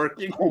stopped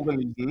working.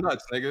 Holding these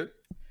nuts, nigga.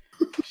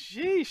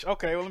 Sheesh.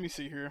 Okay, well, let me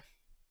see here.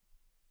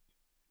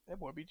 That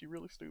boy BG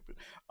really stupid.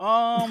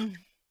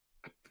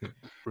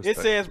 It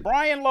says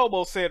Brian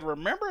Lobo said,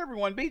 "Remember,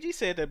 everyone. BG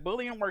said that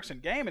bullying works in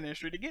game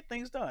industry to get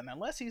things done.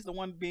 Unless he's the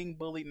one being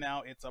bullied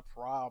now, it's a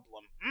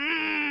problem."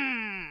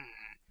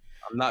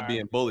 I'm not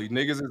being bullied.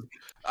 Niggas is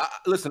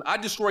listen. I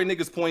destroy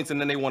niggas' points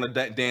and then they want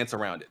to dance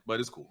around it, but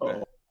it's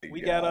cool.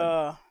 We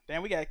got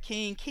we got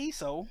King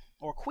Kiso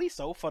or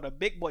Quiso for the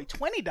big boy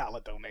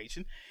 $20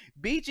 donation.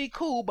 BG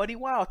cool, but he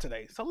wild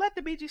today. So let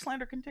the BG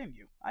slander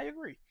continue. I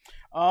agree.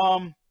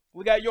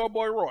 We got your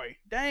boy Roy.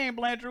 Dang,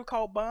 Blandrew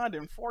called Bond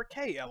in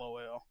 4K.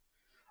 LOL.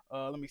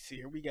 Let me see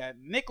here. We got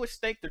Nicholas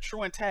Stake, the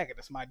true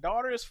antagonist. My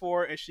daughter is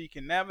 4 and she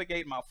can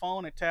navigate my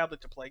phone and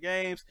tablet to play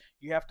games.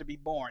 You have to be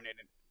born in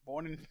it.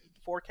 Born in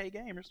 4K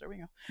gamers. There we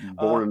go.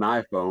 Born an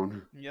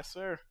iPhone. Yes,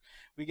 sir.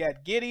 We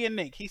got Gideon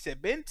Nick. He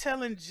said, been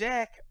telling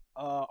Jack,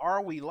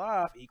 are we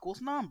live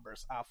equals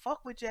numbers. I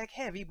fuck with Jack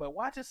heavy, but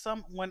watching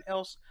someone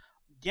else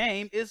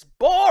game is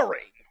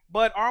boring.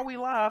 But Are We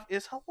Live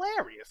is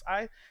hilarious.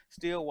 I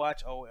still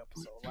watch old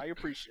episodes. I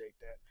appreciate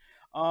that.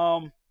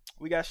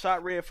 We got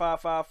Shot Red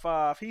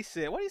 555. He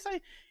said, what do you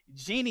say?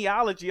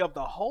 Genealogy of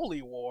the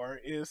Holy War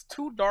is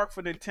too dark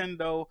for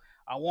Nintendo.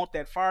 I want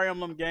that Fire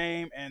Emblem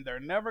game, and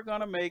they're never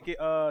gonna make it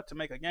to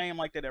make a game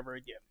like that ever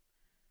again.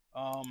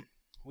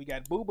 We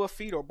got Booba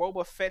Feet or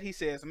Boba Fett. He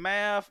says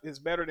math is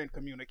better than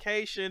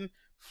communication.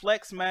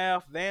 Flex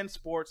math than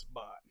sports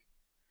bot.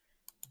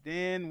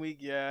 Then we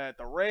got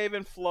the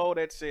Raven Flow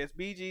that says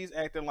BG's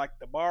acting like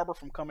the barber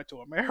from Coming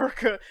to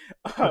America.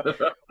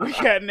 We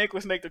got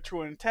Nicholas Snake, the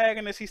true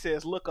antagonist. He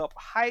says look up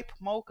Hype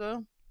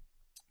Mocha.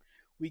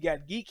 We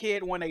got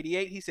Geekhead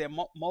 188. He said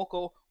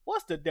Mocha,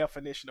 what's the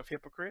definition of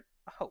hypocrite?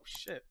 Oh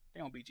shit,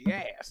 they on BG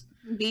ass.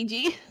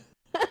 BG.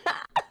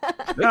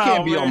 They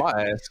can't be on my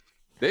ass.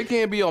 They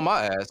can't be on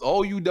my ass.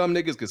 All you dumb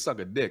niggas can suck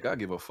a dick. I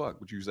give a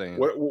fuck what you saying.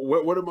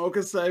 What did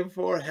Mocha say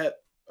before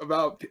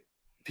about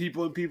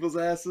people in people's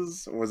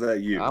asses? Or was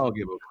that you? I don't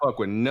give a fuck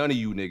what none of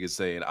you niggas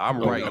saying. I'm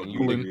right and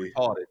you niggas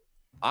retarded.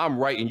 I'm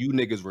right and you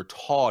niggas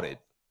retarded.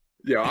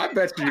 Yeah, I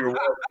bet you your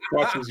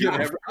wife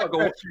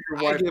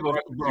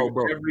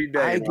every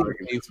day.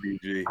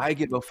 I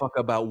give a fuck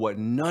about what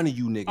none of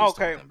you niggas.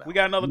 Okay, about. We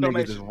got another you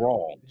donation. Niggas is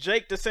wrong.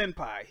 Jake the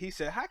Senpai. He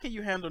said, "How can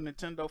you handle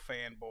Nintendo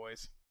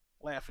fanboys?"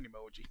 Laughing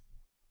emoji.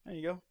 There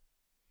you go.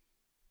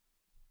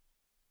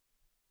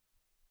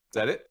 Is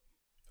that it?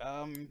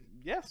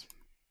 Yes.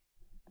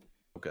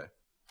 Okay.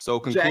 So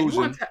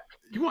conclusion. Jack,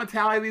 you want to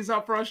tally these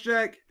up for us,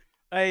 Jack?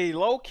 Hey,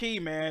 low key,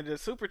 man. The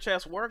super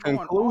chats were going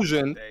conclusion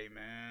on today,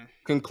 man.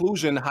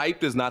 Conclusion,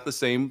 hyped is not the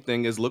same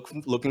thing as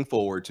looking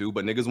forward to,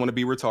 but niggas want to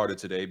be retarded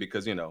today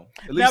because, you know,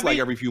 at least like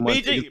every few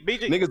months,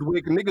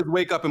 niggas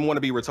wake up and want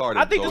to be retarded.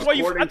 I think that's why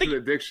according to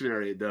the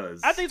dictionary, it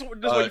does. I think this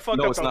is where you fucked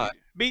up. No, it's not.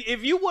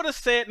 If you would have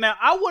said, now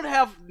I would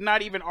have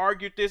not even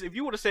argued this. If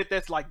you would have said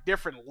that's like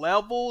different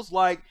levels,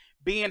 like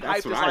being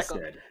That's hyped what I is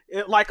said.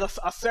 like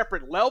a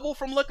separate level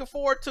from looking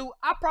forward to,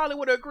 I probably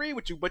would agree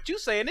with you. But you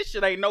saying this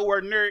shit ain't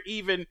nowhere near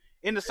even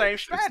in the same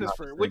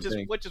stratosphere, which is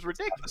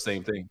ridiculous. The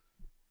same thing.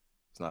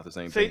 It's not the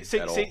same See,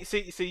 thing at all.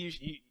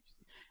 you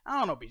I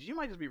don't know, BG. You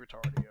might just be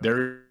retarded. Yo.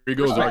 There he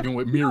goes arguing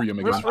with Miriam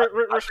again.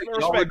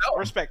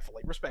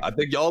 Respectfully. I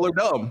think y'all are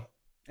dumb.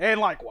 And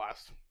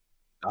likewise.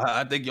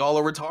 I think y'all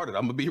are retarded.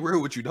 I'm gonna be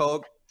real with you,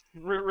 dog.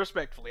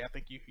 Respectfully, I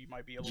think you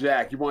might be a little.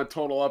 Jack, you want to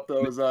total up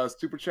those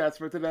super chats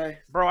for today?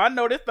 Bro, I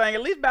know this thing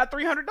at least about $300.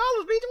 BG, what's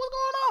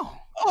going on?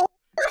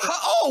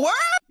 Oh, what?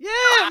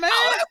 Yeah, man.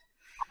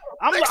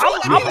 I'm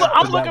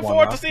looking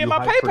forward to seeing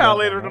my PayPal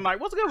later tonight.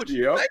 What's good with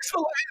you? Yep.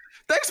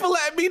 Thanks for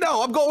letting me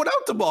know. I'm going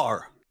out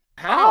tomorrow.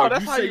 How?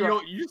 That's how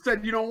you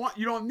said you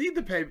don't need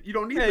to pay. You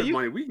don't need the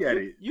money. We get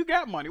it. You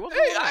got money. What's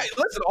Hey,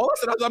 listen. All I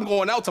said is I'm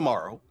going out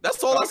tomorrow.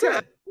 That's all I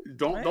said.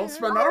 Don't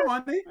spend our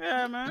money.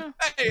 Yeah, man.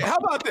 Hey, how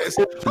about this?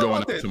 I'm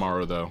going out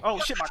tomorrow, though. Oh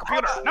shit, my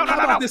computer. No.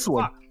 How about this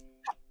one?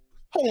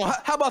 Hold on.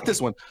 How about this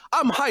one?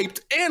 I'm hyped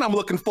and I'm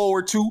looking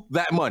forward to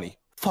that money.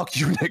 Fuck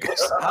you, niggas.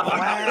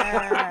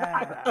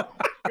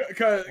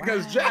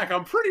 Because Jack,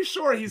 I'm pretty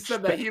sure he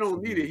said that he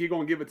don't need it. He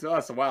gonna give it to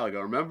us a while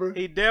ago. Remember?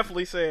 He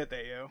definitely said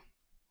that, yo.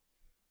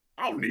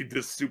 I don't need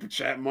this super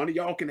chat money.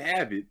 Y'all can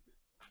have it.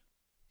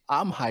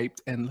 I'm hyped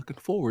and looking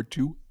forward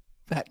to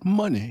that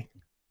money.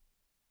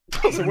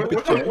 So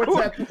what's that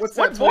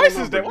What voice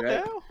is that? What the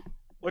hell?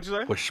 What'd you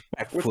say? What's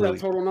that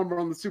total number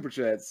on the super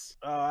chats?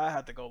 I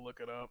have to go look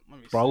it up. Let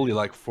me see. Probably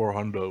like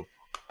 400.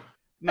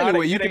 No,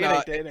 Anyway, it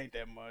ain't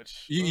that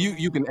much.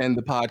 You can end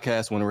the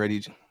podcast when ready,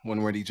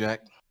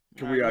 Jack.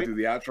 Can we do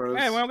the outros?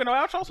 Hey, we don't get no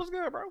outros. What's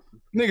good, bro?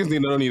 Niggas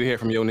don't need to hear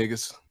from yo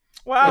niggas.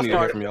 Well, I'll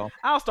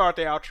start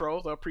the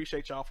outros. I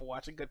appreciate y'all for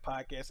watching. Good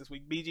podcast this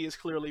week. BG is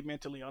clearly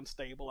mentally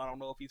unstable. I don't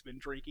know if he's been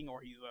drinking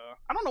or he's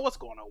I don't know what's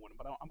going on with him,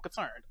 but I'm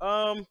concerned.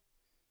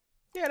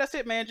 Yeah, that's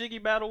it, man. Jiggy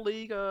Battle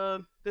League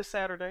this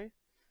Saturday.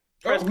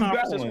 Press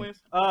conference this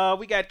Wednesday.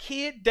 We got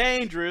Kid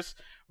Dangerous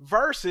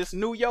versus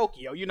New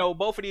Yokio. You know,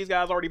 both of these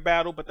guys already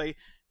battled, but they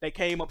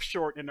came up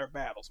short in their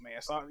battles,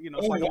 man. So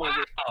it's like a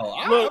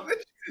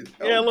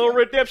little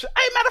redemption.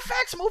 Hey, matter of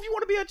fact, Smooth, you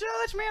want to be a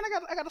judge, man?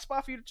 I got a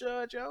spot for you to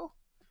judge, yo.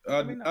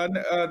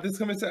 This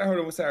coming Saturday. Hold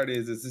on, what Saturday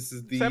is this? This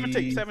is the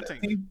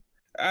 17th.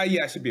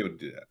 Yeah, I should be able to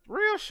do that.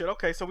 Real shit.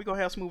 Okay, so we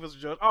gonna have Smooth as a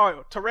judge. All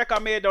right, Tarek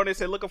Ahmed donated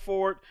said, looking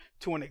forward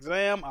to an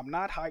exam. I'm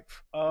not hyped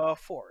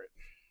for it.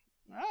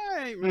 All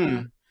right,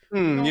 man.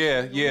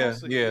 Yeah.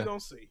 We're gonna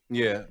see.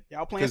 Yeah.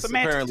 Y'all playing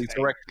semantics apparently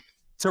today.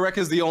 Tarek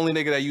is the only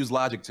nigga that used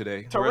logic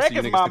today. Tarek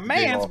is my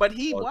man's, but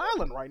he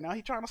wilding right now.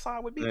 He trying to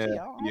side with BT. I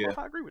don't know if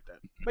I agree with that.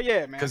 But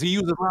yeah, man. Because he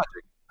uses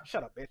logic.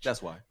 Shut up, bitch.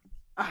 That's why.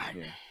 All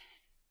right.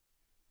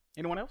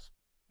 Anyone else?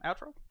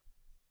 Outro?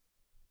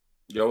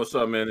 Yo, what's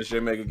up, man? It's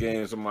your Mega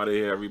Games. Somebody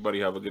here.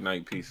 Everybody have a good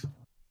night. Peace.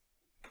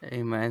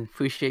 Hey, man.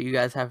 Appreciate you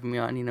guys having me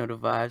on. You know the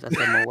vibes. I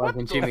said my wife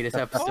and Jimmy this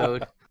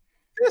episode.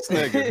 This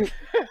nigga.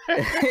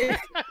 I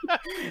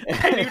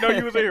didn't even know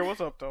you was in here.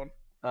 What's up, Tone?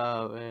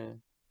 Oh,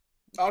 man.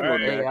 I'll go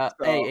next.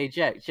 Hey,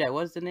 Jack,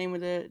 what's the name of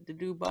the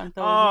dude Bonto?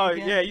 Oh,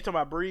 yeah, you talking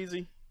about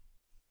Breezy?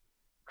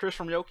 Chris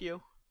from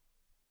Yokio?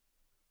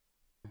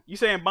 You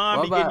saying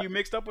Bond be getting you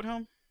mixed up with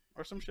him?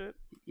 Or some shit?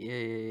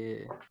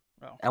 Yeah.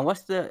 Oh. And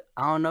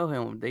I don't know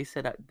him. They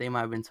said that they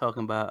might have been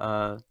talking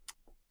about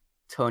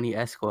Tony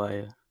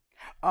Esquire.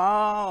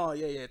 Oh,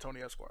 yeah,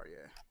 Tony Esquire,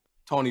 yeah.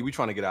 Tony, we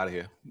trying to get out of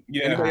here.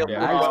 Yeah.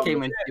 I just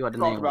came in to see what the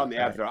name about was.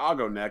 the after. I'll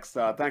go next.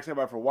 Thanks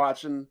everybody for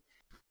watching.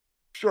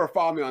 Sure,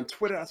 follow me on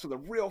Twitter. That's where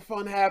the real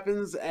fun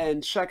happens.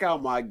 And check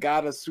out my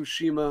God of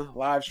Tsushima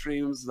live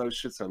streams. Those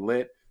shits are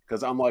lit.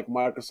 Because unlike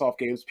Microsoft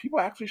games, people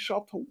actually show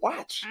up to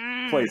watch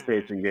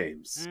PlayStation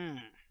games.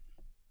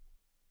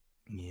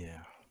 Yeah.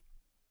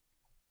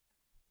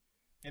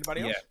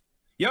 Anybody else?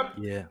 Yep.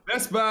 Yeah.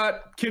 Best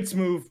Spot, Kid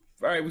Smooth.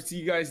 All right, we'll see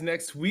you guys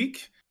next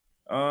week.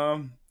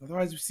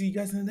 Otherwise, we'll see you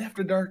guys in the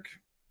After Dark.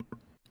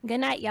 Good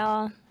night,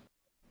 y'all.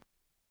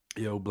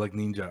 Yo, Black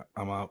Ninja,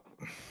 I'm out.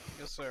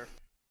 Yes, sir.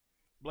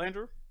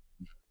 Blandrew?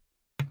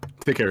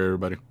 Take care,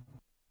 everybody.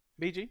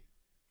 BG?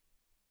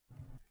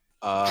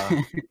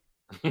 I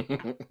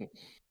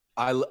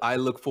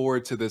look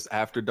forward to this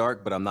After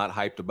Dark, but I'm not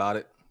hyped about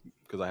it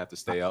because I have to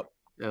stay up.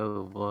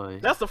 Oh boy.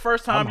 That's the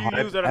first time you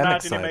used that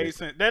analogy that made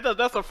sense.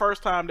 That's the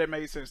first time that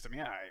made sense to me.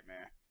 All right,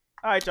 man.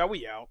 All right, y'all,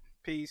 we out.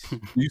 Peace.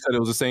 You said it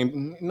was the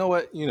same. You know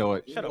what?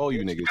 Shut up, all bitch.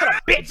 you niggas. Shut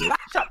up, bitch. Shut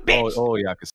up, bitch. Oh, yeah, I can